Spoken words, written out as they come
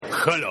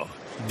Hello,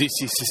 this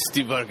is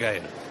Steve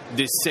Argyle,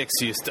 the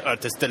sexiest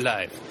artist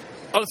alive.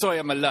 Also, I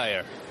am a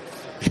liar.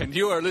 And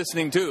you are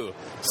listening to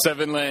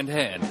Seven Land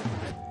Hand.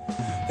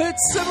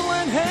 It's Seven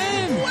Land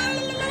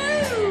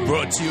Hand!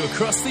 Brought to you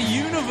across the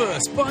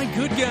universe by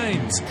Good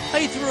Games.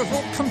 Aether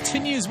Revolt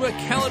continues where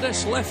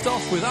Kaladesh left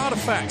off with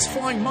artifacts,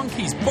 flying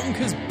monkeys,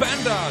 bonkers,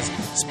 bandars.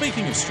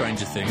 Speaking of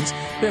Stranger Things,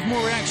 we have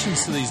more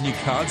reactions to these new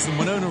cards than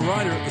Winona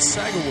Ryder at the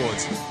SAG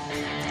Awards.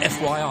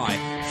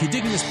 FYI, if you're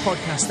digging this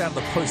podcast out of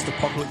the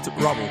post-apocalyptic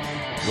rubble,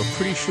 we're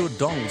pretty sure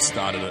Donald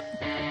started it.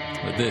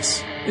 But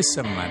this is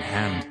Seven Land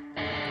Hand.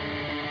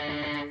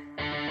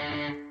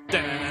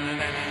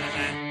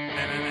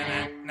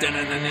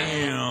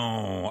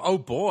 Oh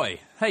boy.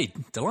 Hey,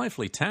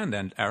 delightfully tanned,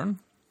 and Aaron.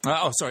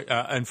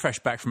 And fresh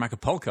back from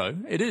Acapulco.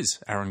 It is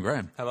Aaron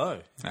Graham. Hello.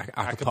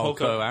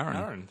 Acapulco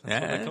Aaron.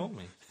 That's what they call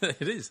me.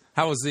 It is.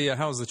 How was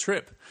the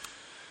trip?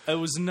 It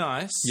was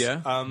nice.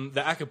 Yeah.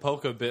 The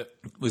Acapulco bit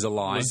Was a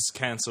lie. was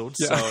cancelled,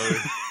 Yeah. so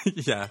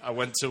Yeah. I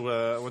went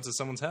to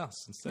someone's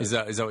house instead. Is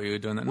that what you were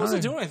doing? What was I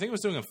doing? I think I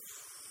was doing a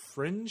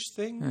fringe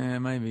thing. Yeah,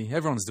 maybe.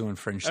 Everyone's doing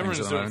fringe things. Everyone's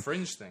at the doing moment.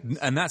 fringe things.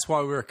 And that's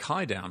why we're a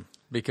Kai down,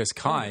 because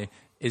Kai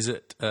is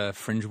at a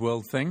Fringe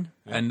World thing,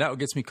 and that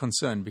gets me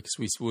concerned because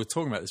we were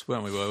talking about this,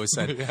 weren't we? Where we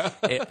said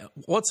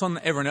what's on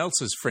everyone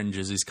else's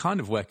fringes is kind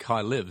of where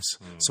Kai lives.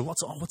 So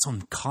what's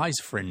on Kai's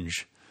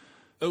fringe?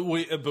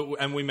 We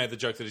made the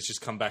joke that it's just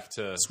come back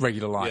to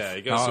Regular life. Yeah,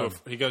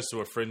 he goes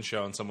to a fringe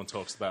show and someone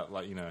talks about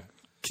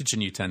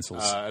Kitchen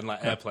utensils and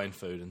airplane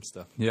food and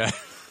stuff. Yeah,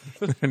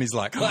 and he's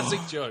like, Classic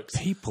jokes.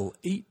 People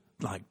eat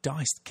like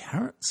diced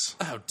carrots.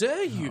 How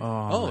dare you?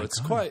 Oh, It's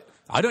quite.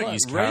 I don't quite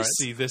use carrots.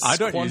 racy, this I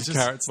don't Qantas, use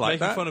carrots like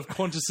making that. fun of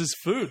Qantas's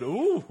food.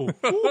 Ooh.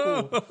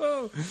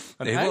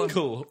 An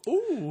ankle.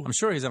 Ooh. I'm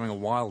sure he's having a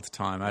wild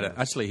time at it.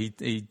 Actually,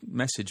 he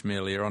messaged me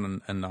earlier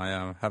on, and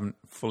I haven't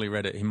fully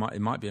read it. It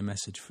might be a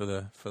message for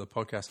the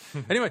podcast.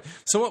 Anyway,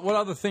 so what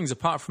other things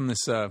apart from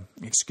this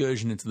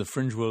excursion into the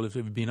fringe world have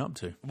you been up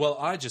to? Well,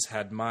 I just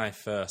had my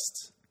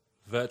first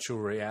virtual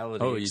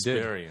reality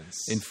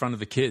experience. In front of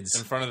the kids.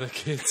 In front of the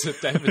kids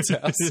at David's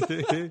house.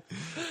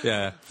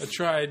 Yeah. I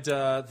tried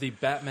the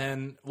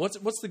Batman...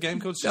 What's the game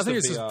called? I think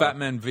it's just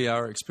Batman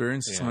VR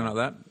experience or something like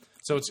that.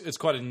 So it's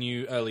quite a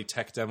new early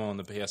tech demo on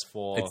the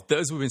PS4.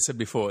 As we've said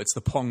before, it's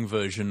the Pong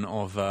version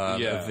of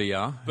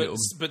VR.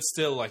 But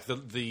still, like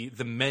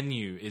the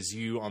menu is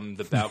you on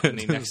the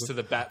balcony next to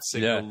the bat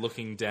signal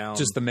looking down.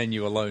 Just the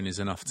menu alone is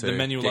enough to the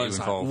menu get alone you is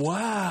involved. like,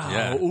 wow.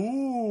 Yeah.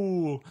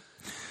 Ooh.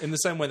 In the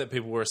same way that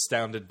people were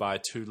astounded by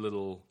two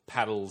little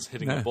paddles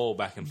hitting a ball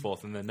back and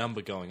forth and their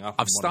number going up.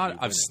 I've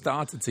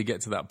started to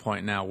get to that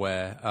point now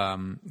where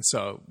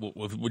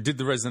we did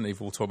the Resident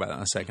Evil. We'll talk about that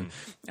in a second.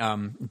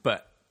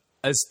 But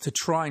as to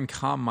try and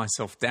calm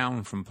myself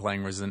down from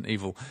playing Resident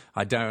Evil,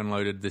 I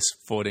downloaded this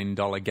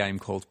 $14 game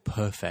called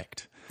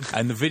Perfect.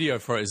 And the video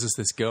for it is just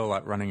this girl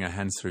like running her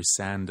hands through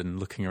sand and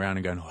looking around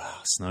and going, wow,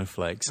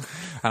 snowflakes.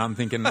 And I'm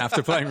thinking,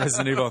 after playing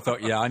Resident Evil, I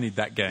thought, yeah, I need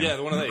that game. Yeah,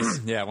 one of these.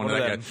 Yeah, one of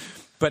that game.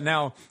 But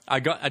now I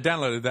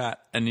downloaded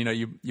that, and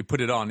you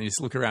put it on, and you just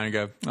look around and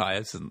go, oh,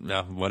 it's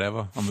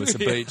whatever. I'm at the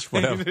beach,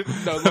 whatever.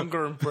 No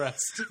longer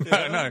impressed.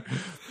 Yeah. No.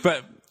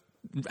 But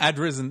add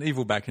Resident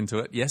Evil back into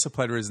it. Yes, I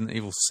played Resident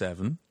Evil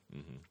 7,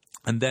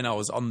 and then I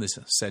was on this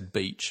said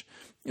beach.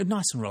 It was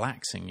nice and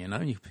relaxing,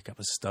 You pick up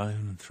a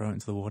stone and throw it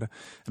into the water,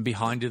 and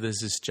behind you there's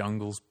this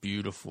jungle's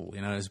beautiful,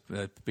 there's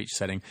a beach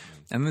setting,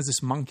 and there's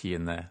this monkey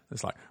in there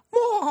that's like,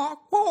 wah,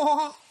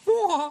 wah,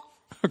 wah.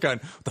 I'm going,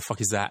 what the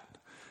fuck is that?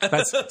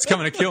 It's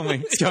coming to kill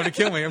me. It's coming to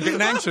kill me. I'm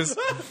getting anxious.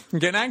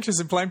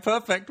 And playing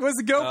Perfect. Where's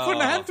the girl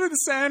putting her hand through the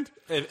sand?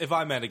 If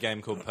I made a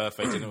game called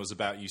Perfect and it was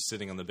about you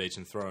sitting on the beach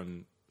and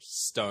throwing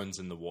stones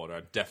in the water,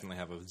 I'd definitely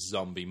have a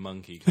zombie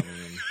monkey coming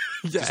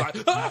in. Yeah. Just like,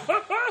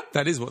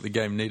 that is what the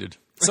game needed.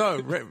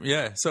 So,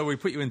 so we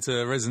put you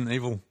into Resident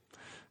Evil.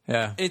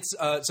 Yeah. It's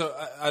so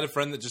I had a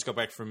friend that just got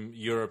back from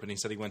Europe, and he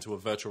said he went to a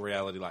virtual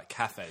reality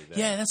cafe there.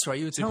 Yeah, that's right.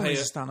 You were telling me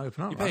it's starting to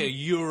open up. You pay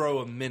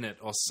 €1 a minute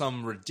or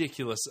some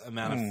ridiculous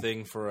amount of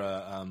thing for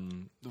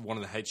one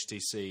of the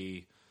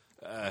HTC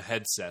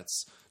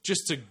headsets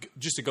just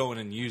to go in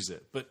and use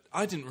it. But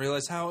I didn't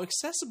realize how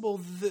accessible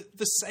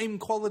the same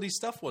quality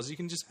stuff was. You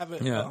can just have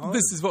it. Yeah, at home.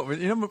 this is what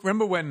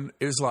remember when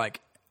it was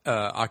like.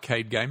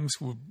 Arcade games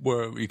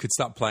where you could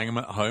start playing them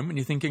at home, and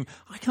you're thinking,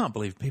 I can't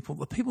believe people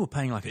are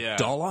paying like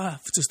 $1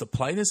 just to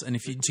play this, and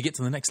if you to get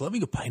to the next level,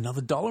 you could pay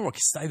another $1,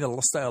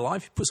 or stay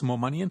alive, you put some more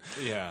money in,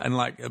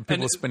 and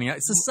people are spending out.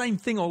 It's the same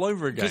thing all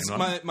over again.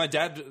 Right? My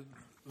dad,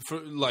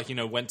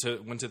 went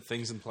to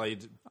things and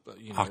played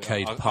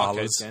arcade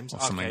parlors games, or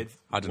something.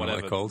 I don't know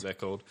what they're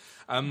called.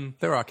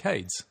 They're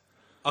arcades.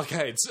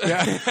 Arcades.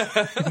 Yeah.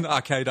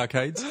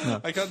 Arcades.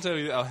 No. I can't tell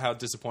you how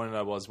disappointed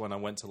I was when I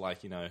went to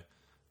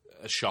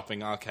a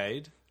shopping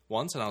arcade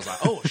once, and I was like,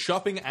 oh,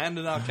 shopping and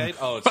an arcade?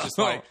 Oh, it's just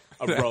like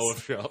a row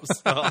of shops.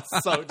 I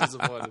was so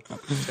disappointed.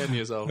 10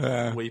 years old,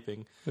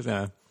 weeping.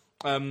 Yeah.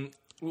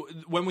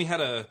 When we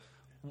had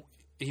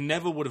he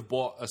never would have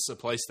bought us a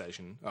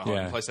PlayStation,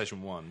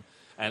 PlayStation 1,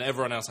 and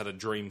everyone else had a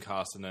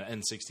Dreamcast and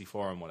an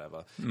N64 and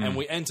whatever. And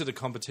we entered a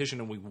competition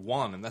and we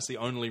won, and that's the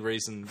only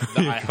reason that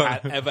I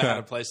had ever had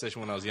a PlayStation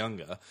when I was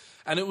younger.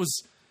 And it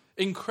was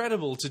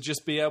incredible to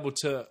just be able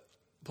to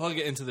plug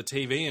it into the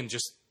TV and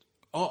just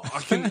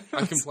I can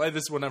play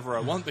this whenever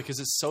I want, because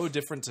it's so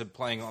different to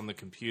playing on the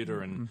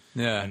computer and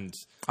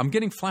I'm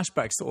getting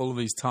flashbacks to all of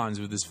these times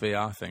with this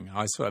VR thing.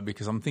 I swear,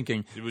 because I'm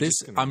thinking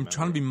I'm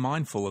trying to be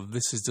mindful of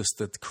this is just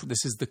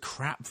this is the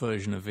crap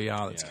version of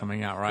VR that's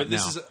coming out right now. But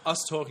this is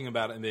us talking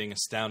about it and being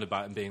astounded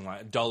by it and being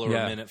like $1 a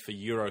minute for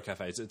Euro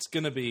cafes. It's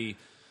going to be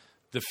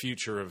the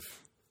future of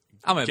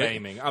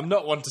gaming. I'm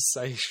not one to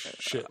say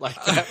shit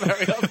like that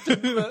very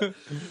often, but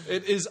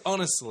it is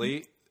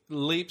honestly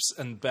leaps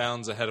and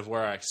bounds ahead of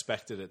where I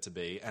expected it to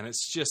be, and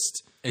it's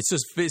just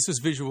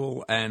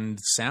visual and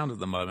sound at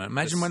the moment.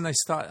 Imagine when they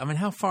start. I mean,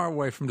 how far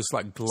away from just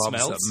like gloves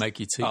smells? that make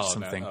you teach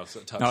something?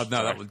 No,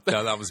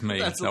 that was me.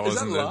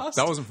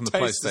 that wasn't from the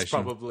Taste PlayStation. Is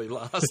probably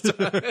last.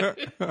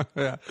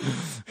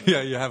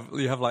 yeah.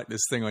 You have like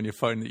this thing on your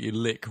phone that you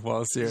lick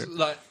whilst you're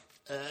like.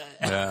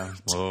 Yeah.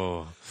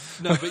 Oh.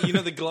 No, but you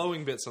know the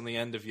glowing bits on the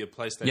end of your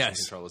PlayStation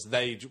controllers,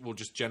 they will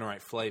just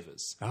generate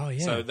flavors. Oh,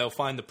 yeah. So they'll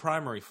find the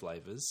primary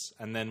flavors,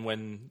 and then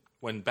when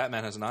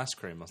Batman has an ice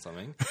cream or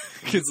something,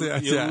 you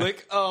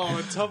lick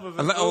on top of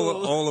it. And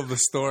all of the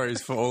stories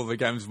for all of the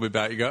games will be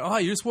about, you go, oh,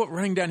 you just walk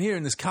running down here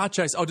in this car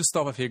chase. I'll just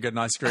stop off here, get an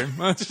ice cream.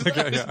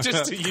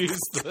 Just to use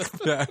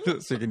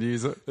so you can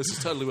use it. This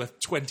is totally worth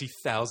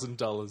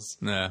 $20,000.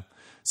 Yeah.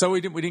 So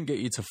we didn't get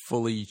you to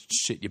fully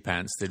shit your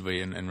pants, did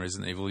we? In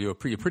Resident Evil, you're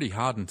pretty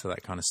hardened to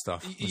that kind of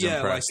stuff.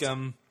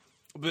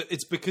 But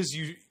it's because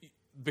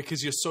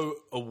you're so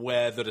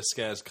aware that a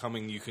scare is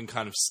coming, you can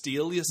kind of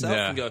steel yourself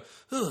and go,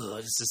 oh,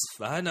 this is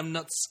fine, I'm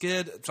not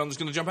scared, so I'm just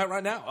going to jump out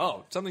right now.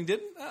 Oh, something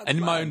didn't? And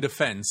in my own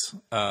defense,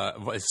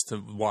 as to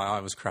why I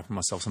was crapping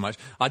myself so much,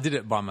 I did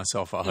it by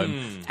myself at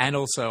home. And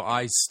also,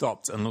 I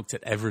stopped and looked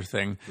at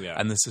everything,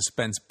 and the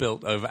suspense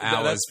built over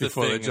hours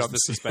before the jump. The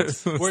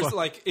suspense. Whereas,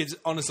 it's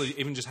honestly,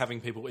 even just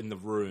having people in the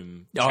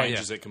room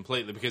changes it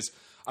completely, because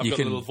I've got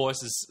little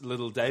voices,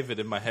 little David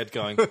in my head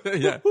going, But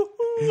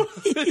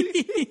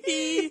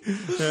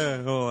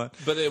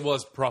it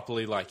was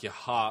properly like your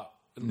heart.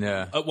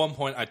 Yeah. At one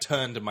point, I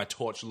turned and my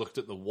torch looked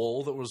at the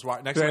wall that was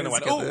right next to me, and I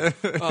went,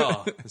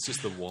 "Oh, it's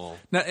just the wall."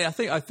 Now, I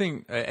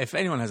think if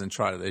anyone hasn't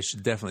tried it, they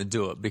should definitely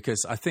do it,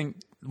 because I think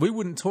we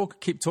wouldn't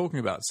keep talking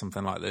about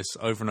something like this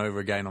over and over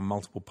again on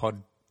multiple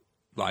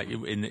like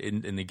in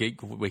the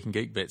Week in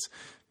Geek bits.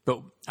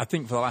 But I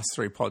think for the last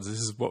 3 pods, this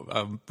is what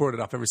brought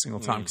it up every single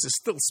time, because it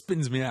still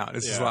spins me out.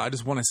 It's just like, I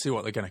just want to see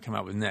what they're going to come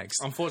out with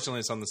next. Unfortunately,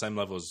 it's on the same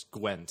level as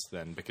Gwent,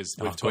 then, because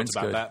we've talked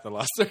about that the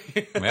last 3.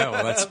 Yeah,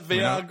 well, that's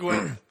VR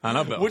Gwent. I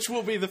know, but which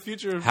will be the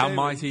future of how gaming.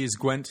 mighty is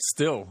Gwent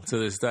still to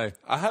this day?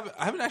 I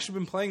haven't actually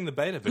been playing the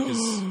beta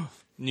because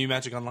new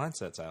Magic Online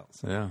set's out.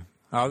 So. Yeah.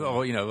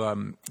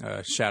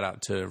 Shout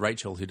out to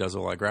Rachel, who does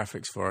all our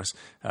graphics for us.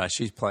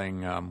 She's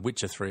playing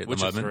Witcher 3 at the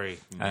moment. 3.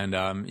 And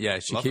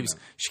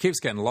she keeps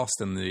getting lost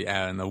in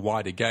the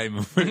wider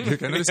game.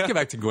 Let's get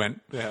back to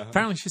Gwent. Yeah.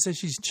 Apparently, she says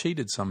she's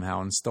cheated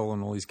somehow and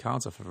stolen all these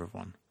cards off of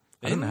everyone.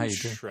 I don't know how you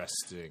do.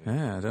 Interesting.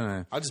 Yeah, I don't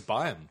know. I just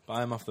buy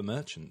them off the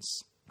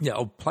merchants. Yeah,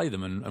 I'll play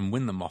them and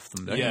win them off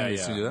them. Don't you?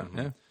 Yeah. Do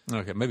that? Yeah.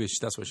 Okay, maybe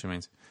that's what she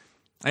means.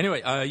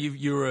 Anyway,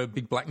 you're a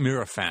big Black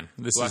Mirror fan.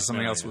 This is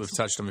something else we've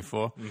touched on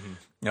before.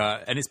 Mm-hmm.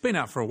 And it's been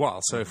out for a while,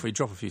 so if we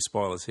drop a few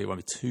spoilers here, it won't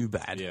be too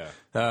bad. Yeah.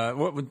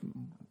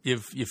 You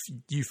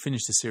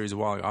finished the series a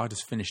while ago. I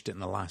just finished it in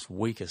the last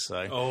week or so.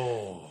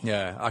 Oh.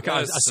 Yeah.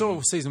 I saw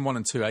season 1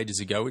 and 2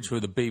 ages ago, which were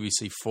the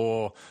BBC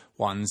 4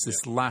 ones.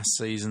 This last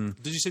season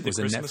Did you see was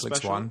the Christmas a Netflix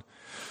special one.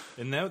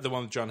 In there, the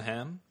one with John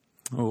Hamm?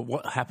 Oh,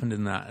 what happened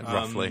in that,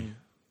 roughly?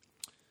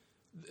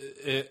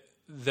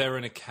 They're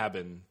in a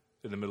cabin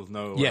in the middle of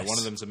nowhere. Yes. One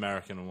of them's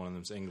American and one of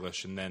them's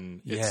English, and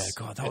then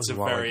that was a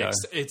while ago.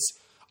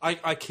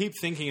 I keep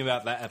thinking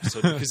about that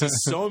episode because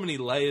there's so many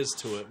layers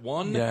to it.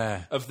 One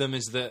of them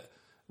is that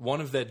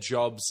one of their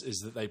jobs is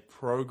that they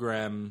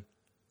program.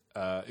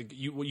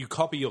 You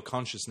copy your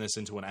consciousness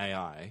into an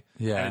AI,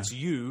 and it's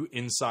you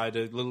inside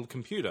a little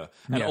computer,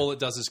 and all it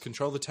does is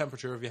control the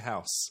temperature of your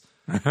house.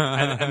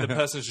 and the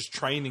person is just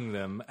training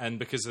them, and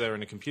because they're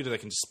in a computer, they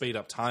can just speed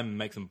up time and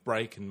make them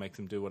break and make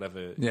them do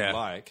whatever you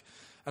like.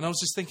 And I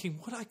was just thinking,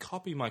 would I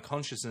copy my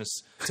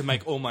consciousness to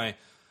make all my,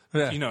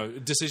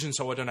 decisions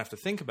so I don't have to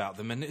think about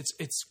them? And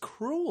it's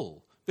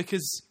cruel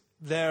because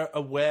they're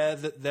aware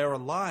that they're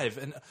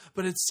alive,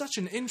 but it's such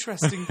an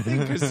interesting thing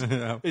because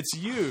it's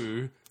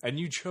you, and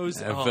you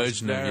chose a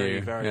version of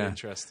you. Very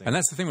interesting. And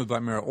that's the thing with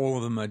Black Mirror; all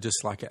of them are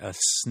just like a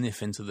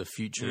sniff into the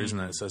future, isn't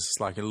it? So it's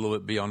like a little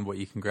bit beyond what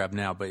you can grab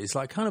now, but it's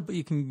like but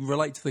you can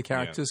relate to the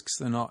characters because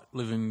they're not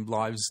living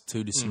lives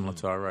too dissimilar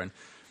to our own.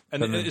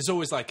 And it's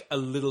always like a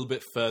little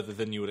bit further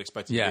than you would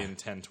expect it to be in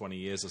 10, 20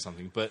 years or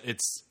something. But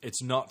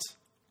it's not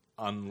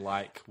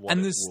unlike what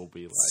it will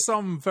be like.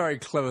 Some very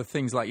clever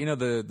things, like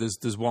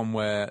there's one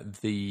where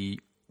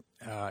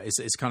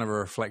it's kind of a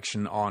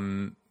reflection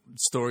on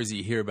stories that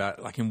you hear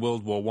about, like in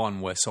World War I,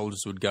 where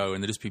soldiers would go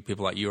and there'd just be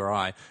people like you or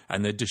I,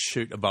 and they'd just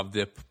shoot above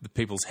the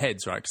people's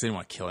heads, right? Because they didn't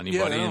want to kill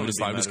anybody. they And don't just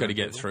wanna like, be we've just got to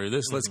murdering get through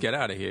this. Let's get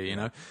out of here, you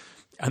know?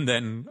 And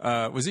then,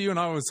 was it you and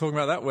I was talking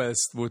about that, where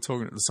we were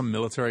talking, some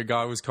military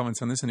guy was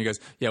commenting on this, and he goes,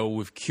 yeah, well,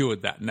 we've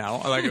cured that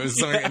now. Like, it was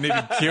something that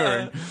needed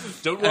curing.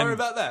 Don't worry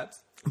about that.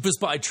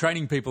 Just by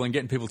training people and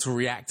getting people to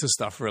react to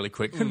stuff really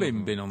quick. Could have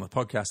even been on the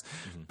podcast.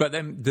 But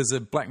then there's a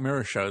Black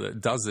Mirror show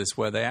that does this,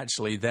 where they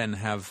actually then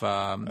have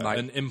like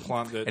An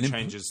implant that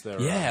changes their...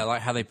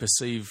 like how they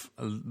perceive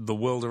the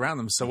world around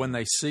them. So when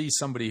they see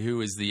somebody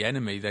who is the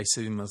enemy, they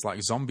see them as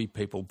like zombie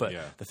people. But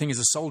the thing is,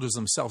 the soldiers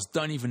themselves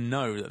don't even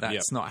know that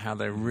that's not how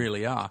they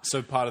really are.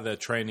 So part of their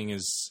training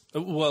is...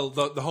 Well,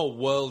 the whole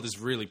world is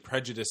really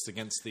prejudiced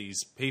against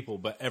these people,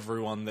 but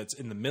everyone that's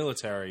in the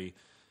military...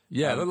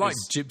 Yeah, they're like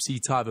gypsy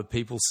type of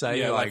people, say.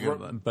 Yeah,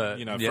 but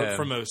you know,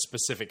 from a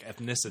specific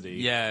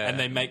ethnicity. Yeah. And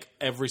they make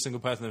every single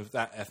person of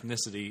that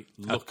ethnicity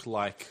look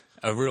like...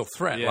 a real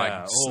threat, Yeah.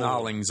 like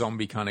snarling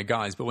zombie kind of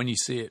guys. But when you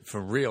see it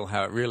for real,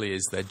 how it really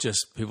is, they're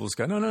just, people just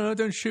go, no,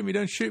 don't shoot me.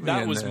 That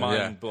And was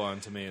mind-blowing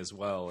to me as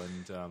well.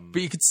 And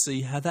But you could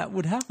see how that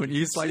would happen.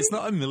 It's like, it's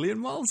not a million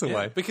miles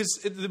away. because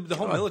the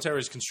whole military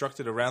is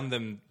constructed around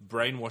them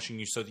brainwashing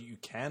you so that you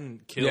can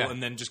kill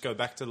and then just go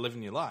back to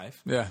living your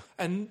life. Yeah.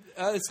 And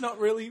it's not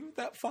really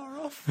that far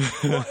off.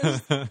 What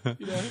is,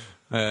 you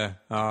know?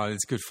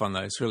 It's good fun,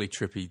 though. It's really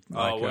trippy.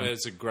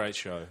 It's a great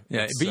show.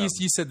 Yeah, It's, but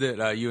you said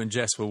that you and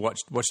Jess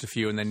watched a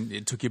few, and then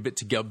it took you a bit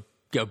to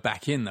go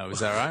back in, though. Is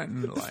that right?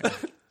 And, like,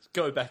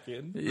 go back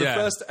in. Yeah.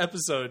 The first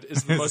episode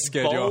is the most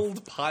Scared you off.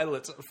 bold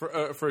pilot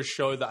for a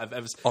show that I've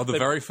ever seen. Oh, the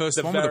very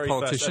first one with the very first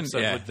politician? episode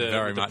Yeah, with the,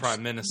 very with the much.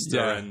 Prime Minister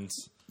Yeah. and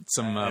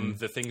some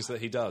the things that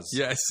he does.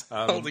 yes,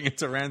 holding it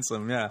to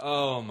ransom. Yeah.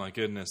 Oh my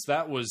goodness,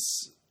 that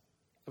was.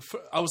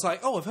 I was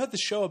like, oh, I've heard the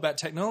show about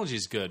technology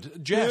is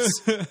good. Jess,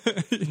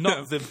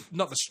 not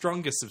the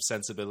strongest of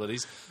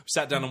sensibilities. We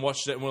sat down and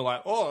watched it, and we're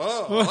like,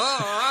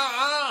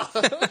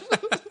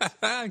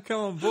 Come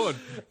on board.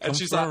 and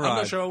she's like, I'm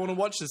not sure I want to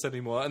watch this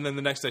anymore. And then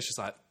the next day, she's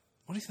like,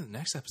 what do you think the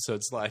next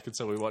episode's like? And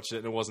so we watched it,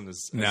 and it wasn't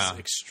as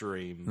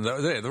extreme.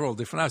 They're all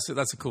different.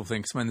 That's a cool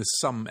thing, because there's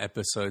some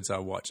episodes I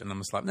watch, and I'm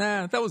just like,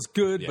 nah, that was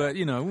good, but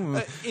you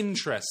know,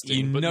 interesting.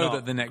 you but know not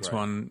that the next great.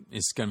 one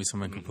is going to be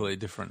something completely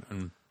different.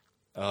 And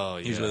Oh,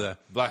 yeah. Usually there.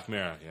 Black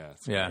Mirror, yeah.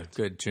 It's yeah, great.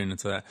 good. Tune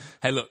into that.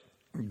 Hey, look,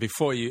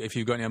 if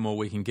you've got any more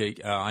Week in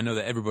Geek, I know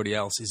that everybody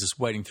else is just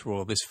waiting through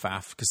all this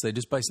faff because they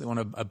just basically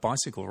want a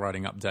bicycle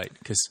riding update.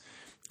 Because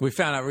we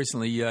found out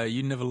recently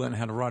you never learned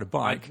how to ride a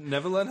bike. I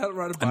never learned how to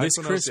ride a bike. And this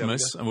when I was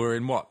Christmas, younger.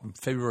 and we're in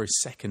February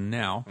 2nd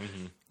now.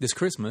 This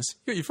Christmas,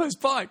 you got your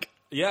first bike.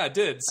 Yeah, I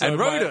did. So And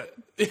rode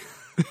it.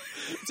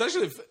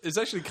 It's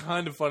actually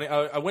kind of funny.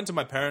 I went to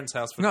my parents'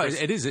 house for No,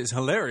 Christmas. it is. It's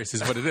hilarious,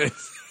 is what it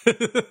is.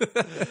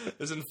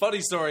 There's a funny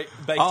story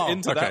baked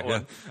into that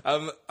one.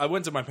 I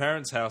went to my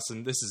parents' house,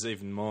 and this is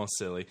even more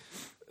silly,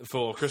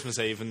 for Christmas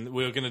Eve, and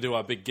we were going to do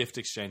our big gift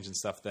exchange and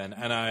stuff then.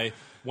 And I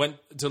went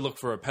to look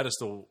for a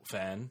pedestal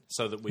fan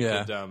so that we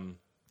could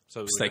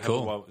Stay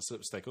cool.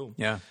 Stay cool.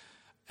 Yeah.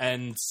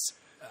 And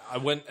I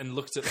went and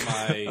looked at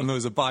my... And there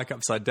was a bike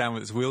upside down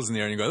with its wheels in the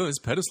air, and you go, oh, this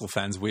pedestal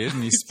fan's weird,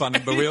 and you spun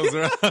the wheels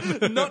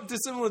around. Not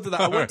dissimilar to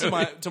that. I went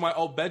to my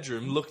old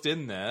bedroom, looked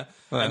in there,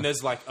 and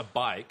there's like a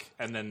bike,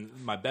 and then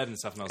my bed and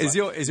stuff. And I was Is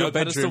your "No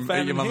pedestal bedroom fan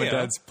at your in mum and here."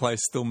 dad's place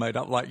still made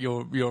up like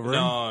your room?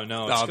 No. It's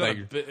Oh, got a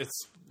bit,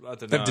 it's I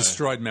don't know. They've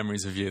destroyed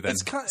memories of you. Then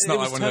It's it's, it not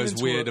was like one of turned those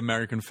into weird a-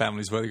 American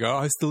families where they go,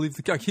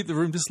 "I keep the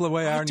room just the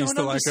way I I and you don't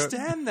still like it."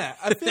 understand that.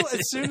 I feel as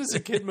soon as a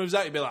kid moves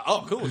out, you'd be like,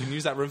 "Oh, cool, we can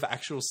use that room for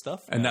actual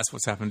stuff." And now." that's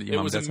what's happened at your It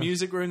mum was and a dad's house?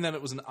 music room, then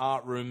it was an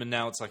art room, and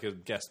now it's like a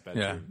guest Yeah.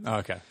 bedroom. Oh,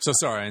 okay. So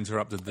sorry, I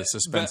interrupted the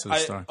suspense But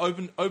of the I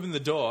story. opened the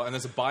door, and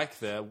there's a bike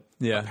there.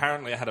 Yeah.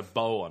 Apparently, I had a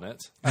bow on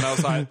it, and I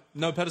was like,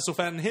 "No pedestal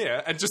fan in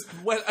here," and just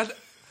went.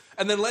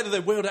 And then later they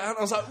wheeled it out, and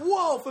I was like,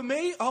 "Whoa, for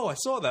me? Oh, I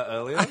saw that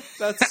earlier.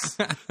 That's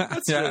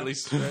Yeah. really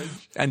strange."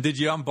 And did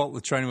you unbolt the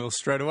training wheel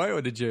straight away,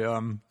 or did you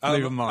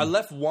leave them on? I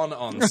left one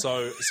on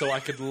so I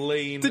could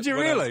lean. Did you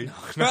when I was- really?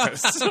 No.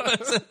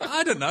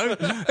 I don't know.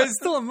 It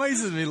still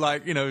amazes me,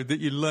 like, you know, that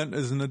you learnt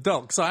as an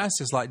adult. So I asked,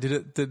 just like, did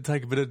it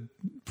take a bit of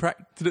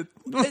practice?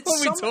 What are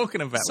we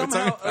talking about? We're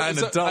talking about an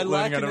adult I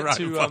learning how to liken it ride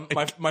a to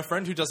bike. my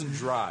friend who doesn't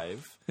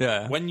drive.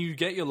 Yeah. When you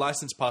get your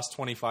license past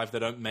 25, they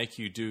don't make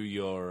you do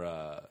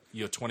your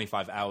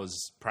 25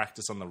 hours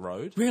practice on the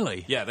road.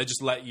 Really? Yeah, they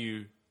just let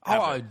you. Oh,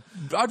 have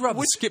it. I'd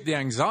rather skip the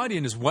anxiety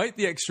and just wait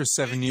the extra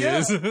 7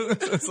 years.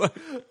 It's like,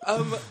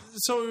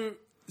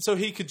 So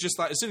he could just,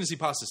 like, as soon as he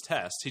passes his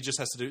test, he just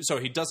has to do. So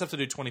he does have to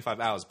do 25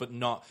 hours, but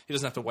not. He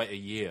doesn't have to wait a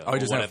year. oh, he or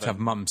doesn't have whatever. to have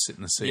mum sit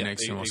in the seat Yeah,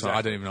 next to him or exactly. something.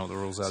 I don't even know what the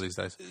rules are these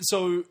days.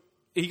 So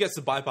he gets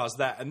to bypass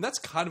that, and that's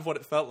kind of what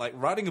it felt like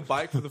riding a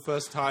bike for the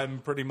first time,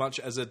 pretty much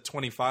as a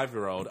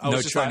 25-year-old. I No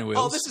was just like, trainer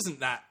 "Oh, wheels. this isn't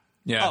that."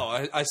 Yeah.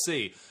 Oh, I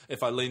see.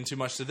 If I lean too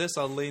much to this,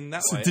 I'll lean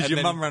that way. Did And your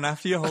then- mum run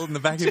after you holding the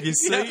back of your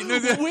seat?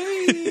 Yeah,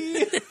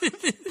 whee!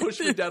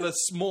 Push me down a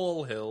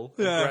small hill,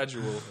 a Yeah.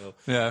 gradual hill.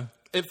 Yeah.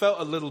 it felt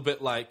a little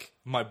bit like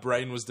my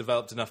brain was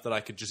developed enough that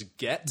I could just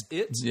get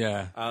it.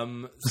 Yeah.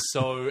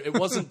 So it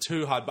wasn't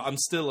too hard, but I'm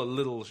still a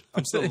little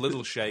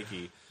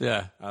shaky.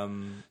 Yeah.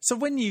 So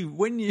when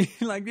you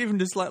like, even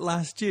just like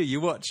last year,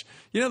 you watch,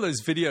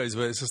 those videos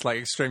where it's just like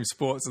extreme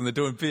sports and they're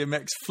doing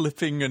BMX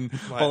flipping and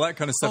all that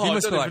kind of stuff. You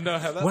must be like,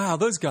 wow,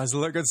 those guys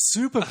look got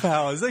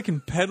superpowers. They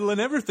can pedal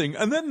and everything.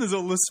 And then there's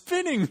all the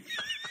spinning.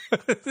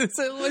 Was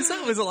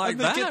it like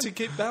and that? They get to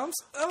keep bounce.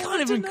 I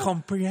can't even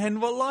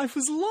comprehend what life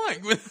was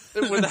like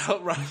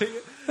without riding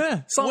it.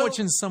 Yeah, so I'm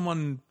watching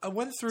someone I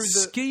went through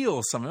ski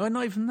or something. Or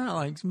not even that.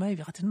 Like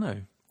maybe I don't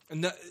know.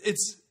 And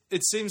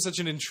it seems such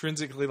an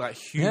intrinsically like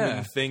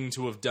human thing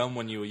to have done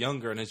when you were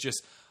younger, and it's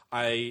just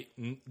I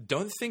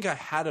don't think I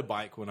had a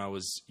bike when I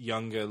was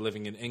younger,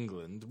 living in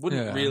England.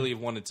 Wouldn't really have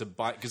wanted to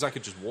bike because I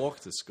could just walk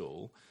to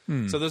school.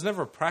 So there's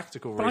never a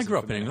practical reason. But I grew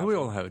up in England. We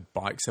all had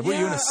bikes. Were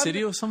you in a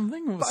city or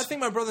something? But I think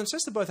my brother and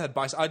sister both had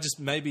bikes. I just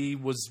maybe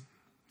was.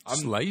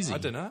 I'm lazy. I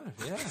don't know.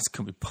 Yeah, this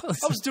could be. I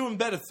was doing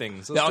better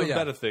things.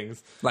 Better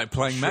things, like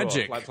playing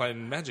Magic,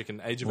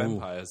 and Age of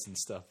Empires and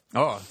stuff.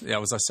 Oh, yeah.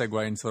 Was I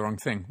segue into the wrong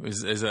thing?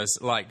 Is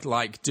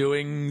like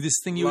doing this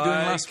thing you were doing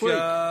last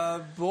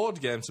week?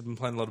 Board games. I've been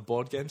playing a lot of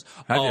board games.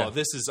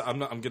 This is. I'm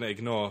going to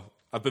ignore.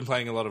 I've been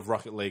playing a lot of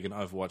Rocket League and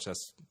Overwatch.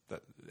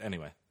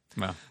 Anyway.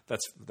 No.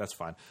 That's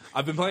fine.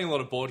 I've been playing a lot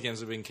of board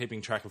games. I've been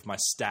keeping track of my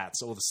stats,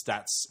 all the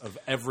stats of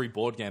every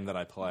board game that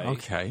I play.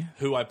 Okay.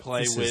 Who I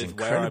play this with, is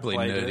incredibly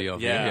where I played nerdy it.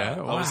 Of you. Yeah.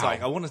 Wow. I was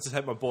like, I wanted to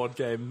take my board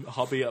game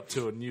hobby up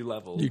to a new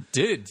level. You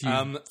did.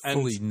 You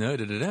fully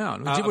nerded it out.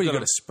 You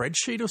got a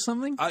spreadsheet or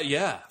something?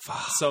 Yeah.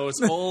 So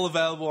it's all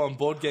available on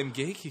Board Game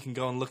Geek. You can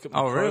go and look at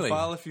my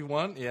profile if you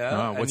want.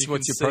 Yeah. Oh, what's your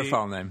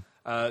profile name?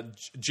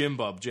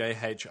 Jimbob,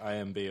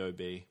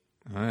 JHIMBOB.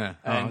 Oh, yeah.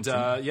 And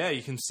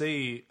you can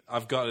see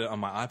I've got it on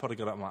my iPod. I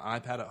got it on my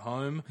iPad at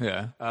home.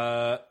 Yeah.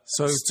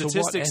 So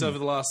statistics over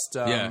the last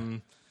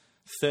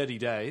 30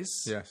 days.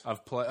 Yes.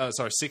 I've played.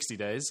 60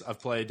 days.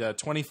 I've played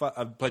 25.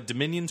 I've played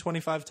Dominion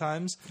 25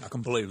 times. I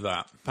can believe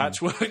that.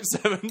 Patchwork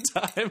 7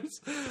 times.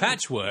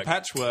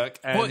 Patchwork.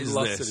 And what is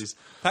Lost this? Cities.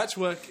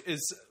 Patchwork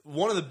is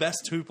one of the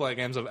best 2-player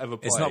games I've ever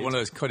played. It's not one of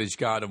those Cottage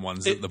Garden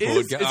ones at the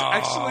board game. It's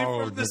actually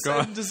from the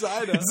same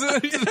designer.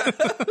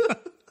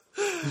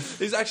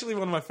 He's actually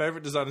one of my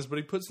favorite designers, but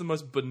he puts the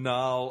most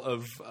banal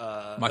of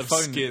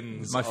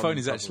skins. My phone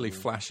is actually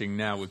flashing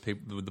now with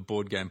people with the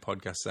board game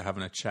podcasts. They're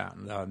having a chat,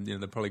 and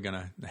they're probably going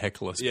to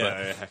heckle us.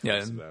 Heckle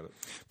us about it.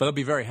 But I'll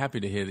be very happy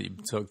to hear that you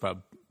talk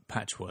about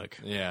Patchwork.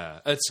 Yeah,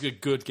 it's a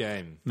good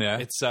game. Yeah,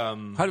 it's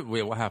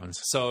what happens?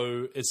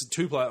 So it's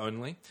 2-player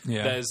only.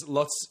 Yeah, there's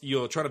lots.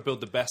 You're trying to build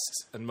the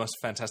best and most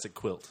fantastic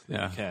quilt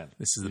that you can.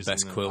 This is the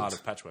best quilt. Art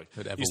of Patchwork.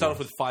 You start off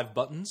with 5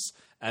 buttons,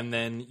 and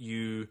then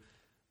you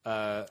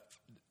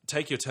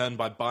take your turn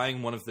by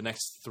buying one of the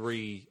next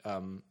 3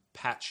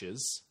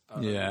 patches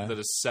that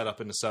are set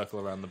up in a circle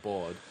around the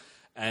board,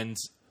 and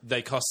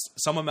they cost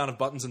some amount of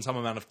buttons and some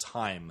amount of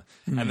time.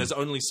 And there's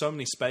only so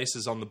many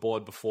spaces on the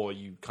board before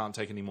you can't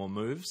take any more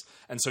moves,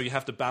 and so you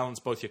have to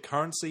balance both your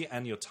currency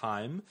and your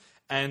time.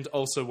 And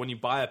also, when you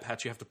buy a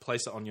patch, you have to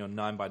place it on your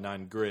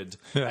 9x9 grid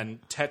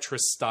and Tetris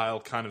style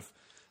kind of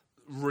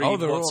read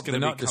what's going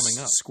to be coming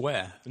up.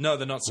 Square. No,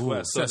 they're not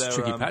square. So that's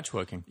tricky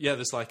patchworking. Yeah,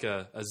 there's like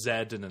a Z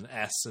and an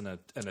S and a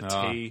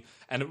T,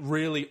 and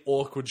really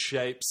awkward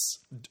shapes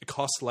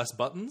cost less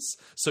buttons.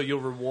 So you're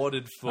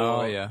rewarded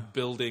for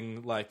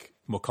building like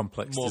more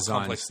complex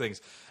things.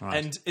 Right.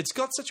 And it's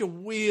got such a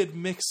weird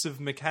mix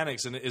of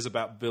mechanics, and it is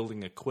about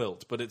building a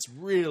quilt. But it's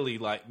really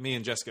like me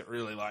and Jessica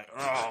really like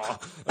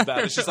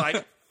about it. She's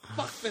like,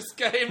 fuck this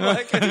game!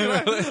 Like, I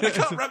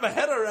can't wrap my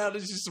head around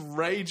it. She's just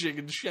raging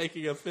and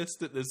shaking her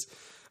fist at this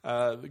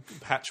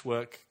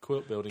patchwork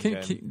quilt building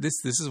game.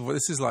 This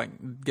is like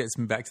gets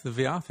me back to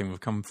the VR thing. We've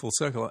come full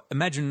circle.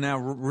 Imagine now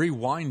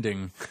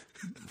rewinding.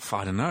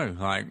 I don't know,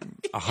 like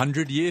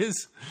 100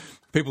 years.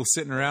 People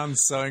sitting around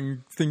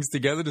sewing things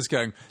together, just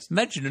going,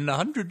 imagine in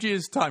 100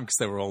 years' time, because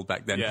they were old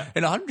back then,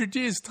 in 100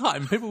 years'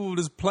 time, people will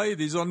just play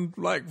these on,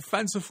 like,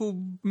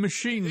 fanciful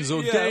machines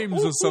or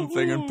games or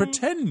something and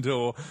pretend,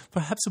 or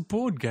perhaps a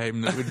board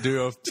game that would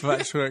do a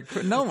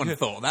patchwork. No one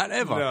thought that,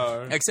 ever.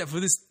 No. Except for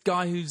this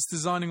guy who's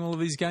designing all of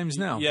these games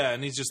now. Yeah,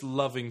 and he's just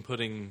loving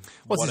putting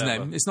What's his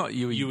name? It's not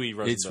Yui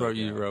Rosenberg. It's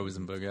Yui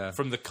Rosenberg, yeah.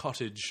 From the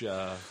Cottage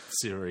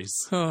series.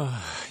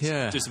 Oh,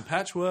 yeah. Do some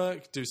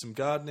patchwork, do some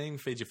gardening,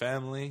 feed your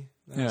family.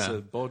 It's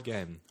a board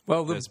game.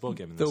 Well, there's a board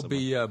game in there'll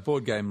be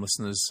board game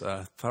listeners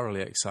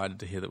thoroughly excited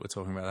to hear that we're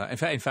talking about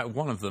that. In fact,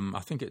 one of them, I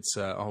think it's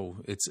Danul.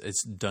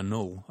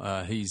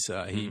 He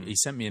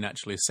sent me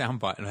actually a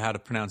soundbite on how to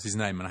pronounce his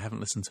name, and I haven't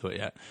listened to it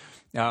yet.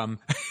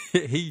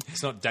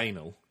 It's not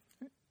Danul.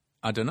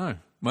 I don't know.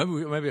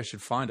 Maybe I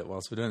should find it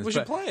whilst we're doing this. We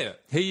should play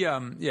it.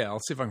 I'll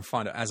see if I can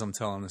find it as I'm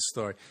telling this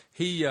story.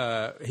 He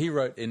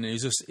wrote in.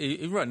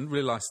 He wrote a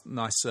really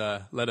nice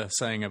letter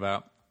saying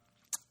about.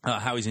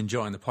 How he's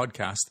enjoying the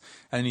podcast,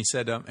 and he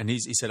said,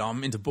 he said,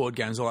 I'm into board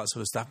games, all that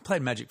sort of stuff. I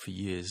played Magic for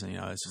years, and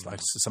it's just like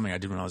something I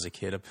did when I was a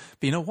kid. But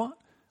you know what?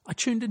 I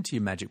tuned into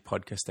your Magic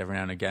podcast every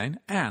now and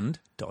again, and ...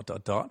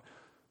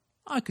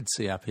 I could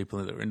see how people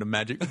that are into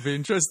magic would be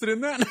interested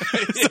in that.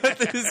 So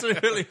it's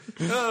really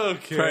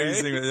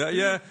crazy.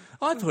 Yeah,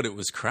 I thought it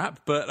was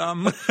crap, but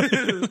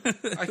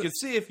I could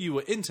see if you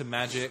were into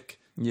magic,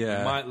 Yeah.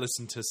 you might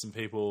listen to some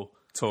people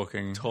talk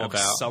about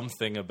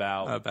something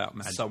about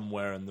magic.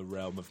 somewhere in the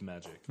realm of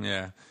magic.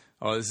 Yeah.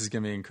 Oh, this is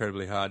going to be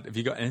incredibly hard. Have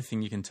you got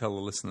anything you can tell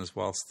the listeners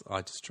whilst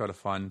I just try to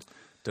find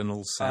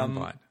Donald's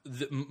soundbite?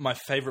 My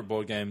favorite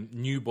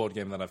new board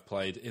game that I've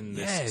played in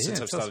this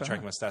since I've started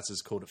tracking my stats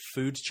is called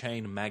Food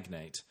Chain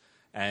Magnate.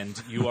 And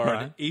you are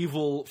an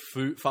evil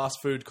fast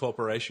food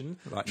corporation.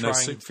 Like no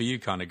soup for you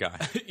kind of guy.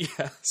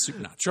 Yeah. Soup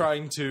nut.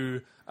 Trying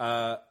to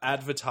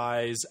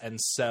advertise and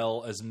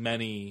sell as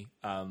many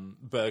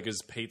burgers,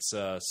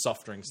 pizza,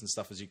 soft drinks and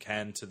stuff as you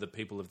can to the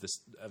people of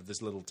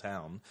this little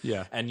town.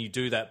 Yeah. And you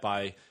do that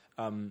by...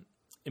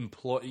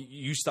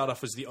 you start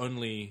off as the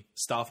only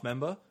staff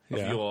member of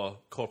your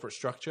corporate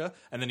structure,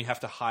 and then you have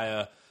to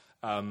hire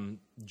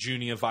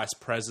junior vice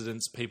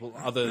presidents,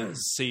 other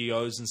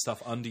CEOs and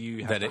stuff under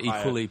you that are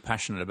equally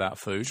passionate about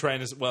food,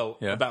 trainers.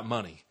 About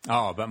money.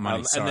 Oh, about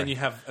money. And then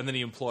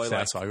you employ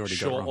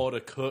short wrong. order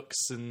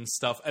cooks and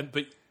stuff.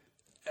 But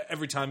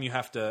every time you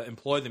have to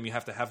employ them, you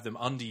have to have them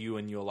under you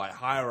in your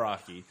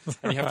hierarchy,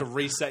 and you have to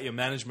reset your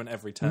management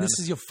every turn. And this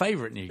is your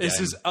favorite new game. This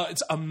is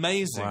it's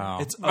amazing. Wow.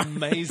 It's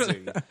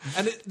amazing.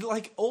 And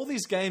all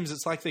these games,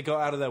 it's like they go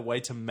out of their way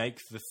to make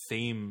the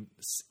theme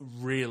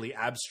really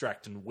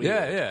abstract and weird.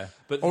 Yeah.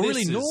 But or this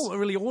really is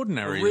really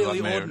ordinary. really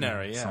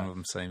ordinary. Yeah. Some of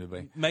them seem to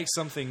be. Make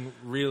something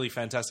really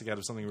fantastic out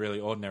of something really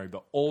ordinary,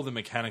 but all the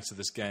mechanics of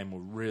this game were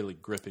really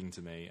gripping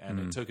to me, and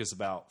it took us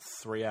about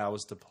 3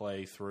 hours to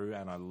play through,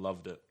 and I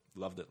loved it.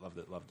 Loved it.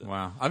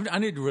 Wow. I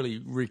need to really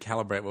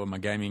recalibrate where my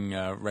gaming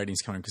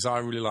ratings coming, because I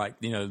really like,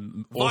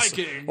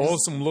 Vikings!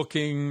 awesome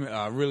looking,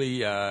 really,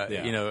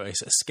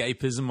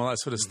 escapism, all that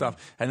sort of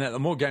stuff. And the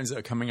more games that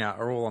are coming out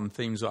are all on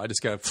themes where I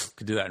just go,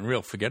 could do that in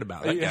real, forget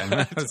about that game.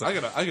 I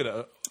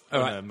gotta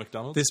own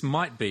McDonald's. This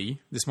might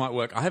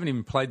work. I haven't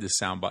even played this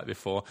soundbite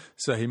before,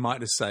 so he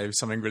might just say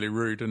something really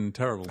rude and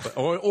terrible. But,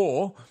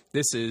 or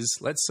this is,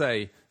 let's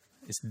say,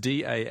 it's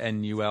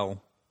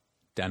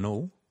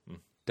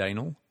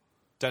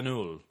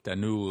Danul,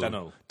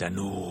 Danul.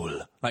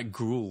 Danul. Like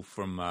gruel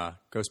from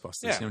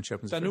Ghostbusters. Yeah, You know,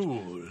 Chopin's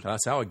Danul. Fridge.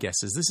 That's our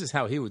guesses. This is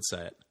how he would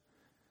say it.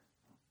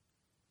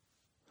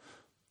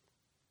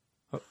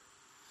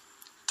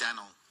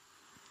 Danul.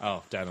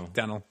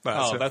 Danul.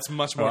 That's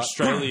much more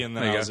Australian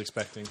than I was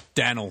expecting.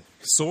 Danul.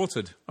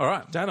 Sorted. All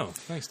right. Danul.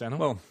 Thanks, Danul.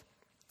 Well,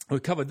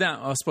 we covered that.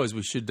 I suppose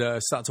we should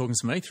start talking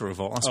some Aether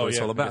Revolt. That's what it's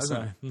all about,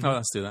 isn't it? Mm-hmm. Oh,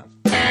 let's do that.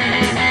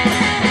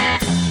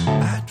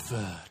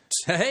 Advert.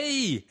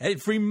 Hey,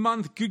 every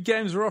month Good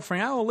Games are offering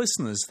our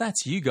listeners,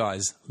 that's you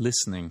guys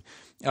listening,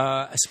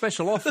 a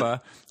special offer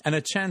and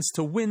a chance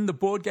to win the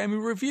board game we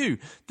review.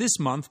 This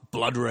month,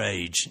 Blood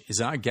Rage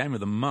is our game of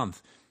the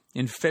month.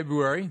 In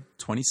February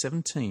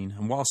 2017,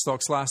 and while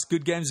stocks last,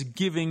 Good Games are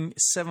giving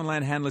Seven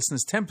Land Hand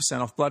listeners 10%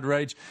 off Blood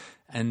Rage,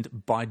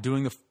 and by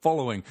doing the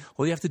following.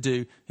 All you have to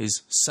do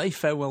is say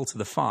farewell to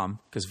the farm,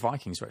 because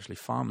Vikings are actually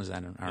farmers,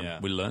 Aaron.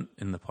 We learnt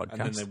in the podcast. And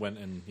then they went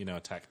and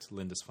attacked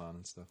Lindisfarne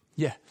and stuff.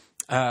 Yeah.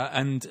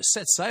 And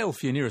set sail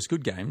for your nearest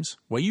Good Games,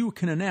 where you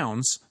can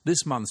announce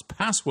this month's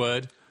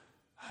password.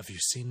 Have you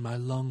seen my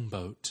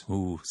longboat?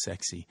 Ooh,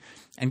 sexy.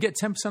 And get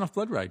 10% off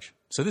Blood Rage.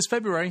 So this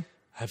February...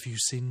 Have you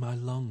seen my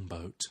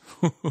longboat?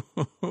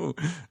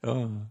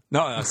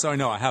 No, sorry,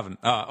 no, I haven't.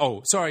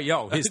 Sorry,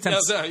 here's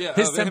 10%.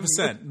 Here's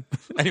 10%.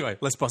 Anyway,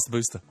 let's bust the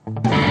booster.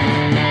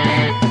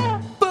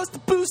 Bust the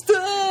booster!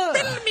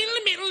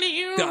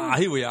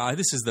 Here we are.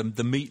 This is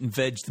the meat and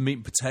veg, the meat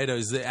and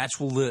potatoes, the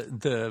actual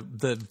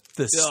the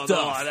stuff,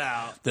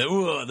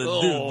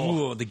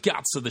 the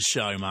guts of the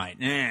show, mate.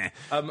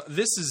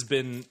 This has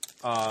been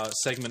a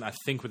segment I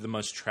think with the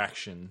most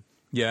traction.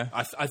 Yeah,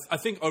 I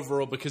think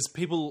overall because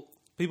people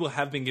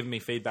have been giving me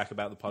feedback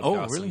about the podcast.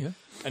 Oh, really? Yeah.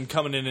 And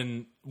coming in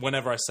and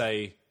whenever I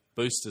say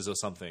boosters or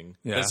something,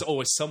 there's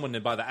always someone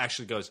nearby that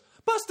actually goes,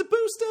 "Bust the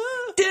booster!"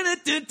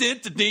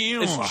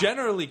 It's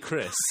generally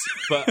Chris,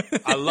 but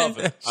I love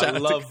it. I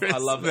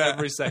love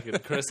every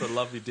second. Chris, I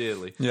love you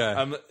dearly.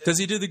 Yeah. Does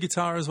he do the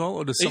guitar as well,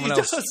 or does someone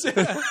else?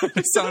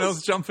 Does someone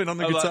else jump in on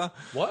the guitar?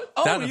 Like, what?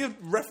 Oh, you're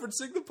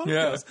referencing the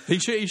podcast. Yeah.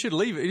 He should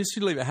leave it. He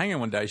should leave it hanging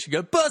one day. He should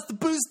go, "Bust the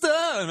booster,"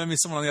 and maybe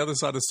someone on the other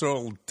side of the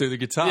store will do the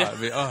guitar.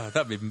 Yeah.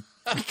 That'd be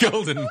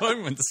golden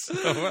moments.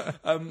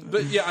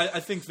 But yeah, I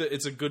think that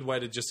it's a good way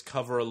to just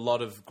cover a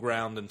lot of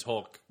ground and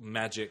talk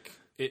magic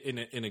in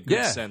a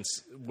good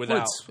sense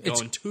without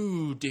going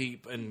too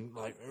deep and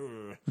like.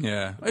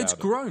 It's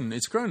grown.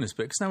 It's grown this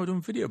bit because now we're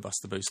doing video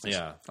Buster Boosters.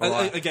 Yeah.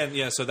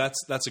 Again, so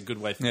that's a good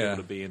way for people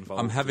to be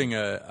involved. I'm having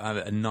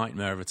a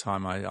nightmare of a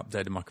time. I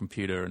updated my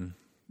computer and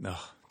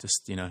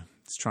just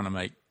trying to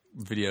make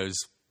videos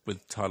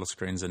with title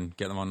screens and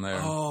get them on there.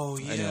 Oh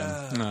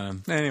yeah.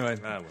 Anyway.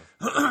 That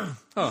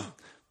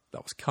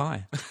was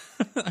Kai.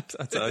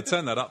 I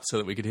turned that up so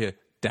that we could hear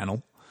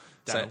Danil.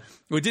 So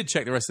we did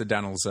check the rest of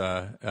Danil's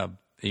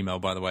email,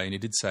 by the way, and he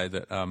did say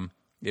that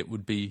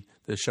the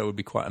show would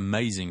be quite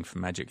amazing for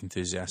Magic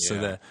enthusiasts.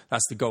 Yeah. So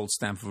that's the gold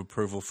stamp of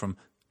approval from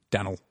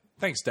Daniel.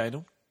 Thanks,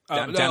 Daniel.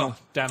 Daniel.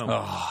 Daniel.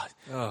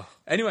 Oh.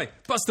 Anyway,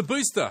 Buster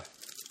Booster.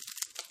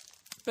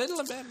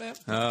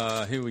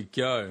 Here we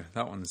go.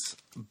 That one's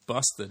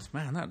busted.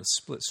 Man, that was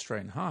split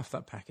straight in half.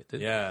 That packet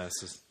did. Yeah,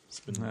 it's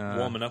been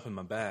warming up in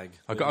my bag.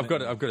 I've got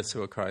to see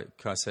what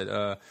Kai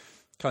said.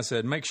 Kai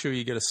said, make sure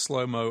you get a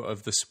slow-mo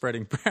of the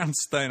spreading brown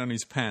stain on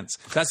his pants.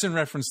 That's in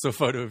reference to a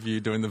photo of you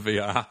doing the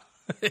VR.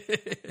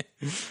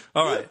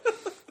 All right.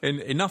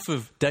 Enough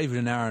of David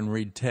and Aaron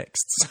read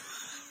texts.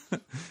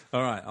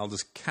 All right. I'll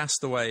just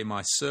cast away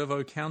my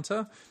servo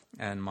counter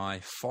and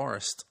my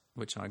forest,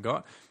 which I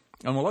got.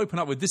 And we'll open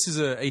up with, this is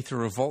a Aether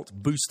Revolt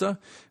booster.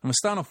 And we'll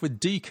start off with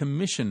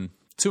Decommission.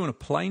 2 and a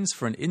planes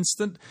for an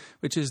instant,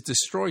 which is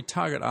destroy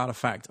target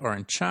artifact or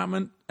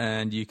enchantment,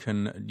 and you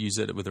can use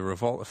it with a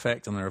revolt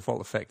effect. And the revolt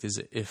effect is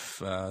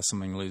if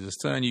something loses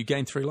turn, you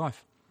gain 3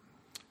 life.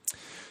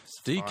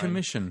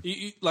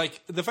 Decommission.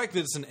 Like, the fact that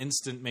it's an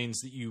instant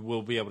means that you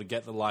will be able to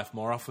get the life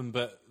more often,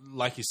 but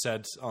like you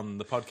said on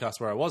the podcast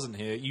where I wasn't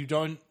here, you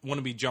don't want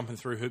to be jumping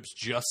through hoops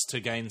just to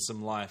gain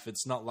some life.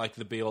 It's not like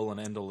the be-all and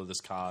end-all of this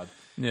card.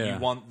 Yeah.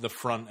 You want the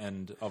front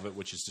end of it,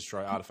 which is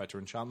destroy artifact or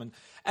enchantment.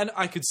 And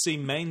I could see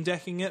main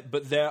decking it,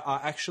 but there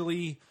are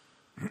actually...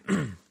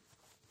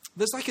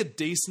 There's like a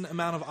decent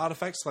amount of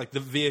artifacts, like the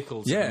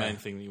vehicles are the main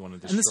thing that you want to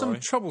destroy. And there's some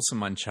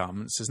troublesome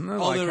enchantments, isn't there?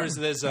 Oh, like,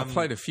 there's I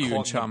played a few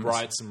enchantments.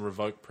 Bright, some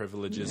revoke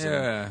privileges,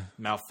 and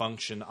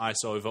malfunction,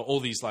 ice over,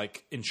 all these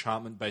like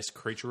enchantment-based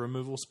creature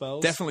removal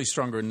spells. Definitely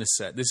stronger in this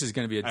set. This is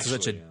going to be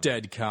such a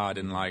dead card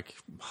in like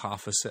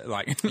half a set.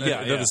 Like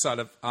the other side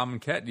of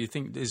Armaket. Do you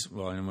think there's?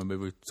 Well, maybe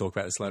we'll talk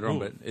about this later on.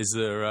 But is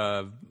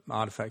there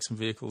artifacts and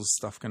vehicles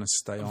stuff going to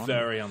stay on?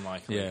 Very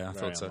unlikely. Yeah, I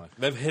thought so.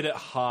 They've hit it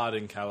hard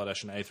in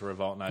Kaladesh and Aether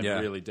Revolt, and I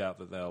really doubt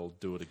that they'll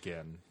do it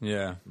again.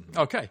 Yeah.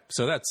 Okay,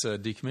 so that's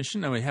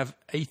Decommission. And we have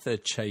Aether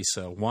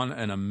Chaser, 1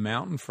 and a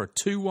mountain for a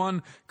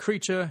 2/1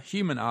 creature,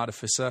 human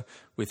artificer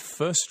with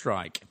first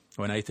strike.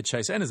 When Aether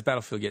Chaser enters the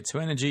battlefield, get 2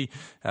 energy.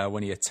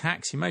 When he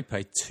attacks, you may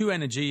pay 2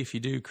 energy. If you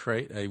do,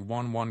 create a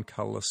 1/1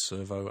 colorless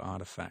servo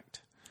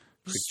artifact.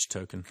 Creature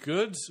token.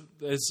 Good.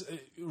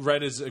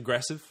 Red is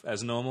aggressive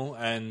as normal,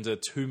 and a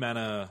 2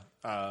 mana,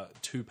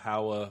 2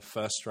 power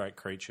first strike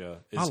creature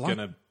is going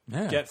to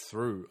get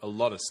through a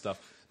lot of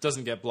stuff.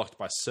 Doesn't get blocked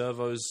by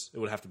servos. It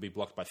would have to be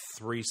blocked by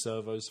 3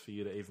 servos for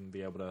you to even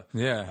be able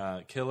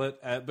to kill it.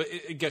 But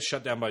it gets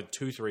shut down by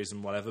 2 3s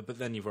and whatever, but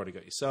then you've already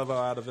got your servo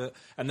out of it.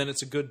 And then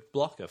it's a good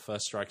blocker.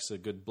 First strike's a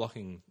good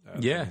blocking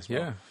thing as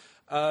well.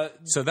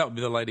 So that would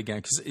be the later game,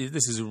 because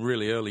this is a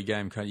really early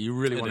game. You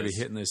really want to be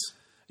hitting this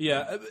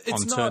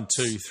it's on turn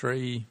 2,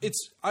 3.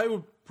 I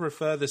would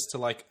prefer this to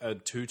like a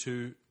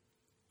 2/2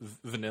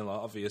 vanilla,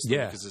 obviously,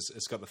 because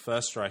it's got the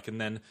first strike,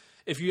 and then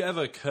if you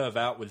ever curve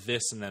out with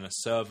this and then a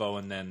servo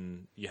and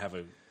then you have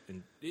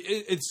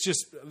it's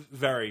just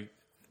very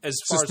as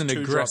far just as an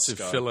 2 aggressive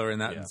drops go, filler in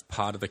that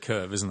part of the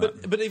curve, isn't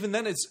it? But even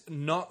then, it's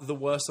not the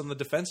worst on the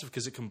defensive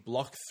because it can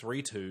block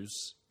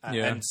 3/2s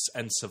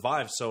and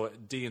survive, so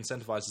it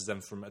de-incentivizes them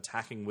from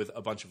attacking with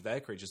a bunch of their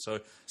creatures. So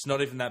it's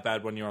not even that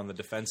bad when you're on the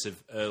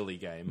defensive early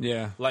game.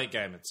 Yeah, late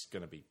game it's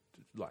going to be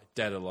like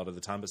dead a lot of the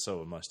time, but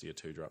so are most of your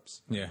 2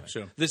 drops. Yeah,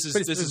 sure. This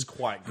is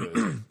quite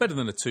good. Better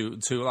than a 2.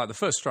 Like the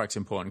first strike's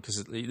important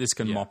because this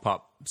can mop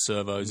up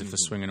servos if they're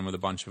swinging them with a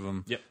bunch of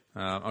them. Yep.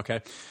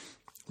 Okay.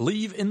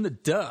 Leave in the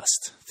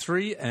Dust.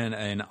 3 and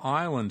an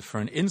island for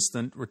an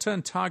instant.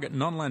 Return target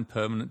non-land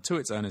permanent to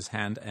its owner's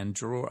hand and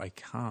draw a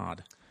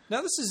card.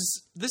 Now this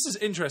is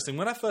interesting.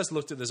 When I first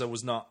looked at this, I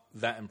was not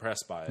that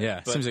impressed by it. Yeah,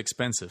 it seems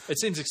expensive. It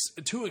seems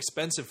too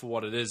expensive for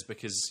what it is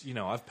because,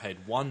 I've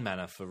paid 1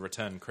 mana for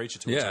return creature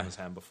to its owner's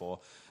hand before.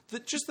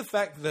 Just the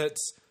fact that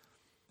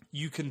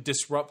you can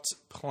disrupt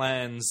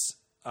plans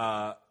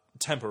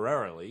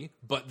temporarily,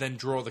 but then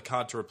draw the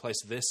card to replace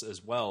this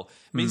as well,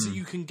 means that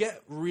you can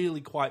get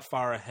really quite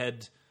far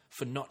ahead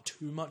for not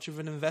too much of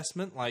an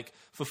investment. Like,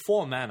 for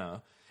 4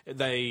 mana,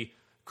 they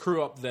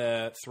crew up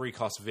their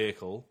 3-cost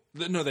vehicle.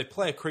 No, they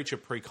play a creature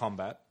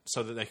pre-combat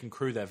so that they can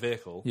crew their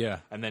vehicle. Yeah.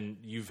 And then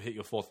you've hit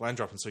your 4th land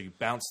drop, and so you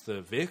bounce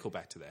the vehicle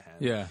back to their hand.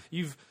 Yeah.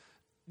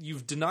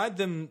 You've denied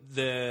them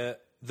the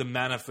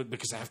mana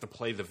because they have to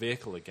play the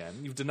vehicle again.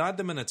 You've denied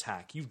them an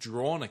attack. You've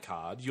drawn a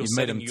card. You've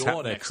made them your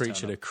tap their next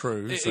creature turn to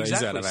crew, so exactly.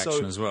 he's out of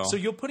action as well. So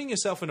you're putting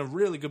yourself in a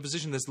really good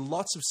position. There's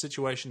lots of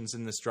situations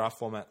in this draft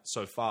format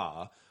so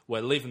far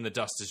where Leaving the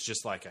Dust is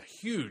just like a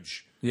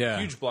huge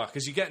block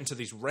because you get into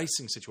these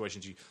racing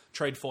situations. You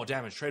trade 4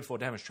 damage, trade 4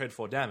 damage, trade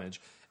 4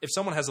 damage. If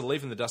someone has a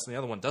Leaving the Dust and the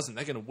other one doesn't,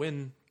 they're going to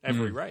win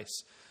every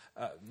race.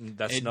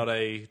 That's not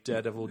a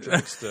Daredevil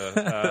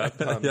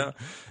jokester. Yeah,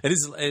 it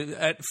is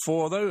at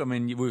 4 though. I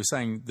mean, we were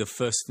saying the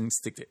first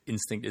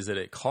instinct is that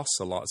it costs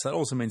a lot, so that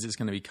also means it's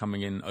going to be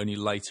coming in only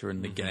later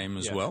in the game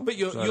as well. But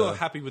you're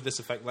happy with this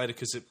effect later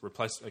because it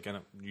replaces again.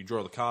 You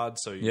draw the card,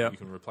 so you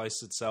can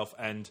replace itself,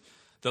 and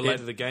the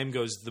later the game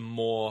goes, the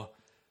more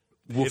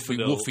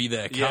woofy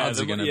their cards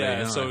are going to be.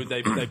 Yeah, so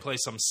they play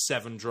some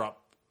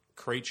 7-drop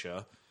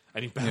creature.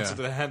 and you bounce it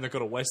to their hand, they've got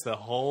to waste their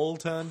whole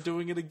turn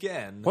doing it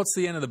again. What's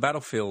the end of the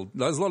battlefield?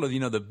 There's a lot of,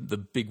 the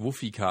big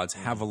woofy cards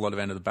have a lot of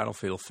end of the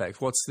battlefield effects.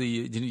 What's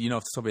the,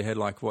 off the top of your head,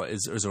 like, what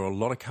is there a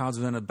lot of cards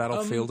with end of the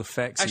battlefield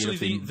effects Actually,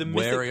 you have to be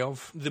wary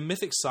of? The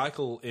mythic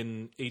cycle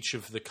in each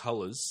of the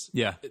colors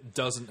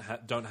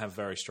don't have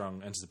very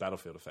strong enter the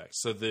battlefield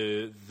effects. So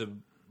the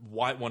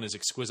white one is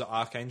Exquisite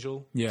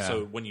Archangel. Yeah.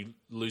 So when you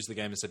lose the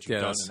game, instead you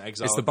don't in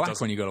exile. It's the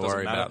black one you got to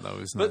worry about, though,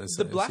 isn't it? But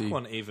the black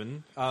one,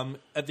 even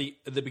at the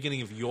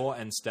beginning of your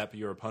end step,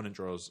 your opponent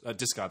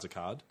discards a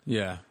card.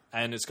 Yeah.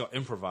 And it's got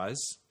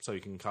Improvise, so you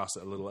can cast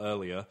it a little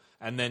earlier,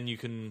 and then you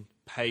can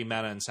pay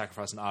mana and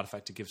sacrifice an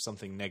artifact to give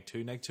something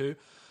 -2/-2.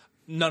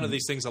 None of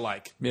these things are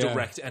like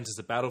direct enters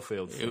the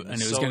battlefield. And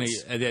it was going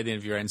to, at the end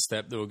of your end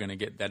step, they were going to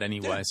get that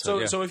anyway.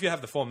 Yeah. So if you have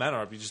the 4 mana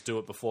up, you just do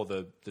it before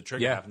the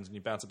trigger happens and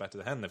you bounce it back to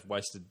the hand. They've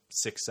wasted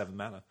 6-7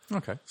 mana.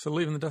 Okay, so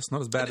Leaving the Dust, not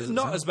as bad as it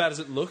Not as bad as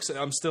it looks.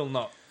 I'm still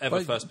not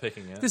ever first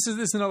picking it. This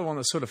is another one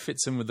that sort of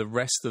fits in with the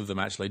rest of them,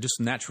 actually. Just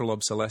Natural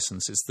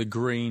Obsolescence. It's the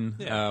green,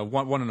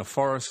 one in a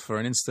forest for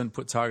an instant,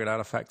 put target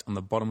artifact on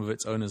the bottom of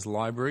its owner's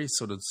library.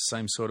 Sort of the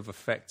same sort of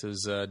effect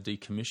as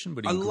Decommission,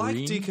 but in green. I like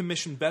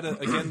Decommission better,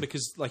 again,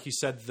 because, like you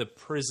said, the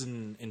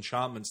prison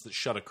enchantments that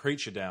shut a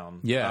creature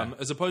down. Yeah.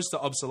 As opposed to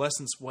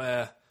Obsolescence,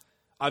 where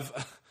I've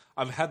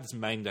had this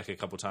main deck a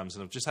couple of times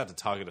and I've just had to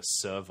target a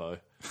servo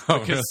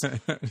because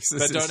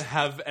they don't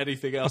have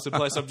anything else in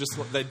place.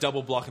 They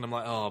double block and I'm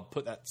like, oh,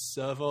 put that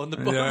servo on the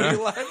bottom of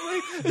your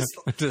library.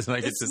 Just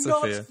make it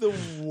disappear. It's not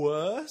the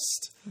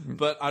worst,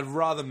 but I'd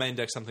rather main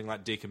deck something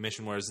like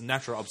Decommission, whereas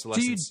Natural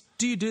Obsolescence.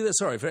 Do you do that?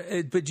 Sorry,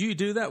 but do you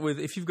do that with,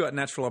 if you've got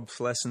Natural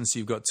Obsolescence,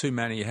 you've got 2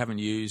 mana you haven't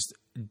used,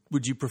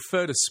 would you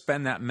prefer to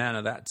spend that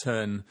mana that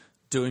turn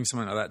doing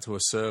something like that to a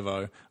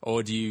servo,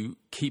 or do you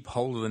keep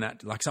hold of the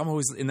net? Like, I'm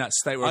always in that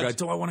state where I go,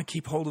 do I want to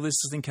keep hold of this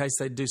just in case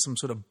they do some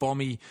sort of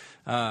bomby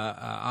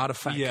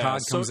artifact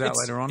card comes out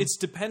later on? It's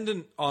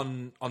dependent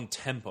on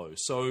tempo.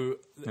 So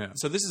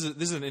this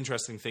is an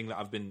interesting thing that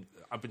I've been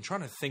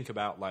trying to think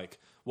about, like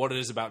what it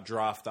is about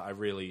draft that I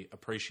really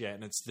appreciate,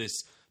 and it's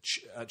this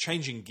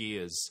changing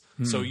gears.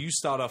 So you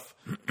start off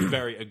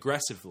very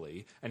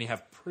aggressively, and you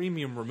have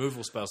premium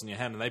removal spells in your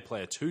hand, and they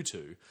play a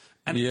 2/2,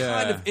 and it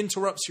kind of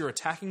interrupts your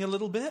attacking a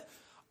little bit.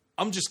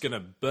 I'm just going to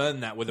burn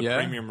that with a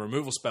premium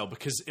removal spell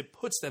because it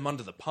puts them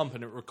under the pump,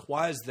 and it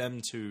requires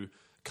them to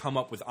come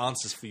up with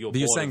answers for your board.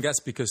 You're saying that's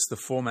because the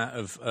format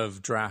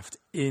of draft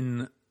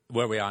in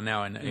where we are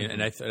now in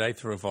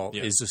Aether Revolt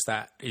is just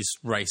that is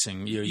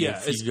racing.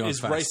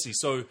 It's racy.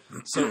 So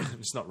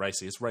it's not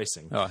racy. It's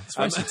racing. Oh, it's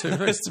racy too.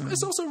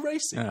 It's also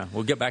racy. Yeah,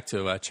 we'll get back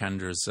to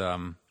Chandra's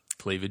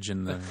cleavage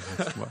and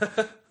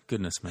the.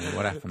 Goodness me,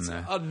 what happened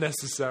there?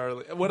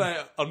 Unnecessarily. When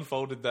I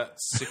unfolded that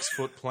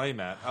 6-foot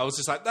playmat, I was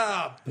just like,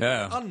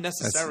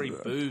 unnecessary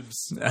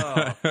boobs.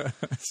 Oh.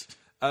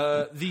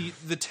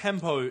 The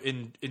tempo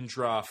in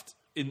draft.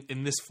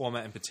 In this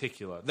format in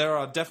particular, there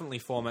are definitely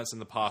formats in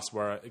the past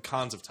where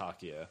Khans of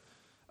Tarkir,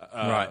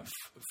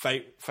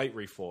 Fate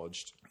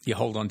Reforged. You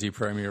hold on to your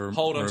premium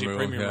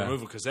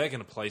removal because they're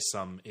going to play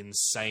some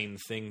insane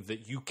thing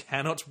that you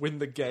cannot win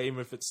the game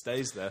if it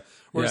stays there.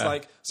 Whereas,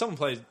 like, someone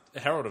played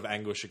Herald of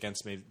Anguish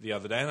against me the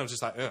other day, and I was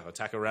just like,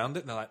 attack around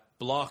it. And they're like,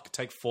 block,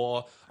 take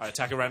 4. I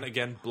attack around it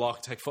again,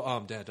 block, take 4. Oh,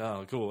 I'm dead.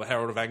 Oh, cool.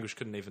 Herald of Anguish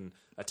couldn't even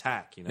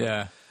attack, you know?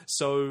 Yeah.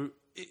 So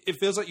it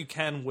feels like you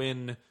can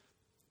win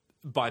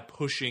by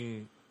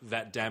pushing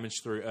that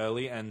damage through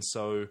early, and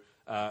so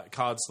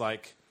cards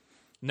like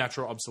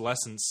Natural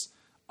Obsolescence,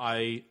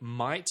 I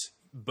might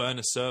burn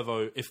a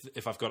servo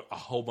if I've got a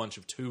whole bunch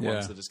of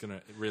 2/1s that is going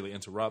to really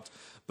interrupt.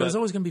 But there's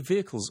always going to be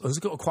vehicles.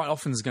 Quite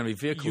often there's going to be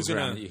vehicles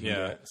around that you can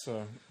get.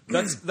 So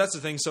that's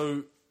the thing.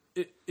 So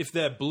if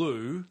they're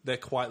blue, they're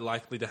quite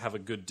likely to have a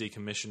good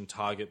decommission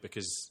target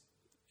because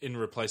in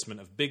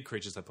replacement of big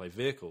creatures, they play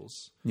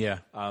vehicles. Yeah.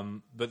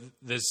 But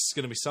there's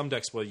going to be some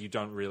decks where you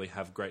don't really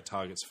have great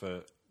targets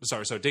for...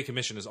 So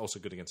Decommission is also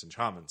good against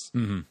enchantments.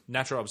 Mm-hmm.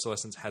 Natural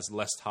Obsolescence has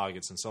less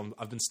targets, and so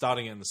I've been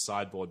starting it in the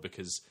sideboard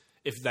because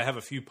if they have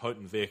a few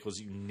potent vehicles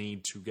you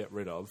need to get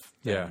rid of,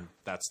 then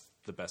that's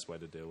the best way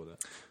to deal with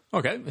it.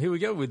 Okay, here we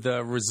go with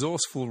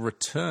Resourceful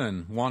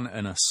Return. 1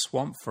 and a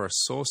swamp for a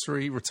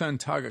sorcery. Return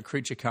target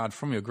creature card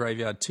from your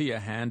graveyard to your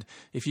hand.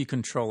 If you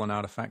control an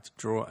artifact,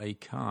 draw a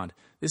card.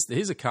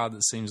 Here's a card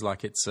that seems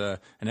like it's an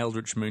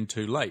Eldritch Moon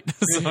too late.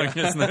 It's like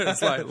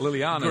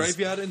Liliana's.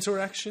 Graveyard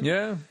interaction?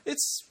 Yeah.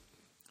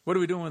 What are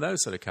we doing with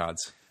those sort of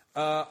cards?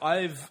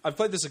 I've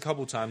played this a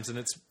couple times, and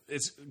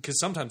it's because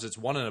sometimes it's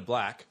 1 and a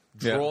black,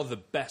 draw the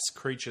best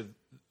creature,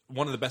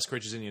 one of the best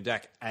creatures in your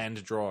deck,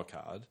 and draw a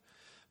card.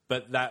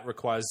 But that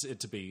requires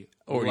it to be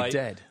already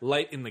dead.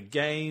 Late in the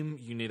game,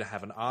 you need to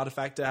have an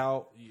artifact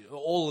out.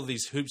 All of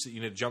these hoops that you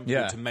need to jump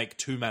through to make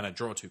 2 mana,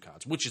 draw 2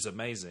 cards, which is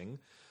amazing,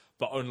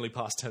 but only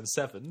past turn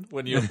 7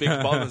 when your big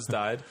bomb has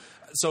died.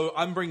 So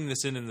I'm bringing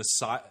this in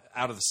the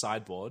out of the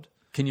sideboard.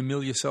 Can you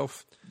mill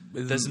yourself?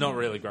 There's not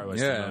really great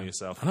ways to mill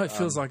yourself. I know it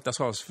feels like that's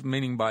what I was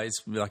meaning by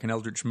it's like an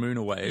Eldritch Moon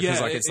away. It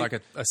feels like it's like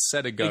a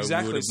set ago.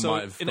 Exactly.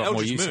 Might have in got more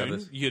Eldritch use out of Moon,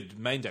 this. you'd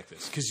main deck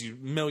this because you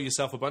mill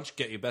yourself a bunch,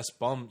 get your best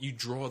bomb, you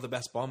draw the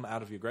best bomb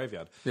out of your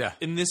graveyard. Yeah.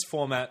 In this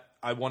format,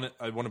 I want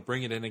to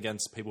bring it in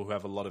against people who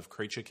have a lot of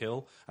creature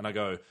kill, and I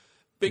go.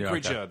 Big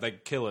creature, they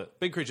kill it.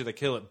 Big creature, they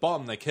kill it.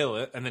 Bomb, they kill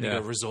it. And then you go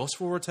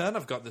resourceful return.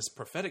 I've got this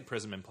prophetic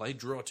prism in play.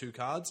 Draw 2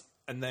 cards,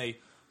 and they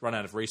run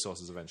out of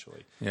resources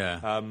eventually. Yeah.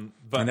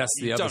 But and that's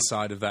the other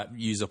side of that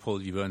use up all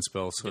your burn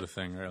spells sort of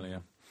thing, really.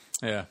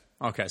 Yeah.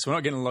 Okay, so we're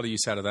not getting a lot of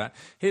use out of that.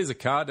 Here's a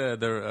card.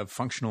 They're a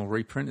functional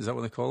reprint, is that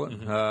what they call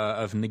it?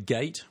 Of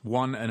Negate,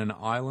 1 and an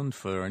island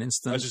for an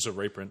instant. That's just a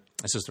reprint.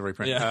 It's just a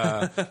reprint.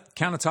 Yeah.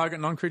 Counter target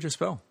non-creature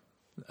spell.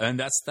 And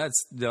that's a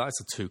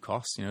 2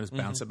 cost, just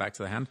bounce it back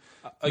to the hand.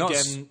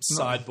 Again,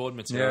 sideboard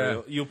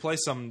material. You'll play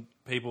some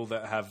people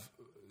that have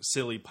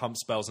silly pump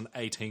spells and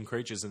 18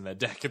 creatures in their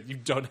deck and you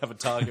don't have a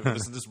target for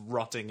this and just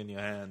rotting in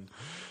your hand.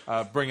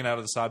 Bring it out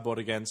of the sideboard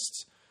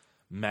against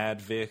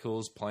mad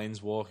vehicles,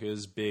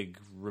 planeswalkers, big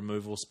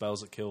removal spells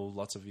that kill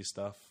lots of your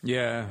stuff.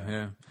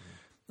 Yeah.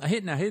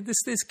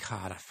 This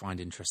card I find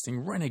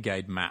interesting.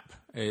 Renegade Map.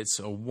 It's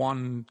a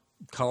 1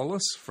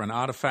 colorless for an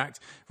artifact.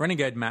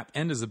 Renegade Map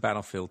enters the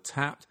battlefield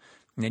tapped,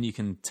 and then you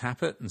can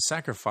tap it and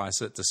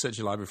sacrifice it to search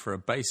your library for a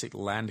basic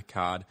land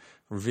card,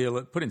 reveal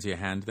it, put it into your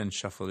hand, then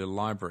shuffle your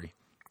library.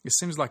 It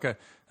seems like a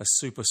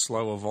super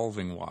slow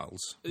evolving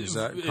wilds. Is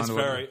that kind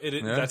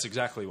of That's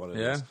exactly what it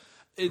is.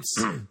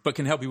 It's but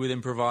can help you with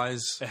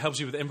improvise. It helps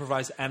you with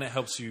improvise, and it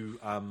helps you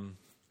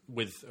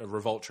with a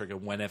revolt trigger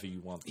whenever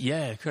you want.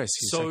 Yeah, okay.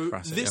 So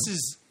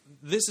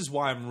this is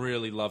why I'm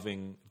really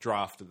loving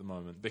Draft at the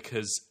moment,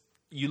 because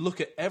you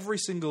look at every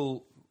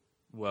single,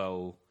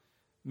 well,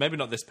 maybe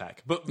not this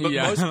pack, but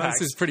most packs.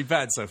 This is pretty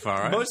bad so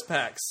far, right? Most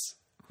packs,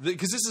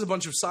 because this is a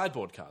bunch of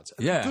sideboard cards.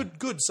 Yeah.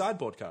 Good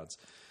sideboard cards.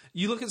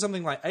 You look at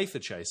something like Aether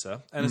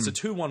Chaser, and it's a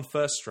 2/1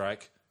 first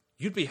strike.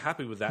 You'd be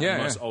happy with that in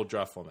most old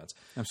Draft formats.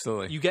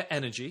 Absolutely. You get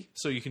energy,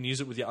 so you can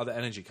use it with your other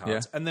energy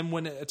cards. And then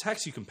when it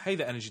attacks, you can pay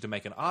the energy to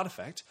make an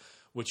artifact,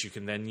 which you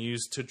can then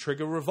use to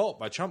trigger Revolt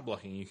by chump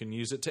blocking. You can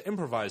use it to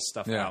improvise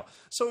stuff out.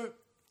 So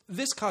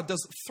this card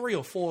does 3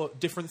 or 4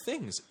 different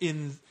things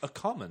in a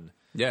common.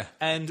 Yeah.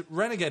 And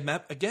Renegade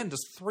Map, again,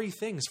 does 3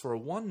 things for a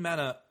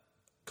 1-mana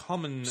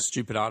common...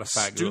 Stupid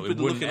artifact.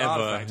 Stupid-looking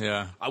artifact.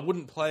 Yeah. I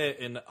wouldn't play it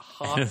in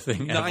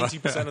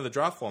 90% of the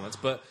Draft formats,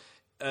 but...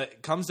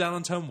 it comes down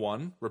on turn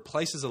 1,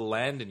 replaces a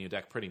land in your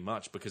deck pretty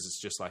much because it's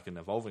just like an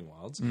Evolving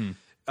Wilds.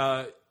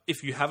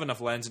 If you have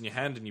enough lands in your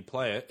hand and you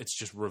play it, it's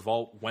just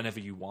Revolt whenever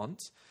you want.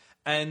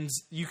 And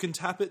you can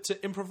tap it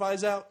to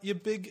improvise out your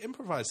big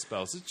improvise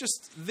spells. It's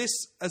just this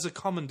as a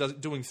common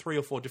doing 3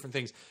 or 4 different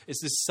things.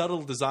 It's this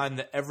subtle design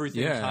that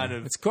everything kind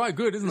of... It's quite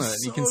good, isn't it?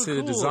 You can see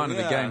the design of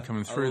the game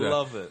coming through there. I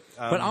love it.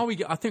 But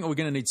I think we're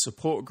going to need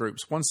support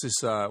groups once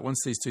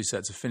these 2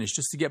 sets are finished,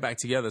 just to get back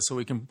together so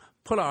we can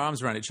put our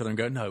arms around each other and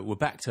go, no, we're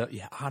back to,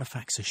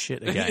 artifacts are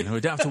shit again.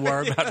 We don't have to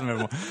worry about them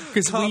anymore.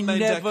 Because we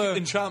never...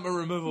 enchantment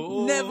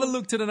removal. Never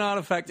looked at an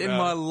artifact in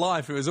my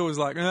life. It was always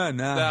like, a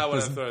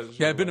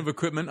bit of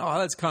equipment. Oh,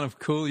 that's kind of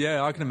cool.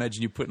 Yeah, I can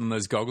imagine you putting on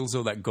those goggles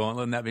or that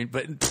gauntlet and that being,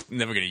 but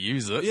never going to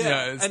use it.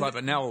 Yeah,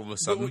 but now all of a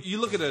sudden. You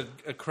look at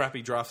a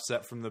crappy Draft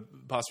set from the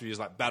past few years,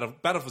 like Battle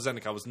for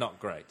Zendikar was not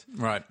great.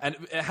 Right. And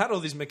it had all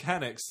these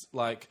mechanics,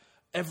 like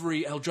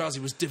every Eldrazi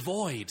was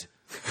devoid.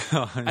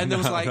 And there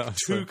was like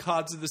 2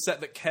 cards in the set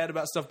that cared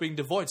about stuff being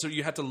devoid. So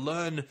you had to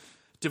learn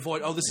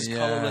devoid. Oh, this is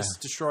colorless,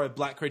 destroy a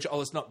black creature.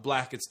 Oh, it's not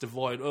black, it's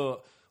devoid.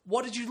 Oh,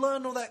 what did you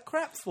learn all that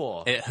crap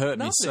for? It hurt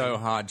me so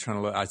hard trying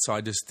to learn, so I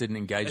just didn't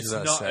engage with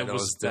that set. It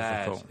was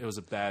bad. Difficult. It was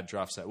a bad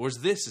Draft set. Whereas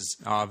this is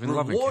I've been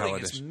loving rewarding.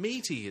 It's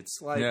meaty.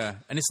 It's like... Yeah,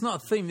 and it's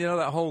not a theme.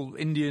 That whole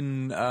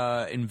Indian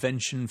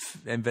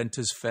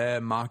Inventors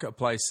Fair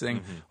marketplace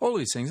thing. All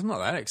these things I'm not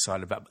that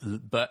excited about,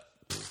 but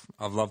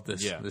I've loved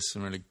this. Yeah. This is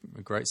really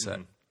a great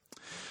set.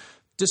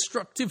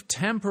 Destructive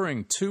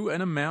Tampering, 2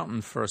 and a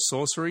mountain for a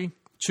sorcery.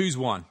 Choose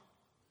 1.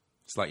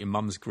 It's like your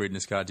mum's reading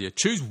this card to you.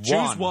 Choose 1.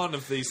 Choose 1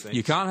 of these things.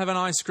 You can't have an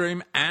ice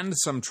cream and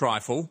some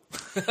trifle.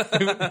 Who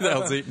the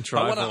hell's eating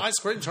trifle? I want an ice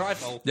cream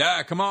trifle.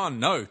 Yeah, come on.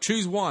 No,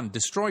 choose 1.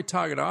 Destroy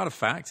target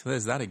artifact.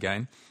 There's that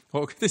again.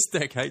 Well, this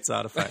deck hates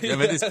artifacts. I mean,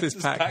 this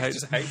pack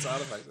just hates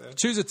artifacts. Yeah.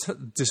 Choose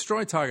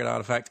destroy target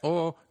artifact,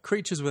 or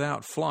creatures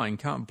without flying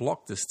can't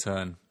block this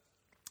turn.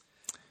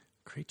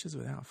 Creatures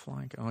without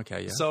flying.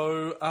 Okay, yeah.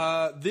 So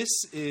this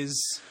is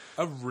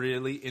a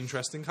really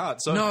interesting card.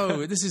 So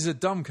no, this is a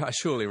dumb card,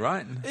 surely,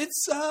 right?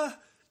 It's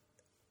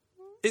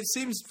it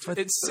seems bad.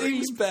 It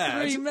seems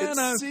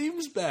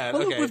bad.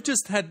 Well, okay. Look, we've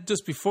just had,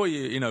 just before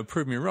you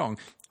prove me wrong,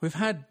 we've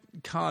had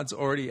cards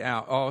already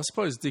out. Oh, I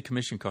suppose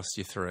decommission costs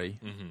you 3,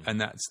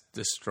 and that's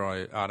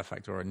destroy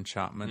artifact or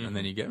enchantment, and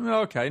then you get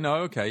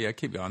yeah,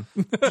 keep going.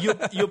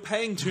 you're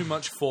paying too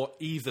much for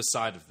either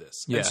side of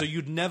this, yeah. And so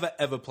you'd never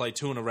ever play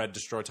 2 and a red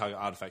destroy target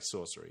artifact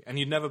sorcery, and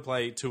you'd never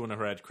play 2 and a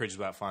red creatures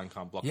without flying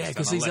can't block. Yeah,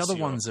 because these other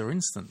ones are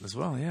instant as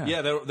well. Yeah,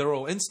 yeah, they're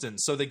all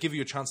instant, so they give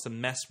you a chance to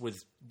mess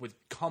with with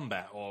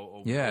combat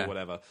or Yeah.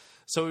 whatever.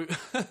 So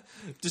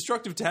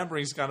Destructive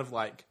Tampering is kind of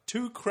like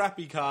two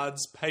crappy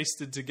cards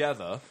pasted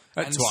together,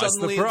 At and twice the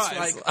suddenly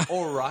price. it's like,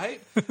 all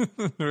right.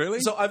 Really?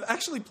 So I've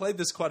actually played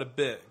this quite a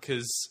bit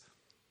because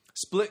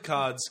split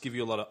cards give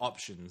you a lot of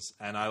options,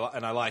 and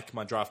I like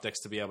my draft decks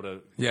to be able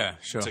to Yeah,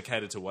 sure. to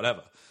cater to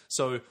whatever.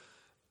 So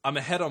I'm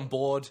ahead on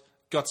board,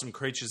 got some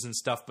creatures and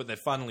stuff, but they're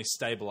finally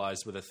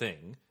stabilized with a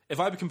thing. If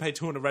I can pay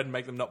 2 and a red and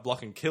make them not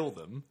block and kill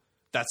them,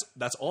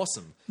 that's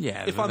awesome.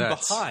 Yeah, If but I'm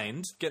that's-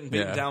 behind, getting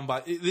beaten Yeah. down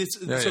by this,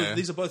 yeah.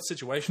 these are both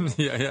situational.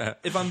 yeah.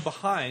 If I'm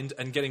behind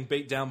and getting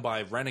beat down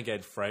by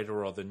Renegade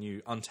Freighter or the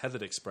new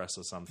Untethered Express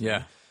or something,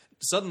 Yeah.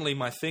 suddenly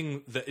my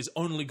thing that is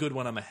only good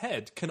when I'm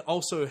ahead can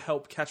also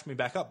help catch me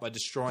back up by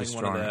destroying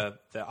one of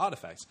their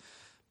artifacts.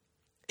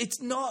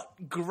 It's not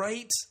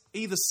great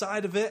either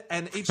side of it,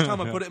 and each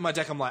time I put it in my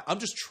deck, I'm like, I'm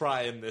just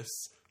trying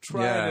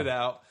Yeah. it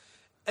out.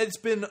 It's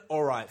been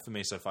all right for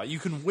me so far. You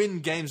can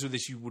win games with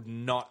this you would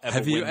not ever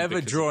Have win. you ever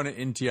because drawn it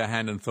into your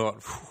hand and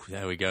thought, "Phew,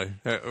 there we go,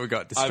 we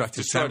got I've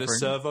Destructive destroyed a Tampering"?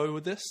 servo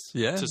with this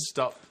Yeah. to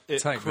stop it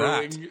Take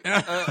crewing,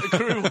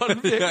 crewing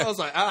one vehicle. I was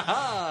like,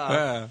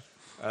 aha!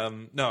 Yeah.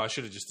 No, I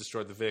should have just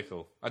destroyed the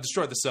vehicle. I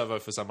destroyed the servo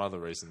for some other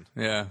reason.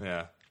 Yeah.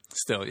 Yeah.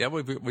 Still, yeah,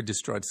 we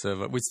destroyed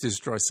servo. We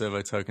destroy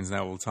servo tokens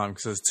now all the time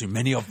because there's too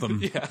many of them.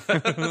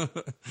 Yeah.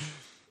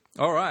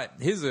 All right,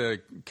 here's a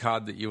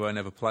card that you won't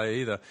ever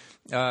play either.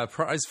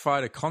 Prize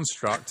Fighter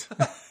Construct.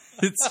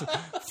 It's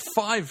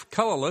 5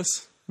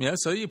 colorless. Yeah,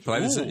 so you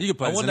play this. You can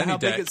play I this in wonder any how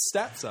deck. big its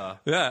stats are.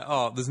 Yeah.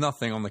 Oh, there's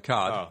nothing on the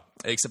card Oh.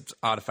 except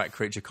artifact,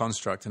 creature,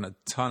 construct, and a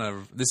ton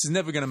of. This is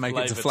never going to make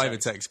it to Flavor flavor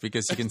text. text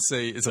because you can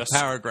see it's a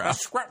paragraph.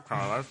 Scrap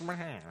card from my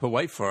hand. But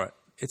wait for it.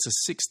 It's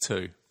a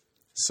 6/2.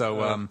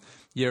 So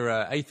your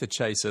Aether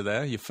Chaser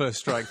there, your first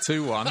strike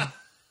 2/1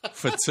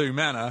 for 2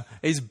 mana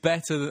is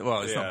better than.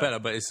 Well, it's Yeah. not better,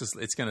 but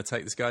it's going to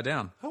take this guy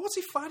down. Oh, what's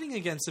he fighting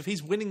against if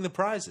he's winning the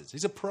prizes?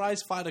 He's a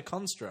prize fighter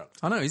construct.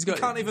 I know he's got.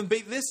 He can't even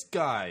beat this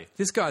guy.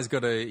 This guy's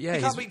got a. Yeah,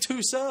 He can't beat 2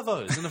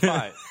 servos in a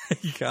fight.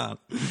 he can't.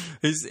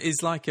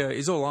 He's like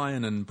he's all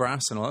iron and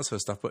brass and all that sort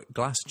of stuff, but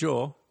glass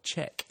jaw,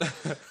 check.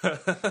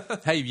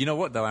 Hey, you know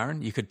what though,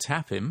 Aaron? You could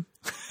tap him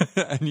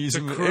and use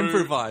him crew-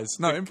 improvise.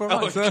 No,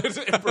 improvise. Oh,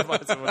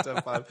 improvise on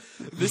 110.5.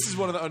 This is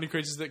one of the only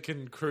creatures that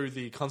can crew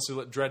the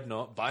Consulate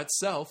Dreadnought by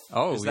itself.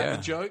 Oh, is that yeah.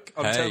 the joke?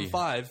 On Hey. turn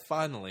 5,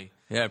 finally.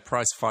 Yeah,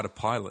 Prize Fighter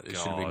Pilot. It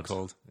should have been God.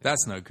 called.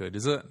 That's no good,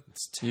 is it?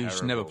 You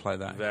should never Terrible. play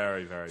that.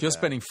 Very, very If you're bad.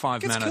 spending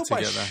 5 Gets mana killed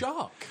together. by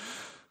Shock,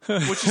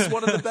 which is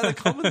one of the better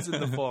commons in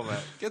the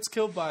format. Gets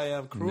killed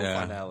by Cruel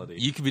Yeah. Finality.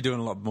 You could be doing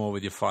a lot more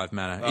with your 5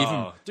 mana.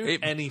 Oh, do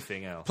Even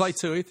anything else. play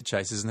 2 Aether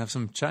Chasers and have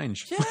some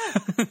change. Yeah.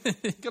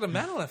 Got a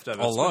mana left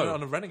over. Although- Spend it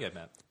on a Renegade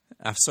map.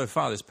 So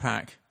far, this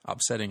pack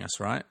upsetting us,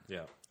 right?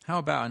 Yeah. How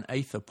about an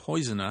Aether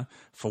Poisoner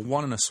for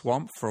 1 in a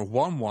swamp for a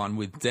 1/1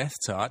 with Death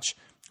Touch?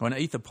 When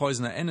Aether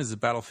Poisoner enters the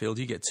battlefield,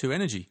 you get 2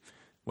 energy.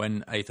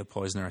 When Aether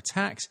Poisoner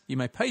attacks, you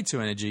may pay 2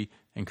 energy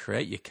and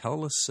create your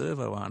colorless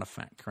servo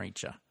artifact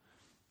creature.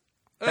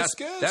 That's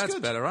good. That's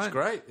good. better, right? It's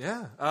great.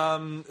 Yeah.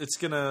 It's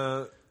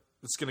gonna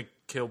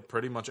kill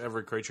pretty much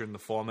every creature in the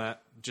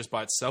format just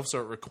by itself. So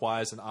it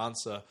requires an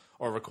answer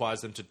or it requires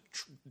them to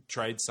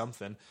trade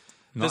something.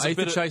 Not There's a Aether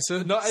bit of-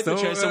 Chaser. Not Aether Still,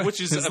 Chaser,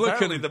 which is it's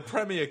apparently looking- the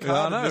premier I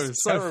card know, of this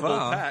so terrible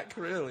far. pack.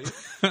 Really.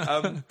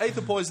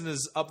 Aether Poison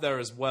is up there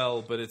as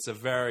well, but it's a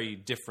very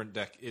different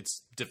deck.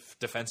 It's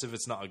defensive.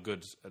 It's not a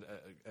good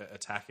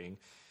attacking.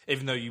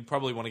 Even though you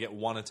probably want to get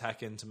 1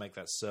 attack in to make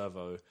that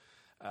servo.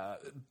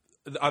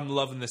 I'm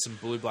loving this in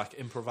blue-black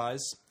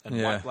improvise and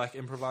Yeah. white-black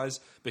improvise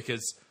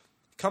because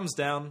comes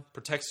down,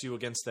 protects you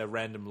against their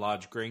random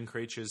large green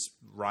creatures,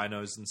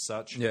 rhinos and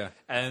such. Yeah.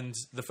 And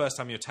the first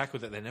time you attack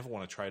with it, they never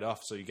want to trade off,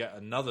 so you get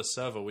another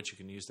servo which you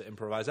can use to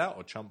improvise out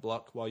or chump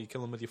block while you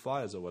kill them with your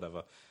flyers or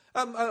whatever.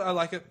 I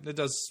like it. It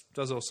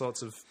does all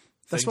sorts of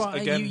That's things. why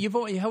Again, you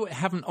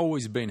haven't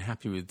always been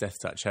happy with Death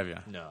Touch, have you?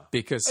 No.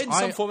 Because In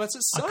some formats,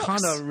 it I sucks.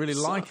 kind of really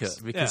like it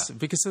Sucks.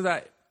 because of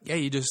that. Yeah,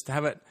 you just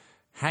have it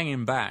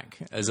hanging back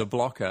as a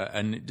blocker,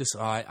 and it just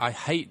I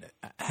hate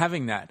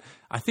having that.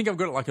 I think I've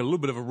got like a little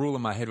bit of a rule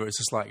in my head where it's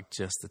just like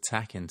just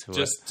attack into it.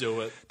 Just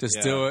do it. Just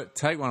Yeah. do it.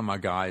 Take one of my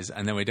guys,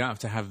 and then we don't have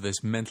to have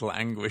this mental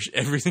anguish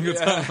every single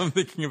time I'm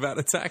thinking about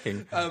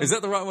attacking. Is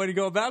that the right way to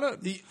go about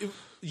it?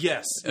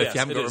 Yes. If you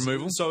haven't it got is.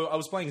 removal? So I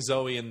was playing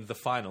Zoe in the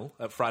final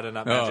at Friday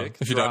Night Oh, Magic.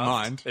 if you don't draft,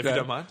 mind. If Yeah. you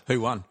don't mind.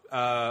 Who won?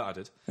 I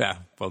did. Yeah,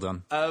 well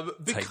done.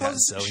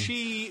 Because Zoe.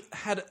 she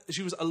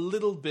was a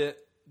little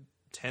bit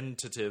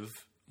tentative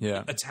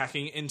Yeah.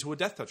 attacking into a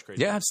Death Touch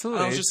creature. Yeah, absolutely.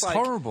 And I was It's just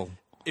like, horrible.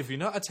 if you're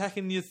not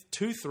attacking your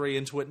 2/3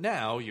 into it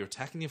now, you're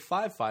attacking your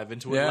 5/5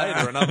 into it Yeah.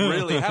 later, and I'm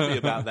really happy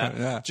about that.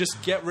 Yeah.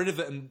 Just get rid of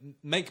it and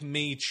make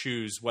me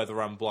choose whether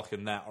I'm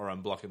blocking that or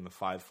I'm blocking the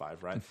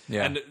 5/5, right?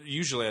 Yeah. And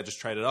usually I just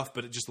trade it off,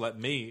 but it just let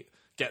me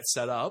get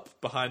set up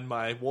behind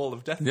my wall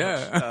of Death Touch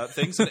Yeah.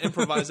 things and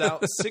improvise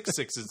out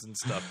 6/6s and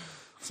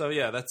stuff. So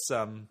yeah, that's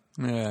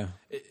Yeah.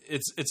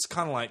 it's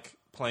kind of like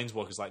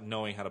Planeswalkers, like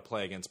knowing how to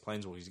play against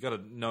Planeswalkers. You got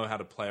to know how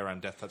to play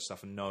around Death Touch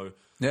stuff and know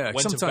Yeah,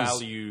 when to sometimes-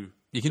 value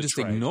You can just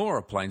trade. ignore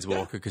a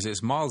planeswalker because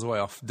it's miles away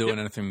off doing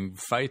anything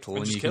fatal,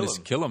 and just you can kill just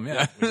him. kill them.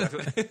 Yeah,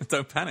 exactly.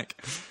 Don't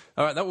panic.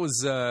 All right, that was.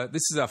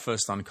 This is our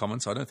first uncommon,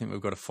 so I don't think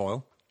we've got a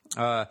foil.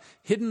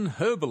 Hidden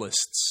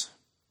Herbalists.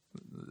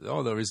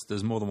 Oh,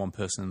 there's more than one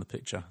person in the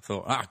picture. I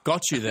thought,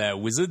 got you there,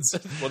 wizards.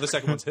 Well, the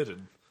second one's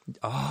hidden.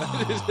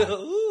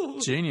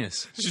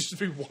 Genius. There should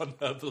be one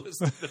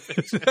herbalist in the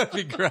picture. That'd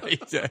be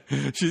great. Yeah.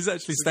 She's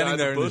actually standing guy in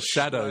there the in the bush,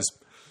 shadows.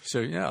 So,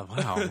 yeah,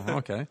 wow,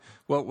 okay.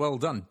 Well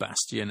done,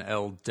 Bastien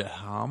El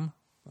Deham.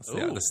 That's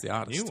the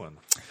artist. New one.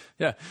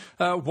 Yeah.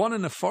 One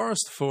in a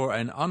forest for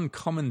an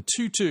uncommon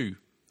 2/2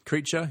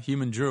 creature,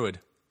 human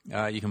druid.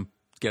 You can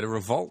get a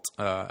revolt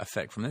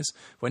effect from this.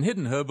 When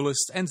Hidden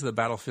Herbalists enter the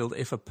battlefield,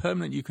 if a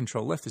permanent you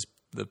control left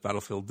the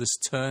battlefield this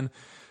turn,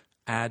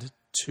 add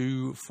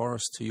 2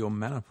 forests to your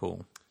mana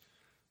pool.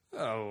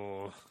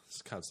 Oh,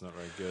 this card's not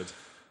very good.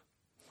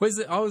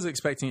 I was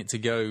expecting it to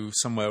go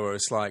somewhere where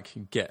it's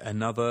like, get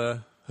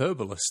another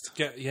herbalist.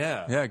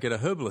 Yeah. Get a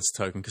herbalist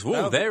token.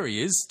 Because, there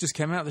he is. Just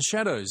came out of the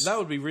shadows. That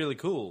would be really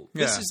cool.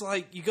 Yeah. This is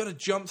like, you got to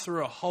jump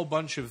through a whole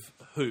bunch of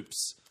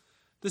hoops.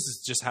 This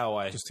is just how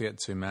I... Just to get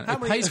 2 mana.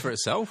 It pays for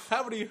itself.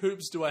 How many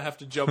hoops do I have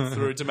to jump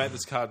through to make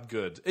this card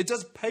good? It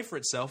does pay for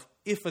itself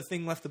if a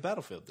thing left the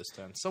battlefield this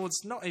turn. So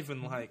it's not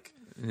even like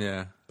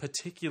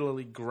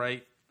particularly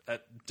great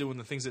at doing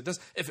the things it does.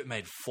 If it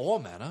made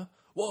 4 mana,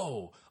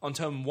 whoa. On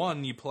turn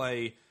 1, you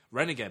play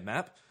Renegade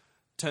Map.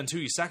 Turn 2,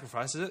 you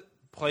sacrifice it.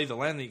 Play the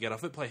land that you get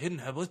off it. Play Hidden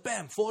Herbalist.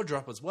 Bam,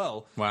 4-drop as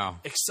well. Wow.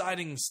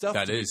 Exciting stuff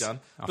That to is. be done.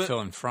 I feel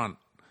in front.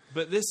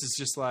 But this is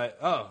just like,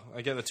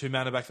 I get the 2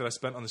 mana back that I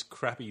spent on this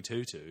crappy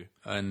 2/2.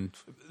 And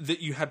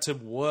That you had to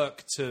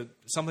work to...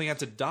 Something had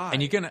to die.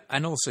 you're gonna,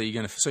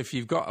 so if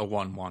you've got a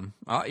 1/1,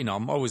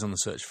 I'm always on the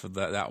search for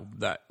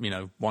that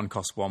 1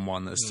 cost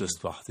 1/1 that's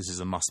just, this is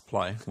a must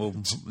play. Well,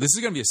 this is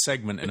going to be a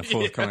segment in a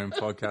forthcoming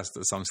podcast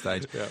at some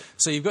stage. Yeah.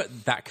 So you've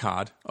got that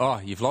card.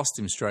 You've lost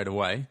him straight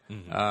away.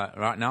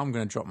 Right now, I'm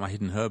going to drop my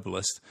Hidden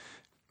Herbalist.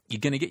 You're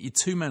going to get your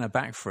 2 mana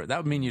back for it. That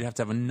would mean you'd have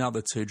to have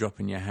another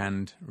 2-drop in your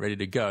hand ready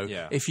to go.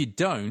 Yeah. If you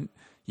don't,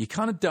 you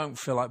kind of don't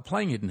feel like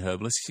playing Hidden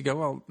Herbalist. You go,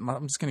 well,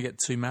 I'm just going to get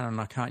 2 mana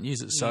and I can't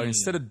use it. So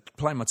instead of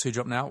playing my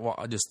 2-drop now,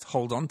 I just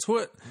hold on to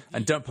it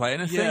and don't play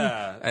anything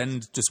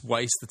and just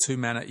waste the 2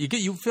 mana.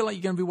 You feel like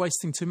you're going to be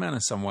wasting 2 mana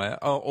somewhere,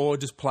 or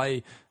just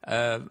play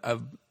a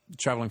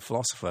Traveling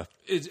Philosopher.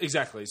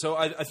 Exactly. So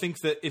I think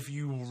that if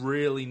you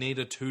really need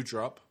a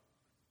 2-drop,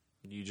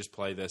 you just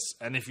play this.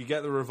 And if you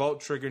get the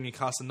Revolt trigger and you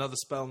cast another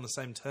spell in the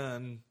same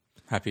turn...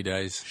 Happy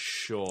days.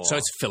 Sure. So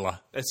it's filler.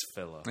 It's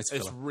filler. It's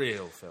It's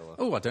real filler.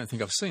 Oh, I don't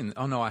think I've seen...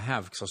 Oh, no, I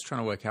have, because I was trying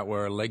to work out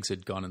where her legs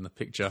had gone in the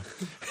picture.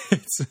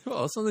 Some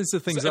of these are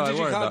things I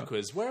worry about.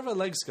 Quiz. Where have her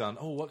legs gone?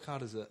 Oh, what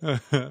card is it?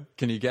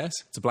 Can you guess?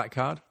 It's a black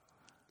card.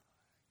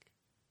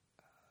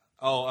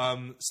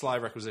 Sly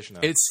Requisitioner.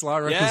 It's Sly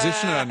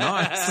Requisitioner.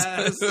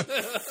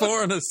 Nice.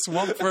 4 and a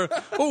swamp for...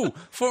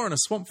 4 and a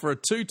swamp for a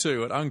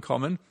 2/2 at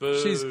uncommon. Boo.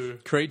 She's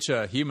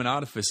creature, human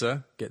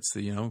artificer. Gets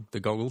the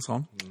goggles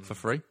on for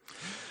free.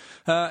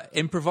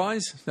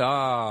 Improvise.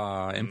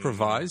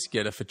 Improvise.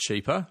 Get her for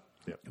cheaper.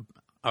 Yep.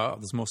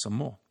 There's some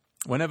more.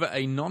 Whenever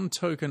a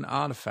non-token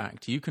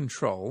artifact you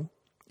control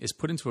is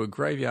put into a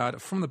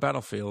graveyard from the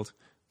battlefield,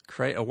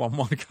 create a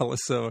 1/1 color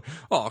server.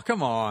 Oh,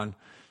 come on.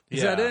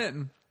 Is that it?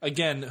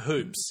 Again,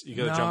 hoops. You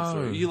got to jump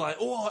through. You're like,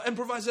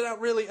 improvise it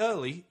out really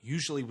early,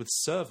 usually with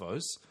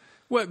servos.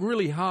 Work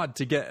really hard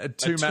to get a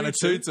 2-mana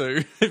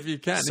 2/2 if you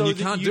can, and you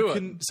can't do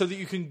it. So that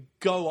you can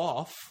go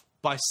off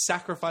by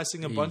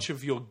sacrificing a bunch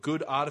of your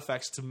good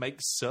artifacts to make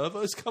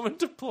servos come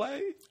into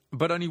play.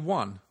 But only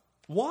one.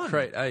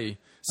 Create a...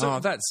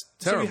 that's terrible,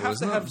 So you have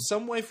isn't to it? have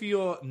some way for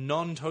your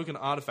non-token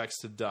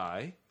artifacts to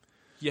die.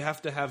 You have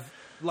to have,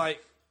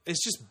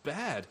 it's just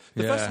bad.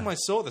 The first time I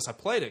saw this, I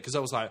played it because I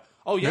was like,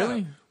 oh, yeah.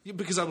 Really?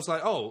 Because I was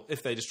like,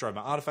 if they destroy my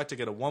artifact, I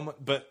get a 1.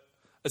 But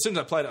as soon as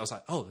I played it, I was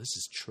like, oh, this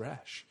is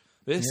trash.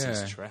 This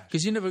is trash.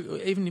 Because you never,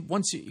 even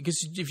once you, because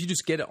if you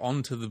just get it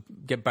onto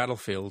get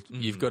battlefield,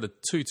 you've got a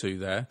 2/2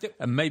 there,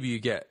 and maybe you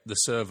get the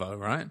servo,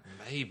 right?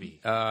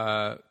 Maybe.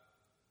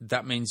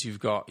 That means you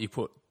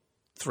put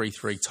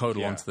 3/3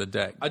 total onto the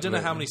deck. I don't know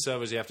how many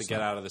servos you have to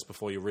get out of this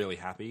before you're really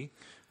happy.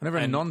 Whenever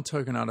a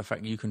non-token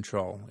artifact you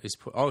control is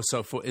put...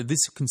 so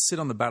this can sit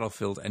on the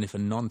battlefield, and if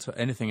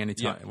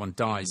anytime one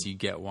dies, you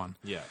get one.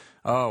 Yeah.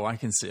 Oh, I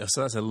can see.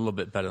 So that's a little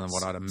bit better than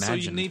what I'd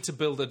imagined. So you need to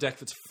build a deck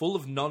that's full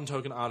of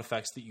non-token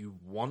artifacts that you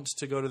want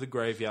to go to the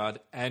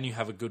graveyard, and you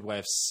have a good way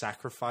of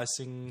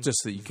sacrificing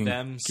just so you can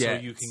them so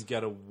you can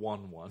get a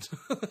 1/1.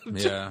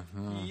 Yeah.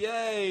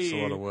 Yay! It's a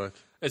lot of work.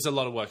 It's a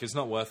lot of work. It's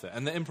not worth it.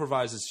 And the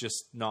improvise is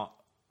just not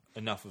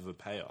enough of a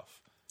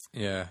payoff.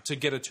 Yeah. To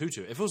get a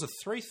 2/2. If it was a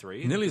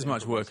 3/3... Nearly as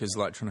much work as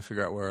trying to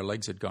figure out where her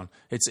legs had gone.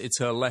 It's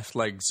her left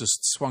legs just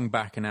swung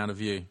back and out of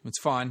view. It's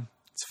fine.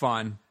 It's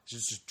fine.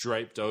 She's just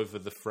draped over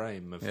the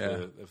frame of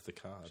the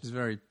card. She's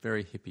very,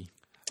 very hippie.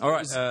 All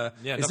right. not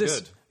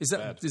good.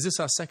 Is this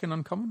our second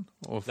uncommon?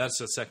 Or That's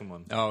the second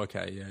one. Oh,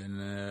 okay. Yeah. And,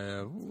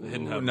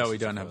 Herbalist no, we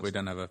is don't the have. We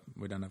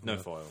don't have No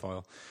a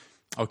foil.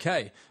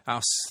 Okay.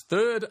 Our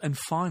third and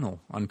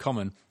final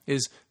uncommon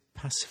is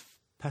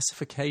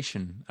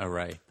Pacification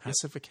Array.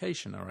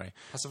 Pacification Array.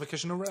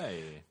 Pacification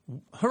Array.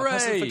 Hooray!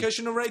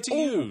 Pacification Array to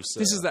you, sir.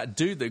 This is that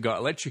dude that got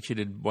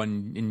electrocuted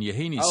when in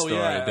Yohini's story.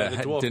 Yeah, that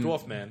the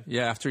dwarf man.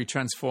 Yeah, after he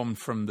transformed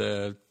from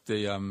the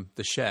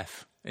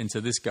chef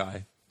into this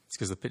guy. It's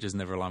because the pictures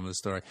never align with the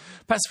story.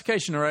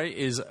 Pacification Array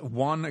is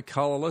 1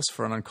 colorless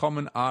for an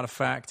uncommon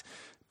artifact.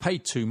 Pay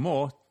 2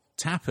 more.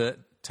 Tap it.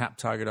 Tap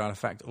target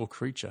artifact or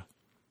creature.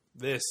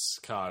 This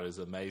card is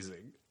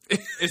amazing.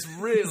 It's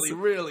really,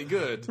 really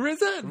good.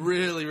 Is it?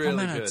 Really,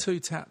 really good. 2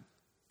 tap.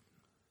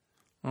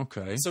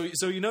 Okay.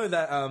 So you know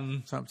that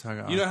Tap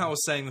target you know how I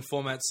was saying the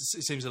format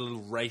seems a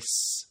little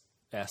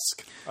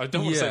race-esque. I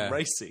don't want to say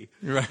racy.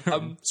 Right.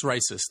 It's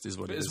racist, is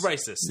what it is. It's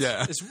racist.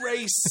 Yeah. It's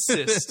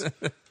racist.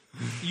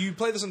 You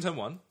play this on turn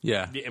 1.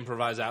 Yeah. You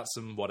improvise out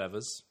some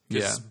whatevers.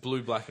 Yeah.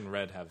 Blue, black, and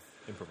red have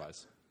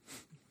improvise.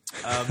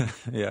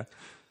 Yeah.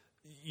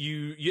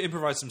 You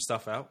improvise some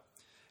stuff out.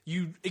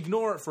 You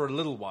ignore it for a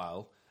little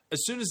while.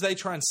 As soon as they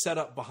try and set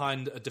up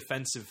behind a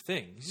defensive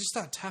thing, you just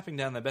start tapping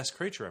down their best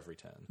creature every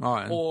turn.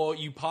 Right. Or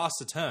you pass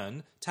a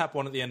turn, tap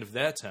one at the end of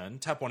their turn,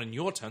 tap one in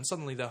your turn.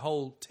 Suddenly, the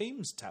whole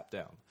team's tapped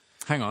down.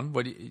 Hang on.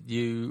 What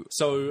you?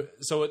 So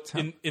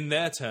in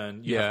their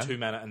turn, you have Yeah. 2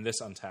 mana and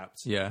this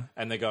untapped. Yeah.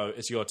 And they go,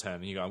 it's your turn.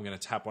 And you go, I'm going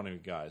to tap one of you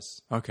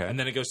guys. Okay. And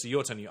then it goes to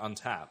your turn, you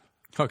untap.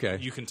 Okay.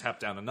 You can tap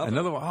down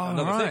another one. Oh,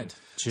 another right.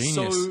 thing.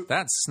 Genius. So,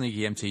 That's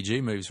sneaky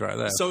MTG moves right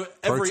there. so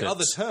Pro every tips.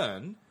 other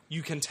turn,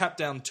 you can tap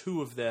down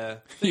 2 of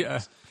their things. Yeah.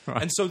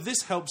 Right. And so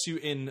this helps you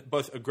in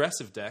both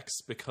aggressive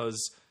decks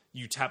because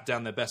you tap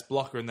down their best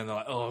blocker and then they're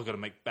like, oh, I've got to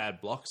make bad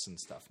blocks and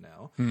stuff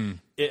now.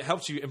 It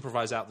helps you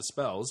improvise out the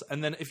spells.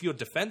 And then if you're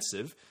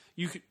defensive,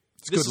 you could...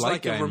 This good is late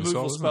like a game as removal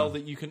well, isn't spell it?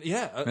 that you can...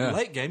 Yeah.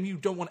 Late game, you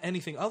don't want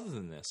anything other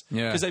than this.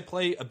 Yeah. Because they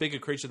play a bigger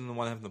creature than the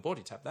one they have on the board.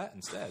 You tap that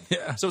instead.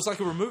 Yeah. So it's like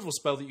a removal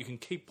spell that you can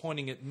keep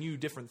pointing at new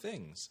different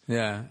things.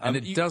 Yeah, and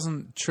it you-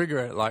 doesn't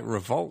trigger like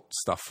revolt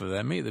stuff for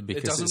them either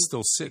because doesn't- it's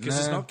still sitting because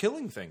there. it's not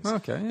killing things.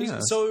 Okay,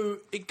 yeah. So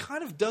it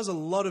kind of does a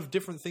lot of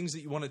different things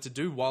that you want it to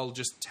do while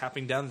just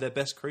tapping down their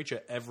best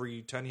creature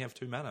every turn you have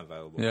 2 mana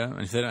available. Yeah,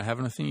 and if they don't have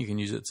anything, you can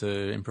use it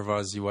to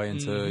improvise your way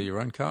into your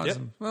own cards. Yep.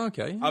 And- well,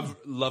 okay, yeah. I'm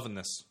loving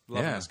this.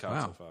 Loving this card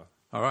wow. so far.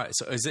 All right,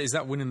 so is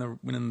that winning the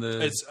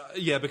It's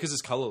because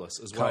it's colorless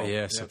as well.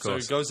 yes, of So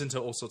course. it goes into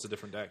all sorts of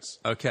different decks.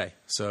 Okay,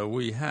 so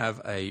we have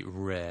a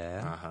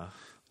rare.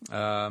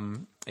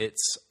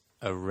 It's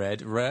a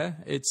red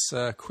rare. It's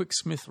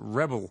Quicksmith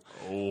Rebel.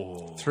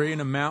 3 in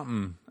a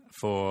mountain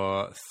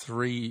for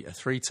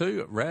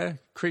 3/2 rare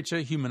creature,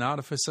 human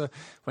artificer.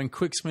 When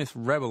Quicksmith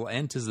Rebel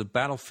enters the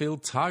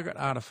battlefield, target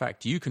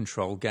artifact you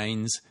control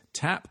gains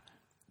tap.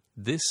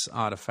 This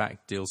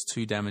artifact deals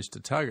 2 damage to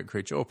target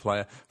creature or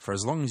player for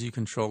as long as you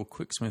control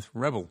Quicksmith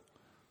Rebel.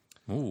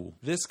 Ooh.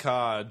 This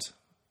card...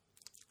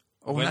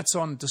 Oh, and that's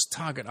on just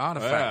target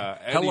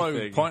artifact. Hello,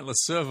 anything. pointless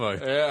servo.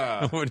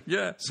 Yeah.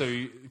 Yeah. So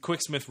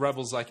Quicksmith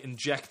Rebel's like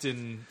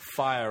injecting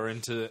fire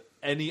into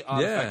any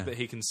artifact that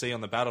he can see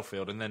on the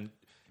battlefield, and then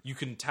you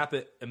can tap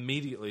it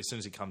immediately as soon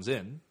as he comes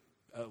in.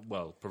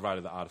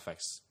 Provided the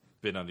artifact's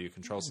been under your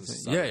control since the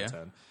start of the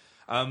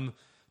turn.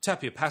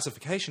 Tap your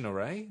pacification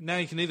array. Now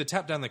you can either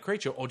tap down the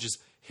creature or just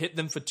hit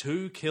them for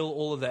 2, kill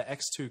all of their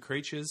X2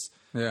 creatures.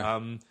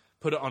 Yeah.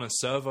 Put it on a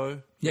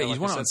servo. Yeah, you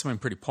like want I it on said. something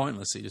pretty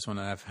pointless. You just want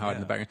to have hide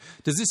in the background.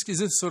 Is this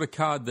the sort of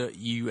card that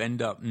you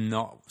end up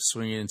not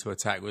swinging into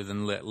attack with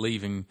and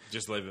leaving?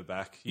 Just leave it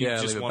back. Leave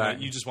it back.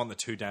 You just want the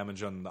 2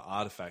 damage on the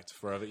artifact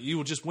forever. You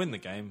will just win the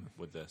game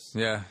with this.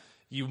 Yeah.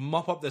 You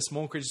mop up their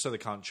small creatures so they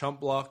can't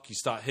chump block. You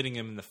start hitting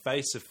them in the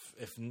face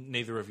if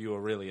neither of you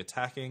are really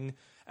attacking.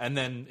 And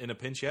then in a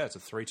pinch, it's a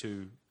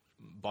 3/2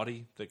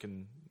 body that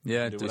can do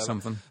whatever.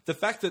 something. The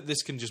fact that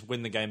this can just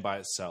win the game by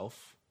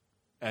itself,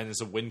 and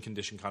it's a win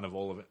condition kind of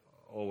all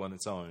on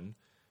its own.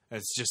 And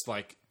it's just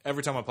like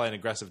every time I play an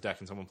aggressive deck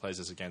and someone plays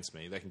this against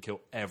me, they can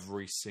kill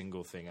every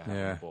single thing I have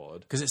on the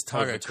board. Because it's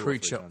target over 2 or 3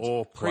 creature turns.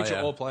 or player.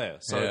 Creature or player.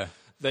 So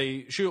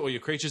they shoot all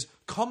your creatures.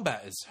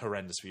 Combat is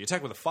horrendous for you.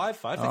 Attack with a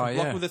 5/5, they can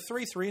block with a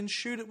 3/3 and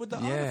shoot it with the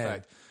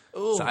artifact.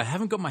 Ooh. So I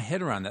haven't got my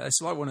head around that.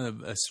 It's like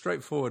a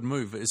straightforward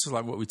move. It's just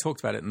like what we talked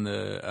about it in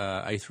the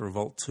Aether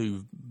Revolt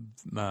 2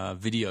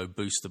 video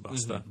Buster,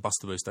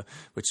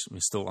 which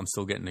I'm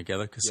still getting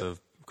together because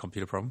of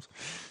computer problems.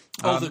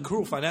 The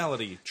cruel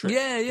finality trick.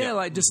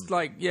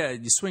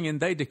 You swing in,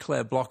 they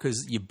declare blockers,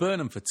 you burn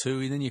them for 2,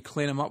 and then you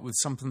clean them up with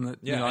something that...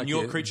 and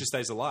your creature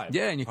stays alive.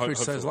 Yeah, and your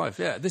creature stays alive.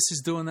 Yeah, this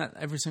is doing that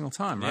every single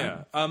time,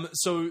 right? Yeah.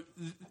 So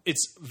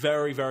it's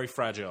very, very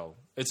fragile.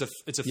 It's a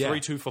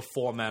 3/2 for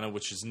 4 mana,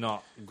 which is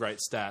not great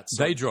stats.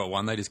 So They draw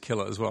 1, they just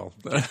kill it as well.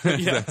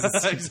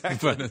 exactly.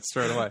 Burn it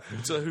straight away.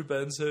 So who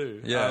burns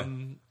who? Yeah.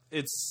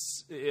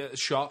 It's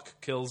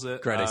shock kills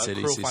it. Great ACDC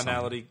Cruel song.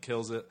 finality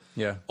kills it.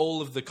 Yeah. All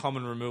of the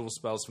common removal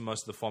spells for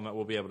most of the format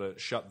will be able to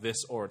shut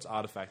this or its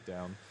artifact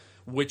down,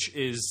 which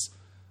is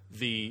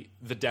the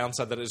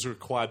downside that is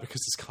required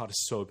because this card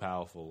is so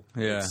powerful.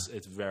 Yeah.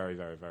 It's very,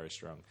 very, very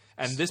strong.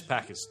 And this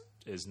pack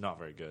is not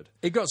very good.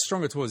 It got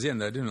stronger towards the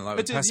end, though, didn't it? Like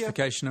It did,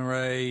 Pacification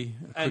Array,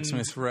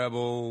 Quicksmith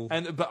Rebel.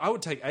 But I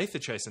would take Aether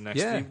Chaser next.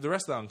 Yeah. The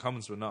rest of the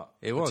uncommons were not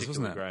It was,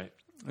 particularly wasn't it? great.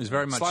 It was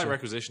very much Slight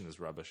Requisition is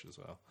rubbish as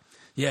well.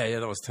 Yeah,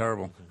 that was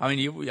terrible. I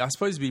mean, I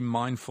suppose be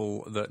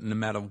mindful that no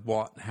matter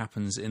what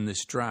happens in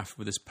this draft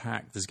with this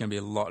pack, there's going to be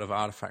a lot of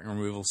artifact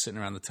removal sitting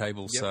around the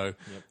table. So,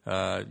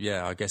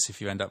 I guess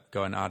if you end up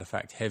going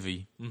artifact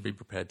heavy, be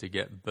prepared to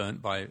get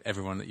burnt by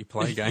everyone that you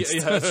play against.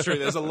 Yeah, that's true.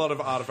 There's a lot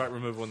of artifact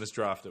removal in this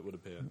draft, it would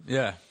appear.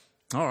 Yeah.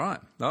 All right.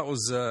 That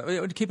was...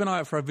 keep an eye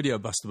out for our video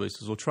Buster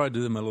Boosters. We'll try to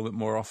do them a little bit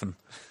more often.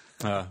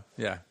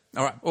 Yeah.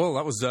 All right. Well,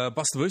 that was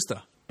Buster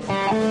Booster. All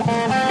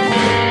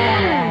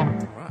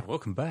right.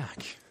 Welcome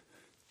back.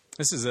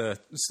 This is a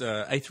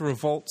Aether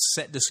Revolt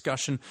set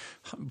discussion.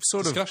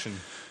 Discussion?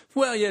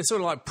 Well, yeah,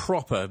 sort of like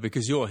proper,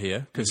 because you're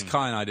here, because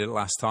Kai and I did it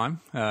last time,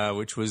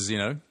 which was,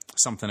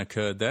 something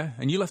occurred there.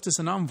 And you left us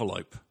an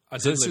envelope. I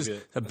did leave is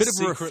it. a bit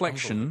of a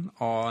reflection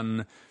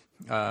on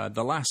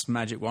the last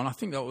Magic one. I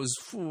think that was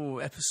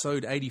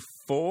episode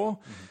 84.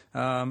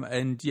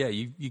 And, yeah,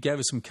 you gave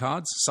us some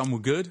cards. Some were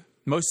good.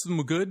 Most of them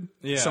were good.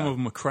 Yeah. Some of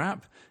them were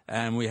crap.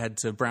 And we had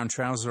to brown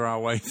trouser our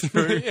way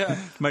through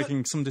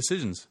making some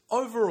decisions.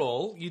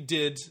 Overall, you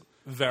did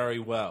very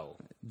well.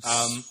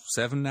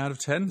 7 out of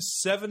 10?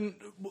 7...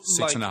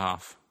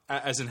 6.5.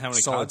 As in how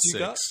many Solid cards you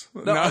 6.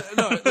 got? No,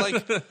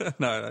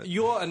 No.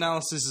 your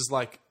analysis is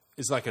like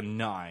a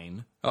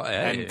 9. Oh,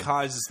 yeah, and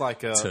Kai's is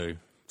like a... 2.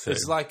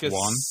 It's like a...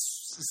 1.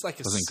 It's like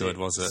a Wasn't good,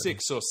 was it?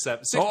 6 or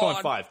 7.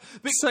 6.5.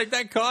 Take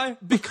that, Kai.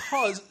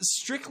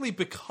 Strictly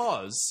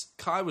because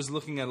Kai was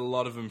looking at a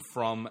lot of them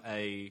from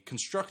a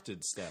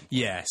constructed standpoint.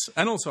 Yes.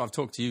 And also I've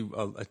talked to you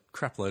a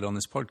crap load on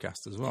this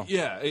podcast as well.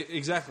 Yeah,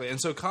 exactly.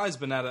 And so Kai's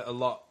been at it a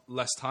lot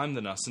less time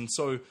than us. And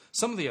so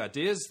some of the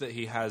ideas that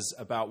he has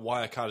about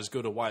why a card is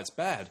good or why it's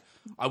bad,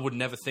 I would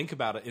never think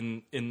about it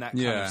in that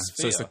kind of sphere.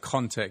 So it's the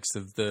context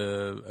of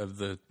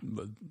the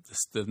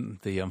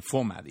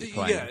format that you're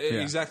playing. Yeah,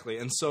 exactly.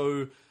 And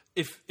so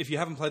if you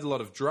haven't played a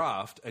lot of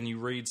Draft and you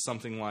read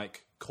something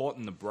like Caught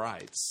in the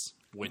Brights,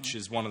 which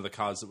is one of the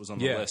cards that was on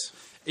the list,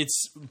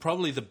 it's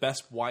probably the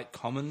best white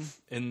common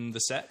in the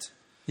set.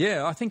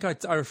 Yeah, I think I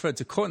referred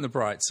to Caught in the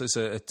Brights as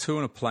a 2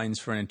 and a planes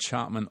for an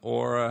enchantment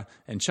aura.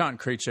 Enchanted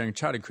creature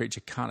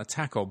can't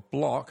attack or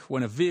block.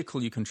 When a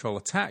vehicle you control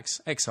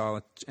attacks, exile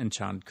an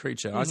enchanted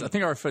creature. I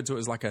think I referred to it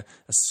as like a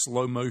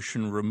slow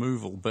motion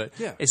removal, but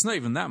it's not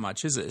even that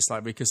much, is it? It's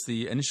like because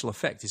the initial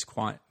effect is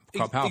quite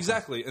powerful.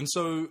 Exactly. And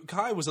so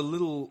Kai was a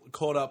little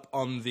caught up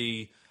on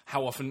the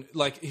how often,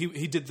 like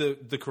he did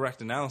the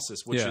correct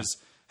analysis, which is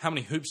how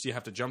many hoops do you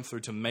have to jump through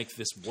to make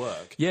this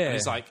work? Yeah. And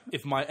it's like,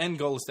 if my end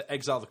goal is to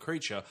exile the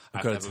creature, I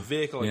have to have a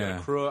vehicle, I've got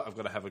to crew it, I've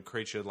got to have a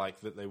creature like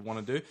that they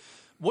want to do.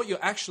 What you're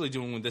actually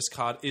doing with this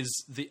card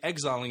is the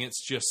exiling,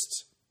 it's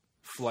just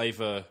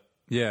flavor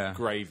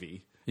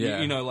gravy. Yeah,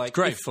 like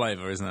great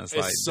flavor, isn't it? It's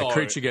like the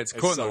creature gets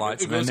caught in the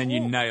lights, and then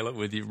you nail it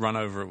with you, run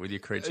over it with your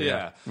creature.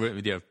 Yeah,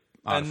 with your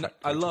artifact.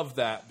 And I love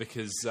that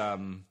because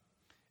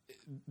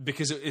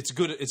it's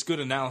good. It's good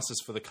analysis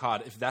for the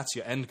card if that's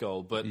your end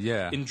goal. But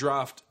in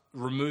Draft,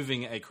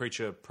 removing a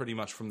creature pretty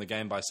much from the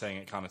game by saying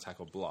it can't attack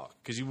or block,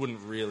 because you wouldn't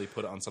really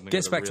put it on something.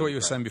 Gets back to what you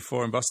were saying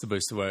before in Buster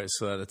Booster, where it's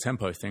the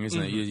tempo thing,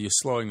 isn't it? You're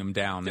slowing them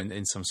down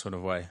in some sort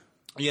of way.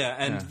 Yeah,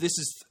 and this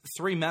is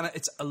 3 mana.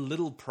 It's a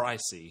little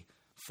pricey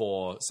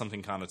for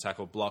something can't attack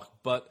or block,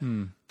 but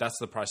that's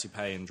the price you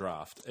pay in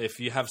Draft. If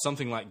you have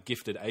something like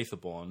Gifted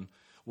Aetherborn,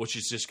 which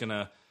is just going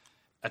to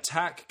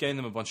attack, gain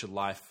them a bunch of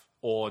life,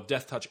 or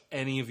death touch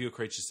any of your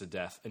creatures to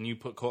death, and you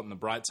put Caught in the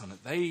Brights on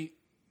it,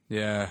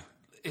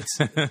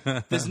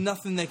 there's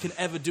nothing they can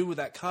ever do with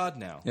that card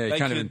now. Yeah, you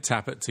can't even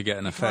tap it to get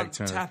an effect.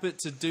 You can't tap it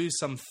to do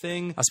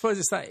something. I suppose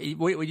it's that.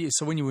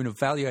 So when you're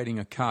evaluating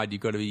a card,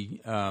 you've got to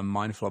be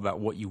mindful about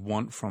what you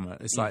want from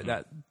it. It's like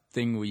that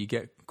thing where you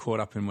get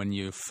caught up in when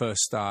you first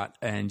start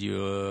and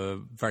you're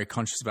very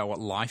conscious about what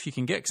life you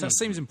can get, because that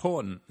seems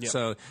important. Yep.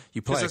 So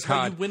you play a card.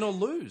 How you win or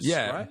lose,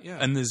 right? Yeah.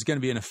 And there's going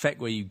to be an effect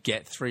where you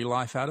get 3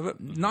 life out of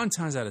it. 9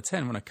 times out of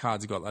 10, when a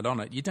card's got that on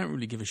it, you don't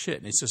really give a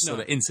shit. It's just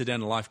sort of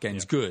incidental life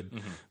gain's good.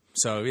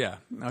 So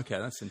okay,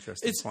 that's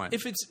interesting.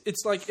 If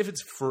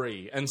it's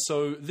free, and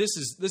so this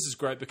is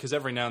great because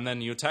every now and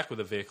then you attack with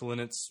a vehicle and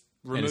it's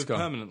removed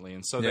permanently,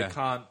 and so they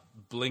can't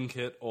blink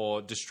it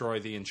or destroy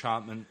the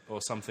enchantment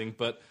or something.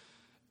 But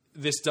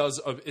this does.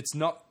 It's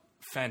not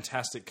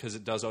fantastic because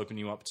it does open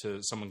you up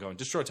to someone going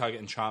destroy target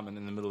enchantment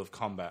in the middle of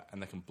combat,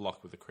 and they can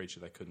block with a creature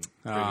they couldn't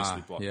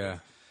previously block.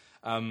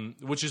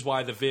 With. Which is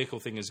why the vehicle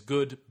thing is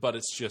good, but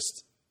it's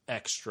just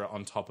extra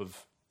on top of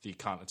the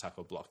can't attack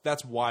or block.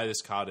 That's why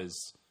this card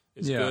is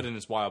good, and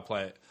it's why I'll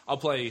play it. I'll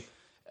play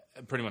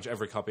pretty much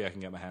every copy I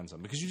can get my hands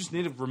on, because you just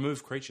need to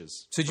remove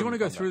creatures. So do you want to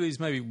go through these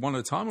maybe one at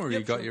a time, or you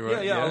got your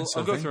own?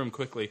 I'll go through them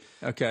quickly.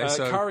 Okay,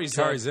 so Kari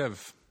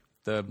Zev.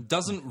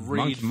 Doesn't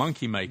read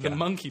Monkey Maker. The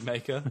Monkey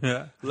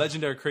Maker.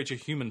 Legendary creature,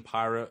 human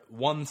pirate,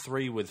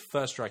 1/3 with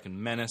first strike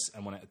and menace,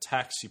 and when it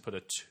attacks, you put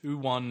a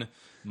 2/1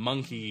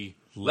 monkey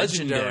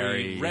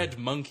legendary red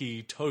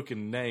monkey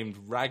token named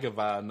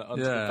Ragavan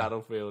onto the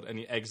battlefield, and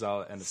you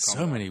exile at end of combat.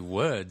 So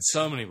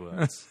many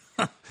words.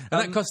 And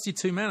that costs you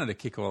 2 mana to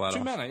kick all that off.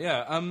 2 mana,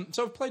 yeah.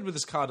 So I've played with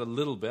this card a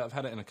little bit. I've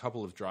had it in a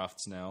couple of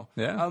drafts now.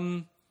 Yeah.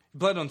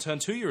 Blade on turn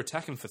 2, you're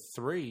attacking for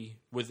 3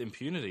 with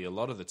impunity a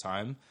lot of the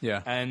time.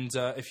 Yeah. And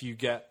if you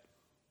get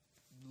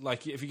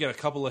a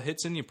couple of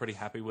hits in, you're pretty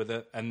happy with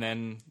it, and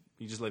then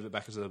you just leave it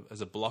back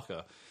as a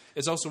blocker.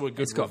 It's also a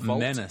good It's got revolt.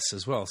 menace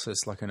as well, so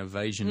it's like an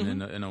evasion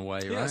in a way,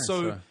 Yeah, right?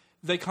 so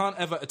they can't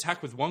ever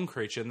attack with one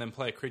creature and then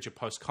play a creature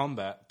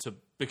post-combat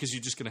because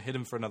you're just going to hit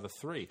him for another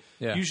 3.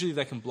 Yeah. Usually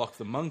they can block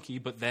the monkey,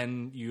 but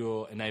then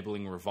you're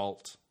enabling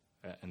revolt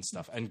and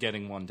stuff and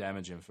getting 1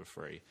 damage in for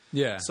free.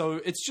 Yeah. So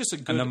it's just a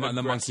good and the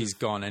aggressive- monkey's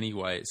gone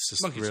anyway. It's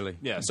just Monkeys. really...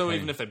 Yeah, so pain.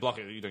 even if they block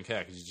it, you don't care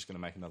because you're just going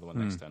to make another one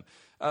next turn.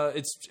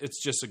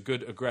 It's just a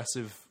good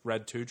aggressive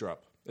red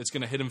 2-drop. It's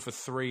going to hit him for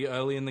 3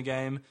 early in the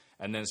game,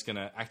 and then it's going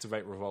to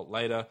activate Revolt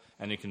later,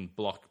 and you can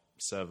block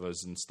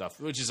servos and stuff,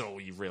 which is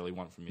all you really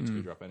want from your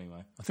 2-drop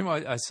anyway. I think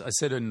I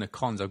said in the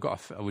cons, I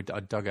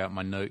dug out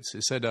my notes.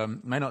 It said,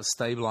 may not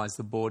stabilize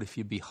the board if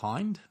you're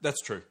behind.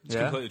 That's true. It's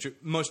Yeah? completely true.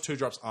 Most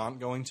 2-drops aren't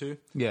going to.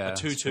 Yeah, A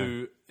that's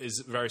 2/2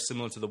 is very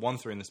similar to the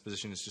 1/3 in this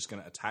position. It's just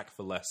going to attack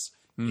for less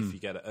if you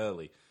get it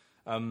early.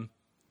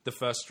 The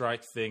first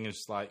strike thing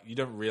is like, you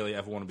don't really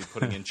ever want to be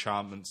putting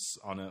enchantments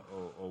on it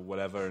or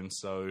whatever, and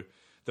so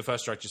the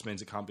first strike just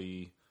means it can't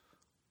be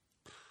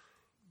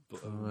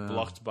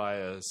blocked by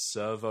a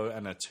servo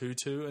and a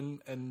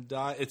 2/2 and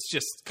die. It's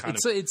just kind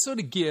of... It's sort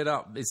of geared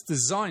up. It's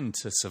designed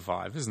to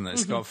survive, isn't it?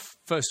 It's got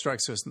first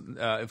strike, so it's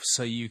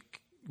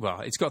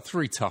got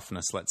 3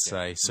 toughness, let's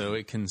say, so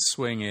it can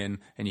swing in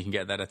and you can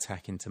get that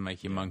attack in to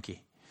make your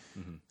monkey.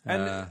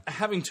 And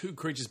having 2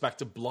 creatures back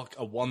to block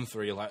a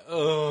 1/3, you're like,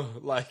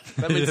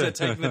 that means they're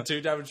taking the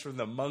 2 damage from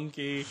the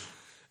monkey.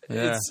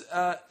 Yeah.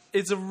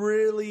 It's a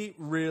really,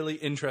 really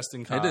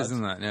interesting card. It is,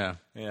 isn't it? Yeah.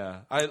 Yeah,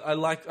 I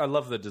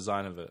love the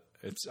design of it.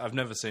 I've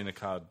never seen a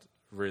card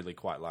really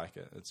quite like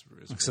it. It's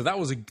So that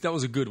was a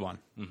good one.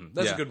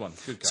 That's a good one.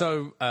 Good card.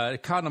 So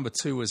card number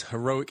 2 was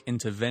Heroic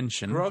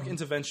Intervention. Heroic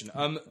Intervention.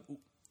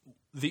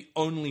 The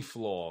only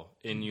flaw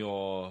in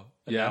your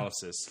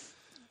analysis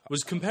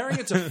was comparing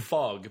it to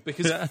Fog,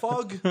 because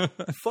Fog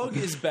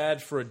is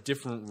bad for a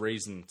different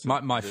reason.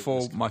 My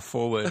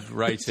forward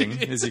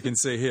rating, as you can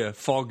see here,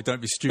 Fog,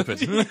 don't be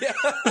stupid.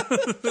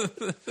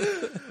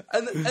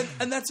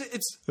 and that's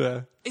it.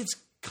 It's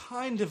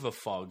kind of a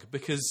Fog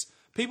because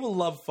people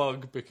love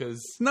Fog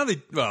because They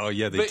do.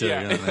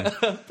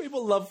 Don't they?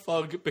 people love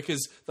Fog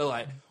because they're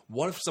like,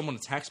 what if someone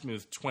attacks me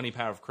with 20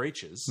 power of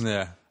creatures?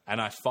 Yeah. And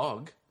I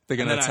Fog. They're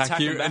going to and then I attack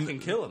you him back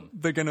and kill him.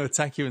 They're going to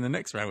attack you in the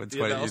next round with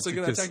 20. they're also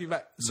going to attack you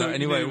back. So the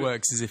only way it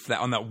works is if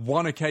on that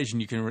one occasion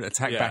you can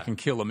attack back and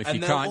kill them. If you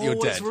can't, you're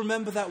dead.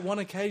 Remember that one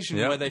occasion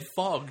where they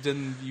fogged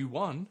and you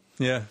won.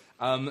 Yeah.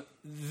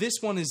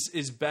 This one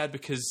is bad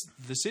because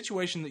the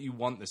situation that you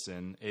want this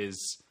in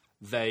is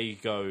they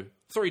go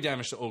 3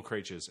 damage to all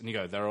creatures, and you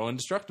go, they're all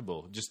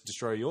indestructible. Just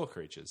destroy your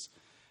creatures,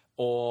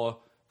 or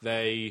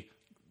they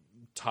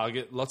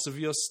target lots of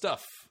your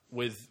stuff.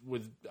 With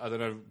I don't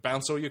know,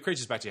 bounce all your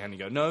creatures back to your hand and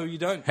you go, no, you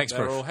don't. Hexproof.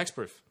 They're all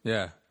hexproof.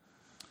 Yeah.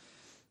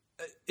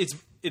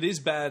 It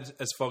is bad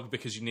as Fog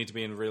because you need to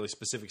be in really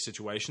specific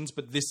situations,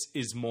 but this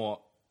is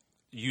more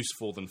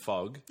useful than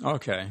Fog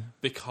Okay.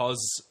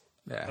 because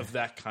of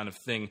that kind of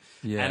thing.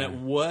 Yeah. And at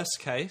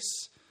worst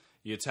case,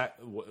 you attack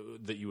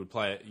that you would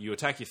play it. You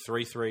attack your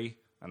 3/3,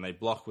 and they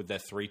block with their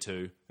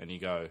 3/2, and you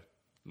go,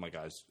 my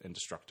guy's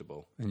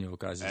indestructible, And your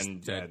guys is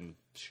dead. and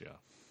sure.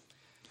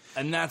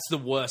 And that's the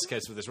worst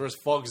case with this, whereas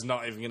Fog's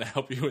not even going to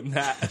help you in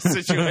that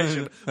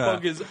situation.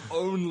 Fog is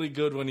only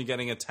good when you're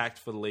getting attacked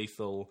for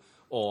lethal,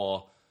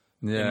 or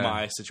in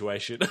my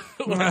situation,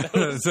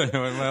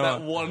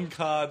 that 1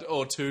 card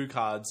or 2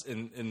 cards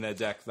in their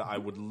deck that I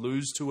would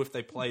lose to if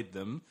they played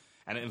them,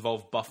 and it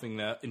involved buffing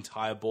their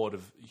entire board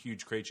of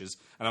huge creatures,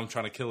 and I'm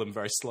trying to kill them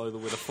very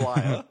slowly with a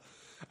flyer.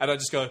 And I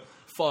just go,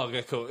 Fog,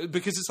 okay, cool.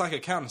 Because it's like a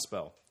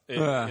counterspell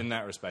in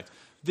that respect.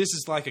 This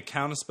is like a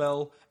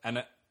counterspell,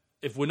 and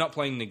if we're not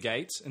playing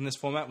Negate in this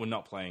format, we're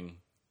not playing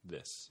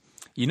this.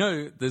 You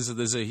know, there's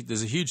a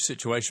huge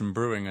situation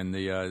brewing in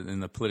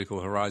the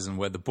political horizon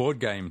where the board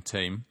game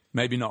team,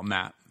 maybe not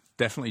Matt,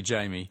 definitely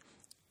Jamie,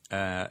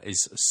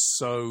 is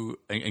so,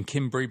 and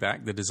Kim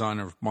Breback, the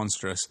designer of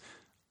Monstrous,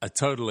 are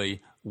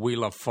totally. We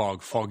love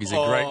Fog. Fog is a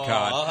great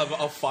card.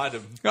 I'll fight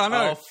him. I know.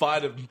 I'll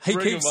fight him. He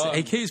Bring keeps him on.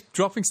 he keeps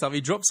dropping stuff. He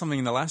dropped something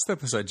in the last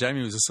episode.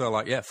 Jamie was just sort of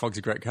like, "Yeah, Fog's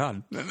a great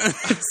card."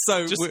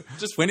 So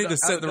we need to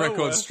set the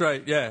record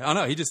straight. Yeah, I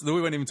know.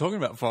 We weren't even talking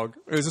about Fog.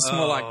 It was just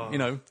more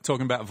like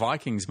talking about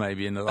Vikings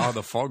maybe. And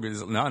the Fog is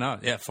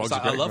Fog's a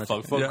great. I love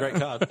Fog. Fog's a great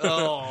card.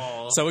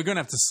 Oh. So we're going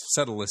to have to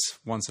settle this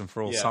once and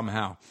for all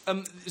somehow.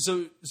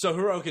 So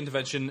Heroic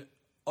Intervention,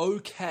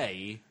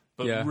 okay,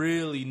 but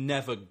really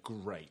never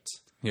great.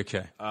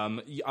 Okay.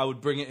 I would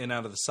bring it in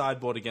out of the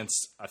sideboard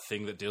against a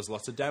thing that deals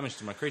lots of damage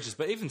to my creatures,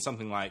 but even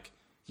something like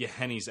your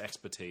Henny's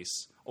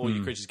Expertise, all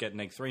your creatures get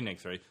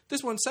 -3,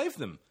 this won't save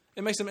them.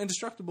 It makes them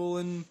indestructible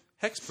and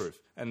hexproof,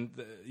 and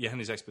your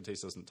Henny's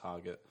Expertise doesn't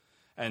target.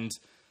 And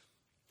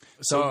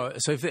So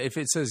if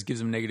it says gives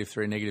them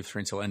 -3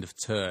 until end of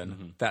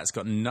turn, that's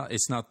got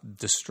it's not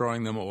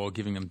destroying them or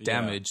giving them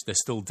damage. They're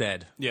still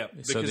dead. Yeah,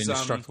 so the because,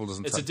 indestructible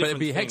doesn't. it's a But it'd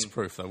be different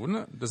hexproof though, wouldn't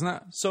it? Doesn't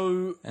that?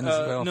 So End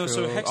of the no,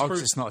 so battlefield. hexproof.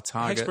 'Cause it's not a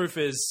target.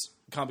 Hexproof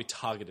can't be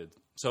targeted.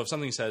 So if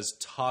something says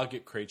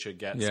target creature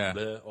gets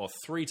or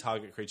 3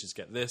 target creatures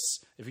get this,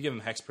 if you give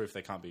them hexproof,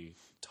 they can't be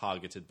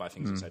targeted by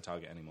things that say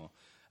target anymore.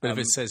 But if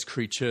it says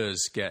creatures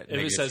get, If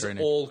it says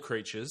all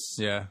creatures,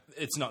 Yeah.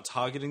 it's not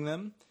targeting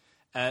them.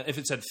 And if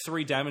it said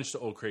 3 damage to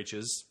all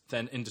creatures,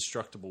 then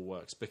indestructible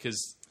works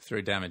because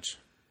 3 damage.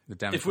 The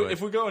damage.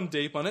 if we're going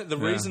deep on it, the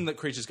reason that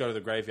creatures go to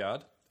the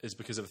graveyard is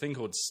because of a thing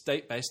called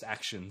state-based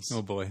actions.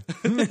 oh boy,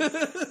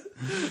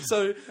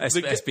 So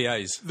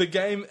SBAs. the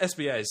game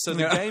SBAs. So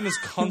the game is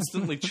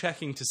constantly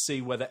checking to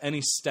see whether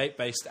any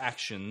state-based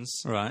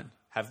actions Right.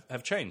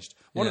 have changed.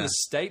 One of Yeah. the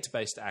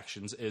state-based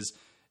actions is,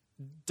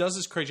 does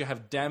this creature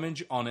have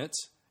damage on it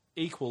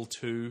equal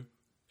to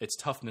its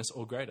toughness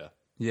or greater?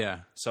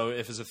 Yeah. So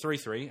if it's a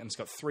 3/3 and it's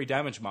got 3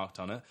 damage marked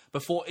on it,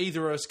 before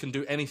either of us can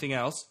do anything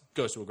else,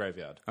 goes to a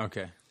graveyard.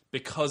 Okay.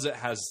 Because it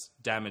has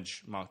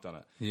damage marked on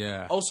it.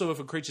 Yeah. Also, if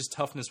a creature's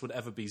toughness would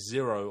ever be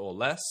 0 or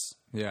less,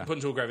 Yeah. put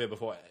into a graveyard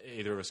before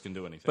either of us can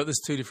do anything. But there's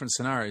 2 different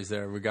scenarios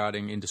there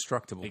regarding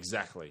indestructible.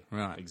 Exactly.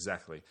 Right.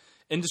 Exactly.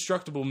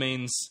 Indestructible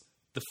means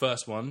the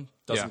first one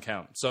doesn't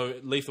count. So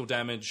lethal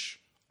damage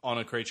on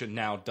a creature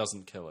now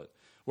doesn't kill it.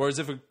 Whereas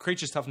if a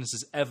creature's toughness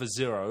is ever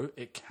 0,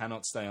 it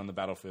cannot stay on the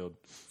battlefield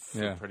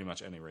for pretty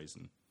much any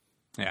reason.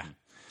 Yeah.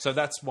 So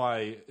that's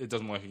why it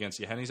doesn't work against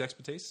your Henny's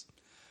expertise.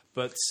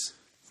 But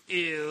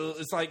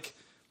it's like...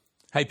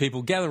 Hey,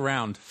 people, gather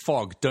round.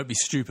 Fog, don't be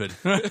stupid.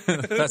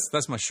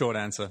 that's my short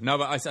answer. No,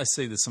 but I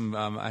see there's some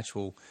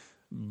actual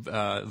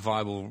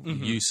viable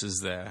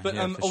uses there. But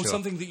yeah, for sure.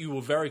 something that you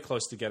were very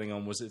close to getting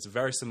on was it's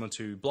very similar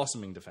to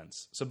Blossoming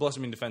Defense. So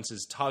Blossoming Defense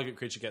is target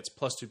creature gets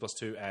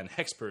 +2/+2 and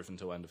hexproof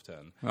until end of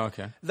turn.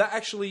 Okay. That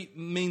actually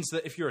means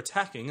that if you're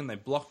attacking and they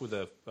block with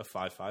a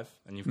 5/5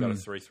 and you've got a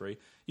 3/3,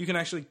 you can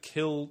actually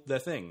kill their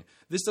thing.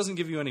 This doesn't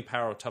give you any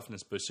power or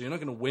toughness boost, so you're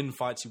not going to win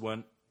fights you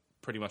weren't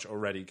pretty much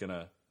already going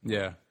to...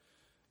 Yeah.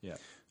 Yeah.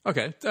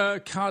 Okay,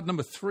 card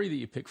number 3 that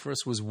you picked for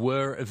us was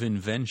Whir of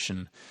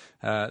Invention.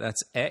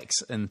 That's X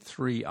and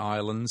 3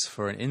 islands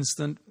for an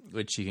instant,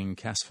 which you can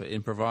cast for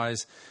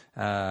Improvise.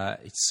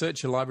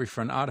 Search your library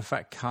for an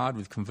artifact card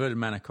with converted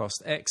mana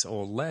cost X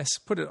or less,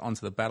 put it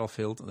onto the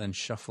battlefield, then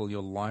shuffle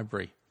your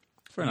library.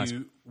 Very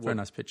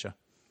nice picture.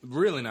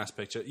 Really nice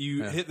picture.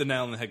 You hit the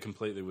nail on the head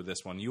completely with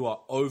this one. You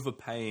are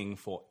overpaying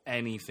for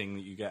anything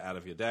that you get out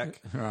of your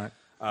deck. Right.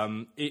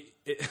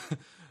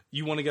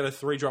 You want to get a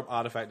 3-drop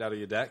artifact out of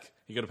your deck,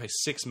 you got to pay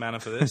 6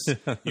 mana for this.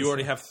 You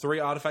already have 3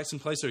 artifacts in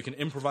place, so you can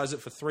improvise it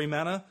for 3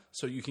 mana,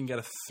 so you can get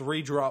a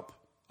 3-drop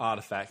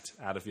artifact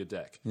out of your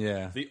deck.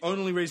 Yeah. The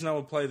only reason I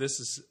would play this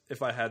is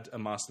if I had a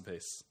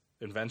masterpiece.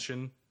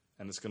 Invention,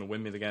 and it's going to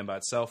win me the game by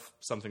itself.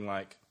 Something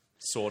like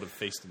Sword of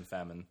Feast and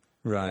Famine.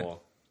 Right. Or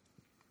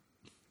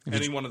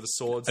any one of the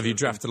swords. Have you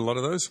drafted a lot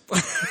of those?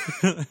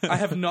 I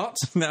have not.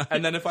 No.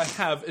 And then if I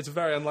have, it's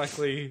very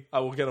unlikely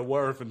I will get a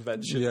Whir of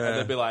Invention. Yeah. And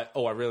they'll be like,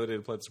 oh, I really need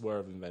to play this Whir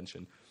of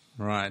Invention.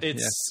 Right.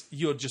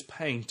 You're just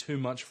paying too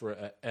much for it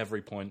at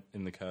every point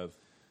in the curve.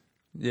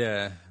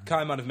 Yeah.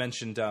 Kai might have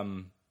mentioned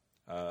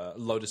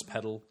Lotus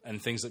Petal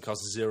and things that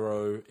cost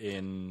 0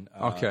 in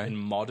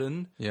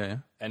Modern. Yeah.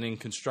 And in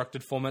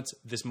constructed formats,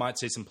 this might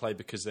see some play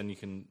because then you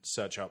can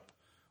search up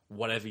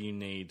whatever you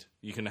need.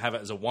 You can have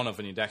it as a one-off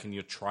in your deck, and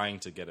you're trying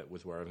to get it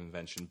with Whir of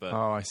Invention. But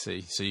Oh, I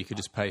see. So you could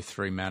just pay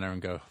 3 mana and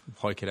go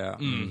hoik it out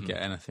and get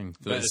anything.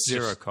 But It's it's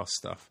 0 just- cost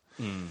stuff.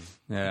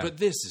 Yeah. But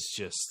this is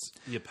just,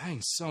 you're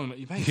paying so much.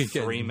 You're paying You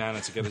get- 3 mana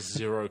to get a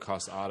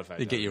 0-cost artifact.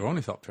 you get your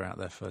Ornithopter out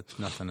there for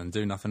nothing and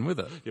do nothing with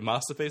it. your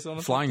masterpiece on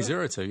it. Flying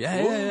 0/2.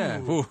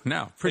 Yeah. Ooh,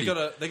 now, pretty.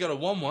 They got a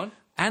 1/1.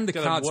 And the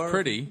got a card's Whir of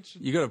pretty.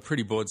 You got a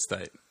pretty board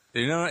state.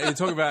 You know, you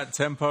talk about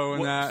tempo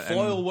and that.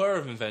 Foil Whir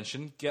of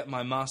Invention. Get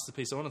my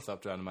masterpiece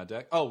Ornithopter out of my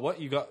deck. Oh,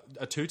 what? You got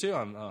a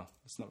 2/2?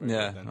 It's not very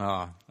Yeah. good then.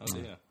 Oh,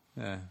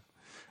 dear.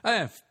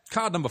 yeah.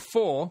 Card number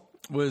 4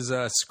 was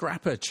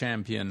Scrapper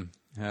Champion.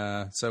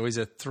 So he's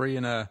a 3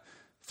 and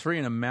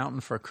a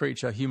mountain for a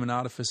creature, human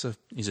artificer.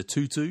 He's a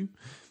 2/2.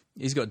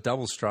 He's got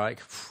double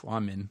strike.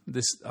 I'm in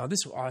this. I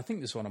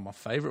think this is one of my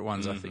favorite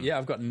ones. I think. Yeah,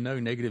 I've got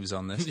no negatives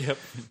on this.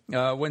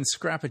 Yep. When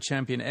Scrapper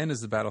Champion enters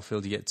the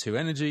battlefield, you get 2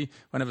 energy.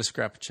 Whenever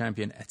Scrapper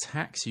Champion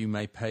attacks, you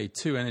may pay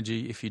 2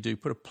 energy. If you do,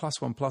 put a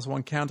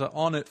 +1/+1 counter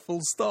on it.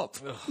 Full stop.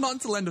 Not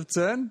until end of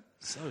turn.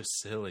 So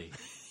silly.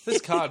 This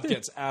card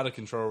gets out of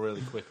control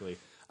really quickly.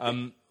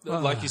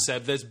 Like you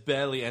said, there's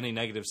barely any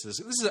negatives to this.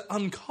 This is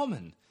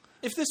uncommon.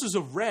 If this was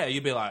a rare,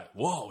 you'd be like,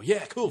 whoa,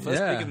 yeah, cool. First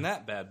Yeah. pick in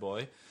that bad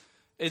boy.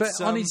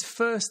 But on his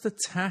first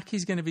attack,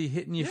 he's going to be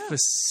hitting you for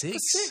 6.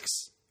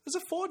 There's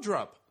a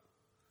 4-drop.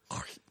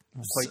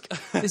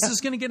 This is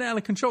going to get out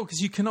of control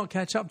because you cannot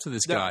catch up to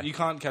this No, guy. you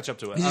can't catch up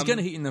to it. He's going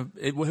to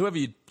hit whoever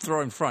you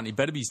throw in front. He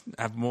better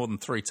have more than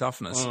 3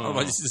 toughness,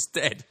 otherwise he's just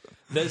dead.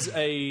 There's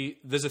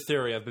a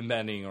theory I've been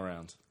bandying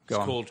around. Go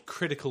It's on. called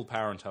critical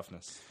power and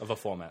toughness of a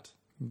format.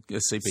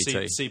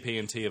 CPT. CP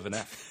and T of an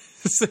F.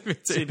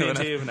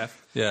 CB&T of an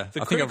F. Yeah,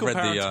 The I think I've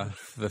critical read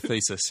the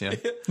thesis. Yeah,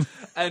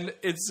 And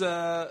it's...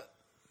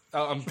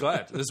 I'm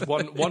glad. There's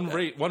one don't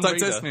reader.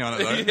 test me on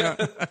it though.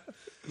 Yeah.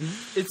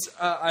 It's...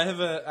 I have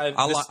a...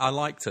 I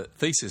liked it.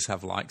 Theses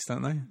have likes,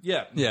 don't they?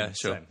 Yeah. Yeah,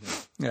 sure. Same,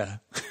 yeah.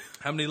 Yeah,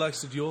 How many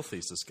likes did your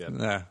thesis get?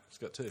 yeah. It's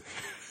got 2.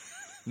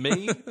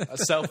 Me, a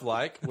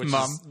self-like, which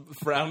Mum. is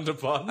frowned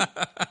upon. In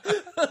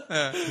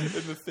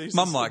the thesis,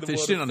 Mum in liked the it. She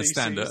world didn't of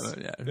understand theses.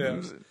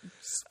 it.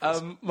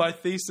 Yeah. My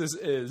thesis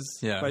is...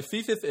 Yeah. My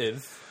thesis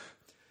is...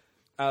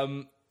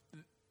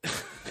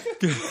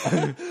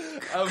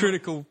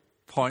 Critical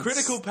points.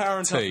 Critical power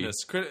and T.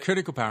 toughness.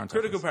 Critical power and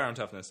toughness. Critical power and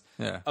toughness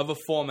Yeah. of a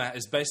format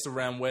is based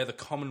around where the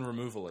common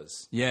removal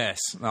is. Yes.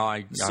 No,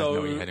 I know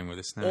where you're heading with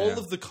this now. all yeah.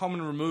 of the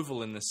common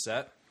removal in this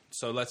set.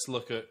 So let's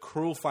look at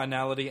Cruel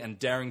Finality and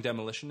Daring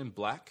Demolition in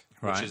black,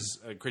 Right. which is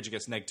a creature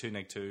gets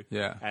 -2/-2,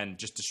 Yeah. and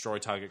just destroy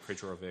target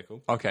creature or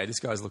vehicle. Okay, this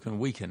guy's looking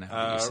weaker now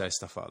when you say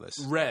stuff like this.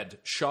 Red,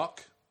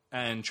 Shock,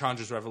 and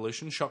Chandra's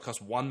Revolution. Shock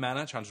costs 1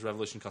 mana, Chandra's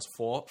Revolution costs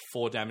 4.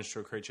 4 damage to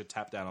a creature,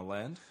 tap down a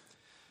land.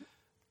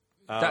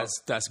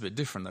 That's a bit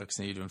different though, because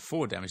you're doing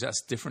 4 damage.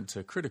 That's different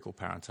to critical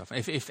power and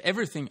toughness. If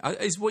everything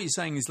is what you're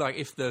saying is like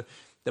if the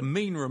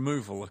mean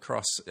removal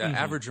across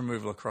average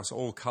removal across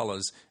all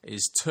colours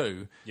is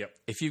 2. Yep.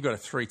 If you've got a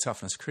 3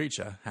 toughness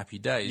creature, happy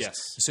days. Yes.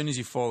 As soon as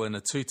you fall in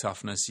a 2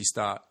 toughness, you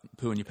start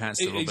pooing your pants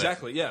a little bit.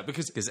 Exactly, yeah,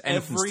 because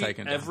anything's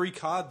taken down. every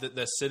card that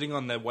they're sitting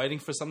on, they're waiting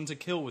for something to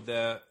kill with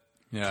their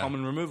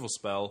common removal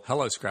spell.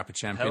 Hello, Scrapper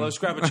Champion. Hello,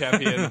 Scrapper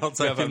Champion. I'll You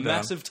take have a him down.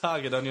 massive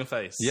target on your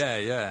face. Yeah,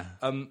 yeah.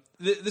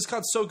 This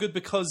card's so good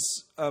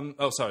because...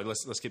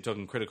 let's keep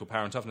talking critical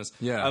power and toughness.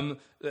 Yeah.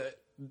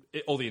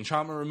 All the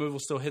enchantment removal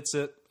still hits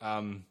it.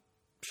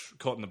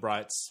 Caught in the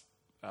Brights.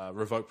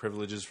 Revoke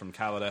privileges from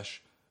Kaladesh.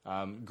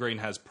 Green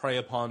has Prey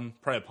Upon.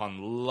 Prey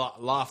Upon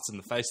laughs in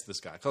the face of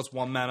this guy. Costs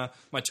 1 mana.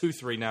 My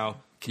 2/3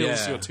 now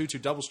kills your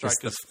 2/2 double strike.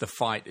 The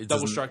fight.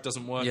 Double strike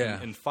doesn't work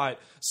Yeah. in fight.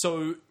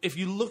 So if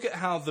you look at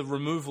how the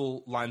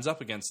removal lines up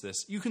against this,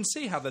 you can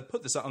see how they'd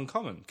put this at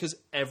uncommon because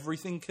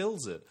everything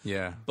kills it.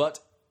 Yeah. But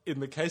in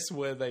the case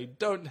where they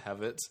don't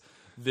have it,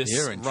 this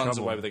You're in runs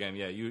trouble. away with the game.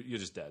 Yeah, you're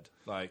just dead.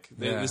 Like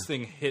Yeah. this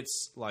thing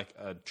hits like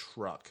a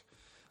truck.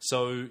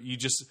 So you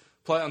just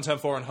play it on turn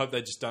 4 and hope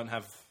they just don't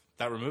have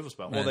that removal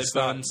spell, or they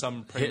burn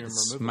some premium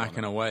hits removal.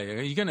 smacking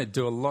away. You're going to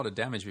do a lot of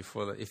damage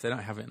if they don't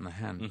have it in the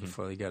hand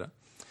before they get it.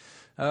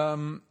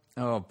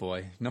 Oh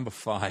boy, number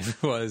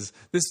 5 was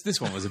this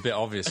one was a bit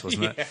obvious,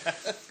 wasn't it?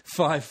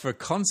 5 for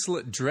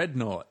Consulate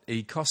Dreadnought.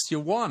 He costs you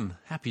 1.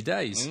 Happy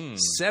days.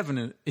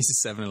 7.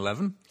 Is it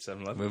 7-11?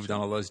 7/11. We've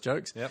done all those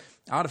jokes. Yep.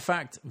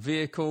 Artifact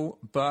vehicle,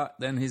 but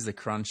then here's the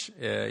crunch.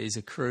 His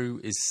crew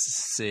is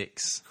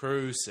 6.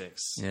 Crew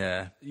 6.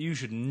 Yeah. You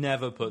should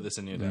never put this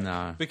in your deck.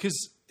 No.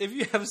 Because if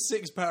you have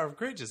 6 power of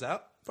creatures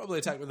out, probably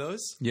attack with those.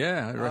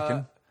 Yeah, I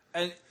reckon.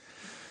 And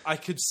I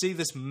could see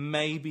this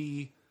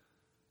maybe...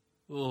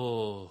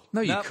 Oh. No,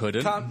 you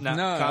couldn't.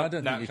 No, I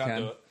don't think you can't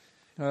can. do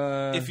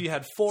it. If you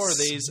had 4 of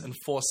these and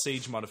 4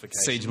 siege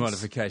modifications. Siege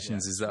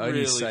modifications is the only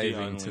really saving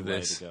the only to way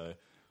this. to go.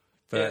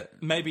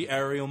 But maybe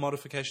aerial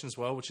modification as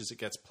well, which is it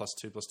gets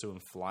 +2/+2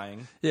 and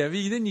flying. yeah, but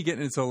then you get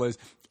into all those.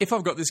 If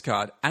I've got this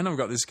card and I've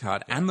got this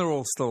card and they're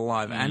all still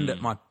alive and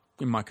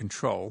in my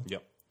control,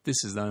 Yep.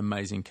 this is an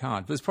amazing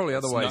card. But there's probably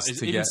other ways It's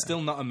to even get.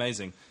 still not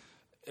amazing.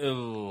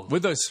 Ugh.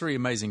 With those 3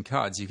 amazing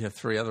cards, you could have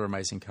 3 other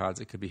amazing cards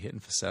that could be hitting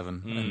for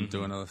 7 and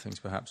doing other things,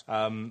 perhaps.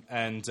 And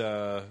hasn't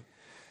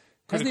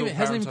critical even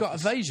power and got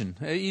toughness. evasion.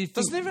 You think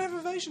Doesn't even have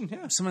evasion.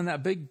 Yeah. something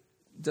that big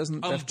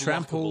doesn't have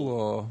trample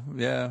or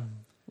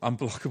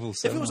unblockable.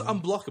 If it was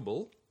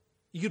unblockable,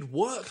 you could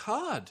work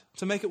hard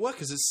to make it work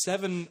because it's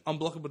 7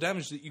 unblockable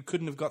damage that you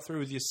couldn't have got through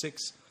with your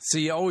 6. So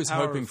you're always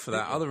power hoping of for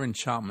that vehicle. other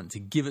enchantment to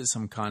give it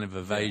some kind of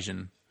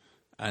evasion,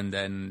 and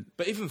then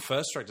But even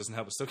First Strike doesn't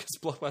help. It still gets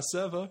blocked by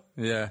Servo.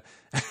 yeah,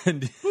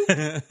 and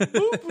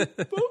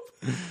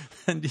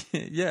and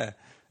yeah,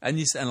 and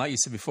like you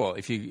said before,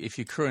 if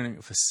you're crewing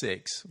it for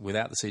 6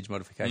 without the siege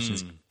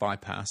modifications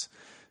bypass,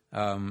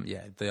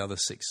 the other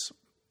 6.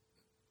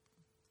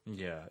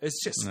 Yeah,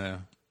 it's just Yeah.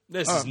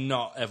 this is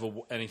not ever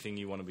anything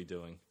you want to be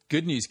doing.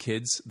 Good news,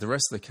 kids. The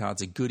rest of the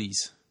cards are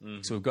goodies.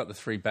 So we've got the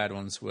 3 bad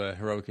ones were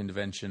Heroic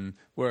Intervention,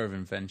 Whir of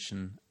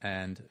Invention,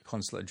 and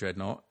Consulate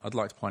Dreadnought. I'd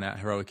like to point out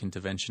Heroic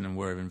Intervention and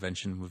Whir of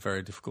Invention were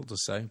very difficult to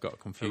say. Got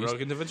confused. Heroic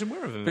Intervention,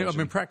 where have I've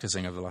been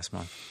practicing over the last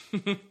month.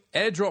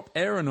 Airdrop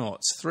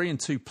Aeronauts, 3 and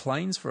 2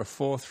 planes for a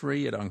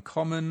 4/3 at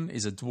uncommon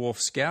is a Dwarf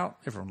Scout.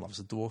 Everyone loves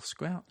a Dwarf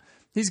Scout.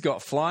 He's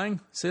got flying.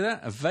 See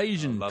that?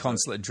 Evasion,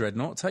 Consulate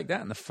Dreadnought. Take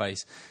that in the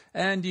face.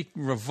 And you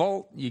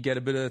revolt, you get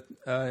a bit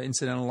of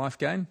incidental life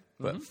gain,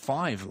 but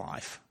 5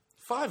 life.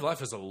 5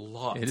 life is a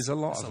lot. It is a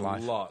lot That's of a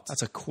life. lot.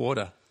 That's a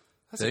quarter.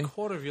 That's See? a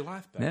quarter of your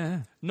life back.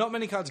 Yeah. Not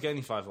many cards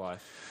gaining 5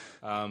 life.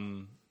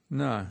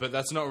 No. But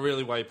that's not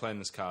really why you're playing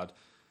this card,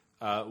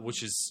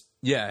 which is...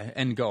 Yeah,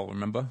 end goal,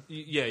 remember?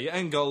 Yeah, your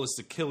end goal is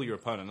to kill your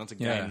opponent, not to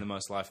gain Yeah. the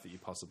most life that you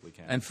possibly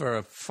can. And for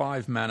a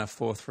 5 mana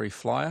 4/3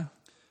 flyer,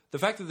 the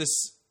fact that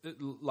this,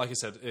 like I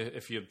said,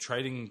 if you're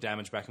trading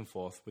damage back and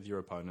forth with your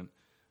opponent,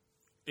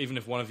 even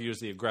if one of you is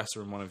the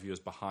aggressor and one of you is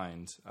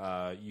behind,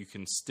 you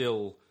can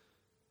still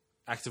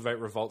activate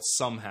Revolt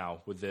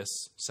somehow with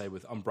this, say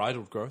with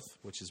Unbridled Growth,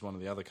 which is one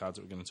of the other cards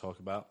that we're going to talk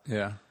about.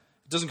 Yeah.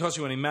 It doesn't cost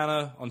you any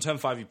mana. On turn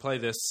 5, you play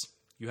this.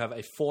 You have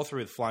a 4/3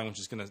 with flying, which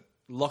is going to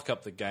lock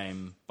up the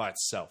game by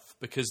itself.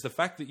 Because the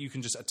fact that you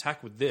can just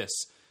attack with this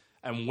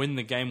and win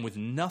the game with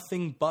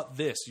nothing but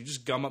this, you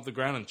just gum up the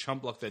ground and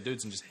chump block their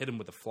dudes and just hit them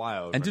with a fly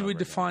over. And did we over again.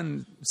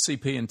 define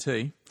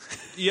CP&T?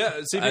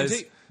 Yeah,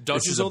 CP&T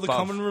dodges all the above.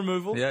 common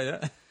removal.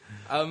 Yeah.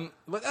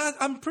 But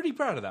I'm pretty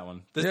proud of that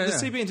one. The Yeah.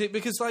 CP&T,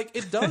 because like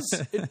it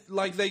does,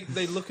 like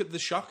they look at the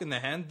shock in their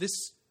hand.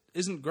 This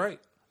isn't great.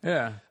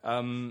 Yeah.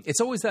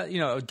 It's always that,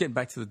 getting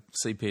back to the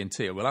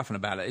CP&T, we're laughing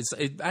about it.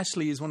 It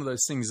actually is one of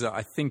those things that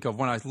I think of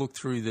when I look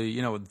through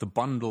the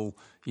bundle,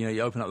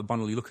 you open up the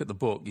bundle, you look at the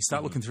book, you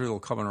start looking through all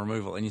common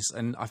removal,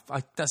 and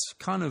I that's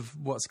kind of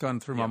what's going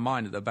through my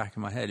mind at the back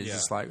of my head. Is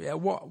just like,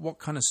 what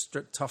kind of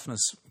strict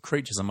toughness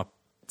creatures am I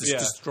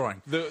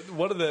destroying?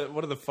 One of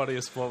the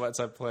funniest formats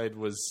I played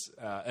was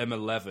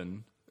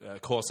M11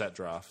 core set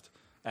draft,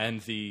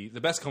 and the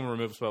best common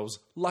removal spell was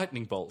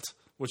Lightning Bolt,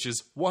 which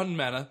is 1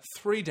 mana,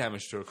 3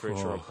 damage to a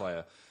creature or a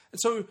player. And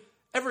so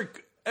every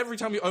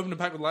time you open a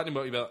pack with Lightning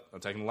Bolt, you be like,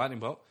 I'm taking the Lightning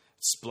Bolt.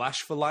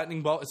 Splash for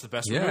Lightning Bolt. It's the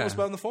best removal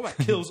spell in the format.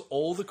 Kills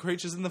all the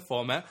creatures in the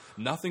format.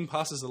 Nothing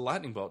passes the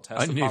Lightning Bolt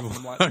test.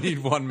 I need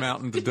 1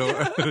 mountain to do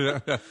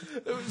it.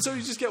 So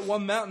you just get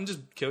 1 mountain,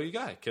 just kill your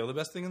guy. Kill the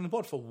best thing on the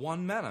board for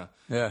 1 mana.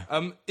 Yeah.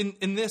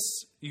 In this,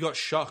 you got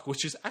Shock,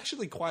 which is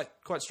actually quite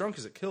strong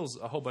because it kills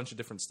a whole bunch of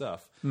different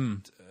stuff.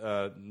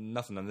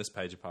 Nothing on this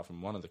page apart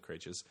from one of the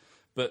creatures.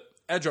 But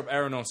Airdrop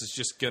Aeronauts is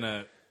just going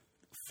to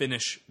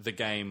finish the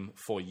game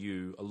for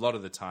you a lot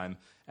of the time.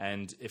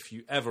 And if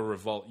you ever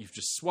revolt, you've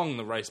just swung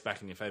the race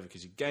back in your favor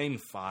because you gain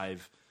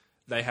 5.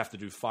 They have to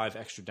do 5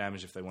 extra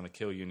damage if they want to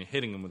kill you, and you're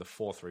hitting them with a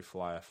 4/3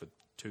 flyer for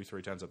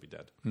 2-3 turns. They'll be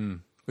dead.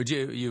 Would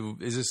you?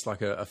 Is this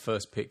like a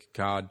first pick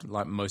card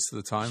like most of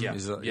the time? Yeah,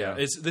 Is it,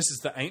 This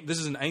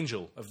is an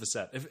angel of the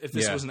set. If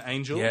this was an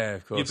angel,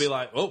 of course. you'd be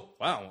like, oh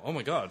wow, oh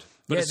my god.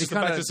 But it's just the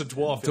fact it's a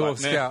dwarf.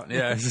 Dwarf like, scout,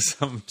 yeah,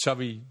 some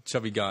chubby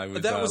guy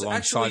with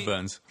long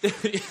sideburns. Yeah,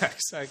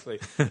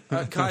 exactly.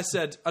 Kai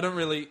said,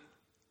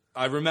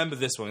 I remember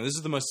this one. This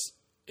is the most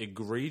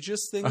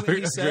egregious thing that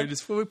he said. He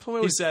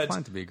said,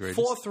 to be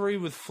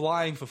 4/3 with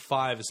flying for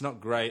 5. It's not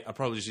great. I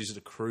probably just use it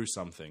to crew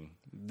something.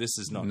 This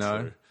is not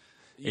true.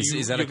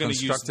 Is that a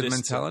constructed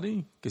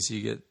mentality? Because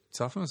you get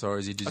toughness, or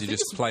is he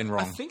just plain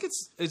wrong? I think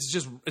it's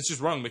just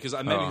wrong because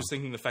I maybe was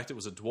thinking the fact it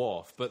was a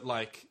dwarf, but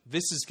like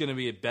this is going to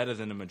be better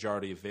than a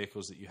majority of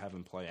vehicles that you have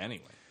in play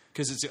anyway.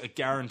 Because it's a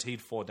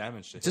guaranteed 4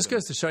 damage. It just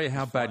goes to show you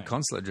how bad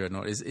Consulate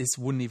Dreadnought is. It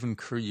wouldn't even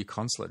crew your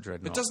Consulate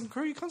Dreadnought. It doesn't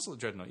crew your Consulate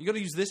Dreadnought. You got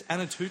to use this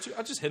and a 2/2.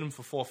 I just hit him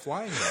for 4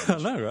 flying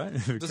damage. I know, right?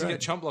 It doesn't get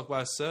chump blocked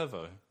by a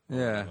servo.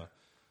 Yeah.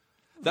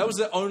 That was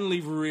the only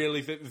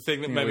really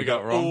thing that made me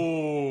go wrong.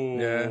 Oh,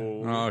 yeah.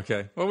 Oh,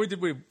 okay. Well,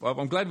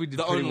 I'm glad we did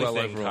the pretty only well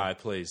thing, overall. Kai,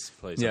 please.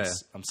 Yeah.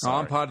 I'm sorry.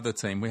 I'm part of the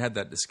team. We had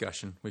that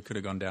discussion. We could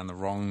have gone down the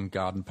wrong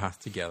garden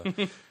path together.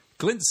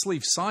 Glint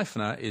Sleeve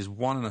Siphoner is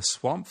 1 in a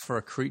swamp for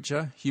a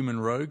creature,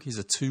 human rogue. He's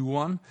a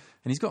 2/1, and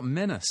he's got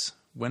Menace.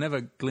 Whenever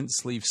Glint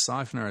Sleeve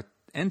Siphoner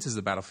enters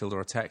the battlefield or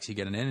attacks, you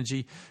get an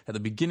energy. At the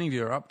beginning of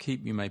your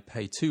upkeep, you may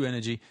pay 2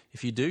 energy.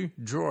 If you do,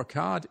 draw a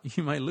card.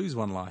 You may lose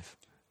 1 life.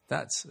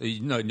 That's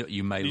you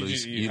may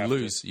lose. You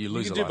lose. You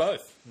lose. You a can do life.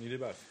 both. You do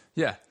both.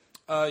 Yeah.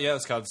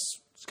 This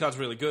card's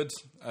really good.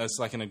 It's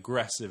like an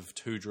aggressive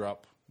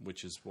 2-drop,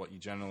 which is what you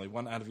generally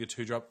want out of your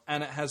 2-drop,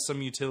 and it has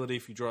some utility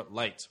if you draw it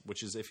late,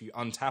 which is if you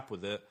untap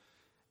with it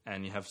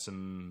and you have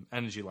some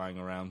energy lying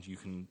around, you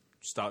can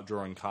start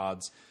drawing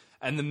cards.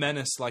 And the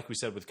Menace, like we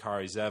said with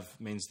Kari Zev,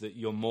 means that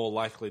you're more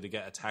likely to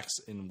get attacks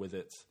in with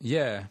it.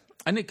 Yeah,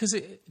 and because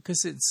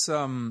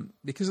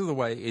of the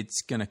way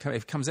it's going to come,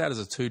 if it comes out as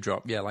a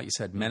 2-drop, yeah, like you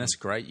said, Menace,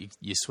 great.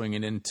 You're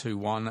swinging in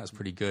 2/1, that's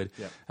pretty good.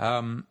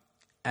 Yeah.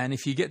 And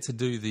if you get to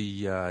do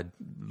the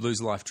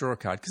lose a life, draw a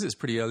card, because it's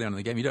pretty early on in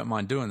the game, you don't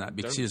mind doing that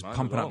because you're just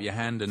pumping up your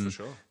hand and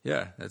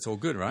yeah, that's all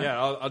good, right?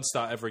 Yeah, I'd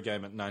start every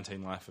game at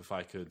 19 life if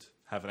I could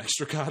have an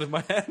extra card in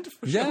my hand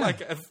for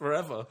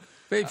forever.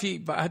 But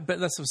but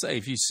that's what I'm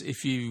saying.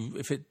 If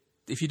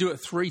you do it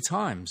 3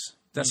 times,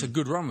 that's a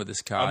good run with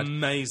this card.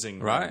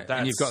 Amazing, right?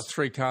 And you've got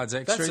 3 cards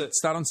extra.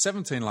 Start on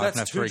 17 life and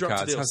have 3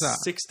 cards. How's that?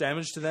 6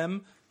 damage to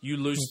them. You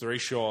lose 3,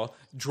 sure.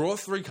 Draw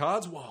 3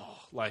 cards. Whoa,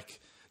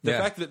 like. The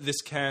fact that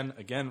this can,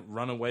 again,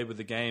 run away with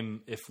the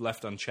game if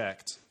left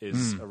unchecked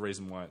is a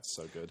reason why it's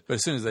so good. But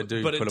as soon as they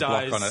do put a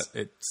block on it,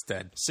 it's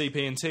dead.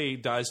 CP&T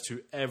dies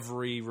to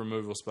every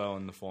removal spell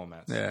in the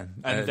format. Yeah.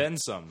 And then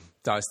some.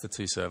 Dies to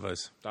 2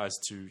 servos. Dies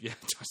to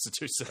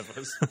 2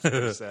 servos.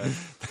 Very sad.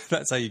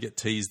 That's how you get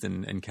teased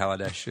in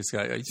Kaladesh. It's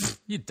like,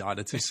 you died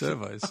to 2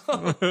 servos.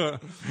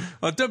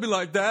 Oh, don't be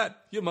like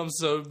that. Your mum's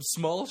so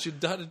small, she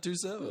died to 2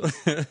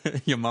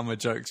 servos. Your mama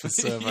jokes with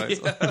servos.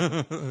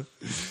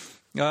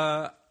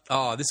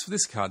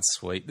 This card's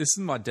sweet. This is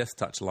my Death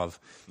Touch love.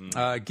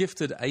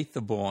 Gifted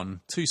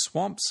Aetherborn. 2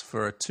 swamps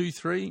for a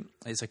 2/3.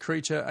 It's a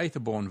creature,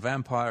 Aetherborn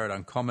vampire at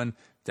uncommon,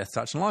 Death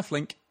Touch and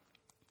lifelink.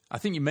 I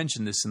think you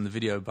mentioned this in the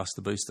video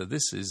Buster Booster.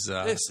 This is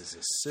This is a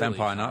silly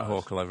Vampire card.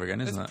 Nighthawk all over again,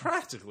 isn't It's it?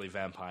 practically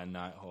Vampire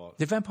Nighthawk.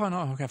 Did Vampire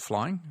Nighthawk have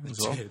flying as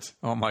well? did.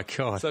 Oh my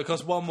god. So it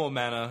cost 1 more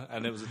mana,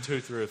 and it was a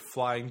 2/3 with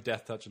Flying,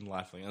 Death Touch, and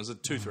Lifelink. It was a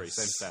 2/3,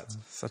 same stats.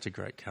 Such a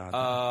great card.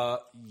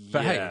 Yeah.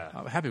 but hey,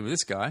 I'm happy with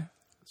this guy.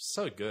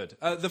 So good.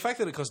 The fact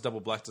that it costs double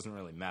black doesn't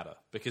really matter,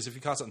 because if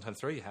you cast it on turn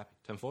 3, you're happy.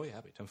 Turn 4, you're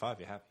happy. Turn 5,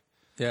 you're happy.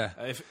 Yeah.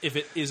 If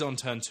it is on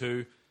turn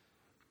 2,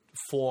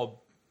 4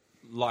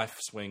 life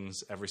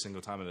swings every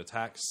single time it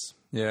attacks.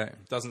 Yeah.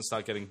 Doesn't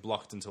start getting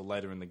blocked until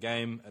later in the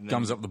game. And then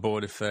Gums up the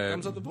board if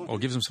Gums up the board. or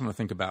gives them something to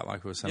think about,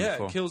 like we were saying Yeah,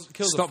 before. kills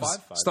a stops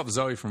 5/5. stops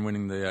Zoe from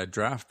winning the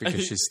draft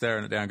because she's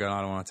staring it down, going,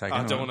 "I don't want to take. I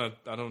anyone." don't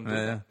want to. I don't.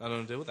 Yeah. I don't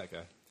want to deal with that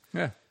guy.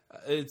 Yeah.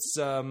 It's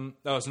no,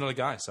 it's not a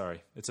guy.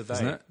 Sorry, it's a they.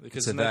 Isn't it?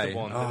 Because It's a they.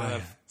 Born, Oh,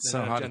 yeah.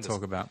 So hard to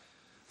talk about.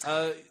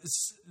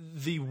 It's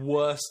the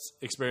worst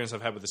experience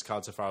I've had with this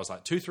card so far. I was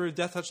like 2/3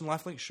 Death Touch and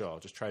Lifelink. Sure, I'll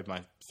just trade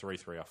my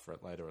 3/3 off for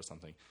it later or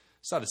something.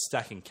 Started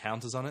stacking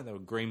counters on it. There were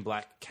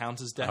green-black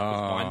counters deck with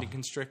Binding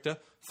Constrictor.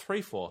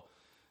 3/4.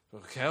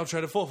 Okay, I'll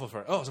trade a 4/4 for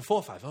it. Oh, it's a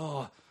 4/5.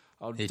 Oh,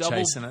 I'll You're double.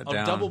 chasing it I'll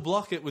down. double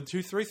block it with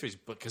 2 3/3s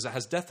because it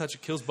has Death Touch.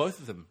 It kills both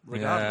of them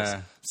regardless.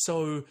 Yeah.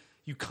 So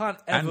you can't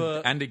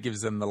ever. And it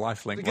gives them the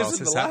lifelink It gives whilst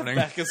them it's the life happening.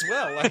 back as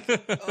well.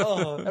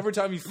 Like, every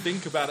time you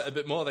think about it a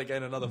bit more, they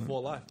gain another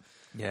 4 life.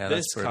 Yeah,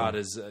 This that's card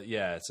is,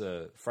 it's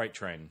a freight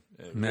train.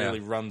 It really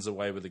runs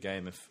away with the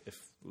game if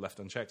left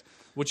unchecked,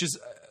 which is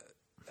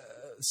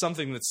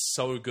something that's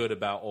so good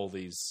about all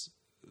these.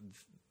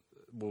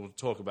 We'll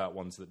talk about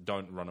ones that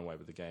don't run away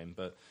with the game,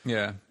 but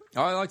Yeah.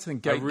 I like to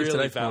think I Gifted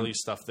really Aetherborn- value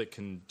stuff that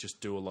can just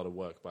do a lot of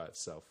work by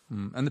itself.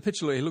 And the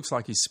picture, he looks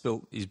like he's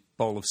spilt his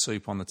bowl of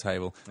soup on the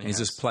table, and he's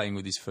just playing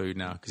with his food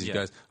now because he Yeah.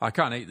 goes, "I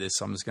can't eat this.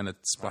 I'm just going to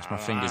splash my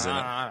fingers in it."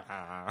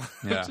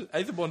 Yeah.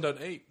 Aetherborn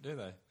don't eat, do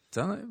they?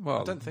 Don't they?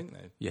 Well, I don't think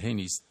they.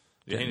 Yahini's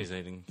Yahini's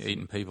eating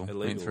people,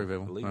 eating through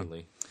people.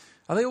 illegally.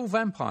 Are they all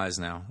vampires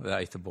now, the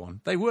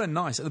Aetherborn? They were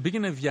nice. At the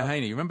beginning of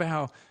Yahini, remember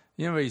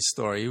his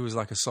story? He was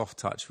like a soft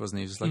touch, wasn't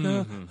he? He was just like,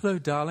 "Oh, hello,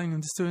 darling,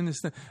 I'm just doing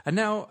this thing." And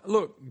now,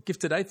 look,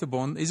 Gifted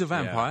Aetherborn, he's a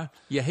vampire.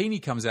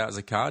 Yahini comes out as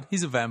a card.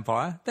 He's a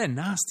vampire. They're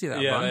nasty,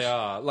 that Yeah, bunch. they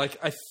are. Like,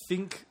 I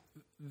think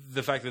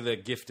the fact that they're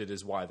gifted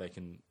is why they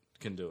can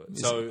do it.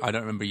 So I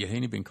don't remember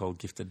Yahini being called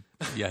Gifted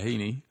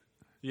Yahini.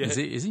 Yeah. Is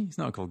he? He's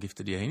not called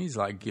Gifted Yahini. He's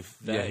like They.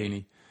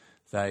 Yahini.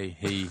 They,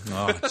 he.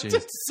 Oh, jeez.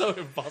 it's so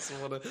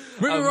impossible to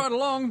Moving right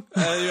along.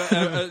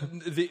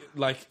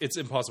 it's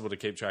impossible to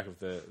keep track of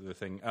the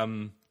thing.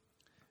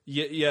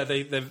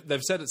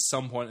 They've said at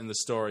some point in the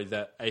story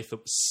that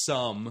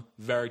some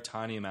very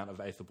tiny amount of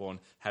Aetherborn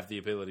have the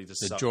ability to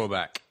The suck.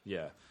 drawback.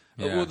 Yeah.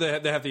 Yeah. Well,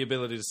 they have the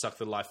ability to suck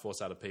the life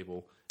force out of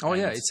people. Oh,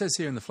 And- yeah, it says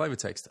here in the flavor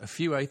text, a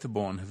few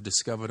Aetherborn have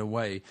discovered a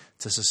way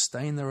to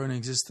sustain their own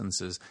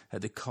existences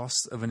at the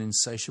cost of an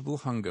insatiable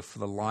hunger for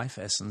the life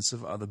essence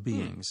of other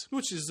beings.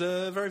 which is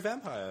very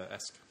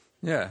vampire-esque.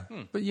 Yeah,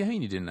 but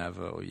Yahini didn't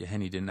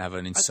have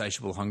an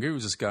insatiable hunger. He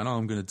was just going, "Oh,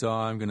 I'm going to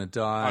die, I'm going to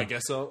die." I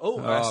guess so. Oh,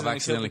 I've I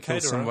accidentally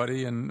killed caterer.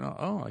 somebody, and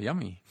oh,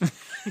 yummy.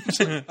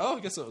 Oh, I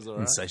guess that was all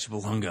right.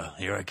 Insatiable hunger,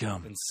 here I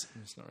come.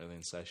 It's not really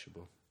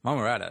insatiable. While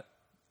we're at it,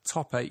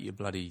 top 8, you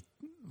bloody,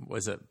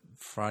 was it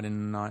Friday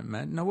Night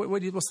Man? No,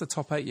 what's the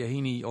top 8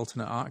 Yahini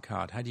alternate art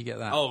card? How do you get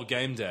that? Oh,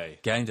 Game Day.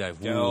 Game Day.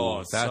 Ooh,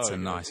 Oh, that's so a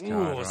nice good.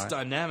 card, Ooh, it's right?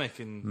 dynamic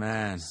and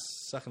Man,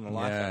 sucking the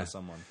life Yeah. out of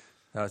someone.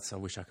 I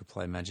wish I could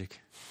play Magic.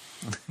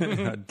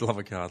 I'd love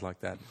a card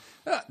like that.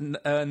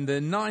 And the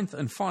 9th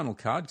and final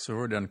card, because we've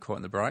already done Caught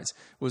in the Brights,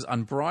 was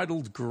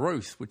Unbridled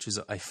Growth, which is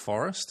a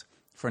forest.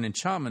 For an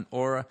enchantment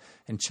aura,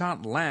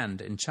 enchant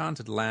land.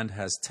 Enchanted land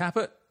has tap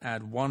it,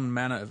 add 1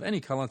 mana of any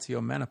color to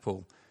your mana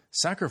pool.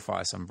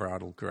 Sacrifice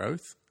Unbridled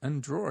Growth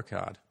and draw a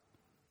card.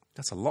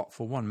 That's a lot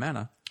for 1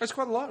 mana. That's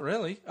quite a lot,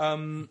 really.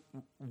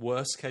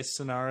 Worst case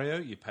scenario,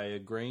 you pay a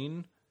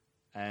green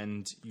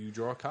and you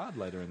draw a card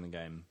later in the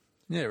game.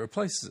 Yeah, it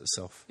replaces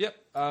itself. Yep.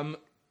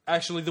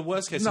 Actually, the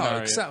worst case No, scenario...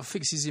 because that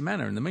fixes your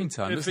mana in the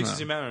meantime, it doesn't fixes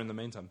it? your mana in the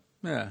meantime.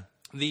 Yeah.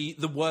 The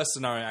worst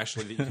scenario,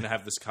 actually, that you can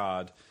have this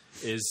card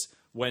is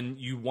when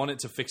you want it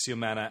to fix your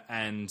mana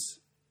and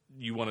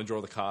you want to draw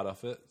the card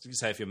off it. So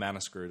say if your mana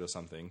screwed or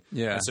something.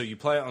 Yeah. And so you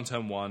play it on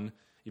turn 1,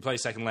 you play your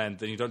second land,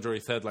 then you don't draw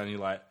your third land, and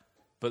you're like,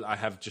 but I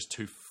have just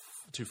two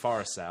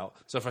forests out.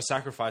 So if I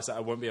sacrifice it, I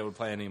won't be able to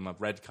play any of my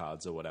red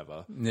cards or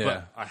whatever.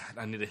 Yeah. But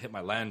I need to hit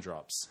my land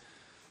drops.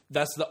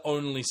 That's the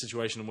only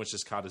situation in which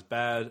this card is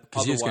bad.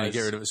 Because you're just going to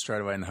get rid of it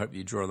straight away and hope that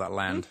you draw that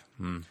land.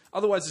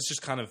 Otherwise, it's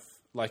just kind of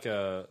like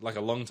a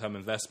long-term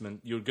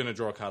investment. You're going to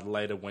draw a card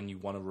later when you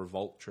want a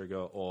revolt trigger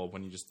or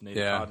when you just need a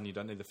Yeah. card and you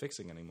don't need the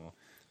fixing anymore.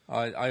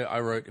 I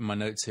wrote in my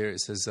notes here, it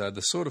says, the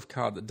sort of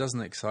card that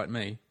doesn't excite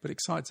me, but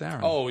excites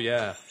Aaron. Oh,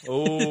 yeah.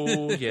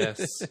 Oh, yes.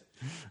 I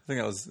think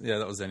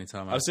that was any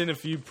time. I've seen a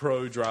few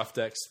pro draft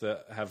decks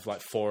that have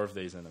like 4 of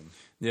these in them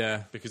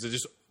Yeah. because they're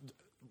just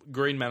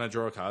green mana,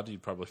 draw a card.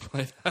 You'd probably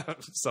play that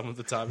some of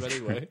the time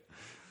anyway.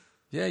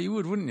 Yeah, you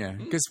would, wouldn't you?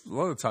 Because a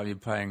lot of the time you're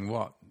paying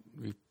what?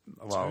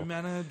 well, 2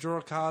 mana, draw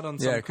a card on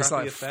some yeah, because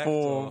crappy like effect.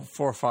 4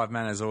 or 5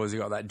 mana has always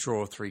got that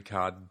draw 3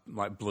 card,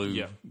 like blue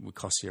Yeah. would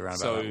cost you around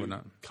So about that,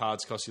 wouldn't it?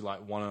 cards cost you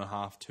like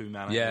 1.5, 2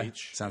 mana Yeah,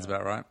 each. sounds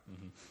about right.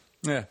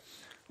 Yeah.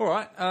 All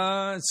right.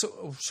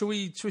 So should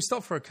we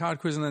stop for a card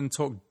quiz and then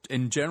talk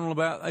in general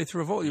about Aether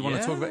Revolt? You want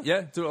to Yeah. talk about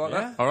do it like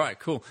Yeah. that? All right,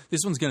 cool.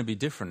 This one's going to be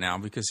different now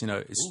because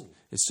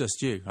it's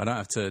just you. I don't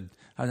have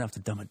to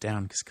dumb it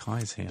down because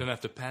Kai's here. Don't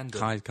have to pander.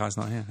 Kai's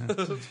not here.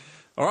 Huh?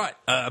 All right,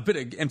 a bit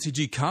of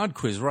MTG card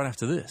quiz right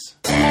after this.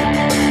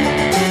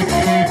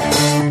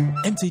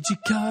 MTG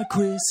card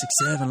quiz,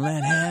 6-7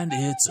 land hand.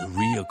 It's a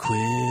real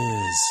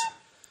quiz.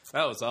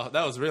 That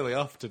was really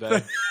off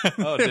today.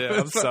 Oh dear,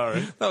 I'm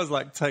sorry. That was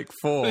like take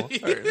 4.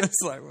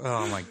 It's like,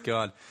 oh my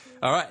god.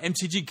 All right,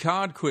 MTG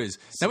card quiz.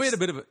 Now we had a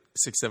bit of a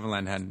 6-7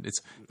 land hand. It's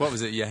what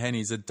was it? Your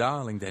Henny's a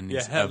darling, then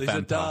he's Yeah, hell, a he's a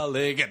vampire.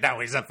 darling, and now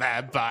he's a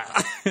vampire.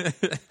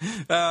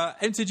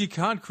 MTG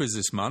card quiz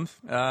this month.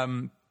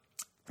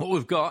 What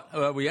we've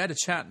got, we had a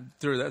chat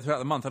throughout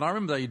the month, and I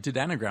remember you did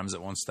anagrams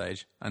at one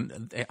stage,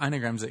 and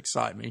anagrams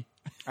excite me.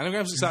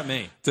 Anagrams excite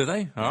me. Do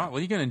they? All right, well,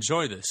 you're going to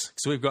enjoy this.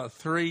 So we've got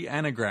 3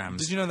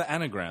 anagrams. Did you know that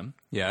anagram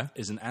Yeah.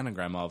 is an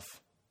anagram of...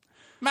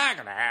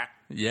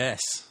 Yes.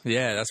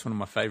 Yeah, that's one of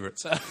my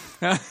favourites. So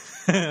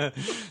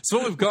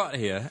what we've got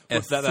here are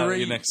Put that out at 3...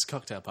 your next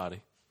cocktail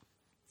party.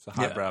 It's a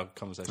highbrow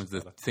conversation.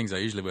 The things I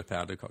usually whip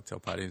out at a cocktail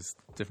party is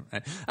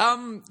different.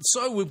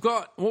 So we've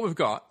got... What we've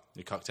got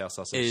Your cocktail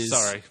sausage. is...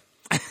 Sorry.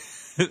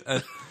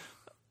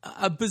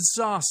 a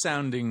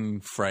bizarre-sounding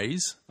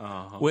phrase,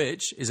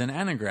 which is an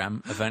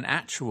anagram of an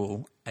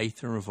actual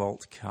Aether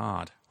Revolt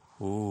card.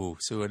 Ooh,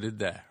 see what I did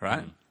there,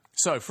 right?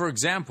 So, for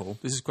example,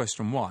 this is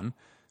question 1.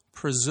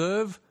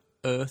 Preserve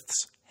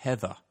Earth's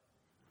Heather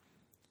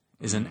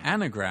is an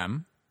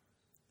anagram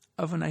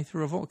of an Aether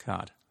Revolt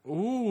card.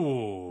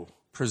 Ooh.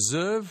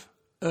 Preserve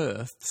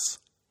Earth's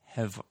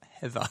Heather.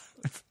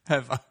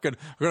 I've got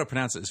to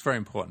pronounce it. It's very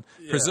important.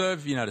 Yeah.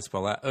 Preserve, you know how to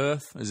spell that.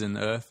 Earth is in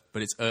earth,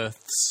 but it's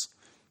Earth's,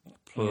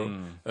 plural.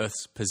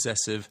 Earth's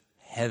possessive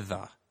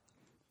heather.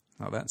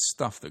 Like that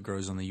stuff that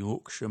grows on the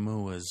Yorkshire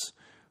moors.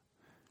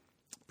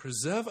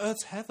 Preserve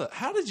Earth's heather.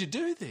 How did you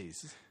do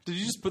these? Did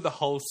you just put the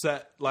whole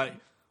set, like,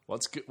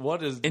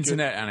 what is...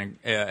 Internet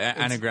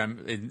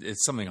anagram,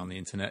 it's something on the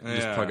internet. You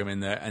just Yeah. plug them in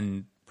there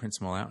and print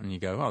them all out and you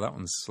go, oh, that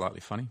one's slightly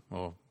funny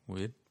or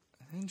weird.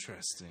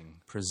 Interesting.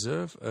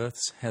 Preserve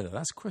Earth's heather.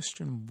 That's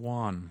question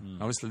 1.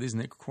 Obviously, these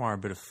require a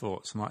bit of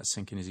thought, so might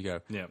sink in as you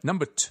go. Yeah.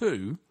 Number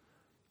 2,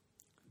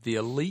 the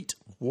Elite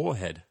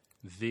Warhead.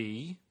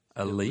 The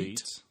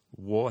Elite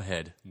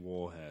Warhead.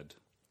 Warhead.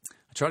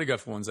 I try to go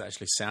for ones that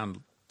actually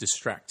sound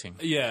distracting.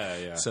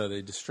 Yeah. So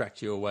they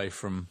distract you away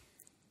from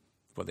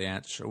what the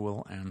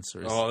actual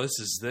answer is. Oh, this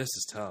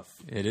is tough.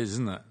 It is,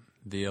 isn't it?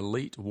 The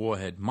Elite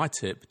Warhead. My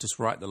tip, just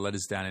write the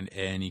letters down in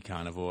any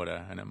kind of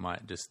order, and it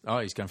might just... Oh,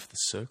 he's going for the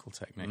circle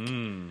technique.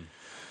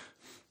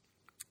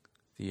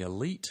 The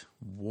Elite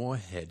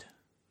Warhead.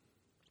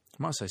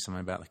 I might say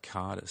something about the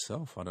card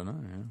itself. I don't know.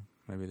 Yeah.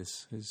 Maybe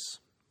this is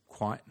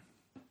quite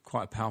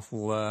a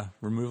powerful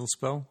removal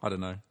spell. I don't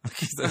know.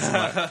 This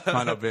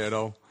might not be at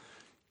all.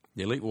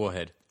 The Elite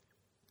Warhead.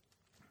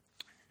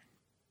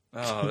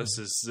 Oh, this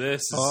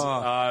is.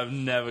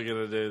 I'm never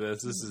gonna do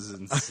this. This is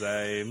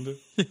insane.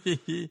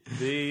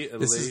 The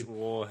Elite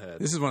Warhead.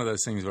 This is one of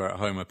those things where at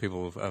home where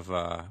people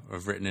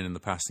have written in the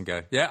past and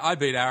go, yeah, I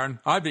beat Aaron,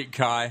 I beat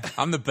Kai,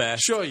 I'm the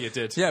best. Sure, you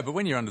did. Yeah, but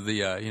when you're under the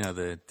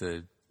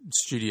the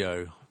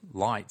studio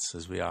lights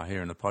as we are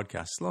here in the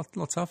podcast, it's a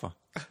lot tougher.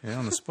 Yeah,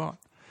 on the spot.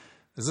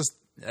 There's just,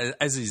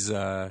 as is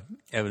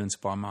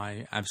evidenced by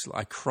my absolute,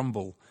 I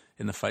crumble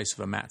in the face of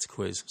a Matt's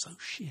quiz. So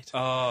shit.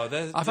 Oh,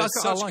 there's I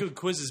such like- good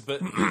quizzes, but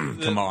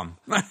Come on.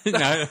 No.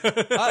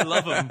 I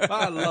love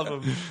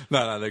them.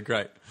 No, they're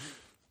great.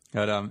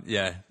 But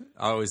yeah,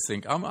 I always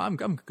think I'm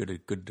good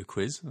at the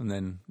quiz, and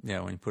then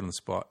when you put on the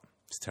spot,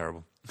 it's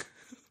terrible.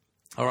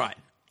 All right,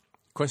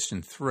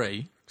 question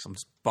 3, because I'm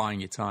just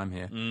buying your time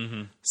here.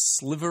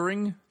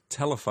 Slivering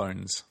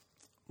telephones.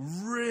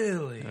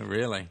 Really?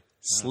 Really,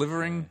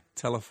 slivering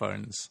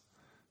telephones.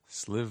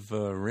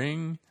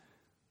 Slivering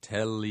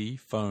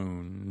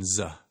telephones.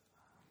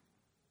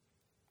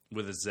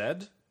 With a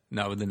Z?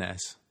 No, with an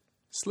S.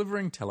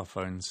 Slivering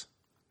telephones.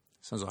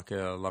 Sounds like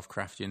a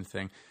Lovecraftian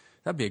thing.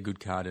 That'd be a good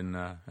card in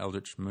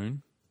Eldritch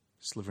Moon.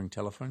 Slivering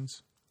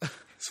telephones.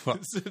 That's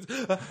what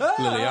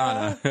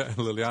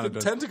Liliana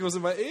does. Tentacles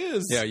in my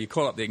ears. Yeah, you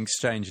call up the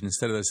exchange, and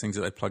instead of those things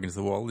that they plug into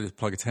the wall, they just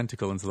plug a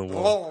tentacle into the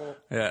wall. Oh.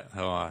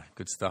 Yeah,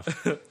 good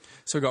stuff. So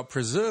we've got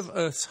Preserve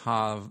Earth's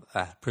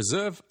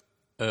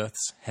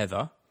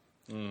Heather,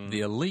 the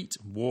Elite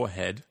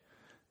Warhead,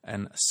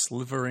 and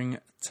Slivering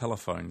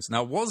Telephones. Now,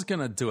 I was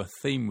going to do a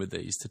theme with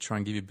these to try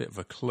and give you a bit of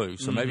a clue.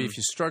 So maybe if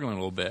you're struggling a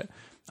little bit,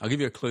 I'll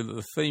give you a clue that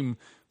the theme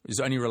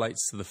only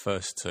relates to the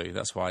first 2.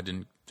 That's why I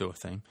didn't do a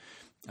theme.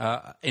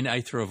 In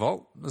Aether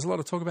Revolt, there's a lot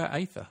of talk about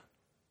Aether.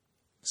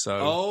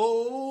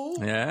 So,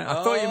 yeah,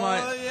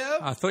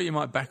 I thought you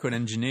might backward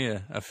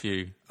engineer a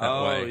few that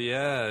way. Oh,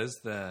 yeah, is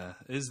there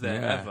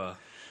Yeah.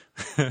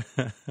 ever?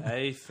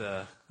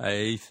 Aether.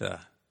 Aether.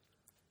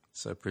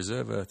 So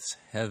Preserve Earth's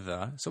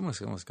Heather. It's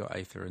almost got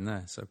Aether in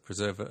there. So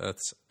Preserve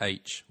Earth's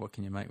H. What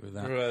can you make with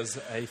that?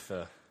 Whereas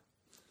Aether.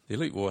 The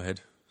Elite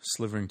Warhead.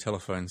 Slivering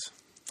Telephones.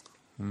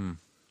 Don't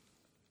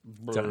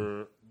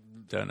know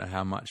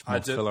how much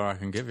more filler I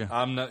can give you.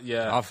 I'm not.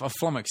 Yeah, I've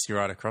flummoxed you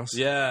right across.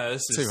 yeah.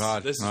 This is Too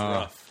hard. This is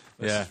rough.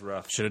 This is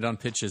rough. Should have done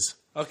pictures.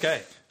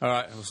 Okay. All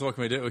right. So what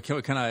can we do?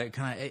 Can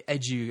I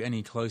edge you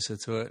any closer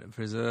to it?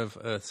 Preserve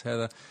Earth's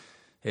Heather.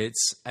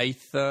 It's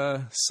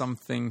Aether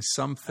something.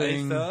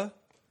 Aether.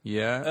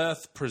 Yeah.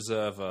 Earth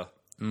Preserver.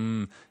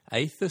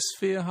 Aether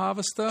Sphere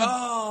Harvester.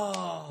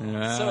 Oh,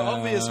 so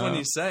obvious when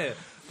you say it,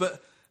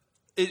 but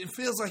it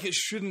feels like it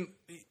shouldn't.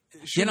 It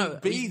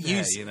shouldn't be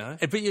there.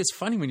 But it's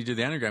funny when you do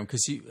the anagram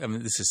because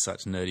this is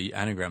such nerdy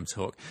anagram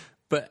talk.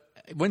 But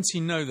once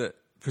you know that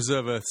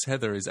Preserve Earth's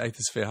Heather is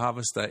Aether Sphere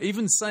Harvester,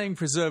 even saying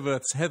Preserve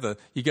Earth's Heather,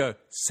 you go,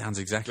 sounds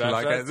exactly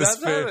like Aether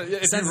Sphere. Yeah,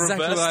 sounds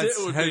exactly like it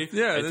would be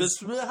Aether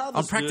Sphere Harvester.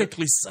 I'm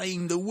practically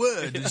saying the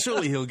word.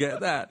 Surely he'll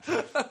get that.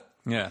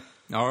 Yeah.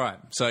 All right.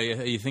 So are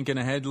you thinking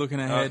ahead, looking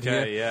ahead here?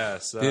 Okay, yeah.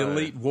 So The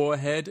Elite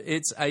Warhead,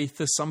 it's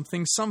Aether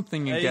something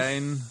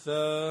again.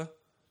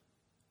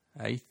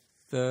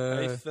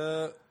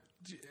 Aether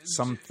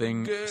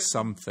something. It's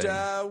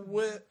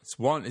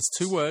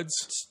two words.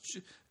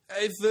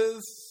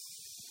 Aether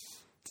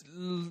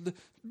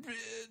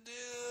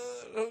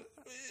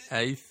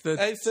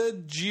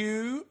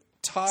Jew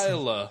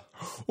Tyler.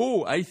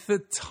 Oh, Aether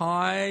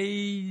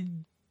Tide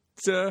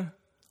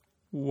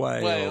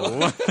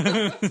Whale.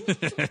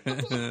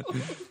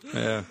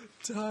 Yeah.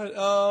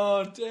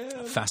 Oh,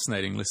 damn.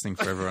 Fascinating listening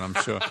for everyone, I'm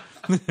sure.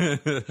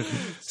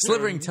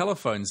 Slivering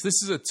Telephones.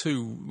 This is a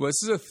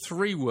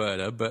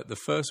three-worder, but the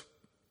first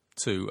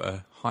two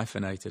are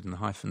hyphenated, and the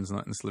hyphen's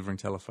not in Slivering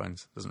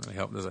Telephones. Doesn't really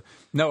help, does it?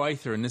 No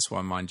Aether in this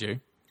one, mind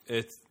you.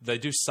 They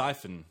do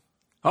siphon.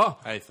 Oh.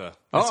 Aether.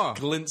 Oh. It's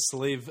glint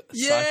sleeve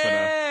Yeah!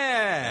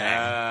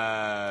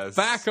 siphoner. Yes.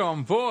 Back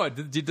on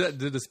board. Did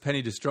this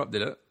penny just drop,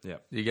 did it? Yeah.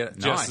 You get it?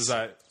 Just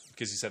Nice.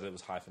 because you said it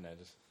was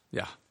hyphenated.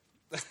 Yeah.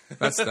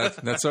 That's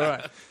all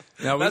right.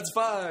 Now, That's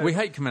fine. We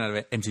hate coming out of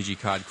an MTG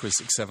card quiz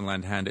 6-7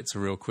 land hand. It's a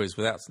real quiz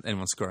without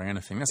anyone scoring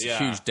anything. That's a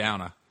huge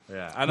downer.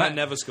 Yeah, and Matt, I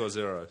never score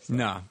 0. So.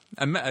 No.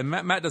 And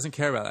Matt doesn't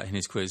care about that in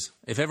his quiz.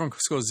 If everyone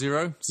scores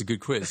 0, it's a good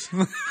quiz.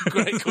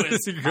 Great quiz.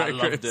 It's a great I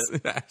loved quiz.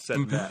 it.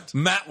 Said Matt.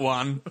 Matt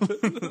won.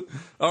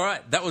 All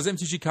right, that was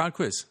MTG card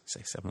quiz.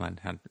 6-7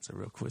 land hand. It's a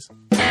real quiz.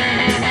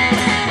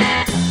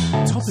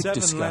 Topic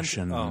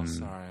discussion. Oh,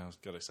 sorry, I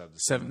got excited.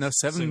 Seven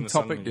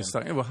topic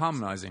discussion. We're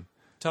harmonising.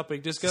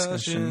 Topic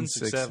discussion,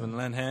 6-7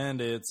 land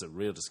hand. It's a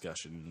real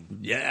discussion.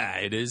 Yeah,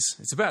 it is.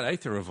 It's about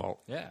Aether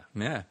Revolt. Yeah.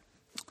 Yeah.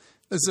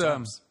 There's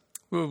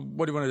well,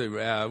 what do you want to do?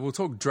 We'll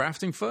talk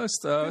drafting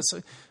first. So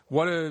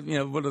what are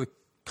the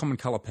common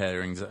color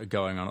pairings that are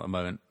going on at the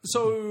moment?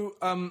 So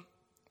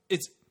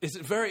it's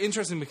very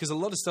interesting because a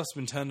lot of stuff's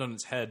been turned on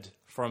its head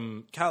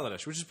from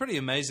Kaladesh, which is pretty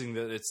amazing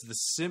that it's the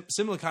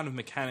similar kind of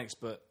mechanics,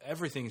 but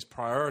everything's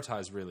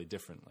prioritized really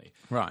differently.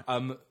 Right.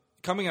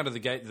 Coming out of the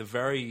gate, the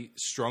very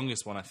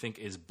strongest one I think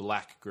is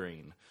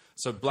black-green.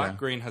 So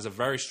black-green has a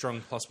very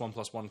strong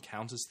 +1/+1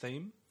 counters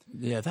theme.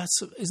 Yeah,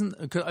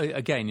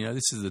 again,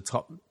 this is the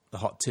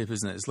hot tip,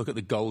 isn't it? Is look at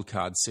the gold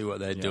cards, see what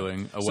they're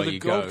doing, away you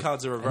go. So the gold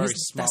cards are a very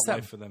smart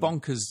way for them.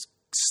 Bonkers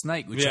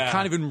snake, which I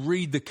can't even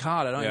read the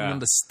card. I don't even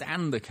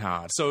understand the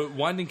card. So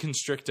Winding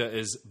Constrictor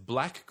is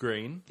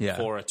black-green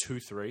for a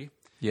 2/3.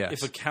 Yes.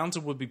 If a counter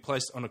would be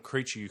placed on a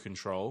creature you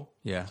control,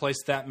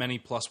 place that many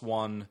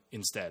 +1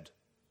 instead.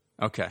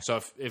 Okay. So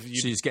if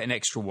you just get an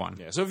extra 1.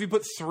 Yeah. So if you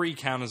put 3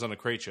 counters on a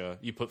creature,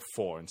 you put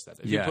 4 instead.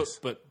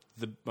 But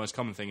the most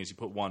common thing is you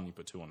put 1, you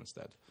put 2 on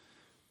instead.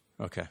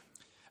 Okay.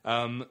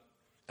 And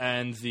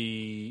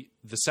the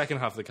second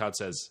half of the card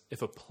says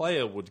if a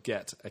player would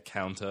get a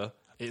counter,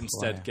 it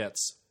instead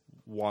gets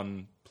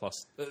 1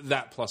 plus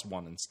that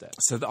 +1 instead.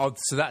 So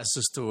that's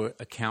just to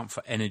account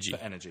for energy. For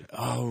energy.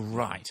 Oh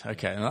right.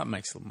 Okay. Now that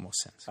makes a little more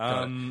sense.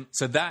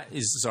 So that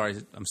is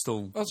I'm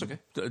still. That's okay.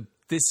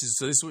 This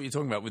is what you're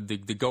talking about with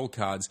the gold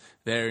cards.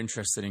 They're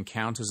interested in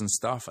counters and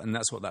stuff, and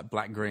that's what that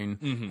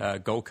black-green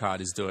gold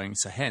card is doing.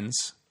 So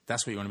hence,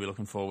 that's what you want to be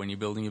looking for when you're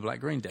building your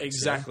black-green deck.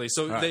 Exactly. Yeah?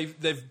 So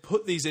they've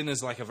put these in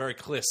as like a very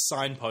clear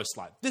signpost,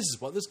 like this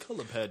is what this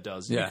color pair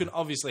does. Yeah. You can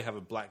obviously have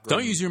a black-green.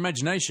 Don't use your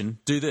imagination.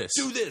 Do this.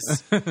 Do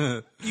this.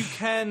 You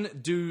can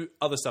do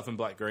other stuff in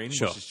black-green,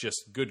 which is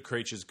just good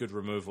creatures, good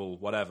removal,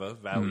 whatever,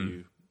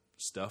 value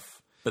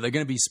stuff. But they're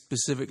going to be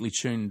specifically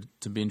tuned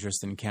to be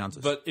interested in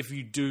counters. But if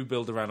you do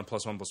build around a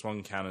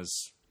 +1/+1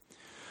 counters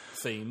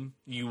theme,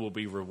 you will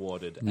be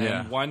rewarded.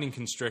 Yeah. And Winding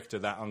Constrictor,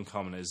 that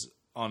uncommon, is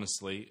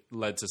honestly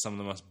led to some of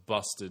the most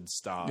busted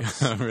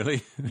starts.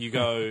 Really? You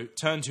go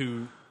turn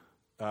 2.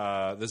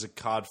 There's a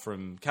card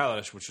from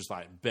Kaladesh which is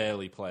like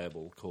barely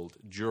playable called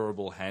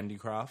Durable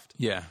Handicraft.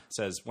 Yeah. It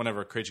says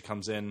whenever a creature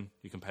comes in,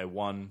 you can pay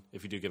 1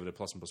 if you do give it a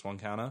 +1/+1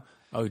 counter.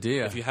 Oh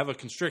dear. If you have a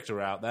Constrictor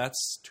out,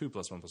 that's 2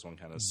 +1/+1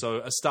 counters. So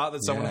a start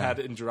that someone had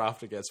in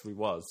draft against me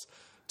was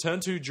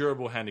turn 2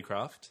 Durable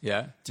Handicraft.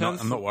 Yeah.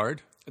 I'm not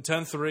worried.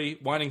 Turn 3,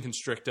 Whining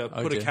Constrictor,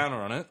 put a Okay. counter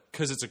on it,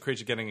 because it's a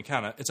creature getting a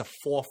counter. It's a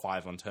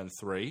 4/5 on turn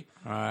 3.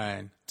 All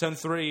right. Turn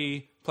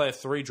 3, play a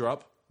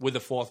 3-drop with a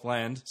 4th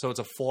land, so it's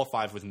a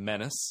 4/5 with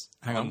Menace.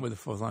 Hang on, with the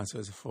 4th line, so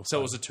it's a 4. So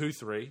it was a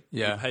 2/3.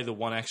 Yeah. You pay the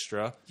 1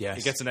 extra. Yes.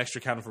 It gets an extra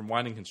counter from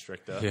Whining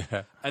Constrictor.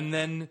 Yeah. And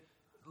then,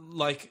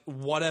 like,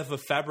 whatever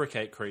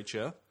Fabricate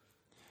creature.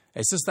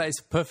 It's just that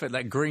it's perfect.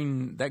 That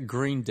green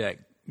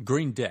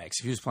decks.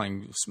 If you're just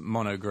playing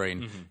mono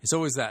green, it's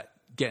always that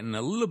getting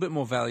a little bit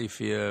more value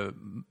for your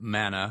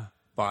mana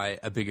by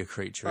a bigger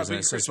creature, isn't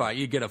it? So it's like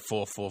you get a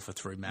 4/4 for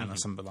 3 mana or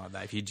something like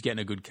that. If you're getting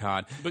a good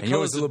card, and you're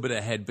always a little bit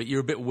ahead, but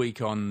you're a bit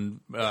weak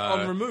on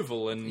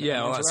Removal and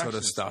all that sort interaction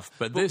of stuff.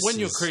 But when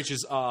your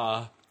creatures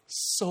are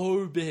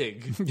so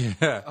big.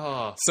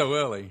 so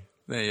early.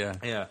 There, yeah.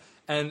 Yeah.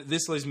 And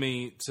this leads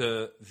me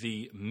to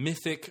the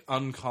mythic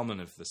uncommon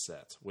of the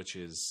set, which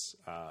is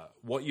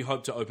what you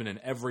hope to open in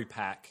every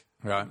pack,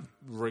 Right.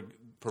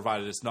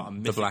 Provided it's not a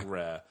mythic black-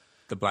 rare.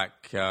 The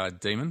black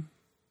demon.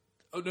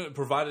 Oh, no,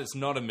 provided it's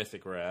not a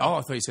mythic rare. Oh,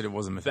 I thought you said it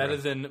was a mythic. Better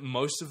than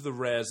most of the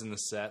rares in the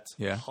set,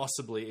 Yeah.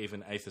 possibly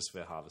even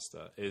Aethersphere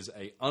Harvester, is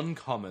a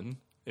uncommon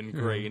in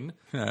green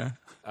Yeah.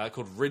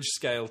 called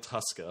Ridgescale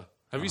Tusker.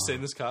 Have you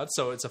seen this card?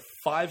 So it's a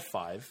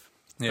 5/5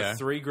 for Yeah.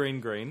 3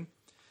 green.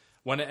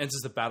 When it enters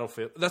the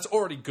battlefield, that's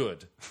already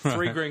good.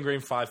 3 green,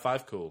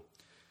 5/5, cool.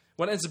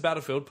 When it enters the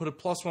battlefield, put a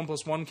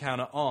 +1/+1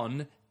 counter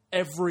on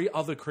every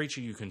other creature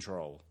you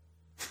control.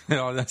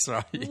 Oh, that's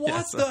right. What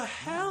Yes. the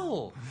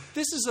hell?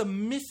 This is a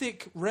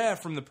mythic rare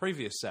from the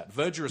previous set.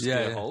 Verdurous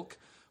Yeah. Hulk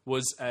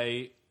was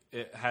it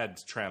had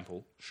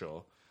trample,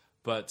 sure,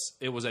 but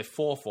it was a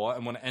 4/4,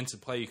 and when it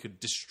entered play, you could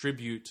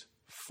distribute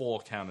 4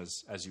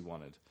 counters as you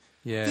wanted.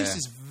 Yeah. This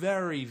is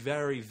very,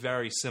 very,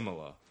 very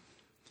similar.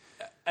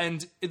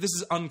 And this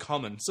is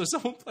uncommon. So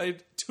someone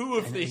played 2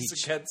 of these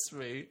against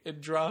me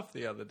in draft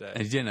the other day.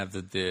 And he didn't have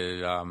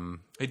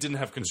He didn't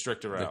have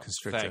Constrictor out.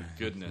 Constrictor. Thank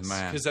goodness.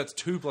 Man. Because that's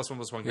 2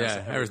 +1/+1 counters. yeah,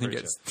 to every everything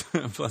creature.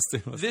 gets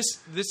 +2.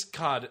 This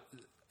card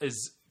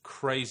is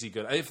crazy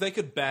good. If they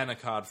could ban a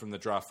card from the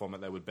draft format,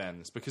 they would ban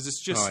this because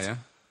it's just Oh, yeah?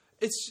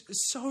 it's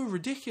so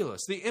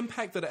ridiculous. The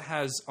impact that it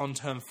has on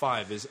turn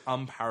 5 is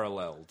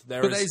unparalleled.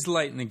 But that is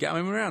late in the game.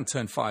 I mean, around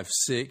turn 5,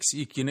 6,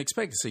 you can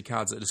expect to see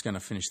cards that are just going to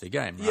finish the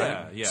game,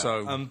 right? yeah.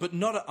 So, But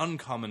not an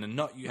uncommon, and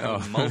not you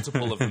have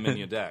multiple of them in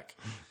your deck.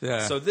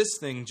 Yeah. So this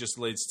thing just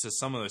leads to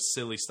some of those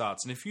silly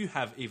starts. And if you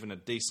have even a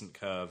decent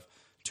curve,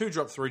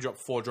 2-drop, 3-drop,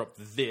 4-drop,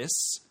 this.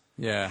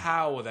 Yeah.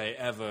 How are they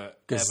ever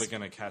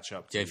going to catch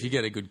up to yeah, if you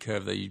get a good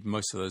curve,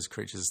 most of those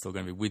creatures are still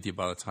going to be with you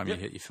by the time Yep.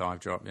 you hit your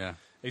 5-drop, yeah.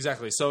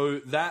 Exactly. So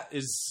that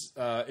is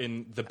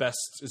in the best.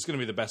 It's going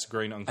to be the best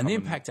green uncommon. And the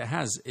impact it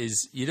has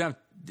is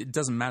it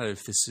doesn't matter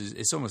if this is.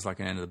 It's almost like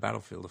an end of the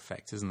battlefield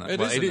effect, isn't it?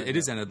 It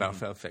is end of the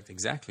battlefield effect.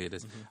 Exactly, it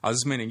is. I was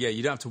just meaning,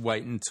 you don't have to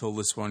wait until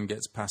this one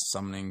gets past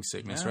summoning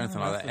sickness or anything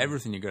like that.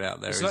 Everything you got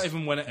out there It's is not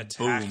even when it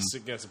attacks,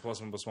 it gets a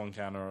 +1/+1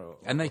 counter.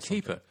 and they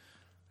keep it.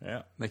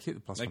 Yeah, They keep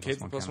the plus they one keep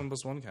plus the one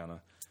 +1/+1 counter.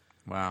 counter.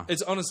 Wow.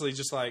 It's honestly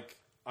just like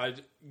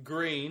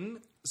green.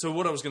 So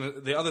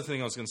the other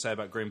thing I was going to say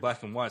about green,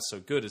 black, and white so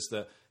good is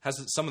that it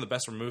has some of the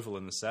best removal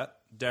in the set.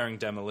 Daring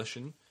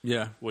Demolition,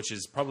 Yeah. which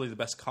is probably the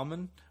best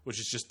common, which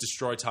is just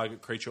destroy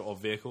target creature or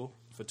vehicle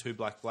for 2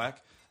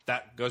 black.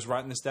 That goes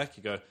right in this deck.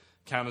 You go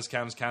counters,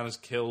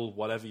 kill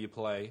whatever you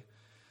play.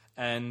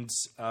 And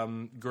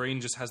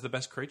green just has the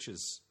best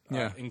creatures.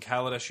 Yeah. In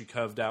Kaladesh, you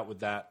curved out with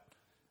that.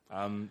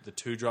 The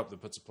 2-drop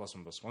that puts a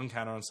 +1/+1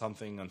 counter on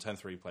something. On turn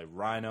 3, you play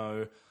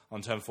Rhino.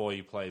 On turn 4,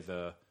 you play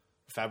the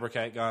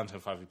Fabricate guy. On turn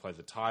 5, you play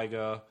the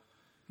Tiger.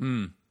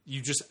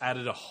 You just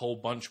added a whole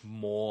bunch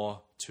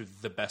more to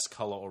the best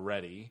color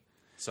already.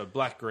 So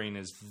black-green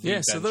is the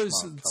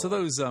benchmark colour.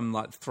 those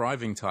like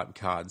thriving type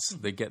cards,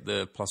 they get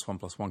the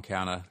 +1/+1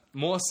 counter.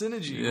 More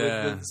synergy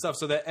Yeah. with the stuff.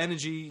 So their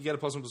energy, you get a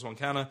 +1/+1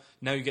 counter.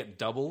 Now you get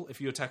double. If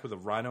you attack with a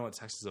Rhino, it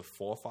attacks as a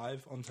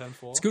 4/5 on turn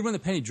 4. It's good when the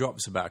penny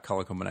drops about a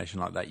color combination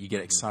like that. You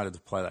get excited to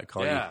play that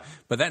color. Yeah.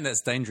 But then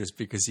that's dangerous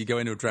because you go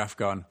into a draft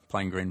going,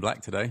 playing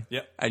green-black today.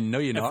 Yep. And no,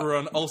 you're not.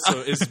 Everyone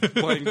also is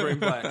playing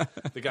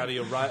green-black. The guy to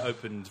your right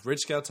opened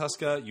Ridgescale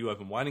Tusker. You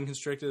opened Whining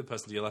Constrictor. The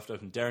person to your left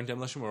opened Daring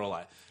Demolition. We're all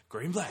like,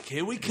 green-black,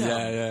 here we come.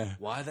 Yeah.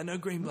 Why are there no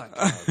green-black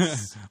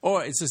cards?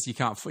 Or it's just you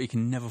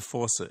can never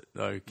force it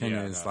though, can you?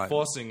 It's like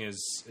forcing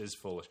is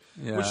foolish.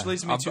 Yeah. Which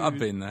leads me to I've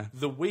been there.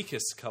 the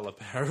weakest color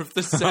pair of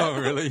the set. Oh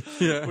really?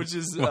 Yeah. Which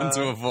is one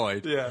to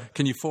avoid. yeah.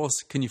 Can you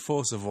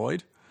force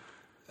avoid?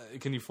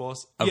 Can you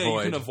force? Avoid. Yeah,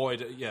 you can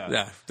avoid it. Yeah,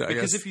 Yeah, I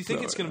because guess if you think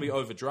so. it's going to be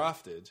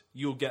overdrafted,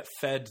 you'll get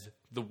fed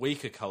the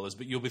weaker colors,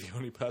 but you'll be the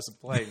only person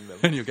playing them.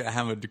 And you'll get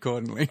hammered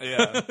accordingly.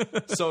 Yeah.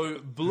 So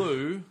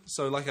blue.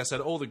 So like I said,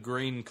 all the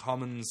green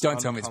commons. Don't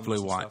tell me it's uncommons blue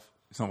and white. stuff.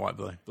 It's not white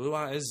blue. Blue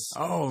white is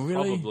Oh,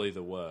 really? probably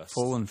the worst.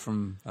 Fallen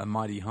from a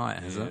mighty height,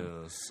 has it?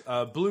 Yes.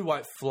 Blue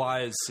white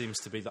flyers seems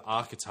to be the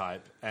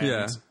archetype, and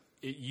Yeah.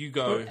 you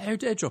go.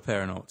 Airdrop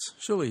aeronauts.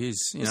 Surely he's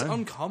It's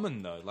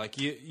uncommon though. Like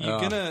you're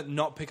gonna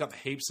not pick up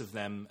heaps of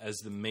them as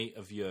the meat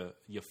of your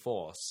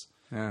force,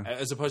 Yeah.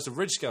 as opposed to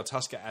Ridgescale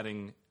Tusker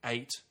adding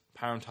 8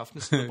 power and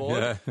toughness of the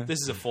board. Yeah. This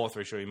is a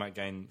 4/3, sure, you might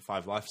gain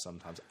 5 life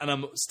sometimes. And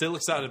I'm still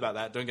excited about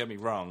that, don't get me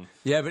wrong.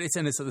 Yeah, but it's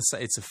a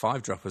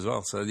 5-drop as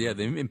well. So yeah,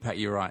 the impact,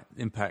 you're right.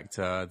 Impact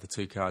the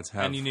 2 cards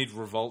have. And you need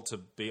Revolt to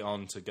be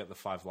on to get the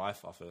 5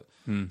 life off it.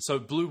 Hmm. So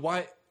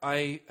blue-white,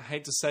 I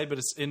hate to say, but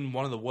it's in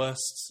one of the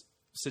worst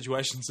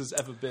situations it's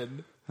ever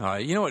been.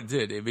 You know what it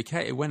did?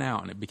 It went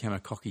out and it became a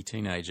cocky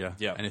teenager.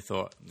 Yeah. And it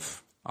thought,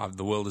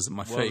 the world is at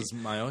my Well, feet. it's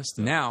my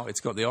oyster. Now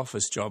it's got the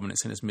office job and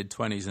it's in its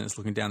mid-20s and it's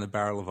looking down the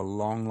barrel of a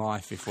long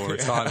life before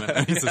retirement.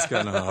 And it's just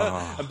going,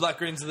 oh. And Black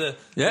Green's the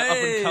Yeah,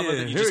 up-and-comer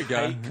that you here just we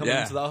go. hate coming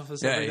into the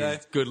office every day.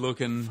 He's good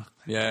looking.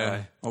 Yeah,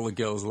 guy. all the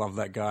girls love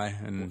that guy.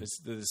 And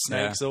The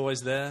snake's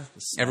always there. The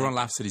snake. everyone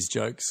laughs at his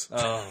jokes.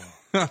 Oh.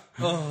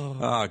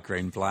 Oh,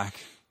 green, black.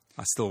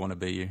 I still want to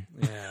be you.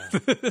 Yeah.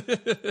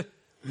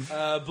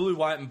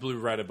 Blue-white and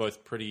blue-red are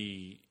both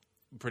pretty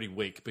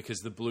weak because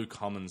the blue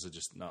commons are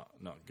just not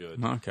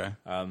good. Okay.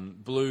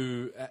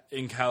 Blue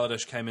in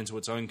Kaladesh came into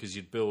its own because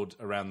you'd build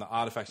around the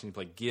artifacts and you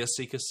play Gear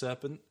Seeker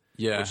Serpent.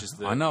 Yeah, which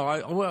is I know. I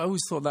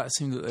always thought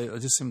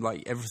it just seemed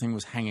like everything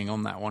was hanging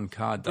on that one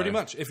card. Though. Pretty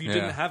much. If you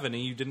didn't have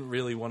any, you didn't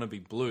really want to be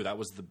blue. That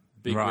was the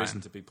big Right.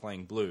 reason to be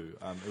playing blue.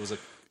 It was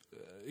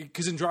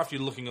because in draft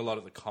you're looking a lot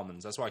at the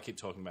commons. That's why I keep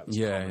talking about this.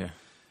 Yeah.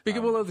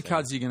 Because all the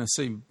cards you're going to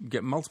see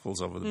get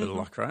multiples of with a bit of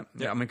luck, right?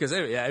 Yeah, I mean, because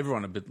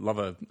everyone would love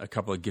a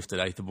couple of gifted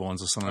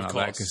Aetherborns or something like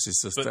that. Because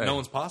it's just, but no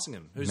one's passing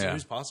them.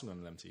 Who's passing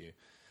on them to you?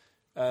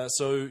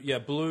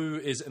 Blue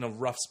is in a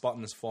rough spot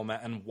in this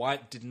format, and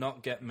white did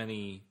not get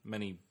many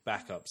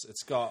backups.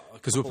 It's got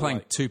because we're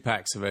playing 2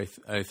 packs of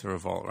Aether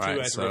Revolt, right?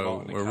 Aether So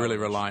Revolt and we're really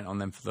Kaladesh. reliant on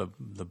them for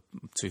the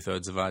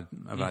 2/3 of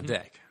our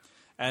deck.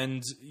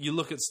 And you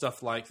look at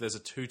stuff like there's a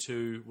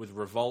 2/2 with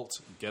Revolt,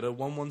 get a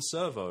 1/1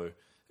 servo.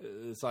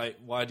 It's like,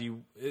 why do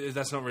you...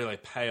 That's not really a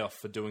payoff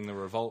for doing the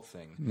Revolt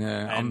thing.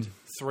 Yeah, and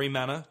 3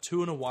 mana,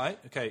 2 and a white.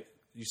 Okay,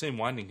 you've seen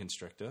Winding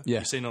Constrictor. Yeah.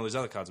 You've seen all these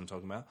other cards I'm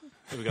talking about.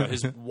 Here we go.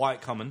 Here's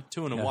white common,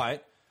 2 and a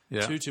white.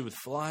 Yeah. 2/2 with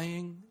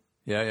flying.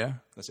 Yeah.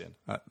 That's the end.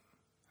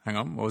 Hang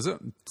on, what was it?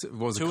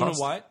 What was 2 the and a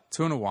cost? white.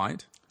 2 and a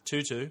white.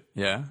 2/2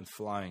 Yeah, with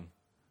flying.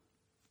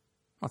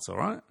 that's all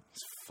right.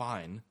 It's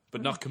fine,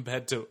 but not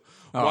compared to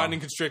Winding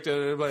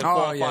Constrictor, like 4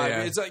 or 5.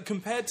 yeah. It's like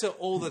compared to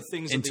all the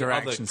things that the other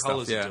Interaction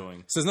colours stuff. Yeah. are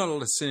doing. So there's not a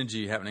lot of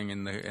synergy happening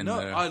in the.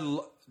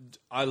 No,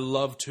 I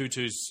love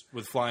 2/2s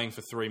with flying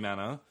for 3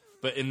 mana,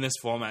 but in this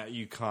format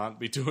you can't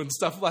be doing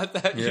stuff like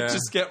that. You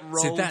just get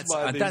rolled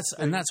by these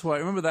and that's why I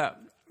remember that.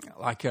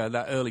 Like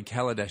that early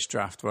Kaladesh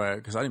draft, where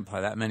because I didn't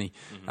play that many,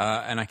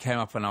 and I came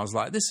up and I was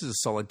like, "This is a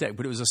solid deck,"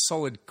 but it was a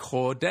solid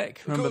core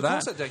deck. Remember that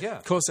core set deck, yeah.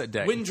 core set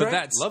deck.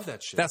 Windrake, love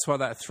that shit. That's why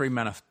that 3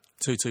 mana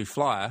 2/2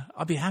 flyer.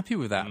 I'd be happy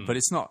with that, but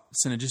it's not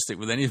synergistic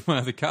with any of my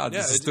other cards.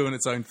 It's just doing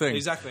its own thing.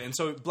 Exactly. And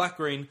so black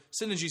green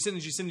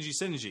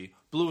synergy.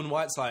 Blue and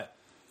white's like,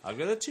 I've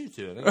got a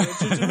 2/2 and I got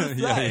a 2/2 with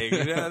flying.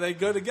 You know, they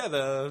go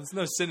together. There's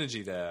no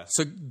synergy there.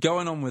 So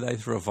going on with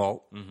Aether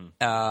Revolt,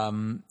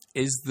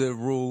 is the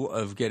rule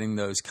of getting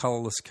those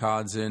colorless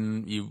cards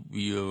in?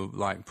 You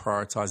like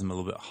prioritize them a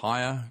little bit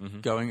higher.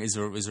 Going is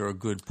there a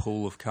good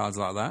pool of cards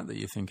like that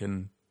you're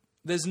thinking?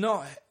 There's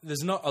not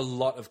a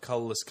lot of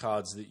colorless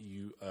cards that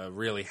you are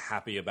really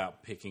happy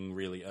about picking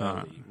really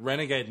early.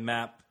 Renegade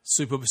Map,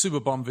 Super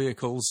bomb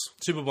vehicles.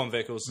 Super Bomb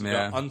Vehicles,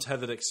 Yeah.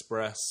 Untethered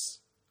Express.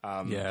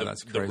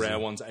 That's the crazy. rare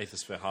ones,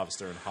 Aethersphere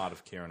Harvester and Heart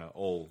of Kiran, are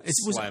all It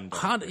was slammed.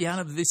 hard.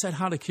 Yeah, they said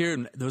Heart of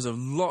Kieran. There was a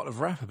lot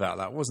of rap about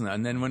that, wasn't it?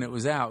 And then when it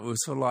was out, it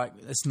was sort of like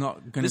it's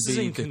not going This to is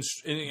be.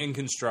 in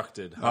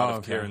Constructed. Heart of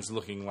okay. Kiran's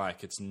looking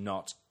like it's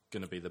not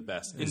going to be the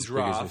best. In As big as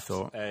we draft,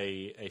 thought.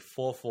 a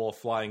 4/4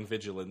 Flying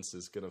Vigilance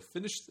is going to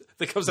finish.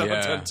 That comes out on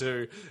Yeah. turn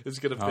 2. Is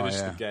going to finish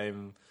yeah. the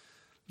game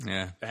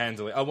Yeah.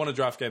 handily. I won a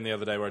draft game the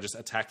other day where I just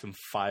attacked them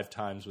 5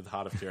 times with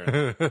Heart of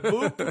Kiran.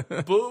 Boop,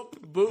 boop,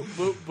 boop,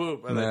 boop,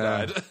 boop, and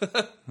Yeah. they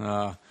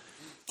died.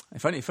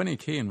 If only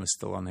Kian was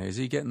still on here. Is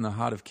he getting the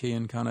Heart of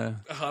Kian kind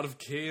of? Heart of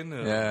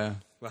Kiran. Yeah.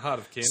 The Heart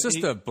of Kiran. It's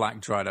just a black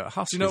dried out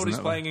husk. Do you know what isn't he's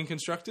it? playing in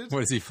Constructed?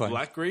 What is he playing?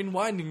 Black Green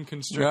Winding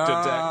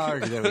Constructed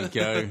deck. There we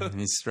go.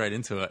 He's straight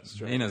into it.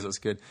 He knows what's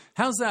good.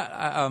 How's that?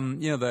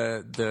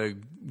 The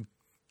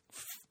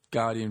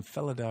Guardian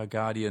Felidar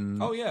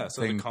Guardian. Oh, yeah,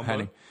 so the thing combo.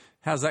 panning.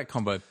 How's that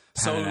combo panning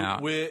So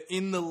out? we're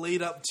in the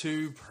lead up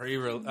to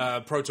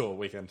Pro Tour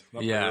weekend,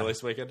 not Yeah.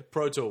 pre-release weekend,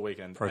 Pro Tour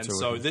weekend. Pro and Tour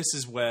so weekend. this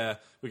is where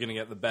we're going to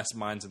get the best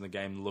minds in the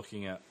game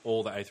looking at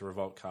all the Aether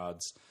Revolt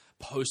cards,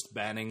 post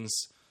bannings,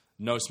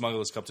 no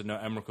Smuggler's Cup to no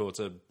Emrakul. It's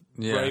a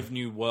Yeah. brave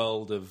new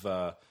world of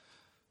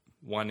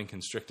Winding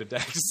Constrictor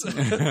decks.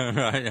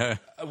 Right, yeah.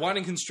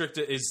 Winding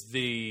Constrictor is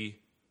the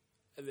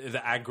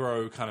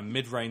aggro kind of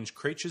mid-range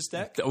creatures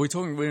deck. Are we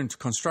talking? We're into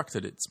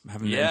constructed. It's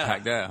having an Yeah.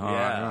 impact there. All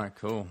Yeah. right,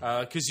 cool.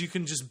 Because you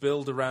can just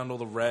build around all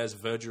the rares,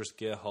 Verdurous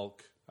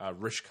Gearhulk,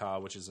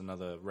 Rishkar, which is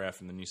another rare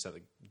from the new set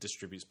that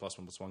distributes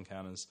 +1/+1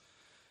 counters.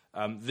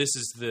 This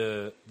is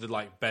the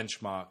like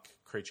benchmark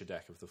creature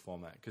deck of the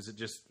format because it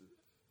just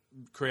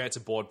creates a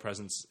board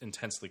presence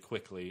intensely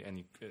quickly, and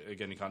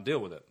you can't deal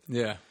with it.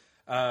 Yeah.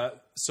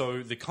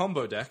 So the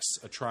combo decks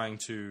are trying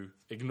to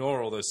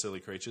ignore all those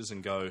silly creatures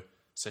and go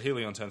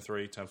Saheeli on turn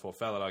 3, turn 4,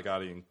 Felidar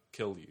Guardian,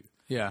 kill you.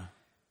 Yeah.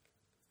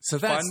 So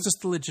that's Fun.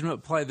 just a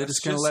legitimate play. They're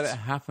just going to let it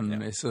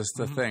happen. It's just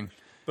the thing.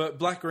 But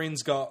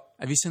Black-Green's got...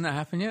 Have you seen that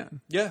happen yet?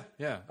 Yeah.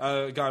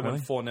 A guy Really?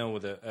 went 4-0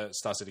 with it at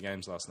Star City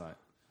Games last night.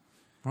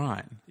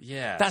 Right.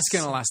 Yeah. That's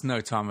going to last no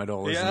time at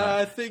all, isn't it? Yeah,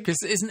 I think...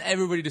 Because isn't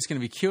everybody just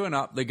going to be queuing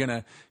up? They're going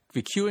to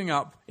be queuing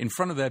up in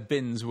front of their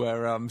bins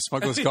where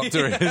Smuggler's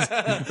Copter is.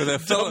 With their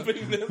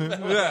dumping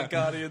the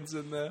Guardians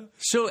in there.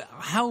 Sure,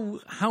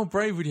 how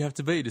brave would you have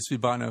to be to be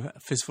buying a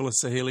fistful of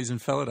Saheelis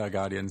and Felidar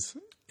Guardians?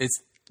 This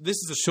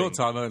is a short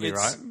thing. time only, it's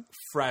right?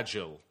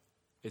 Fragile.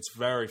 It's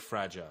very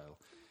fragile.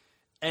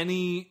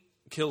 Any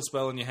kill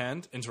spell in your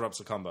hand interrupts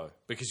the combo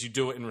because you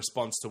do it in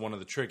response to one of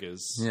the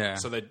triggers. Yeah.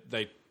 So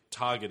they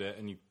target it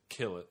and you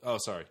kill it. Oh,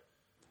 sorry.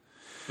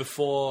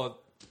 Before...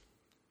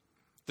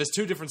 There's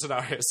two different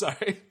scenarios,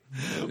 sorry.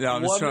 Yeah,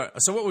 I'm just trying.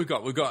 So what we've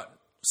got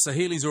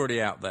Saheeli's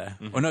already out there.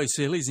 Mm-hmm. Oh no,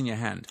 Saheeli's in your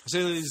hand.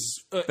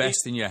 Saheeli's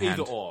Best in your hand.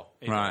 Either or.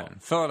 Right.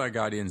 Felidar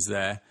Guardian's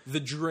there.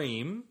 The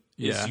dream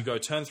is Yeah. you go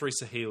turn 3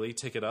 Saheeli,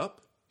 tick it up,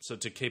 so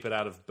to keep it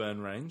out of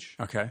burn range.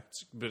 Okay.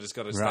 But it's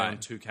got to stay Right. on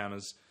 2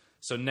 counters.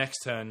 So next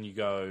turn you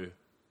go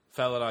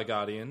Felidar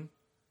Guardian,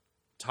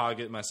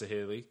 target my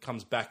Saheeli,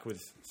 comes back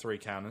with 3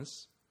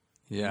 counters.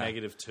 Yeah.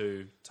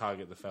 -2,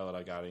 target the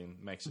Felidar Guardian,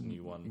 makes a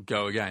new one.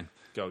 Go again.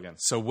 Go again.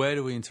 So where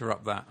do we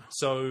interrupt that?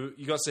 So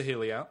you got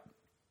Saheeli out.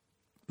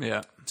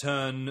 Yeah.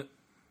 Turn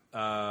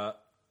 4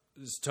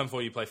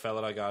 you play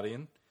Felidar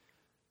Guardian.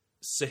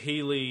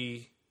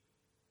 Saheeli...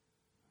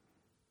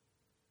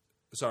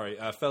 Sorry,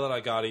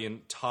 Felidar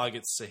Guardian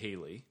targets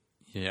Saheeli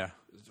Yeah.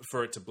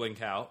 for it to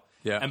blink out.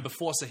 Yeah. And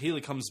before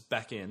Saheeli comes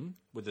back in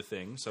with the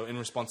thing, so in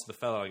response to the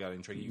Felidar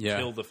Guardian trigger, you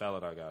kill the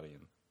Felidar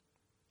Guardian.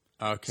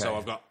 Okay. So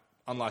I've got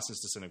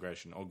Unlicensed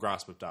Disintegration or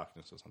Grasp of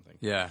Darkness or something.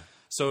 Yeah.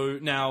 So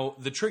now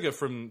the trigger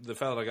from the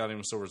Felidar Guardian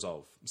will still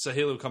resolve.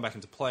 Saheeli will come back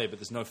into play, but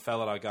there's no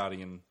Felidar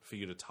Guardian for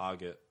you to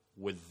target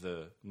with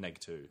the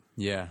 -2.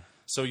 Yeah.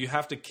 So you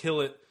have to kill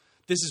it.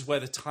 This is where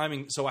the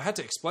timing... So I had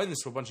to explain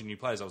this to a bunch of new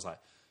players. I was like,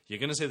 you're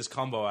going to see this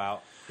combo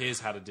out. Here's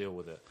how to deal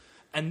with it.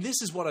 And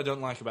this is what I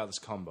don't like about this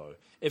combo.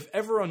 If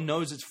everyone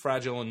knows it's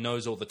fragile and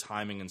knows all the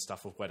timing and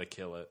stuff of where to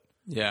kill it,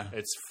 Yeah.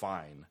 it's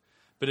fine.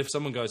 But if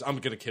someone goes, I'm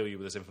going to kill you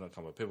with this infinite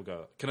combo, people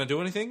go, can I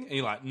do anything? And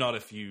you're like, not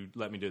if you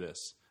let me do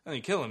this. And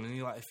you kill him, and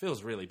you're like, it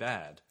feels really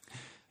bad.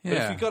 But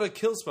if you've got a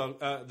kill spell,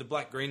 the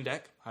black-green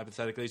deck,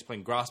 hypothetically, is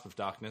playing Grasp of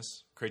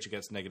Darkness. Creature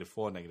gets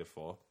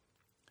 -4/-4.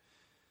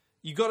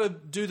 You got to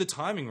do the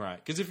timing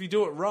right. Because if you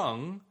do it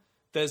wrong,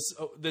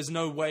 there's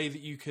no way that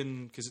you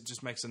can... Because it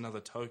just makes another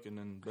token,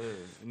 and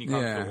you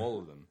can't kill all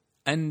of them.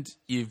 And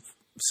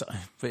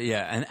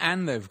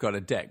and they've got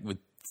a deck with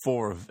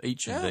 4 of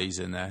each of these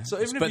in there.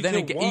 So even if you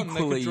kill one,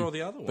 they can draw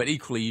the other one. But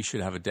equally, you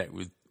should have a deck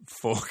with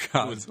 4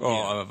 cards,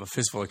 or a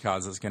fistful of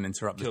cards that's going to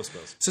interrupt kill it.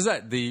 spells. So is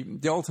that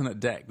the alternate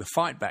deck, the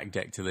fight back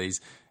deck to these,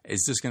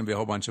 is just going to be a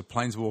whole bunch of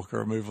Planeswalker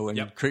removal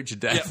and creature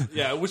death.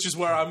 Yeah, which is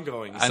where I'm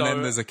going. And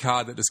then there's a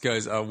card that just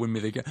goes, "Oh, win me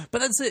the game."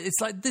 But that's it.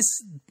 It's like this.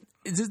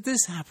 Does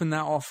this happen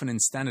that often in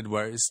Standard,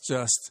 where it's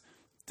just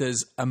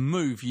there's a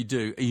move you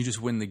do and you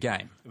just win the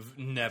game?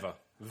 Never.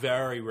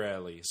 Very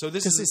rarely. So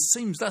this Because it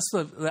seems that's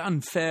the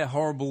unfair,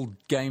 horrible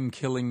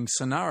game-killing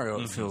scenario.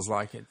 It feels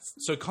like it's.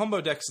 So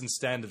combo decks in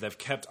Standard they've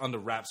kept under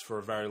wraps for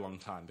a very long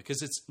time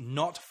because it's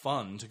not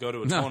fun to go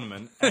to a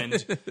tournament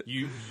and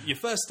your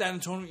first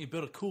Standard tournament you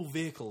build a cool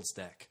vehicles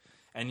deck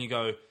and you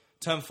go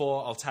turn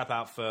 4 I'll tap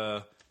out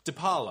for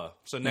Depala.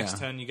 So next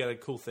turn you get a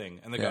cool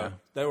thing and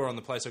they were on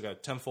the play so go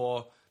turn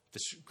 4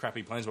 this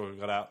crappy Planeswalker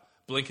got out,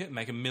 blink it,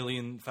 make 1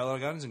 million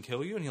Felidar Guardians and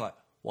kill you and you're like,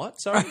 what?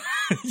 Sorry?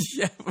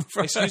 Yeah.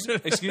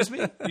 Excuse me?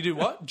 You do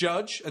what?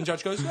 Judge? And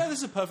Judge goes, yeah, this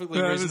is a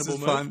perfectly reasonable this is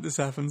move. fine. This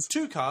happens.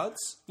 2 cards.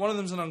 One of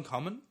them's an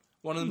uncommon.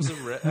 One of them's a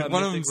rare.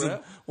 One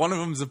of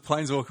them's a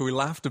Planeswalker we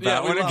laughed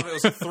about. Yeah, we laughed.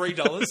 It was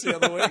 $3 the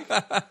other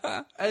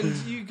week. And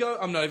you go,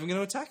 I'm not even going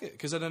to attack it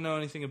because I don't know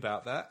anything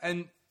about that.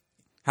 And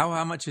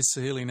how much is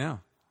Saheeli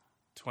now?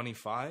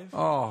 $25?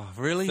 Oh,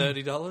 really?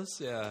 $30?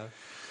 Yeah.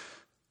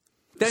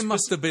 They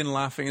must have been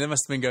laughing. They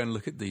must have been going,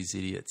 look at these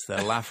idiots.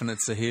 They're laughing at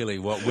Saheeli,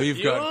 what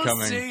we've got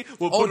coming. See,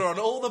 we'll put her on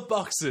all the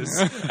boxes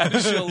and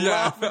she'll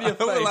laugh in your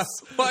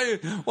face.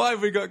 Why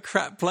have we got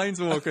crap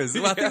Planeswalkers?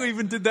 Well, I think we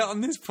even did that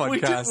on this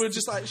podcast. We're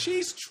just like,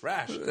 she's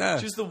trash. Yeah.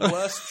 She's the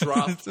worst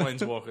draft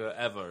Planeswalker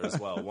ever as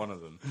well, one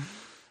of them.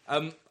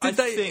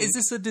 Is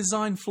this a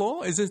design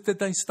flaw? Did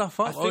they stuff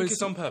up? I think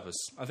it's on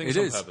purpose.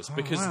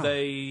 Because wow.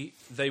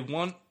 they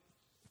want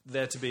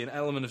there to be an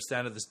element of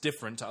Standard that's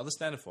different to other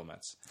Standard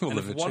formats. Well, and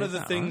if one of the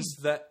things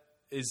that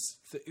is...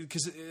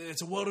 Because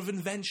it's a world of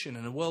invention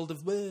and a world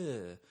of...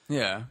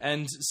 Yeah.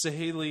 And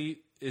Saheeli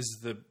is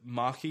the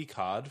marquee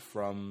card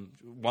from...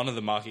 One of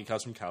the marquee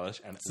cards from Kalash,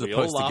 and we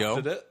all laughed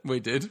at it. We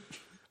did.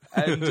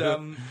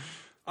 And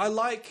I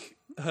like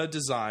her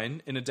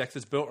design in a deck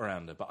that's built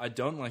around her, but I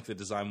don't like the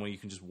design where you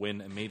can just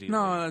win immediately.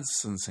 No, that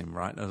doesn't seem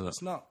right, does it?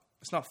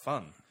 It's not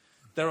fun.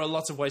 There are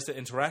lots of ways to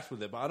interact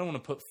with it, but I don't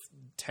want to put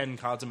 10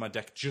 cards in my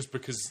deck just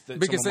because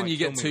Because then someone you might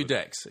get kill me two with-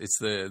 decks. It's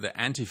the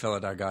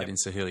anti-Felidar Guardian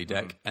Sahili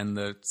deck and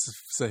the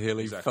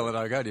Sahili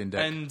Felidar Guardian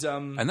deck.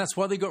 And that's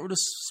why they got rid of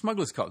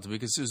Smuggler's Copter,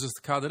 because it was just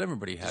the card that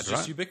everybody had, it's right?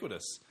 just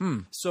ubiquitous.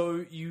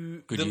 So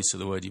you... Good use of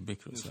the word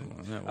ubiquitous.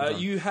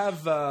 you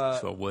have...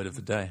 That's a word of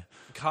the day.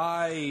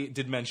 Kai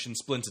did mention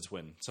Splinter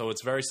Twin, so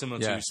it's very similar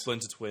to Yes.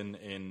 Splinter Twin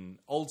in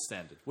Old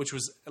Standard, which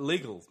was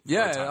illegal. for a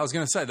Yeah, time. I was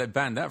going to say, they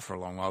banned that for a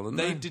long while, didn't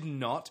they? They did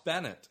not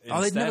ban it in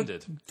Oh, they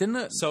Standard. didn't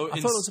it? So I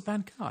in- thought it was a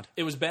banned card.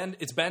 It was banned.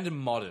 It's banned in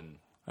Modern.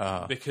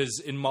 Because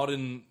in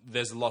Modern,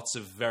 there's lots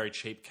of very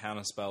cheap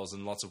counter spells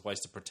and lots of ways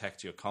to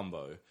protect your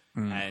combo.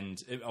 And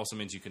it also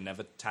means you can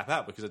never tap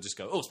out because it just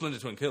go, oh, Splinter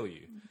Twin kill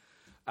you.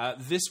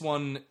 This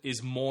one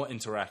is more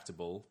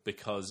interactable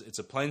because it's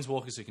a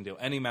Planeswalker, so you can deal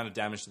any amount of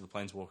damage to the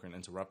Planeswalker and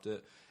interrupt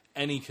it.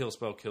 Any kill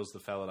spell kills the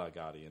Felidar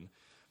Guardian.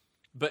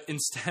 But in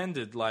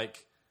Standard,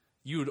 like,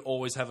 you would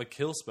always have a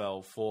kill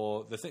spell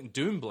for the thing.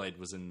 Doomblade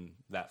was in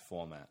that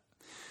format.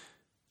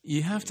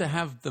 You have to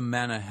have the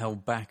mana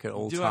held back at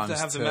all You do times. have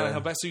to have the mana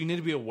held back, so you need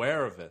to be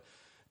aware of it.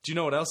 Do you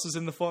know what else is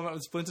in the format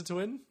with Splinter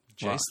Twin?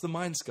 Jace the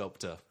Mind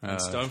Sculptor and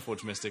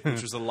Stoneforge Mystic,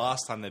 which was the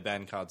last time they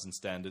banned cards in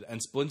Standard,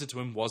 and Splinter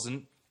Twin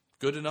wasn't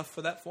good enough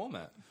for that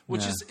format,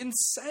 which is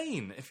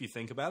insane if you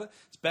think about it.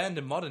 It's banned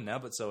in Modern now,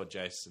 but so are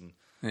Jace and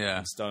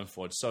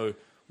Stoneforge. So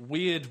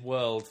weird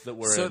world that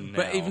we're in now.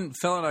 But even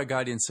Felidar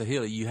Guardian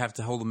Sahili, you have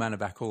to hold the mana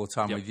back all the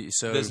time with you.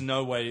 So there's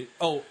no way...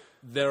 Oh,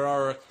 there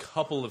are a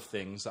couple of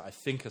things that I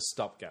think are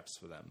stopgaps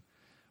for them.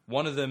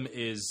 One of them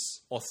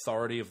is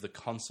Authority of the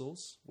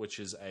Consuls, which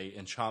is a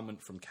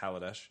enchantment from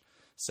Kaladesh.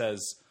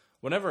 Says,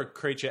 whenever a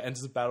creature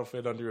enters the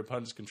battlefield under your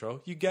opponent's control,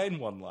 you gain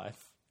 1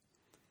 life.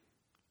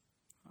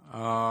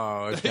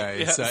 Oh,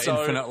 okay. Yeah, so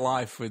infinite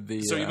life with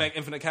the... So you make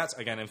infinite cats,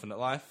 I gain infinite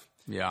life.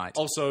 Yeah.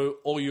 Also,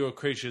 all your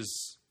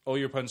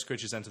opponent's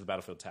creatures enter the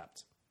battlefield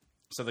tapped.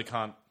 So they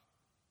can't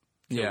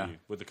kill you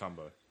with the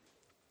combo.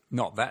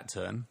 Not that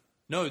turn.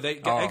 No, they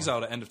get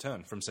exiled at end of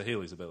turn from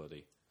Sahili's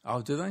ability.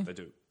 Oh, do they? They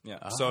do,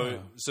 yeah. So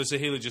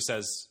Sahili just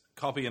says,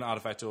 copy an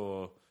artifact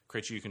or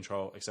creature you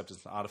control, except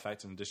it's an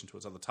artifact in addition to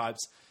its other types.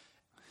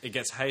 It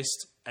gets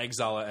haste,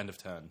 exile at end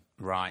of turn.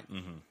 Right.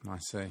 I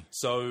see.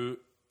 So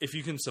if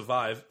you can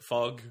survive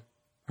Fog...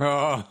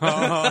 Oh,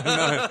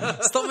 no.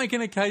 Stop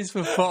making a case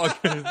for Fog.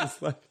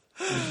 It's like...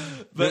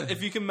 But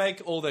if you can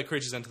make all their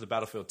creatures enter the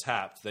battlefield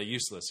tapped, they're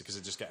useless because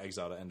they just get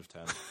exiled at end of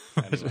turn.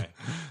 Anyway.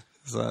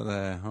 So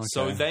there. Okay.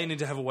 So they need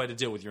to have a way to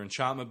deal with your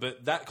enchantment,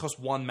 but that costs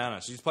 1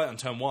 mana. So you play it on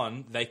turn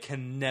 1, they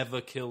can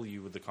never kill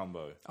you with the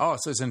combo. Oh,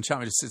 so it's an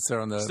enchantment just sits there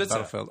on the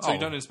battlefield. So you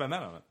don't need to spend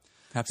mana on it.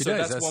 Happy So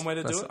days. that's one way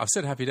to do it? I've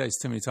said happy days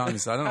too many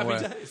times. I don't know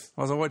Happy where. days.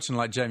 I was watching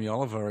like Jamie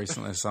Oliver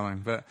recently or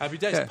something. But Happy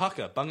days, Yeah,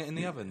 pucker, bung it in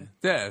the oven.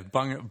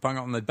 bung it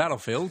on the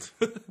battlefield.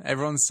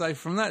 Everyone's safe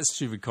from that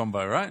stupid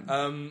combo, right?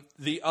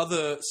 The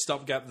other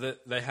stopgap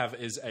that they have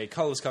is a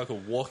colorless card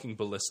called Walking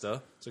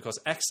Ballista. So it costs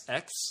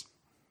XX.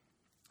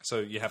 So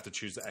you have to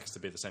choose the X to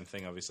be the same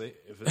thing, obviously.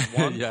 If it's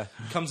 1, Yeah.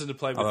 it comes into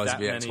play with Otherwise,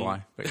 that it'd be many...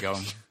 XY. But go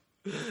on.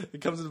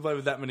 It comes into play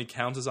with that many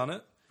counters on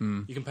it.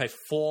 You can pay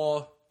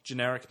 4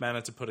 generic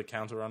mana to put a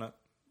counter on it.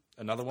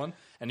 Another one.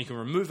 And you can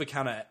remove a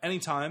counter at any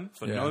time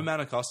for no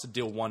mana cost to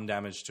deal 1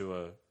 damage to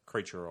a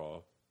creature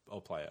or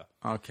player.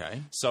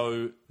 Okay.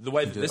 So the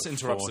way that do this that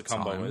interrupts 4 the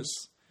combo times.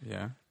 is...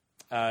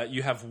 Yeah.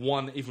 you have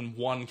one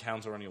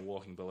counter on your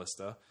Walking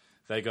Ballista.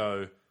 They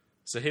go,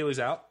 Sahili's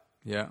out,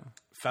 Yeah.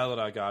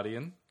 Felidar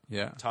Guardian,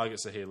 Yeah. target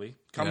Sahili,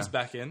 comes Yeah.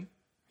 back in,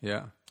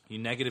 Yeah. you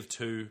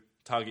 -2,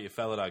 target your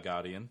Felidar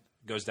Guardian,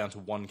 goes down to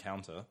 1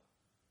 counter.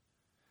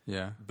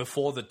 Yeah.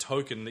 Before the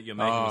token that you're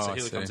making with I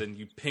Sahili comes see. in,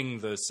 you ping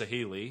the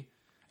Sahili,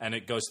 and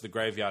it goes to the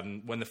graveyard,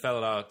 and when the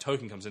Felidar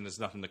token comes in, there's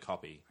nothing to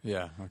copy.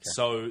 Yeah. Okay.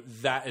 So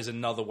that is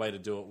another way to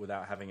do it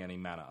without having any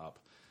mana up.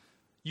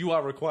 You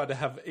are required to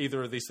have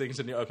either of these things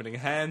in your opening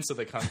hand, so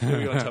they can't kill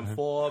you on turn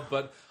 4.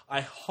 But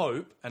I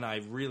hope, and I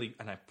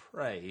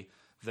pray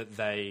that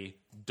they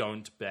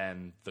don't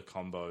ban the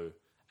combo,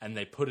 and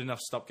they put enough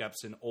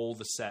stopgaps in all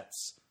the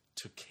sets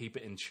to keep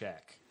it in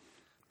check.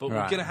 But we're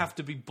Right. going to have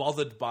to be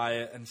bothered by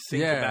it and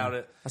think Yeah. about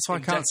it. That's why I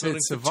in can't deck see it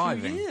building for 2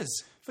 surviving.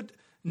 years.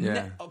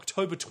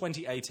 October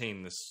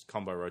 2018, this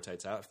combo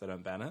rotates out if they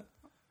don't ban it.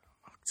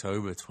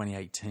 October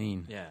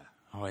 2018. Yeah.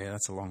 Oh, yeah,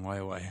 that's a long way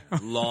away.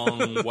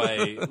 Long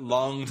way,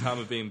 long time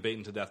of being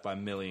beaten to death by a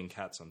million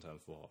cats on turn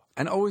 4.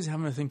 And always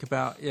having to think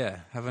about,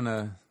 having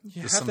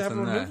You there's have to have a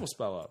something there. removal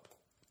spell up.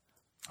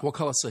 What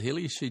colour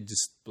Sahili is she?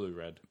 Just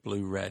Blue-red.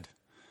 blue-red.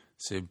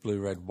 So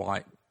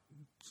blue-red-white,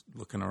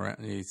 looking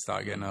around, you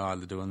start getting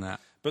either doing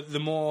that. But the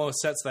more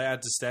sets they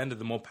add to Standard,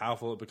 the more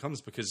powerful it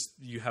becomes because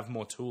you have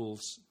more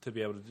tools to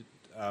be able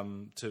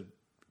to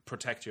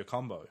protect your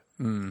combo.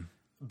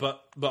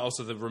 But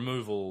also the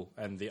removal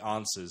and the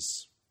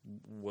answers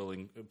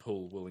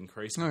pool will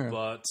increase. Okay.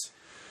 But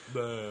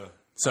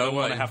So I don't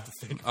want to have to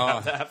think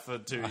about that for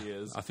 2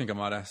 years. I think I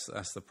might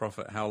ask the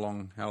prophet, how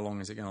long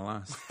is it going to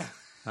last?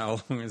 How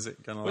long is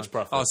it going to last? Which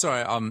prophet? Oh,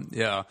 sorry.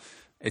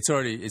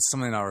 It's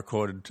something I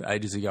recorded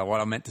ages ago.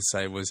 What I meant to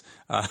say was,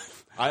 I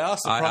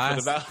asked the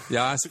prophet about.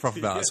 Yeah, I asked the prophet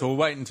about it. So we'll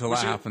wait until that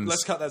happens.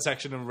 Let's cut that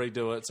section and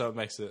redo it so it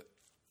makes it.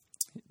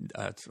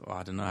 I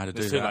don't know how to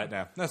do It's that. too late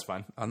now. That's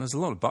fine. And there's a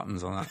lot of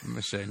buttons on that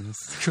machine.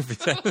 This could be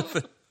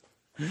anything.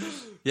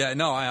 Yeah,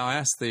 no, I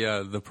asked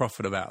the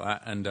prophet about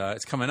that, and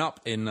it's coming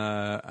up in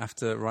right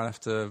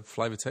after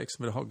Flavor Text,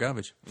 a bit of hot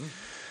garbage.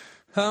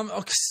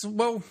 Okay,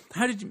 well,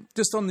 how did you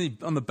just on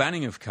the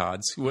banning of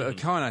cards? Kai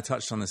and I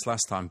touched on this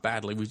last time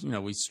badly.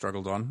 We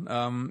struggled on.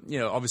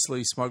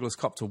 Obviously, Smuggler's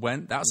Copter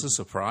went. That's a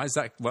surprise.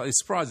 It's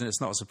surprising.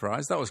 It's not a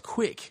surprise. That was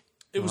quick.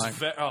 It was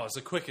it's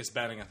the quickest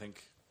banning I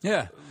think.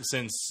 Yeah,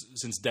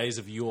 since days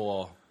of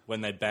yore. When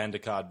they banned a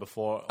card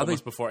before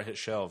it hit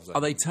shelves.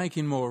 Are they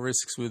taking more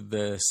risks with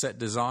the set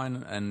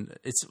design? And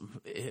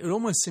it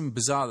almost seemed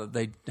bizarre that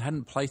they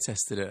hadn't play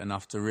tested it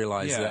enough to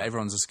realise that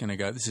everyone's just going to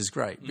go, this is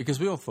great. Because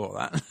we all thought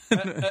that.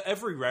 At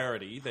every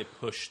rarity, they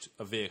pushed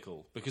a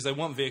vehicle. Because they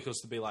want vehicles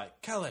to be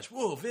like, Kalash,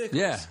 whoa,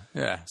 vehicles.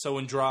 Yeah. So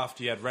in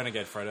draft, you had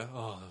Renegade Freighter.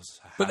 Oh, that was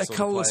a hassle. But they're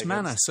colourless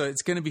mana, so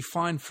it's going to be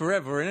fine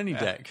forever in any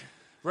deck.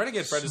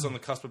 Renegade Freighter's on the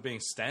cusp of being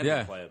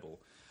standard playable.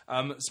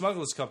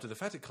 Smuggler's Copter, the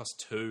fact it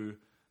cost 2...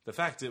 The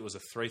fact it was a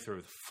 3/3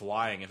 with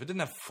flying. If it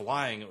didn't have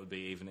flying, it would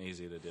be even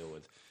easier to deal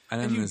with.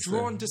 And you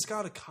draw and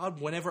discard a card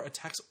whenever it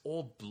attacks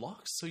or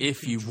blocks. So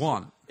if you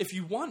want. If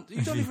you want. You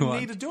don't even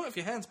need to do it if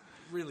your hand's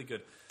really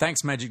good.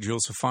 Thanks, Magic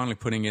Jules, for finally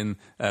putting in,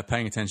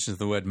 paying attention to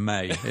the word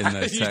may in the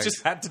text. You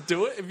just had to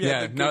do it?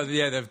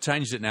 They've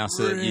changed it now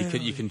so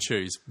that you can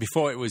choose.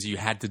 Before it was you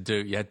had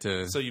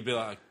to... So you'd be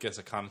like, I guess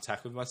I can't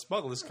attack with my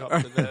Smuggler's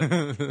Copter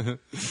then.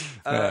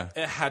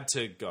 It had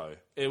to go.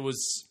 It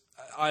was...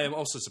 I am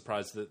also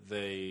surprised that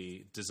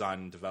the design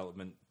and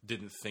development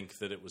didn't think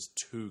that it was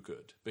too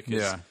good.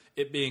 Because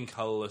it being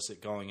colourless,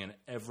 it going in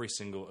every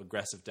single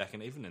aggressive deck,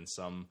 and even in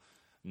some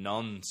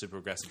non-super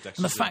aggressive decks.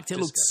 And the fact it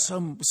looked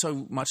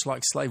so much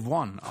like Slave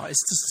 1. Oh, it's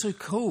just too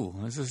cool.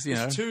 It's just,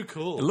 it's too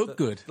cool. It looked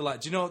good. They're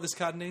like, do you know what this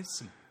card needs?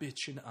 Some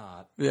bitchin'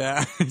 art.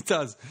 Yeah, it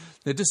does.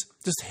 They just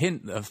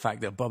hint at the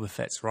fact that Boba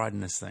Fett's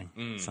riding this thing.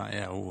 It's like,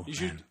 you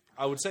should...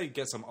 I would say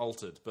get some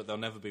altered, but they'll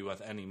never be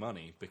worth any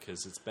money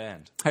because it's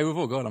banned. Hey, we've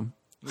all got them.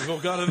 We've all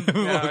got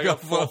them. Yeah, I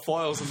got 4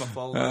 foils in my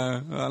folder.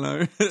 I know.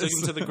 Take them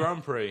to the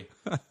Grand Prix.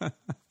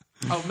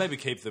 I'll maybe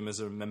keep them as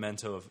a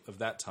memento of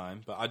that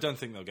time, but I don't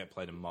think they'll get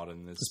played in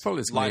Modern. It's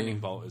probably Lightning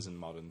Bolt is in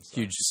Modern. So.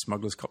 Huge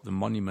Smuggler's Copter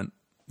monument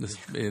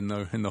in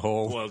the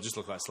hall. Well, it'll just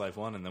look like Slave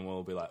 1, and then we'll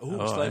all be like,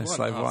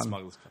 Slave 1.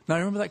 Smuggler's Copter. No,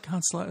 remember that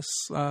card,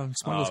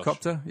 Smuggler's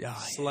Copter? Yeah.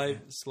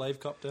 Slave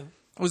Copter.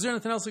 Was there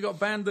anything else that got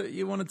banned that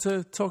you wanted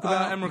to talk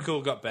about?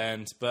 Emrakul got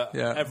banned, but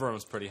everyone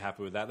was pretty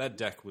happy with that. That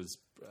deck was...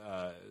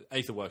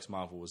 Aetherworks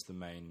Marvel was the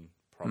main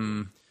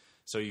problem.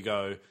 So you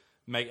go,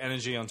 make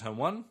energy on turn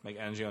 1, make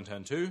energy on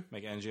turn 2,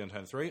 make energy on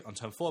turn 3. On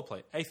turn 4,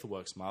 play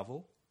Aetherworks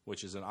Marvel,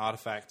 which is an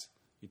artifact.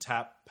 You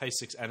tap, pay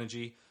 6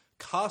 energy,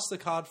 cast a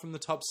card from the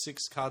top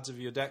 6 cards of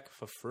your deck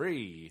for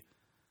free.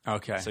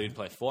 Okay. So you'd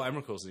play 4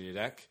 Emrakuls in your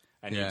deck,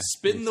 and you'd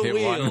spin the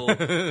wheel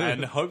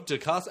and hope to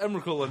cast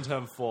Emrakul on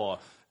turn 4.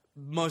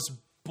 Most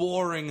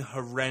boring,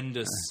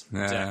 horrendous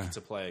deck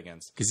to play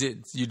against. Because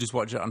you just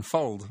watch it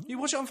unfold. You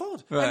watch it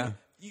unfold. Yeah.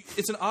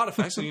 It's an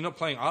artifact, so you're not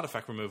playing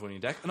artifact removal on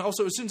your deck. And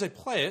also, as soon as they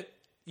play it,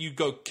 you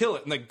go kill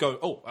it, and they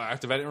go, I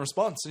activate it in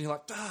response. And you're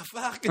like,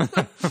 fuck.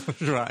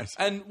 Right.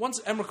 And once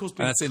Emrakul's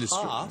been cast,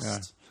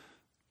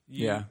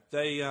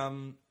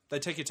 they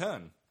take your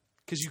turn.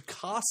 Because you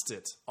cast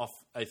it off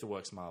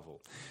Aetherworks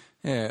Marvel.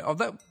 Yeah,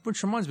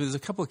 which reminds me, there's a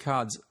couple of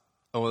cards,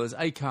 there's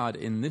a card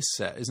in this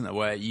set, isn't it,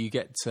 where you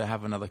get to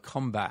have another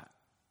combat.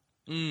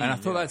 And I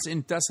thought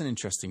that's an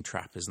interesting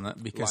trap, isn't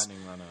it? Because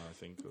Lightning Runner, I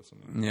think, or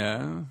something.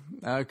 Yeah,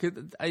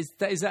 is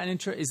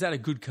that a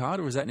good card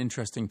or is that an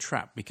interesting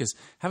trap? Because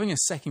having a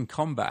second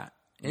combat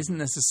isn't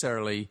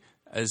necessarily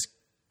as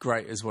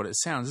great as what it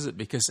sounds, is it?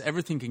 Because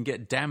everything can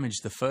get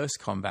damaged the first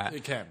combat.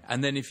 It can,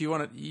 and then if you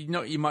want to,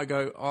 you might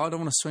go, I don't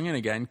want to swing in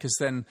again, because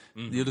then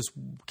you'll just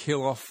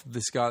kill off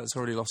this guy that's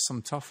already lost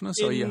some toughness.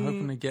 Or you're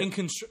hoping to get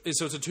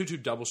so it's a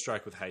 2/2 double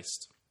strike with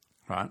haste.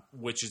 Right.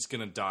 Which is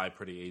going to die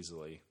pretty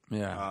easily.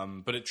 Yeah.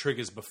 But it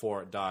triggers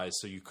before it dies,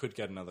 so you could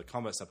get another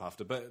combat step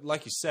after. But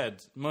like you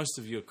said, most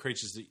of your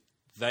creatures that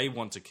they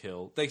want to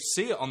kill, they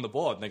see it on the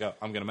board, and they go,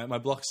 I'm going to make my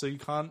block so you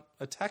can't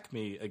attack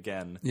me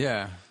again.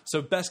 Yeah.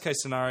 So best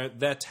case scenario,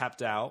 they're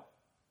tapped out.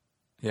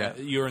 Yeah.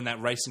 You're in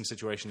that racing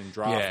situation in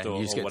draft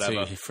or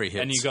whatever. 2 free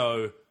hits. And you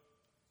go,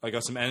 I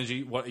got some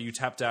energy. What are you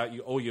tapped out?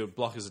 All your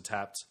blockers are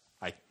tapped.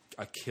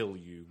 I kill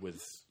you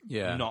with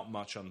not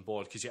much on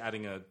board because you're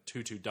adding a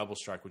 2/2 double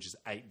strike, which is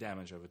 8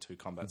 damage over 2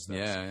 combat steps.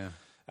 Yeah.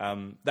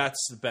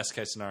 That's the best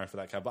case scenario for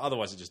that card. But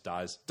otherwise, it just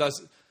dies.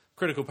 Does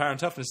critical power and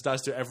toughness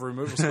does to every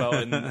removal spell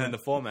in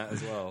the format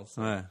as well.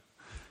 So. Yeah.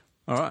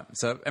 All right.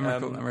 So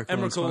Emrakul,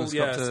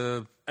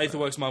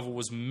 Aetherworks Marvel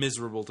was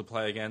miserable to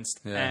play against,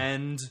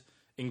 and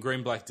in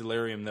Green Black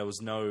Delirium, there was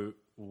no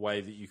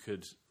way that you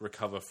could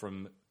recover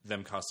from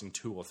them casting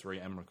 2 or 3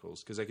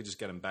 Emrakuls because they could just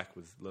get them back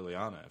with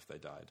Liliana if they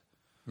died.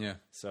 Yeah.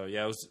 So,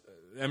 it was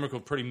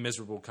Emrakul, pretty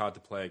miserable card to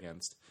play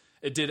against.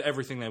 it did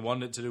everything they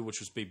wanted it to do, which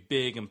was be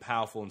big and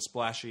powerful and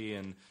splashy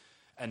and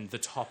the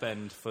top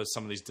end for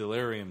some of these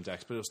Delirium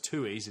decks, but it was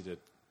too easy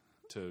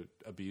to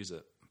abuse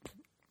it.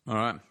 All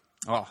right.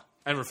 Oh,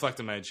 And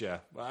Reflector Mage, yeah.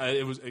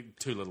 It was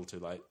too little, too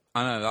late.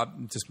 I know. I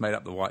just made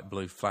up the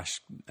white-blue flash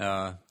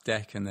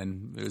deck, and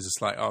then it was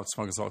just like,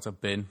 Smuggler's Doctor,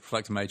 bin.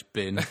 Reflector Mage,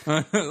 bin.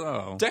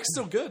 Oh. Deck's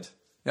still good.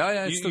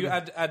 Yeah, it's still You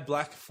good. add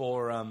black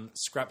for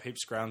Scrap Heap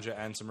Scrounger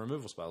and some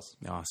removal spells.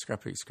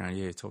 Scrap Heap Scrounger,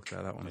 yeah, you talked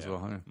about that one as well,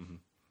 haven't you?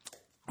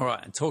 All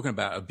right, and talking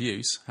about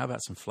abuse, how about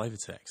some flavor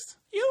text?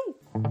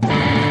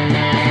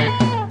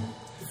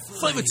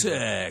 Flavor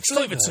text!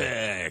 Flavor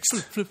text!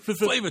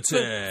 Flavor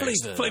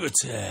text! Flavor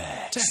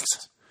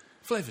text!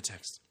 Flavor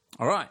text.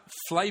 All right,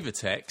 flavor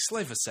text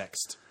Flavor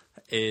sext.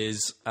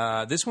 is,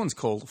 this one's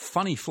called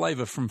Funny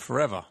Flavor from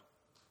Forever.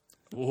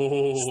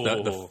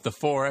 Whoa. The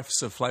 4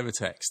 Fs of flavor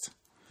text.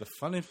 The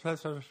funny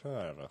flavor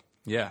forever.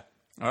 Yeah.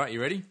 All right,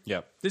 you ready?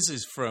 Yep. This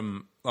is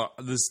from...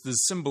 there's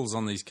symbols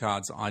on these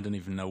cards. I don't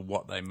even know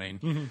what they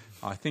mean.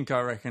 I think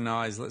I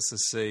recognise, let's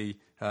just see,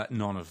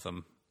 none of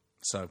them.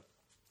 So,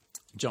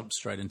 jump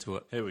straight into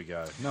it. Here we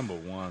go. Number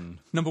 1.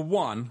 Number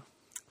 1,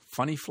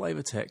 funny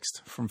flavour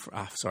text from...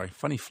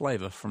 funny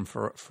flavour from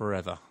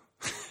forever.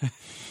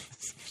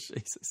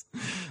 Jesus.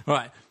 All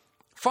right.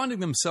 Finding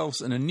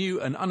themselves in a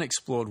new and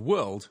unexplored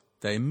world,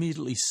 they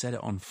immediately set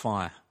it on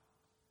fire.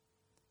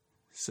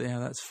 See how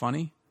that's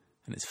funny?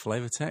 And it's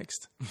flavour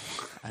text.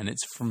 And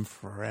it's from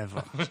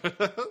forever.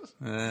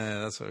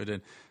 That's what we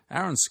did.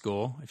 Aaron's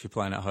score, if you're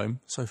playing at home,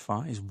 so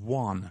far is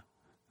 1.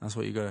 That's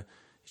what you got to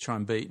try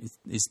and beat.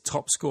 His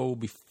top score will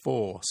be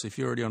 4. So if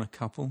you're already on a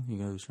couple, you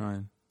got to try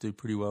and do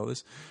pretty well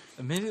this.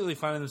 Immediately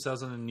finding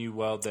themselves in a new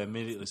world, they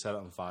immediately set it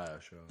on fire,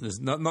 sure.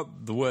 There's not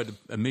the word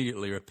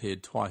immediately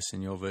appeared twice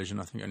in your version.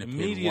 I think it only appeared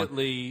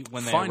Immediately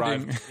when they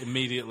arrived,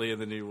 immediately in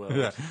the new world.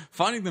 Yeah.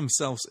 Finding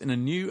themselves in a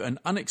new and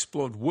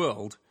unexplored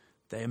world,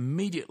 they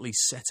immediately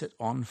set it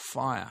on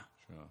fire.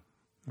 Sure.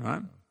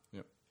 Right?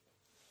 Yep.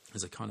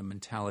 There's a kind of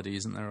mentality,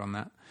 isn't there, on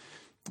that?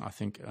 I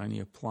think it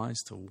only applies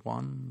to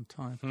one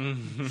type.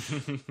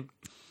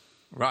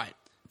 Right.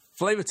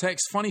 Flavor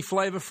text, funny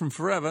flavor from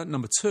forever.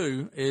 Number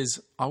 2 is,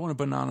 I want a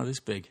banana this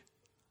big.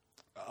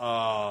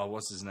 Oh,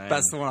 what's his name?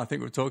 That's the one I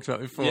think we've talked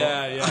about before.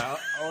 Yeah.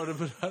 I would have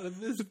been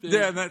this big.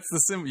 Yeah, that's the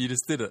symbol. You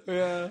just did it.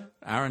 Yeah.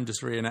 Aaron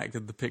just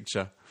reenacted the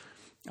picture.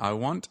 I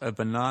want a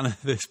banana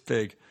this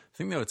big. I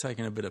think they were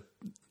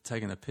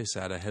taking a piss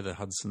out of Heather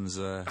Hudson's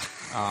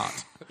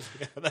art.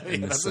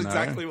 That's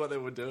exactly what they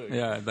were doing.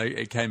 Yeah,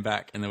 it came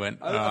back and they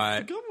went,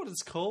 I forgot what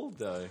it's called,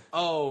 though.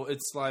 Oh,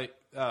 it's like...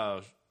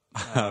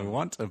 I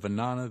want a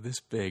banana this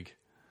big.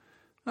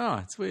 Oh,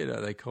 it's weird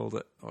how they called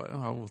it.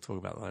 Oh, we'll talk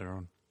about that later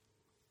on.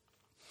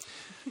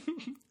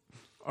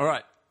 All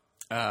right.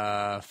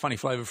 Funny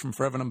flavour from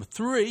forever. Number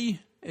 3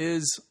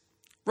 is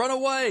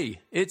Runaway.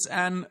 It's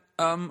an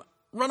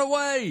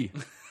Runaway.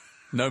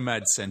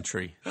 Nomad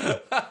Sentry.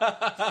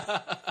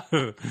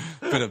 bit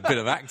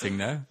of acting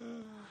there.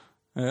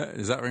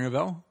 Does that ring a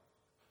bell?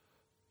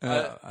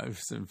 I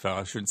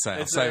shouldn't say it.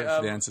 I'll say it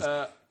for the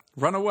answers.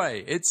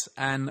 Runaway. It's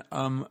an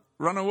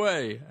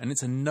Runaway, and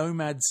it's a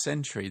Nomad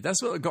Sentry.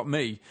 That's what got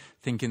me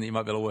thinking that you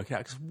might be able to work it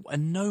out. Because a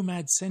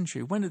Nomad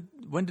Sentry. When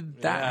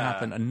did that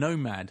happen? A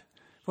nomad.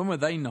 When were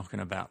they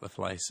knocking about the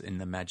place in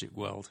the Magic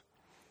world?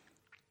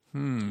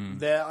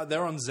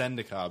 They're on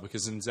Zendikar,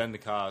 because in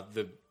Zendikar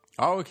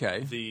Oh,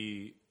 okay.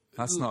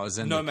 That's not a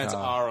Zendikar. Nomads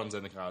are on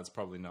Zendikar. It's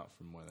probably not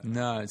from where they're.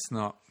 No, it's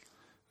not.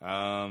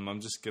 I'm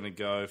just going to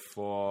go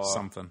for...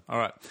 Something. All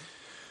right.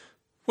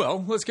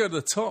 Well, let's go to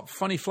the top.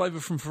 Funny flavour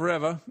from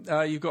forever.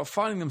 You've got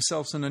finding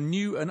themselves in a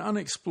new and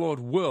unexplored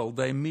world.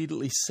 They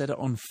immediately set it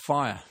on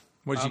fire.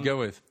 What did you go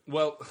with?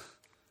 Well,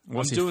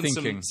 What's I'm he doing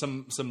thinking?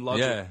 some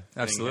logic. Yeah,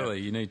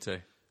 absolutely. You need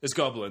to. It's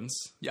goblins.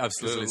 Yeah,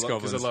 absolutely. It's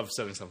goblins. Because I love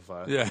setting stuff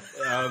on fire. Yeah.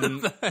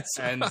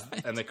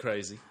 And they're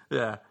crazy.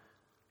 Yeah.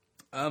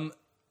 And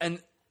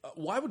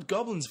why would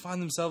goblins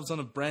find themselves on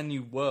a brand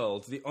new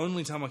world? The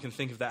only time I can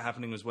think of that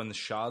happening was when the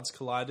shards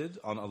collided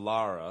on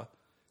Alara,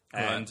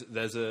 and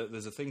there's a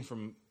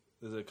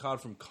card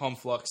from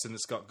Conflux, and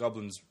it's got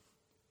goblins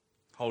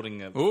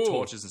holding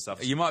torches and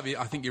stuff. You might be.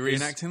 I think you're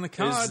reenacting the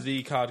card. Is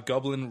the card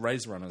Goblin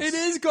Raise Runners? It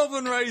is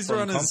Goblin Raise from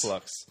Runners.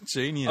 Conflux.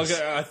 Genius.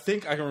 Okay, I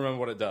think I can remember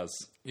what it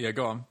does, Yeah,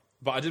 go on.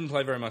 but I didn't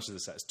play very much of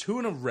this set. It's 2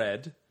 and a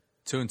red,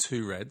 2 and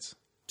 2 reds.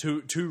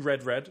 two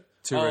red.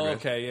 2 red.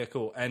 Okay, yeah,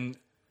 cool. And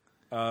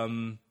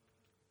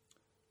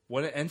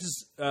when it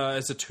enters,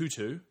 it's a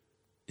 2/2.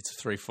 It's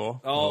a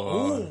 3/4.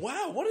 Oh,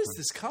 wow! What is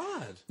this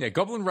card? Yeah,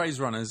 Goblin Raise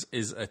Runners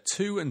is a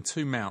 2 and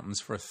 2 mountains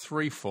for a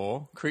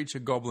 3/4 creature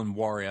Goblin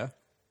Warrior.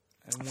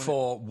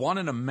 For 1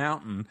 in a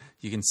mountain,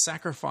 you can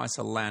sacrifice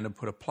a land and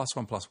put a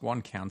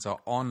 +1/+1 counter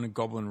on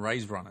Goblin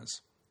Raise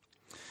Runners.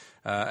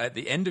 At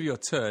the end of your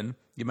turn,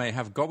 you may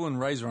have Goblin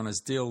Raise Runners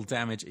deal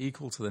damage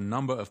equal to the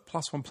number of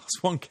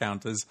 +1/+1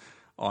 counters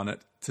on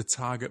it to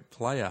target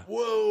player.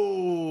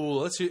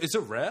 Whoa! Is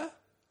it rare?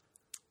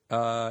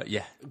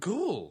 Yeah.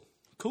 Cool.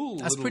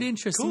 That's pretty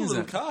interesting, cool isn't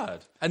little it?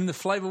 card. And the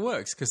flavour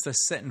works because they're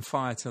setting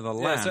fire to the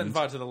land. Yeah, setting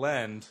fire to the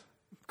land.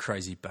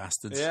 Crazy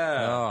bastards.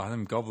 Yeah. Oh,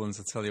 them goblins,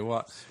 I tell you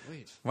what.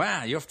 Sweet.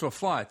 Wow, you're off to a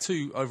flyer.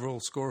 2 overall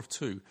score of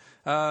 2.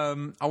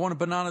 I want a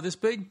banana this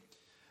big.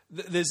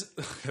 There's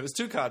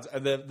 2 cards,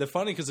 and they're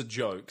funny because of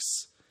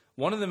jokes.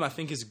 One of them, I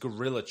think, is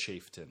Gorilla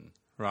Chieftain.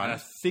 Right. And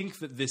I think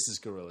that this is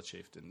Gorilla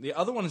Chieftain. The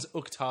other one is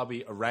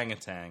Uktabi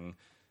Orangutan,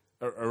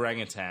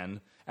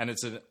 and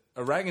it's an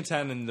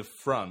orangutan in the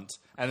front,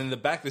 and in the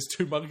back there's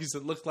 2 monkeys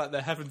that look like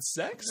they're having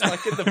sex,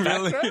 like in the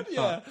Really? background.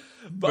 Yeah.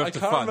 But I have to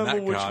can't find remember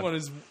that which card. one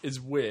is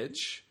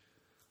which.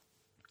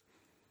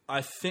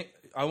 I think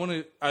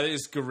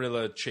it's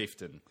Gorilla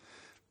Chieftain.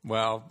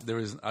 Well, there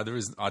is. I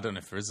don't know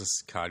if there is a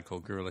card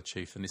called Gorilla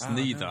Chieftain. It's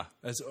neither.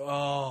 It's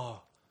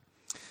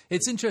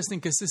interesting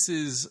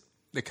because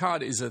the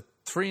card is a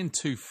 3 and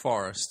 2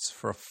 forests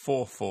for a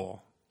 4/4.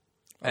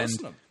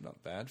 That's not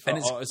bad.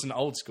 It's an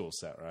old school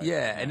set, right?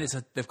 Yeah, and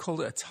they've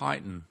called it a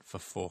Titan for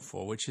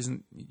 4/4, which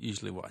isn't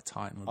usually what a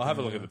Titan would be. I'll have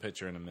a look at the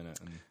picture in a minute.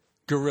 And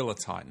Gorilla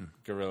Titan.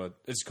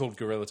 It's called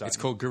Gorilla Titan. It's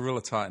called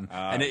Gorilla Titan.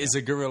 And it is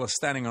a gorilla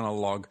standing on a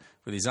log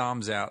with his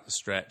arms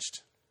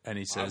outstretched, and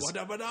he says... I want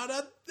a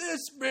banana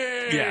this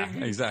big! Yeah,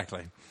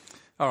 exactly.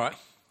 All right.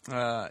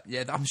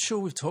 Yeah, I'm sure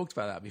we've talked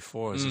about that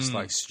before. It's just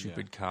like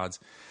stupid cards.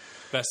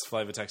 Best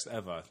flavor text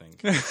ever, I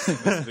think.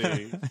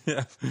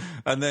 Yeah.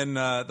 And then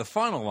the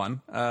final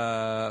one,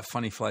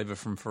 funny flavor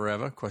from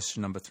Forever,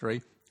 question number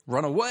 3.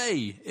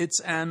 Runaway. It's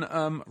an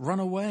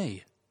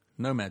Runaway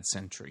Nomad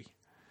Sentry.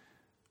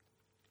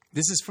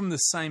 This is from the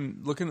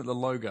same, looking at the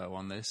logo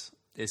on this,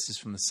 this is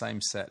from the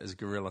same set as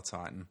Gorilla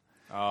Titan.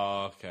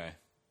 Oh, okay.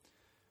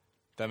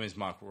 That means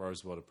Mark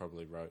Rosewater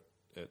probably wrote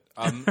it.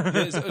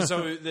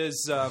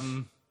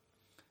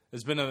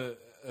 There's been a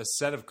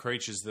set of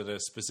creatures that are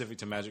specific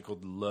to Magic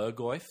called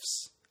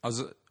Lurgoyfs.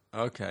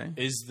 Okay.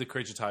 Is the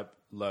creature type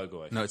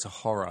Lurgoyf? No, it's a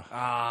horror.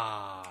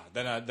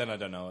 Then I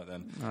don't know it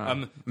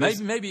then.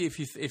 Maybe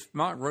if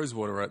Mark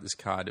Rosewater wrote this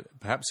card,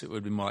 perhaps it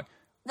would be more like,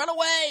 run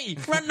away!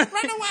 Run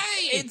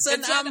away! It's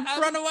an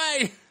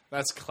runaway!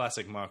 That's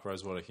classic Mark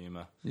Rosewater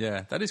humor.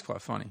 Yeah, that is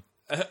quite funny.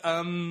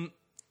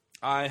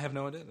 I have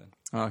no idea then.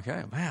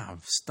 Okay, wow,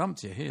 I've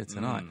stumped you here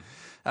tonight.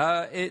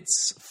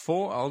 It's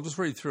 4, I'll just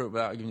read through it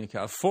without giving you a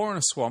card. 4 in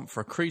a swamp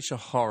for a creature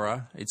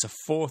horror. It's a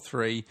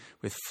 4/3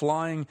 with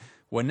flying.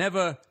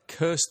 Whenever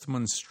cursed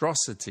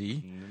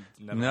monstrosity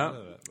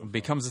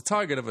becomes the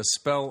target of a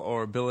spell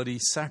or ability,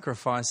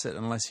 sacrifice it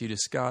unless you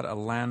discard a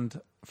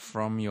land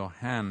from your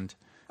hand.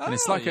 And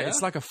it's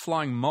like a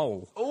flying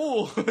mole.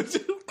 Oh,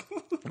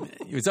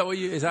 Is that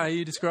how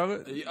you describe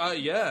it?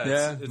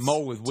 yeah. It's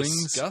mole with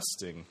wings.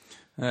 Disgusting.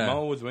 Yeah.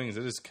 Mole with wings.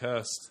 It is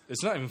cursed.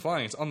 It's not even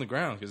flying. It's on the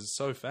ground because it's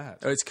so fat.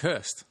 Oh, it's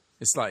cursed.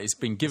 It's like it's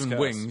been given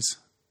wings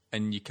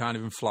and you can't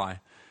even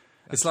fly.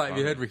 It's like, have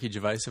you heard Ricky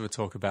Gervais ever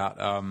talk about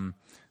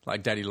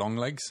like Daddy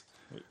Longlegs?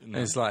 No.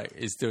 It's like,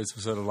 it's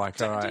sort of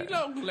like, all right.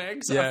 Long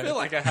legs. Yeah. I feel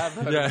like I have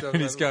heard Yeah,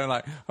 and he's going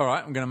like, all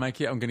right, I'm going to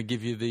make it. I'm going to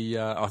give you the.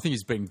 I think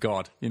he's being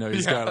God. You know,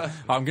 he's going. Like,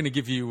 I'm going to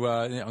give you.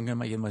 I'm going to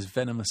make you the most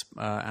venomous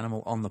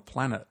animal on the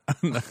planet.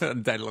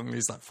 And Daddy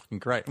Longlegs like, fucking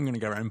great. I'm going to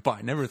go around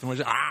biting everything.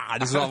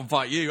 I'll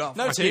bite you. Oh,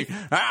 No fuck teeth. You.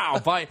 I'll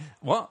bite.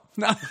 What?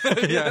 No.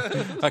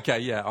 Yeah. Okay.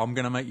 Yeah. I'm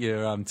going to make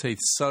your teeth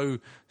so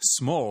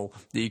small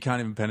that you can't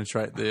even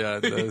penetrate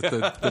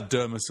the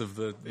dermis of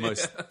the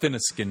most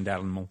thinnest skinned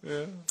animal.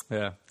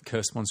 Yeah.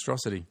 Cursed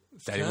monstrosity.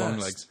 Daddy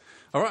Longlegs.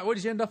 All right, what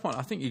did you end up on?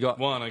 I think you got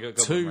 1. I got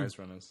Goblin Maze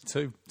Runners.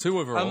 2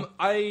 overall.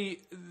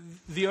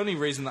 The only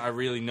reason that I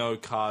really know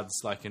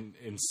cards like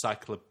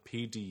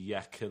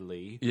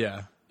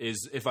encyclopedically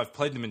is if I've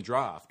played them in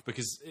draft,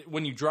 because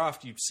when you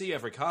draft, you see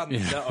every card in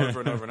the set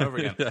over and over and over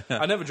again.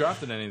 I never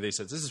drafted any of these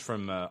sets. This is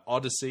from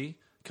Odyssey.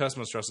 Cursed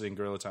Monstrosity and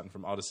Gorilla Titan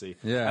from Odyssey.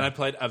 Yeah. And I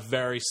played a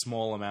very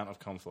small amount of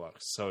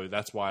Conflux, so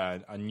that's why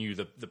I knew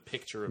the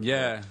picture of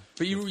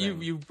but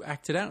you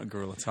acted out a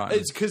Gorilla Titan.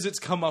 It's because it's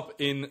come up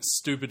in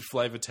stupid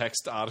flavor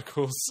text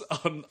articles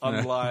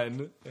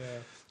online. Yeah.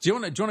 Do you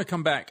want to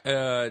come back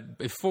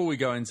before we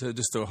go into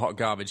just a hot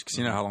garbage, because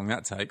you know how long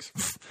that takes?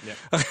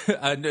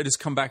 And just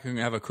come back and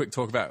have a quick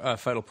talk about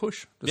Fatal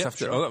Push. Just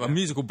after a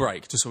musical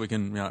break, just so we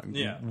can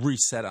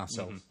reset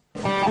ourselves.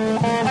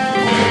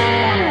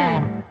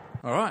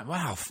 All right,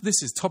 wow.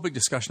 This is topic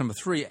discussion number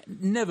 3.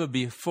 Never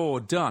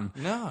before done.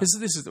 No.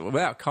 This is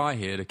without Kai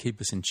here to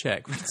keep us in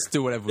check. We can just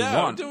do whatever we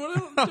want. Do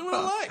what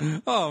I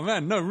like. Oh,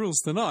 man, no rules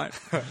tonight.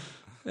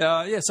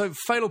 So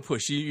Fatal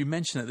Push, you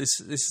mentioned it.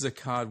 This is a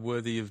card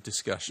worthy of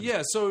discussion.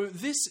 Yeah, so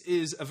this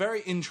is a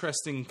very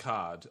interesting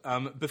card.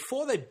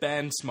 Before they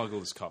banned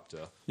Smuggler's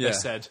Copter, they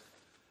said,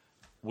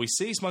 we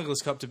see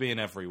Smuggler's Copter being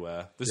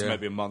everywhere. This is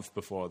maybe a month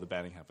before the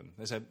banning happened.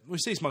 They said, we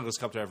see Smuggler's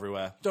Copter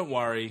everywhere. Don't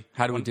worry.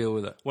 How do we deal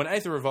with it? When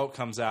Aether Revolt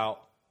comes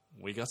out,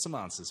 we got some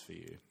answers for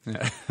you.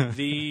 Yeah.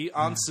 The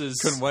answers...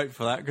 Couldn't wait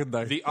for that, could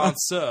they? The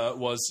answer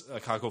was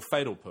a card called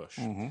Fatal Push.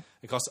 Mm-hmm.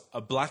 It costs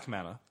a black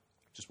mana,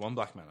 just 1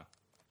 black mana.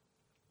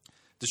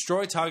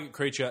 Destroy target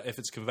creature if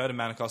its converted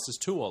mana cost is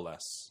 2 or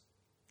less.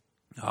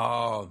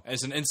 Oh.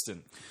 It's an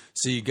instant.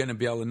 So you're going to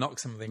be able to knock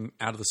something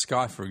out of the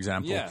sky, for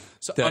example. Yeah.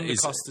 So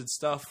undercosted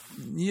stuff.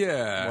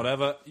 Yeah.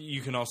 Whatever.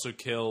 You can also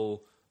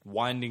kill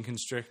Winding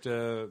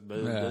Constrictor. Blah,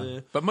 blah.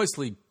 But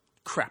mostly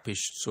crappish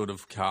sort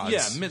of cards.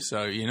 Yeah,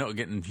 so you're not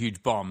getting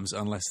huge bombs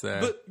unless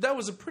they're... But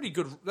that's a pretty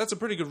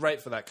good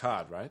rate for that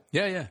card, right?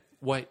 Yeah.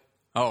 Wait,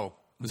 Oh,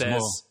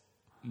 there's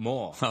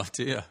more. Oh,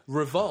 dear.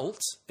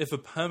 Revolt, if a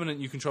permanent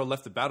you control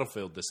left the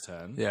battlefield this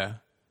turn. Yeah.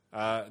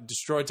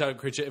 Destroy target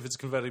creature if its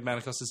converted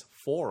mana cost is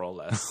 4 or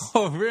less.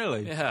 Oh,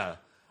 really? Yeah.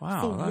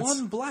 Wow. For that's-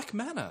 1 black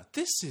mana.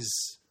 This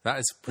is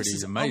pretty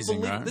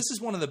amazing, right? This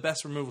is one of the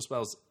best removal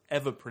spells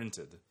ever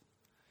printed.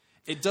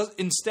 It does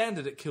in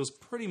standard. It kills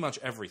pretty much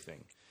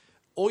everything.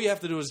 All you have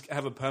to do is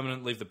have a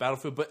permanent leave the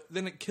battlefield, but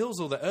then it kills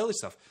all the early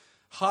stuff.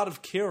 Heart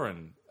of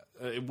Kiran.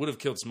 It would have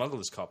killed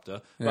Smuggler's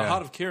Copter, but Yeah.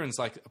 Heart of Kiran's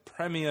like a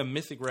premier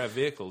mythic rare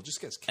vehicle. Just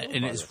gets killed.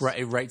 And by it this.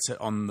 rates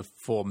it on the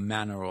 4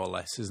 mana or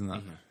less, isn't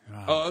it?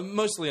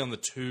 Mostly on the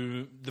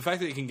 2. The fact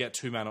that you can get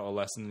 2 mana or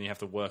less, and then you have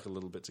to work a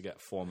little bit to get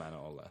 4 mana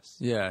or less.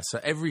 Yeah, so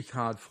every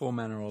card 4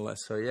 mana or less.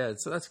 So yeah,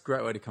 so that's a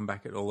great way to come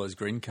back at all those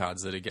green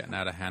cards that are getting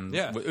out of hand.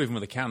 Yeah. Even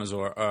with the counters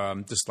or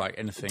just like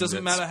anything. It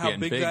doesn't that's matter how getting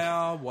big they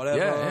are, whatever.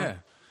 Yeah.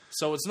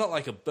 So it's not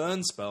like a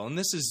burn spell, and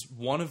this is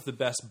one of the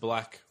best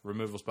black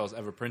removal spells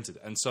ever printed.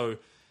 And so,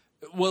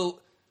 well,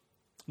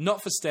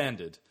 not for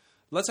standard.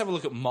 Let's have a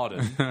look at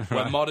modern.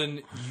 Where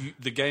modern,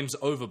 the game's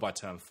over by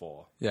turn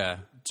 4. Yeah.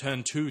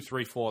 Turn 2,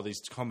 3, 4, these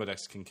combo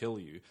decks can kill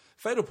you.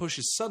 Fatal Push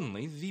is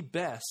suddenly the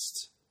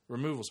best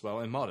removal spell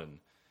in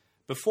modern.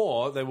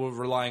 Before, they were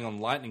relying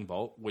on Lightning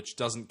Bolt, which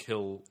doesn't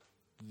kill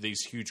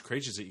these huge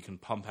creatures that you can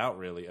pump out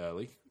really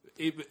early.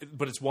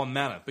 But it's 1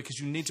 mana, because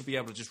you need to be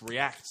able to just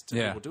react to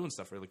people doing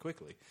stuff really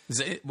quickly. Is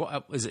it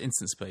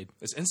instant speed?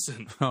 It's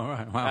instant. All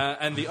right, wow.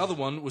 And the other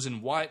one was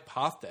in white,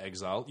 Path to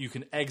Exile. You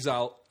can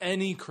exile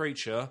any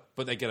creature,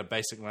 but they get a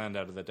basic land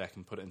out of their deck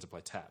and put it into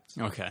play tapped.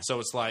 Okay. So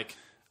it's like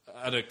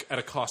at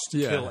a cost to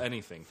kill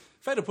anything.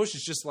 Fatal Push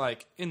is just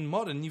like, in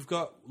Modern, you've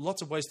got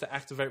lots of ways to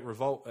activate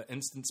Revolt at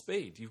instant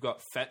speed. You've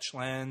got fetch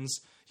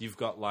lands, you've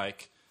got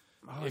like...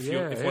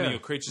 If one of your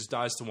creatures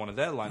dies to one of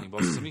their lightning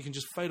bolts, then you can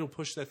just Fatal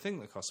Push their thing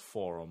that costs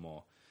 4 or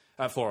more.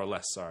 4 or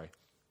less, sorry.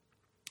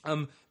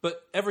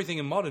 But everything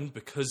in Modern,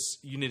 because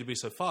you need to be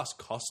so fast,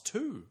 costs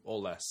 2 or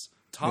less.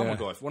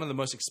 Tarmogoyf, one of the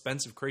most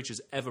expensive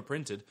creatures ever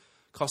printed,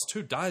 costs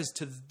 2, dies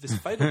to this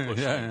Fatal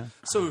Push.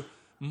 So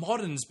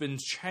Modern's been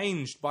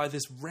changed by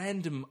this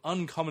random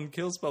uncommon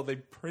kill spell they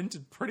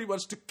printed pretty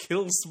much to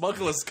kill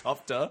Smuggler's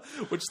Copter,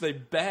 which they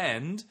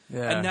banned.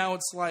 Yeah. And now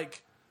it's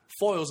like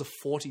foils are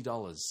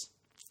 $40.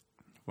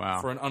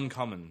 Wow. For an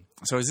uncommon.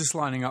 So is this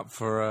lining up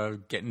for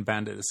getting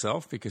Bandit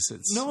itself? Because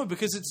it's... No,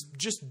 because it's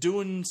just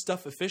doing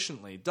stuff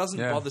efficiently. It doesn't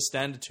bother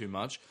standard too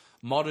much.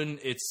 Modern,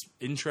 it's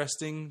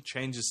interesting,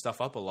 changes stuff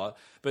up a lot.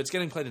 But it's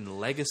getting played in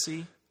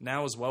Legacy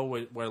now as well,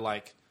 where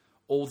like,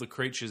 all the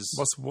creatures...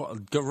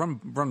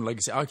 Run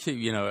Legacy. I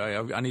keep,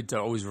 I need to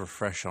always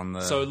refresh on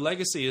the... So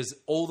Legacy is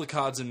all the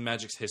cards in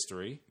Magic's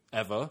history,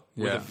 ever,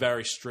 with a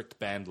very strict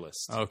banned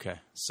list. Okay.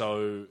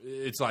 So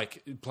it's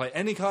like, play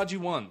any card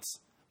you want,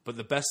 but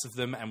the best of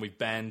them, and we've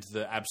banned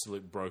the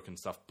absolute broken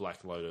stuff,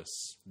 Black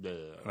Lotus.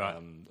 Right.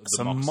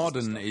 So Moxes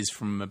Modern is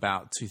from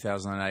about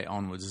 2008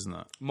 onwards, isn't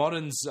it?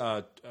 Modern's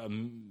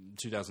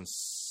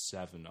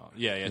 2007.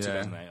 Yeah,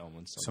 2008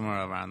 onwards.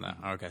 Somewhere around that.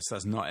 Okay, so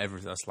that's not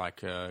every... That's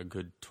like a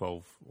good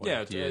 12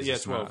 years. Yeah,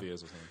 12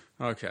 years or something.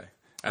 Okay.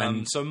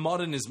 So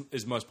Modern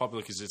is most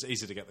popular because it's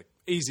easier to get the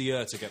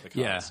cards.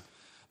 Yeah.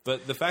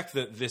 But the fact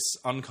that this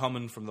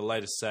uncommon from the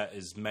latest set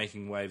is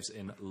making waves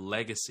in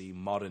Legacy,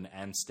 Modern,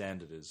 and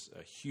Standard is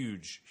a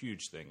huge,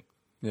 huge thing.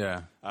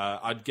 Yeah.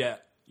 I'd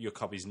get your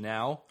copies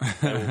now.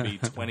 They will be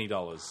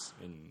 $20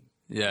 in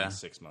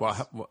 6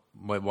 months.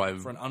 Why?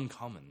 For an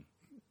uncommon.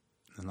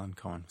 An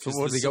uncommon. So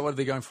what are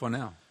they going for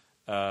now?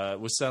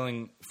 We're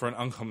selling for an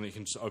uncommon that you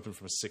can just open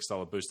from a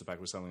 $6 booster pack.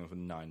 We're selling them for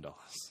 $9.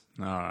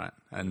 All right,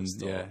 and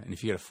and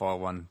if you get a foil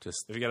one,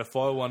 just if you get a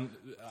foil one,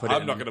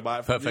 I'm not going to buy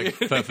it. Perfect.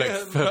 Keep it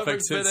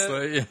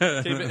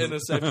in a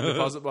safe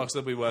deposit box.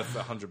 It'll be worth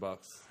 $100.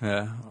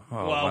 Yeah.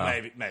 Oh, wow.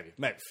 maybe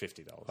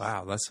 $50.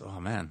 Wow, that's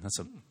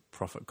a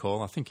profit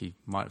call. I think he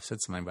might have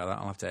said something about that.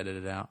 I'll have to edit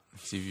it out.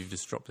 See if you've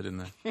just dropped it in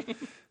there.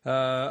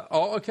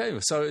 Okay.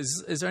 So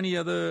is there any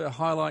other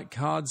highlight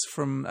cards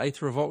from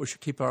Aether Revolt we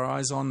should keep our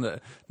eyes on?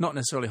 That not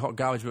necessarily hot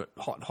garbage, but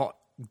hot.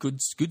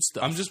 Good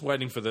stuff. I'm just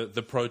waiting for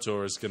the Pro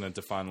Tour is going to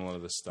define a lot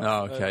of this stuff.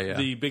 Oh, okay, yeah.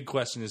 The big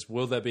question is,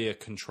 will there be a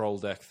control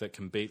deck that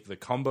can beat the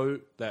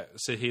combo, that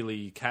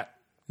Saheeli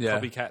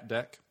copycat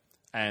deck,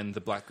 and the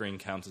black-green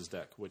counters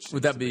deck?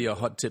 Would that be a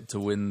hot tip to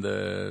win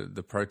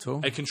the Pro Tour?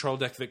 A control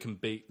deck that can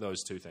beat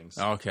those two things.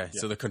 Oh, okay,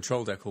 so the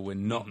control deck will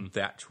win, not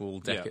the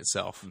actual deck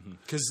itself.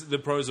 Because the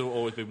pros will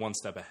always be one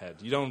step ahead.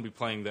 You don't want to be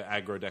playing the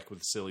aggro deck with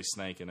the silly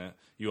snake in it.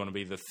 You want to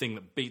be the thing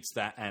that beats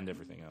that and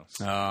everything else.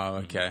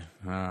 Oh, okay.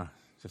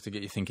 So have to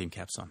get your thinking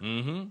caps on.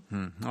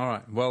 Mm-hmm. All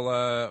right.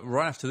 Well,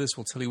 right after this,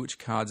 we'll tell you which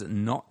cards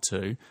not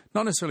to.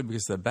 Not necessarily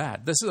because they're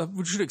bad.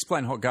 We should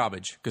explain hot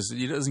garbage because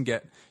you don't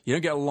get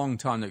a long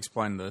time to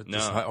explain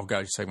this hot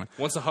garbage segment.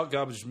 Once the hot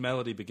garbage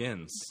melody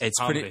begins, it's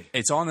on and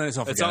it's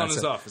off. It's again. on and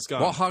it's off. It's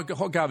gone. What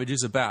hot garbage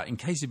is about, in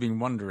case you've been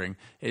wondering,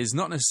 is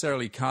not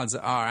necessarily cards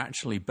that are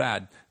actually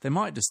bad. They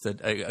might just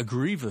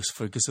aggrieve us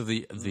because of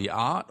the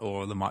art,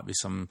 or there might be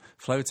some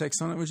flavor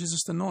text on it which is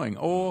just annoying,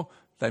 or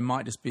they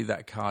might just be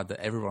that card that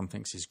everyone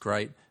thinks is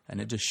great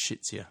and it just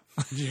shits you.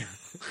 Yeah.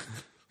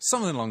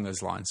 Something along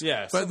those lines.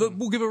 Yeah. But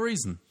we'll give a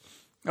reason.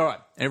 All right.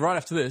 And right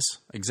after this,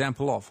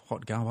 example of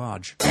hot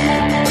garbage.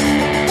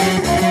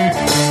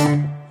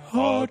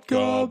 Hot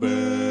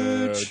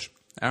garbage.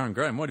 Aaron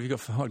Graham, what have you got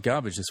for hot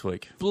garbage this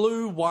week?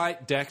 Blue,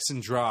 white decks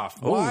and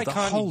draft. Why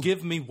can't you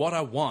give me what I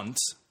want?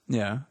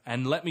 Yeah.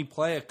 And let me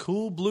play a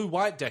cool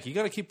blue-white deck. You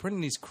got to keep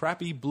printing these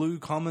crappy blue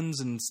commons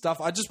and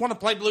stuff. I just want to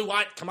play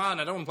blue-white. Come on,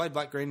 I don't want to play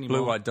black-green anymore.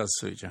 Blue-white does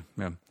suit you.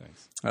 Yeah.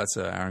 Thanks. That's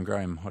Aaron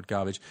Graham, hot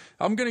garbage.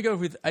 I'm going to go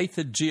with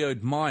Aether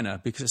Geode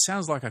Minor because it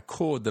sounds like a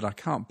chord that I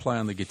can't play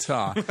on the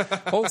guitar.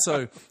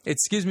 Also, it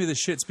gives me the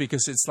shits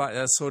because it's like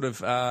that sort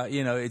of,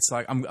 it's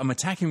like I'm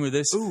attacking with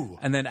this. Ooh.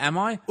 And then am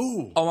I?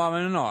 Ooh. Oh,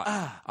 I'm not.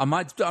 I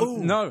might.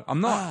 No,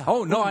 I'm not.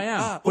 I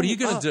am. What are you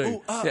going to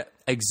do? Yeah,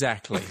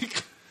 exactly.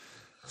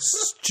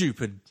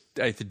 Stupid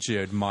Aether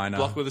Geode Minor.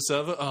 Block with a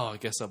server? Oh, I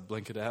guess I'll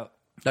blink it out.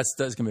 That's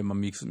going to be my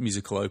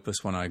musical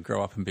opus when I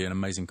grow up and be an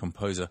amazing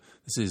composer.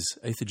 This is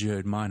Aether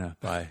Geode Minor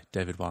by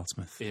David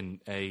Wildsmith. In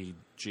A,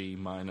 G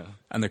minor.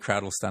 And the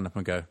crowd will stand up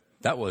and go,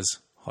 that was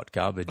hot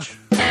garbage.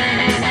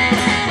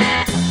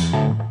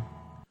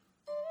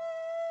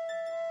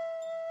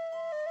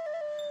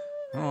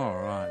 All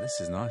right,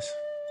 this is nice.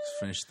 Just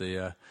finished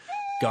the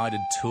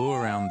guided tour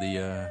around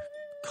the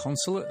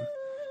consulate.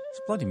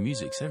 There's bloody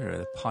music's everywhere.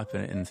 They're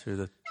piping it in through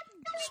the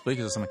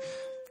speakers or something.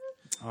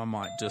 I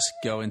might just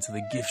go into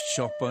the gift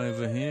shop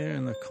over here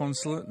in the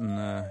consulate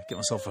and get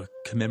myself a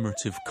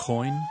commemorative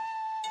coin.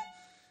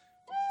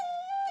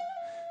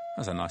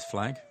 That's a nice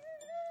flag.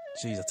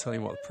 Jeez, I tell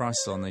you what, the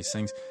prices on these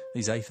things,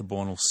 these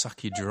Aetherborn will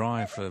suck you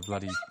dry for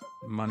bloody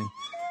money.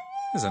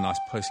 There's a nice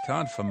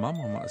postcard for Mum.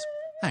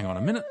 Hang on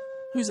a minute.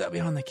 Who's that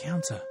behind the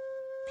counter?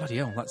 Bloody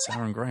hell, that's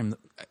Aaron Graham.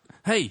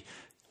 Hey,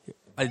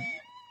 I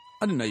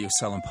didn't know you were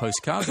selling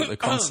postcards at the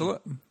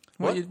consulate.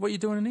 What are you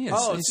doing in here?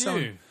 Oh, it's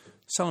you.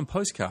 Selling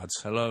postcards.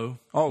 Hello,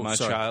 my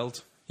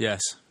child.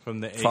 Yes. From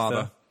the Aether.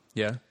 Father.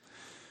 Yeah.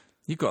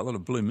 You've got a lot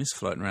of blue mist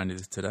floating around you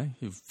today.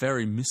 You're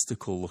very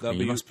mystical looking.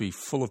 You must be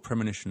full of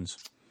premonitions.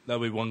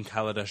 That'll be $1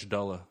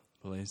 Kaladesh,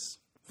 please.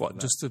 What,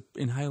 just to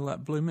inhale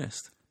that blue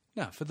mist?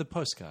 No, for the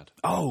postcard.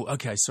 Oh,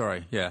 okay,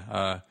 sorry.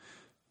 Yeah,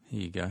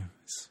 here you go.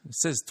 It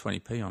says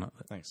 20p on it.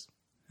 Thanks.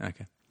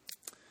 Okay.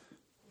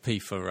 P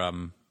for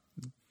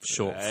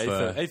short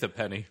Aether, for Aether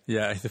penny.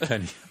 Yeah, Aether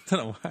penny. I don't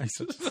know why. It's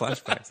just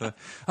flashbacks there.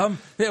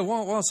 Yeah.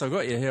 Whilst I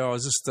got you here, I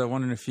was just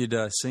wondering if you'd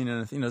seen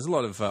anything. There's a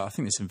lot of. I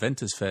think this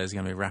Inventors Fair is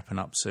going to be wrapping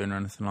up soon or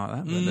anything like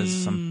that. But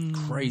there's some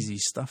crazy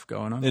stuff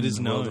going on. It is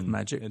in the known. world of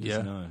magic. It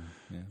is known.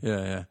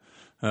 Yeah.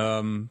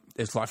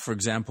 It's like, for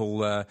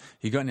example,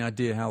 you got any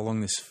idea how long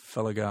this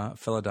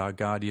Felidar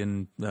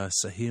Guardian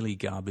Saheeli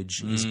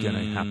garbage is going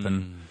to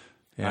happen?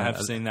 Yeah, I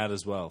have seen that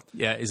as well.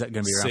 Yeah, is that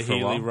going to be around for a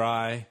while? Saheeli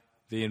Rai,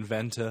 the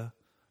inventor,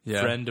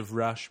 friend of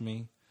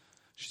Rashmi.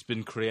 She's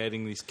been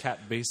creating these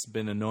cat beasts,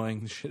 been annoying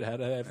the shit out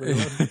of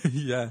everyone.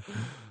 Yeah.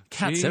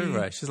 Cats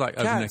everywhere. She's like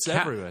opening cats a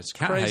cat, everywhere. It's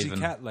cat crazy haven.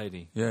 cat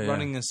lady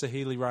running a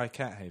Saheeli Rai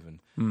cat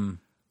haven.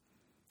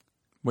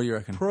 What do you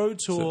reckon? Pro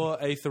Tour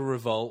Aether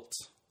Revolt.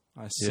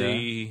 I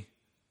see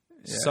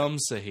some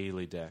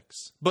Saheeli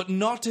decks, but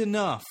not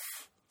enough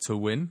to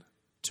win.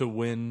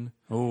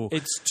 Oh,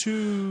 it's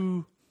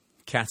too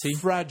catty,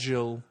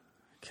 fragile.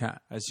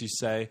 Cat, as you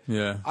say.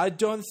 Yeah. I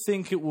don't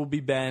think it will be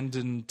banned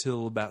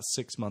until about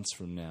 6 months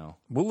from now.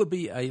 Will there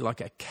be a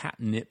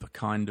catnip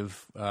kind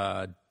of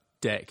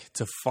deck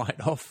to fight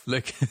off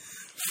the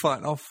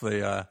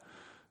the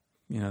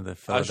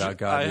Felidar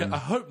Guardian? I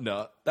hope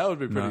not. That would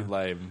be pretty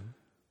lame.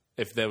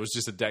 If there was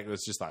just a deck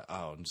that's just like,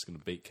 I'm just going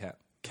to beat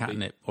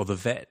catnip or the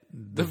vet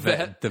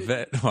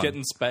one.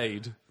 Getting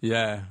spayed.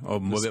 Yeah, or a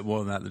bit more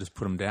than that. They just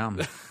put them down.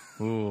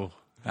 Ooh.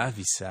 That'd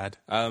be sad.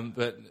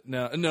 But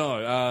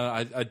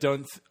I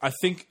don't. I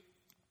think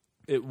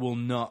it will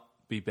not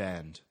be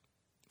banned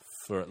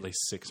for at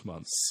least 6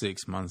 months.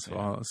 6 months. Yeah.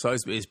 Well, so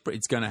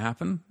it's going to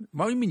happen.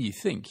 Well, I mean, you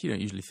think. You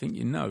don't usually think.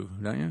 You know,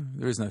 don't you?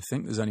 There is no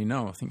think. There's only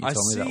know. I think you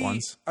told me that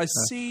once. I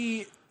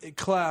see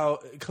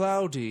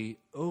cloudy.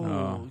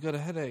 Oh, we got a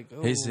headache.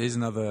 Oh. Here's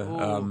another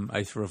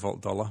Aether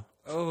Revolt dollar.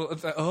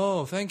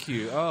 Oh, thank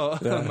you. Oh,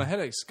 yeah. My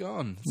headache's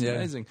gone. It's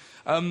amazing.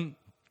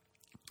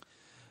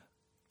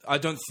 I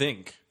don't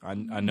think. I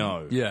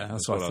know. Yeah,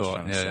 that's what I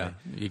thought. Yeah.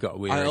 You got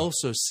weird. I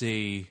also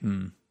see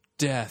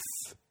Death.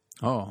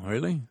 Oh,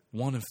 really?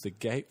 One of the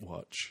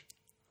Gatewatch.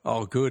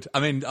 Oh, good. I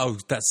mean,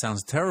 that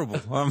sounds terrible.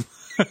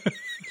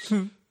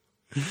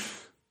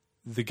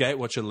 The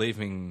Gatewatch are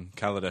leaving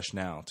Kaladesh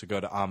now to go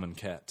to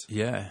Amonkhet.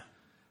 Yeah.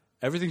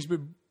 everything's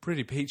been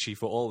pretty peachy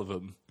for all of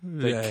them.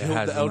 They Yeah, it killed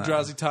has, the hasn't it?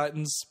 Eldrazi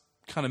Titans,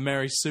 kind of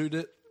Mary Sued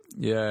it.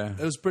 Yeah. It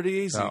was pretty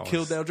easy. That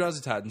Killed the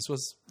Eldrazi Titans.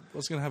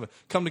 What's going to happen?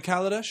 Come to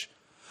Kaladesh?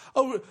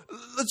 Oh,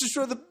 let's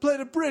destroy the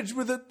planet bridge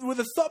with a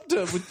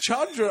Thopter with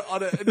Chandra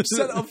on it and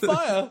set it on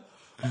fire.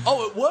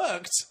 Oh, it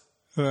worked.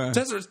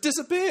 Tezzeret's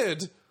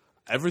disappeared.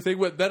 Everything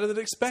went better than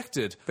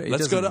expected. But he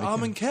Let's go to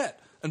doesn't make Armenket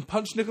and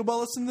punch Nicol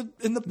Bolas in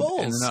the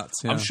balls. In the nuts,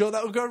 yeah. I'm sure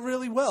that would go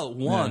really well.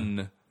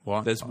 One.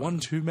 What? There's one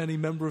too many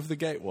member of the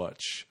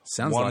Gatewatch.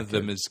 Sounds one like of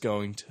them it. is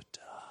going to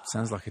die.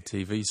 Sounds like a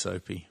TV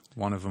soapy.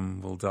 One of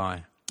them will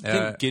die. I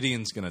think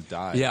Gideon's going to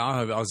die. Yeah,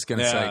 I was going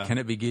to Yeah. say, can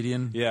it be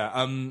Gideon? Yeah.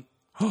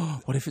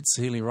 What if it's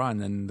Sealy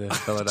Ryan and the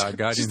Beladar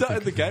Guardian? She's not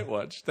in the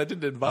Gatewatch. They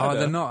didn't invite her.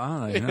 they're not,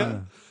 are they?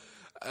 No.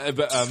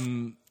 But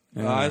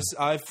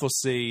I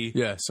foresee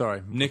Yeah,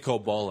 sorry. Nicol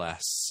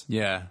Bolas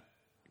Yeah,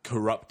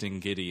 corrupting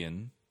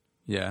Gideon,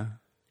 yeah.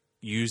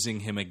 using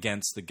him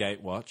against the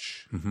Gatewatch,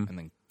 and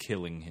then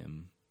killing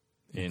him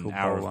in Nicol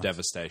Hour Bolas. of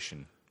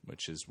Devastation,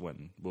 which is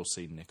when we'll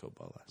see Nicol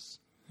Bolas.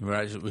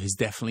 Right, he's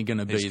definitely going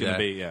to be He's going there. to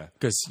be, yeah.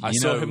 Because I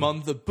saw him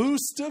on the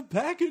booster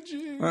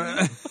packaging.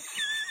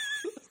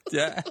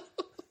 Yeah.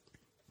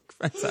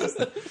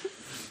 Fantastic.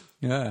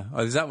 Yeah.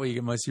 Oh, is that where you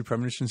get most of your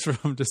premonitions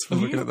from? Just from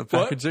looking at the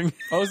What? packaging?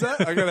 What was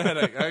that? I got a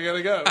headache. I got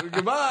to go.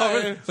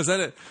 Goodbye. Was that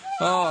it?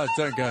 Oh,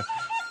 don't go.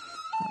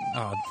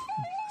 Oh,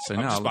 so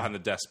I'm now, just behind the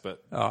desk,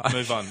 but Oh.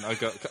 move on. I've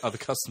got other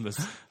customers.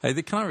 hey,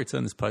 can I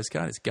return this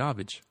postcard? It's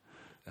garbage.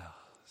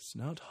 It's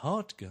not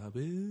hot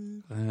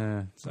garbage.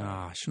 I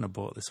shouldn't have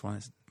bought this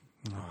one.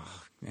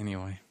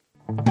 Anyway.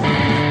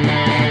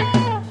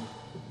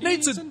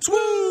 Nathan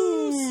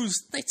Twoos!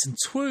 Nathan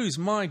Twoos,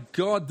 my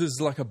God, there's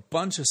like a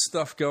bunch of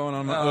stuff going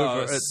on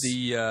over at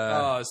the...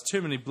 there's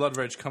too many Blood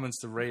Rage comments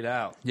to read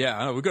out. Yeah,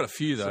 I know, we've got a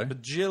few though.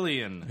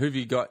 Bajillion. Who have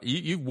you got?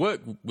 You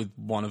work with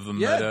one of them.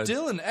 Yeah, at,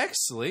 Dylan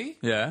Exley.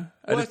 Yeah.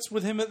 Worked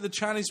with him at the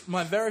Chinese,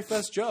 my very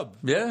first job.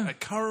 Yeah. At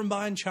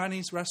Currambine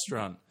Chinese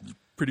restaurant.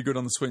 Pretty good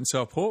on the sweet and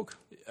sour pork.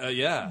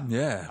 Yeah.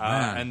 Yeah,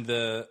 man. And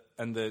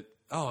the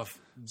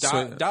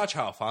So- Da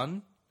Chow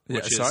Fan,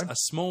 which is sorry? a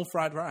small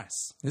fried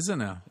rice. Is it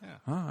now? Yeah.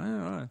 Oh,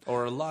 yeah, all right.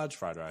 Or a large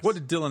fried rice. What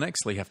did Dylan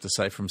Exley have to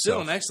say for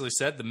himself? Dylan Exley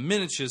said the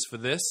miniatures for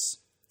this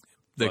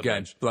the Blood game,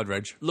 Rage. Blood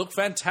Rage. look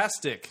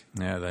fantastic.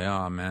 Yeah, they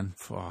are, man.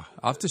 I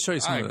have to show you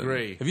some I of the-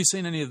 agree. Have you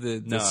seen any of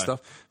the No.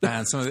 stuff?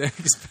 Man, some of the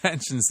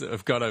expansions that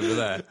have got over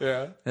there.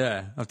 Yeah.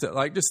 Yeah.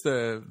 Like just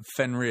the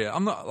Fenrir.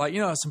 I'm not like,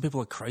 some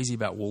people are crazy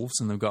about wolves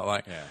and they've got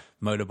like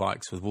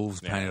motorbikes with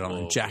wolves painted on them,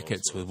 wolves,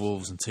 jackets with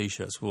wolves and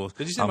t-shirts with wolves.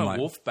 Did you see I'm my like,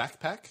 wolf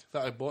backpack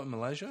that I bought in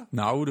Malaysia?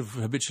 No, I would have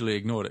habitually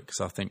ignored it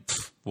because I think,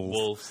 wolf.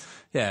 Wolves.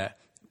 Yeah.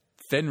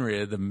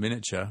 Fenrir, the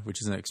miniature,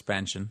 which is an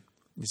expansion.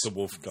 It's a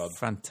wolf god.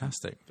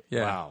 Fantastic.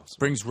 Yeah. Wow.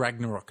 Brings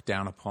Ragnarok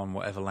down upon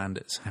whatever land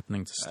it's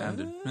happening to stand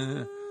in.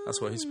 Yeah.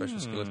 That's what his special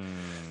skill is.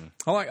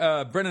 I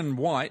like Brennan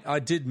White. I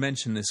did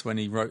mention this when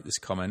he wrote this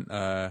comment,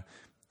 that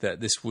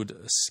this would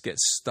get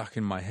stuck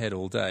in my head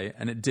all day.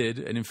 And it did.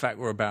 And in fact,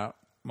 we're about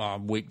a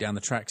week down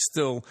the track.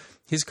 Still,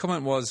 his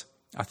comment was,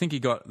 I think he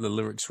got the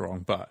lyrics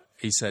wrong, but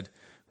he said,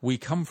 "We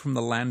come from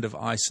the land of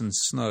ice and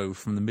snow,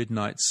 from the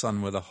midnight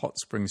sun where the hot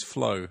springs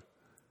flow."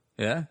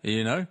 Yeah?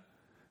 You know?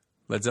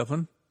 Led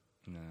Zeppelin?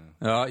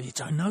 No. You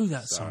don't know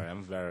that song. Sorry,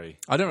 I'm very...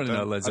 I don't really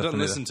know Led I Zeppelin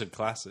don't either. listen to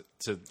classic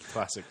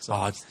Oh,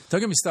 songs.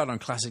 don't get me started on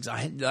classics.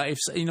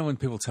 When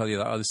people tell you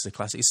that, this is a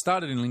classic. It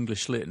started in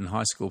English Lit in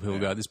high school. People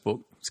go, this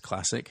book is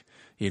classic.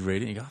 You'd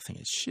read it and you go, I think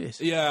it's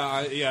shit.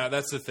 Yeah,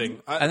 that's the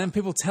thing. And then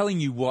people telling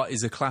you what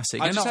is a classic.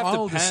 I And just have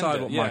I'll to decide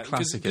pander. what my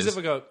classic Because is. if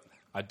I go,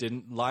 I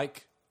didn't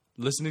like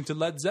listening to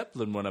Led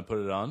Zeppelin when I put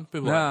it on.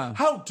 People are Nah. like,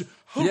 how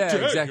Yeah,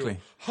 dare exactly. you?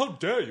 How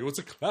dare you? It's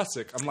a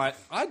classic. I'm like,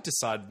 I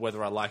decide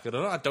whether I like it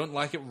or not. I don't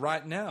like it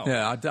right now.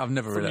 Yeah, I've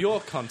never From read it. your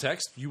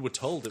context, you were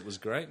told it was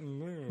great.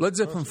 Led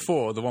Zeppelin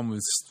 4, the one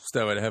with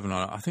Stairway to Heaven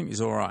on it, I think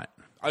is all right.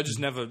 I just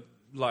never,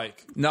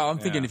 like... No, I'm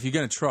thinking Yeah. if you're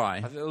going to try,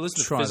 I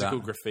listen to try Physical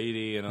that.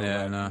 Graffiti and all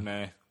Yeah, that. no.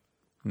 Nah.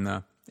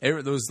 No. There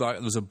was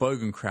a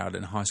Bogan crowd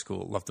in high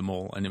school, loved them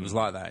all, and it was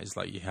like that. It's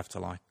like you have to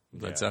like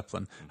Led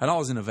Zeppelin. And I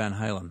was in a Van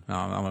Halen.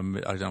 I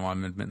don't know why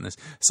I'm admitting this.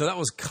 So that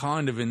was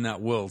kind of in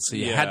that world. So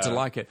you had to Yeah.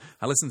 like it.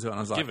 I listened to it and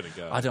I was like, Give it a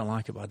go. I don't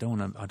like it, but I don't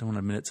want to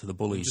admit it to the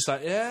bullies. Just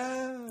like,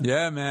 yeah.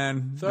 Yeah,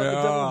 man. Throw the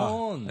devil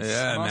horns.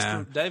 Yeah, Master-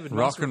 man. David,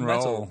 Rock Master and of roll.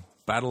 Metal.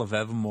 Battle of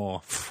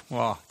Evermore.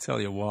 Well, tell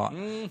you what.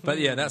 But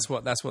yeah, that's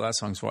what that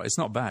song's for. It's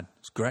not bad.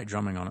 It's great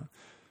drumming on it.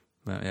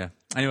 But yeah.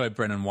 Anyway,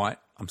 Brennan White.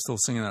 I'm still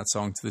singing that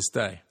song to this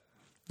day.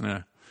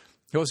 Yeah.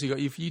 You also got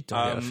you dug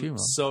out a few. Right?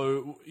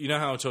 So, you know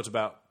how I talked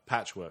about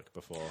Patchwork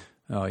before?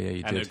 Oh yeah,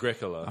 you And did.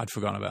 Agricola. I'd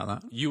forgotten about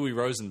that. Yui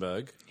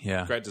Rosenberg,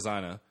 Yeah. great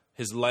designer,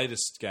 his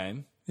latest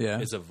game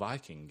is a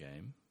Viking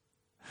game.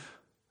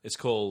 It's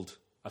called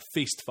A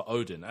Feast for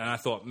Odin. And I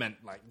thought it meant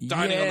like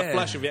dining on the Yeah.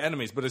 flesh of your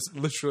enemies, but it's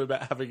literally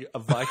about having a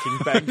Viking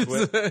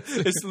banquet.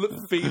 It's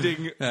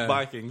feeding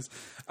Vikings.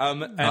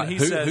 And he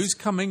says... Who's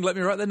coming? Let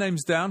me write their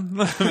names down.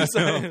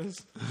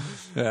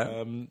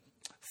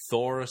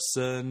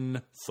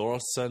 Thorson,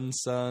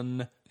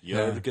 Thorsonson,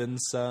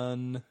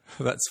 Jorgensen.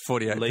 That's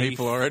 48 Leaf.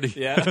 people already.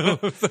 Yeah.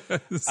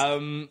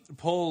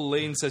 Paul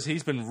Lean says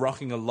he's been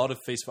rocking a lot of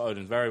Feast for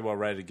Odin. Very well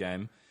rated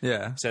game.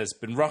 Yeah. Says,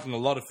 been rocking a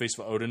lot of Feast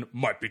for Odin.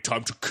 Might be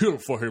time to kill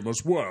for him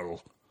as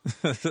well.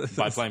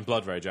 By playing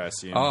Blood Rage, I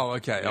assume. Oh,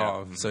 okay. Yeah.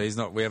 Oh, so he's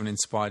not. We haven't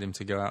inspired him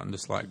to go out and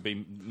just like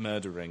Be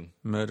murdering.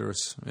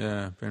 murderous.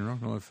 Yeah, been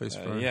rocking all over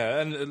Facebook.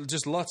 Yeah, and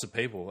just lots of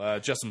people.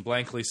 Justin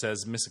Blankley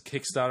says, miss a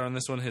Kickstarter on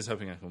this one. He's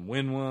hoping I can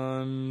win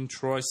one.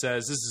 Troy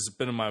says, this has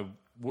been on my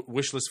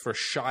wish list for a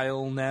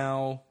Shile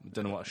now.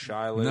 Don't know what a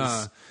Shile is.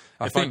 No.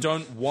 I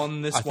don't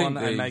won this one,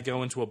 I the- may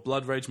go into a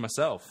Blood Rage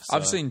myself. So.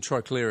 I've seen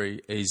Troy Cleary,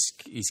 his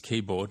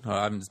keyboard.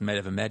 I haven't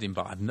ever met him,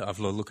 but I've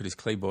looked at his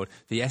keyboard.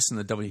 The S and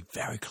the W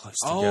very close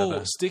together.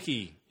 Oh,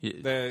 sticky.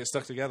 They're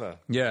stuck together.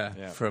 Yeah,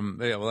 Yeah.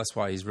 well, that's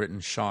why he's written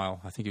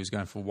Shile. I think he was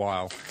going for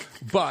while,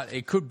 but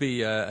it could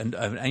be an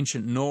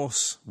ancient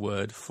Norse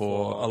word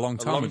for a long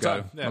time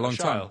ago. Yeah, a long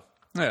time. Shile.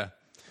 Yeah.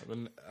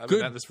 I've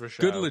been at this for a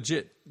Good, Shile.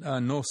 legit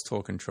Norse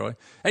talking, Troy.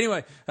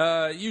 Anyway,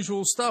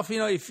 usual stuff. You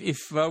know, if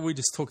we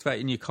just talked about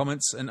it in your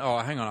comments, and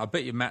hang on, I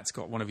bet you Matt's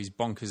got one of his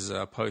bonkers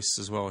posts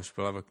as well.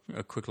 We'll have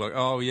a quick look.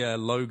 Oh yeah,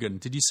 Logan.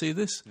 Did you see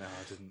this? No,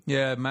 I didn't.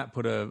 Yeah, Matt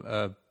put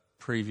a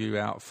preview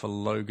out for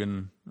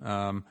Logan.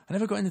 I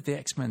never got into the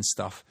X-Men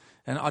stuff,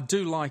 and I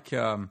do like.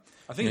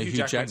 I think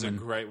Hugh Jackman's a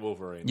great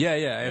Wolverine. Yeah,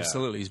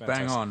 absolutely. He's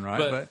bang fantastic. on, right?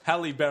 But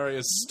Halle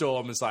Berry's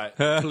Storm is like,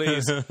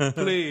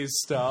 please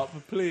stop,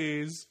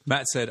 please.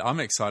 Matt said, I'm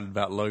excited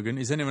about Logan.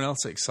 Is anyone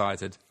else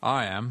excited?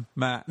 I am.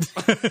 Matt.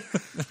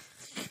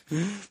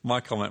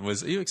 My comment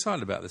was, are you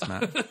excited about this,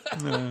 Matt?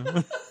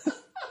 No.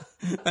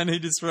 And he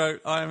just wrote,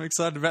 I am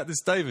excited about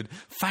this, David.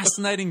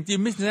 Fascinating. You're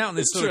missing out on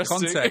this sort of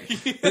content.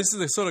 Yeah. This is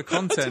the sort of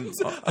content.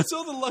 I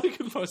saw the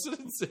Logan post. I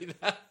didn't see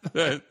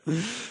that.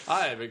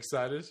 I am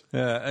excited.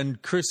 Yeah,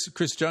 and Chris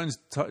Jones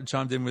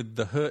chimed in with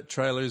the Hurt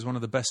trailer is one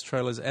of the best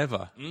trailers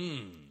ever.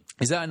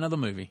 Is that another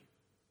movie?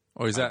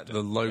 Or is that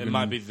the Logan? It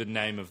might be the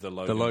name of the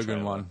Logan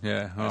trailer. One,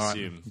 yeah. All I right.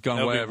 assume. Gone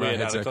It'll way be over our weird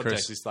heads out of there,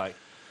 context. Chris. It's like,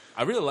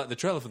 I really like the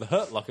trailer for the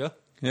Hurt Locker.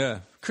 Yeah,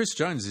 Chris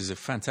Jones is a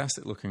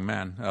fantastic looking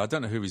man. I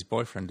don't know who his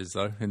boyfriend is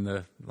though.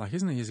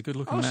 Isn't he? He's a good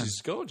looking man. She's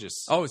gorgeous.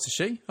 Oh, it's a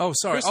she. Oh,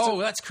 sorry. Kristen-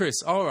 That's Chris.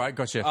 Oh, all right,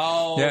 gotcha.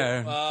 Oh,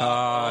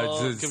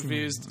 yeah.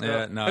 Confused.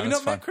 Yeah, no. Have you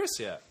that's not met fine. Chris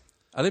yet?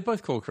 Are they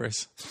both called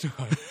Chris?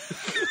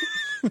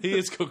 He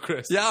is called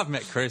Chris. Yeah, I've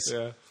met Chris.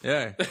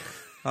 Yeah.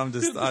 I'm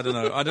just. I don't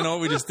know. I don't know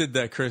what we just did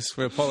there, Chris.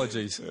 We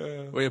apologies.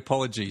 We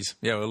apologies.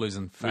 Yeah, we're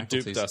losing We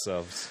faculties. duped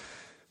ourselves.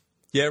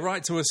 Yeah,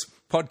 write to us,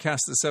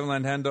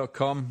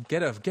 podcast@sevenlandhand.com.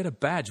 Get a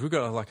badge. We've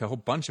got like a whole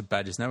bunch of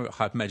badges now. We've got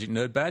Hyper Magic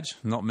Nerd badge.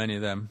 Not many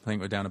of them. I think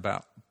we're down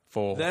about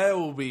 4. They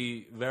will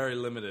be very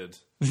limited.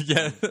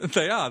 Yeah,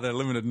 they are. They're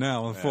limited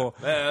now. Yeah.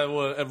 They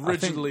were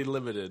originally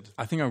limited.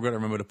 I think I've got to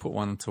remember to put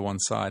one to one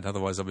side.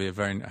 Otherwise, I'll be a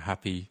very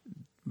happy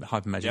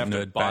Hyper You Magic have to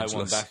Nerd buy badgeless.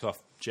 one back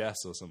off Jess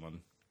or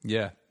someone.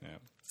 Yeah.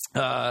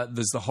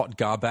 There's the Hot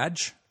Gar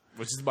badge.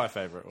 Which is my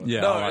favourite one.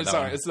 Yeah, no, I like that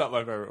sorry, one. it's not my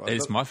favourite one.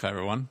 It's my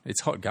favourite one.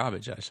 It's hot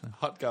garbage, actually.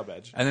 Hot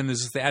garbage. And then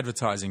there's the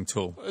advertising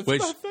tool. It's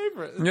which, my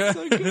favourite. It's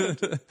so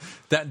good.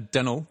 That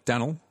Daniel,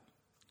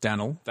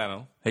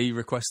 Daniel. he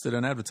requested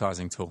an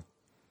advertising tool.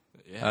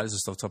 Yeah.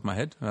 Just off the top of my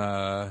head.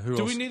 Who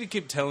Do else? we need to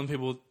keep telling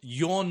people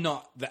you're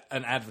not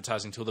an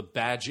advertising tool? The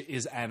badge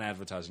is an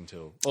advertising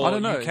tool. Or I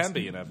don't know. You can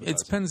be an advertising.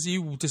 It depends.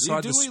 You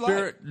decide do the what you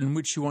spirit in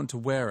which you want to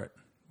wear it.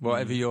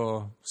 Whatever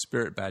your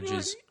spirit badge tool.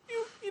 is.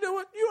 You know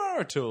what? You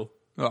are a tool.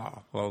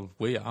 Oh, well,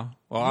 we are.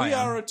 Well, We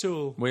I am. are a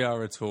tool. We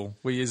are a tool.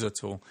 We is a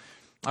tool.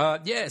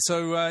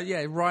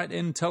 Write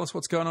in. Tell us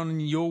what's going on in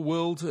your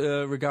world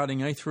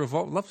regarding Aether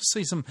Revolt. I'd love to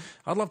see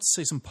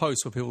some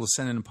posts where people are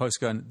sending a post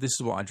going, "This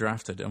is what I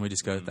drafted," and we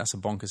just go, "That's a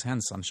bonkers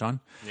hand, sunshine."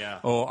 Yeah.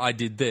 Or I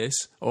did this,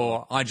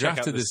 or I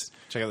drafted this.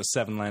 Check out the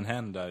 7-land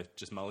hand I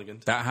just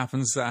mulliganed. That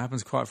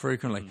happens quite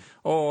frequently.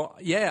 Or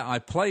I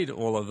played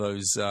all of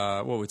those.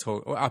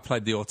 I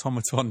played the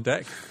automaton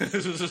deck,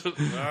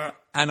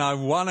 and I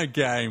won a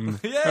game.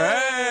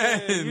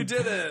 Yay! You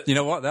did it. You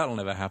know what? That'll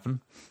never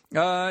happen.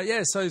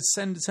 So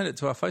send it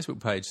to our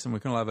Facebook page, and we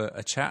can all have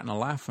a chat and a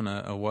laugh and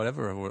a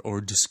whatever, or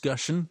a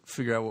discussion.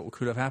 Figure out what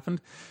could have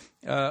happened.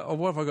 Or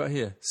what have I got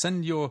here?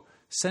 Send our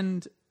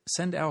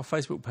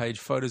Facebook page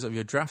photos of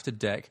your drafted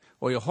deck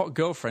or your hot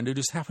girlfriend who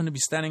just happened to be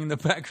standing in the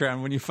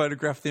background when you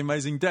photographed the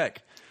amazing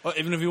deck. Or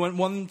even if you went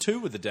 1-2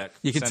 with the deck,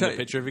 You can send a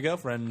picture of your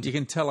girlfriend. You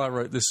can tell I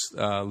wrote this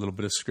little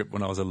bit of script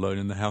when I was alone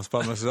in the house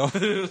by myself.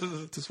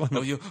 Just one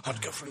of your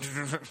hot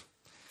girlfriend.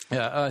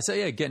 Yeah,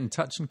 get in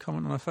touch and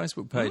comment on our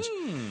Facebook page.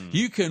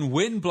 You can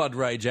win Blood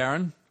Rage,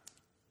 Aaron.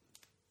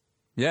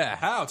 Yeah.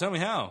 How? Tell me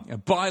how.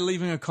 By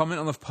leaving a comment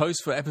on the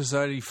post for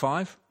episode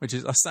 85, which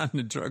is, I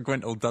sounded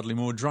Gwentel Dudley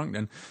more drunk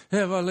then.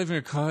 Yeah, by leaving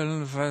a comment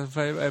on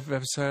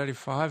episode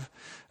 85.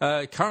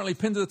 Currently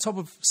pinned to the top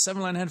of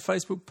 7-Land Hand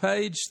Facebook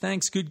page.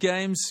 Thanks, Good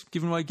Games.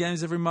 Giving away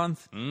games every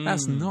month.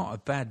 That's not a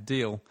bad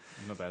deal.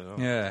 Not bad at all.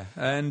 Yeah.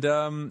 And,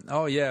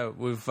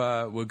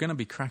 we're going to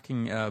be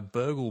cracking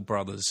Burgle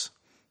Brothers.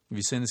 Have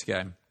you seen this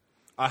game?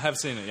 I have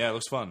seen it. Yeah, it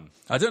looks fun.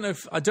 I don't know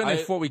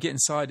if what we get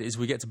inside is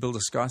we get to build a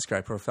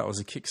skyscraper, or if that was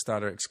a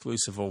Kickstarter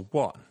exclusive, or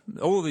what.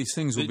 All of these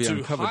things will be To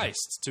uncovered.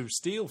 heist, to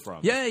steal from.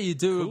 Yeah, you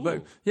do. Cool.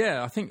 But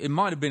yeah, I think it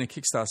might have been a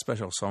Kickstarter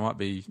special, so I might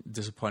be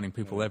disappointing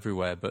people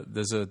everywhere. But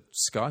there's a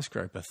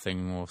skyscraper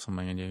thing or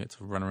something, and you get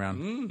to run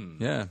around.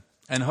 Yeah,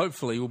 and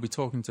hopefully we'll be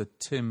talking to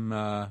Tim.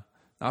 I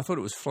thought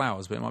it was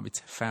Flowers, but it might be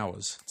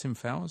Fowers. Tim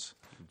Fowers,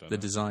 the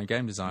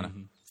game designer.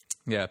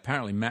 Yeah,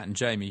 apparently Matt and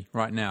Jamie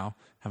right now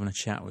having a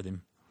chat with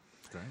him.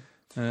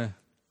 Great.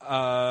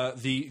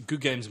 The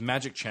Good Games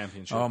Magic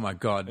Championship. Oh my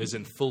God, is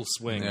in full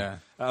swing. Yeah.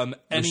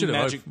 We should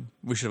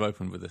have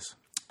opened with this.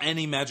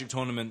 Any Magic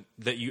tournament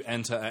that you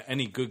enter at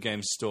any Good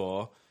Games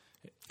store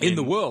in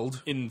the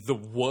world,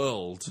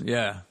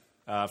 yeah,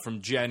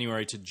 from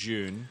January to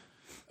June,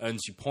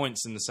 earns you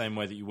points in the same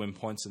way that you win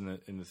points in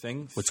the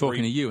thing. We're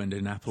talking to you,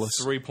 Indianapolis.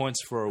 3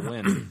 points for a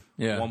win,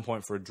 Yeah. 1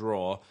 point for a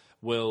draw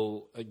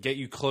will get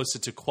you closer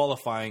to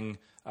qualifying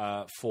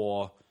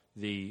for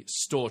the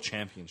store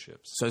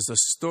championships. So it's a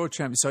store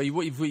champion. So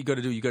what you've got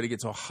to do, you've got to get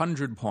to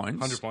 100 points.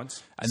 100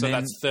 points. And so then,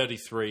 that's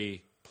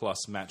 33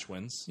 plus match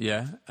wins.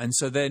 Yeah. And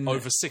so then...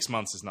 Over 6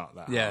 months is not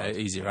that Yeah, hard.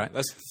 easy, right?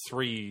 That's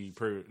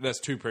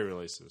 2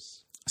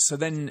 pre-releases. So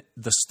then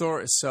the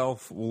store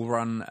itself will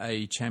run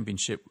a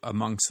championship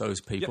amongst those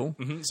people.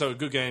 So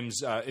Good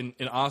Games in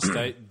our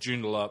state,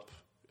 Joondalup,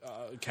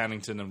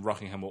 Cannington and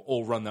Rockingham will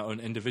all run their own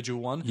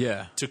individual one.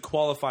 Yeah. To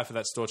qualify for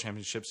that store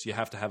championships, you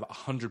have to have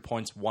 100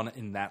 points won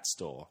in that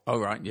store. Oh,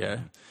 right, yeah.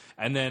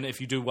 And then if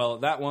you do well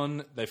at that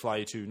one, they fly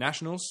you to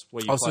nationals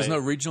where you So play. there's no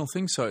regional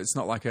thing? So it's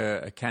not like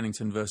a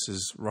Cannington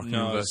versus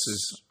Rockingham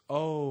versus...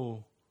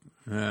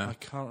 Yeah. I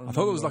can't remember. I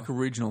thought it was like a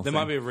regional There thing.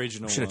 might be a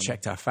regional We should have one.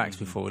 checked our facts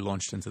before we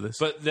launched into this.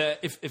 But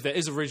if there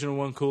is a regional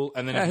one, cool.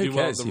 And then Yeah, if who you do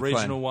well at cares? the You're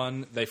regional playing.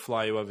 one, they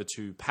fly you over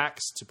to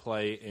PAX to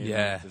play in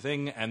Yeah. the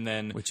thing. And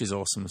then Which is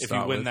awesome to if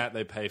start you win with. that,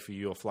 they pay for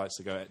your flights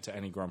to go to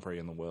any Grand Prix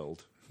in the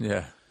world.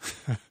 Yeah.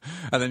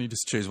 And then you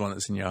just choose one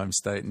that's in your home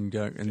state and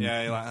go... And,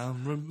 Yeah, you're like,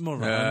 more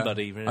of a Yeah.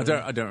 buddy. Really.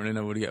 I don't really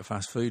know where to get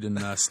fast food in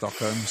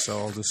Stockholm, so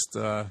I'll just...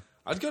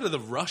 I'd go to the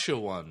Russia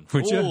one.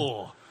 Would you?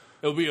 Ooh.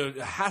 It'll be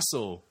a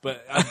hassle,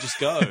 but I'd just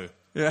go.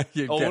 yeah,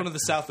 Or one of the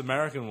South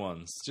American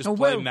ones. Just Oh,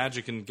 play where-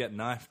 Magic and get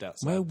knifed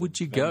outside. Where the would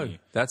you venue.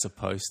 go? That's a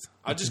post.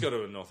 I'd just go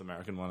to a North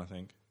American one, I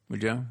think.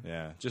 Would you?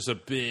 Yeah, just a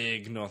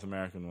big North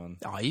American one.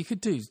 Oh, you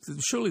could do...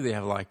 Surely they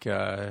have like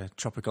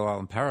Tropical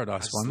Island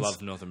Paradise I just ones.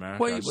 love North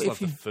America. Well, I just if love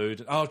the you-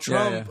 food. Oh,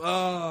 Trump! Yeah.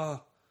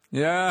 Oh.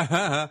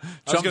 Yeah.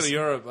 Let's go to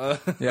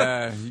Europe.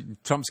 Yeah,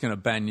 Trump's going to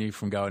ban you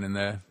from going in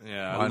there.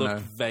 Yeah, I I look know.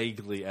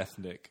 vaguely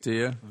ethnic. Do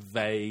you?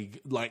 Vague,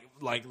 like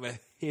the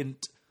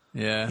hint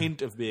Yeah.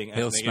 of being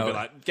He'll ethnic. You'd smell be it.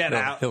 like, get he'll,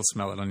 out. He'll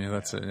smell it on you.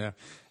 That's it. Yeah.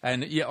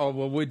 And yeah. Oh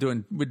well, we're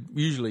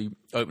usually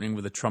opening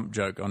with a Trump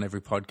joke on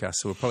every podcast,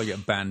 so we'll probably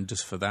get banned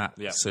just for that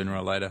sooner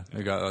or later.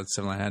 We got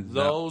Seven Hand.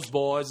 Those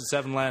boys, the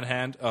Seven Land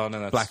Hand. Oh no,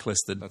 that's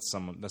Blacklisted. That's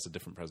someone. That's a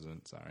different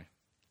president. Sorry.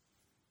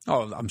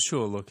 Oh, I'm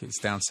sure. Look, it's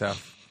down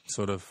south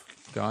sort of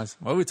guys.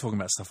 Well, we're talking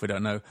about stuff we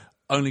don't know.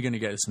 Only going to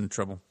get us into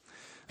trouble.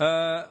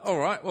 All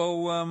right.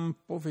 Well,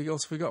 what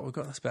else have we got?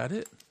 That's about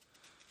it.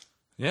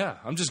 Yeah,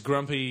 I'm just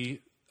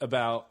grumpy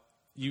about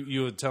you.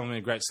 You were telling me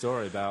a great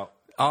story about.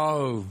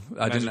 Oh,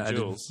 I Magic didn't.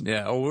 Jewels.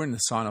 Yeah. Oh, we're in the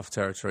sign-off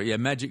territory. Yeah,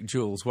 Magic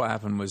Jewels. What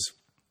happened was,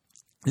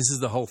 this is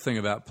the whole thing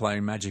about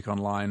playing Magic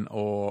Online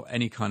or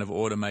any kind of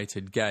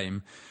automated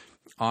game.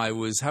 I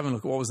was having a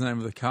look at what was the name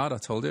of the card I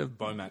told you?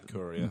 Bomat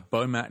Courier.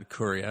 Bomat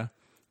Courier,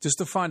 just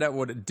to find out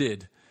what it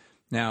did.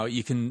 Now,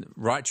 you can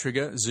right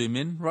trigger, zoom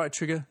in, right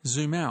trigger,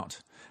 zoom out.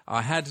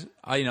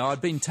 I'd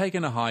been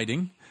taken a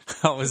hiding.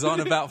 I was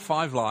on about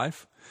 5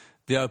 life.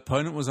 The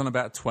opponent was on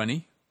about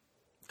 20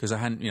 because I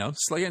hadn't,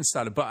 slow getting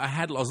started. But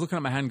I was looking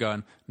at my hand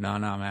going, no,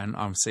 man,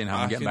 I'm seeing how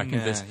I'm getting back into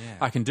this. yeah.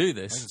 I can do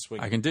this. swing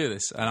I it. can do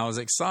this. And I was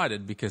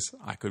excited because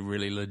I could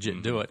really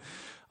legit do it.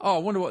 Oh, I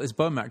wonder what this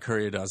Bomat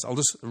Courier does. I'll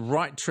just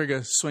right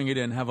trigger, swing it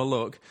in, have a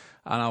look.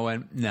 And I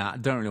went, nah, I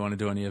don't really want to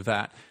do any of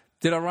that.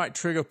 Did I right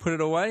trigger, put it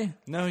away?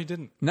 No, he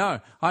didn't. No,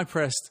 I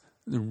pressed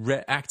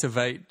the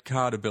activate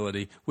card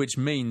ability, which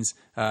means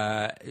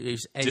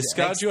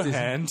Discard your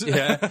hand.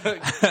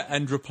 yeah,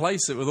 and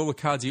replace it with all the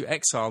cards you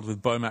exiled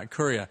with Bomat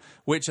Courier,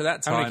 which at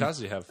that time... How many cards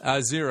do you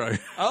have? 0.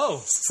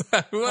 Oh,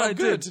 What I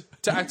good. did...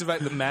 To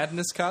activate the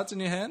madness cards in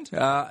your hand?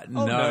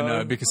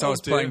 No, because I was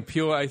dear. playing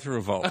pure Aether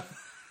Revolt.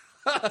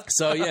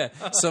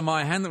 So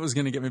my hand that was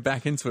going to get me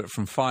back into it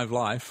from 5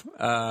 life,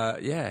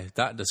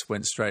 that just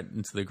went straight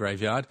into the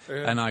graveyard,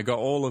 and I got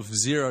all of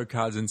 0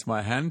 cards into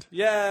my hand.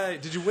 Yay!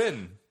 Did you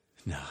win?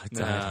 No, I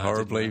died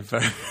horribly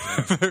very,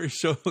 very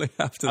shortly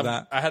after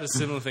that. I had a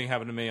similar thing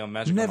happen to me on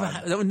Magic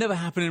Online. That would never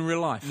happen in real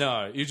life.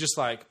 No, you just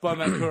like,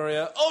 Bomat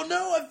Courier, oh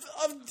no,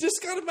 I've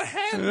discarded my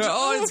hand.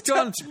 Oh, it's I've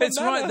gone. tapped my It's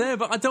mana. right there,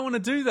 but I don't want to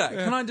do that.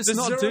 Can I just There's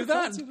not 0 do that?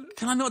 cards in it.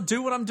 Can I not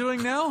do what I'm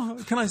doing now?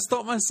 Can I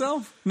stop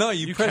myself? No,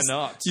 you press.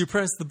 cannot. You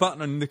press the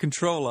button on the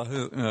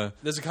controller.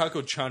 There's a card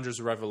called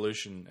Chandra's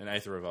Revolution in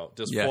Aether Revolt.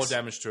 Does Yes. 4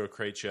 damage to a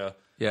creature.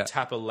 Yeah.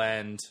 Tap a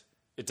land.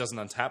 It doesn't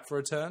untap for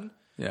a turn.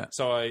 Yeah.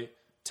 So I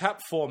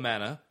tap 4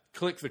 mana,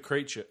 click the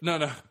creature. No,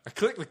 I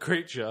click the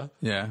creature.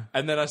 Yeah.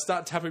 And then I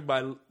start tapping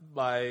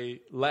my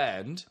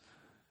land,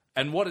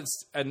 and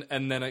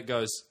and then it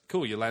goes,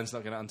 cool, your land's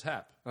not going to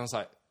untap. And I was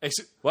like,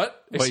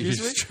 what? Wait, you Excuse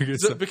just me? triggered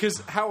So, some- because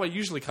how I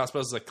usually cast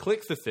spells is I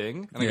click the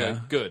thing, and I Yeah. go,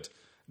 good.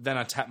 Then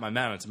I tap my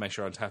mana to make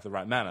sure I tap the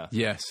right mana.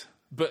 Yes.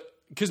 But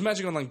because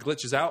Magic Online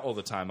glitches out all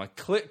the time, I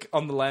click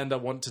on the land I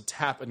want to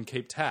tap and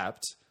keep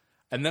tapped,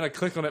 and then I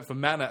click on it for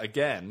mana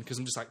again, because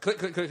I'm just like, click,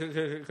 click, click, click,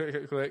 click, click,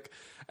 click, click.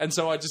 And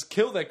so I just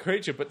kill their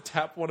creature, but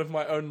tap one of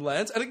my own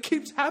lands, and it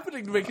keeps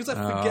happening to me because I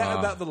forget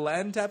about the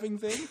land tapping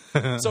thing.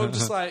 So I'm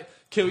just like,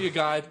 kill your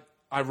guy.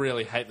 I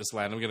really hate this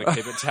land. I'm going to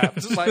keep it tapped.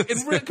 It's like,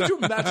 could you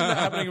imagine that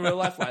happening in real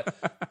life? Like,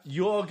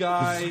 your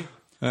guy,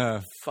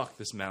 fuck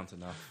this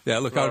mountain up. Yeah,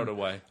 look, Throw it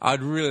away.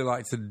 I'd really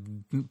like to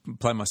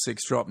play my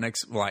 6-drop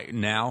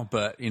now,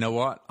 but you know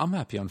what? I'm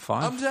happy on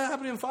 5. I'm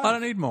happy in 5. I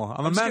don't need more.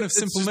 I'm a man of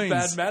simple it's just means.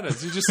 bad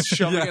manners. You're just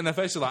shoving it in their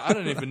face. You're like,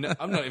 I'm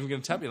not even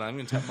going to tap your land. I'm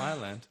going to tap my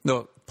land.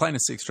 No, playing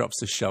a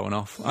 6-drop's just showing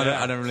off.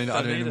 I don't need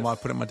even it. why I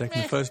put it in my deck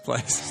in the first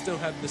place. Still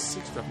had this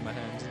 6-drop in my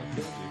hands, and I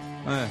killed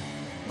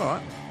you. All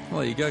right. Well,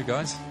 there you go,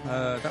 guys.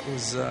 That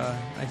was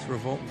Aether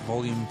Revolt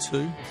Volume 2.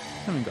 I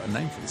haven't got a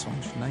name for this one.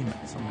 We should name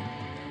it something.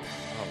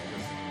 Oh, we're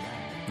going to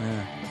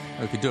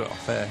Yeah. We could do it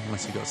off air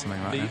unless you got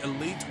something right the now.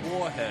 Elite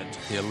Warhead.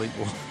 The Elite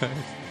Warhead.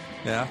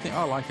 Yeah,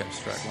 I like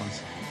abstract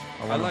ones.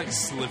 I like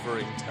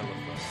Slivering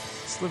Telephone.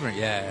 Slivering.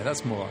 Yeah,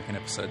 that's more like an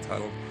episode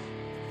title.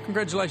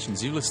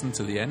 Congratulations, you listened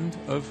to the end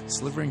of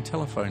Slivering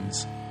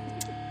Telephones.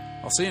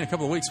 I'll see you in a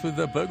couple of weeks with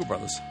Burgle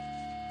Brothers.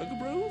 Burgle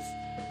Bros?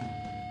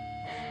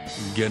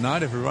 Good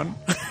night, everyone.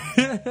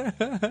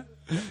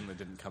 Definitely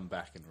didn't come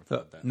back and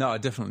record that. No, I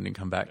definitely didn't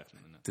come back.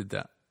 Definitely not. Did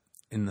that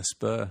in the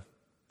spur.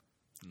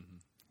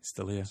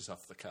 Still here. Just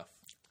off the cuff.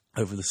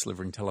 Over the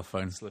slivering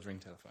telephone. Slivering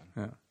Telephone.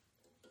 Yeah.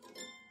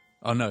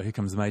 Oh no, here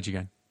comes the mage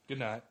again. Good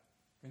night.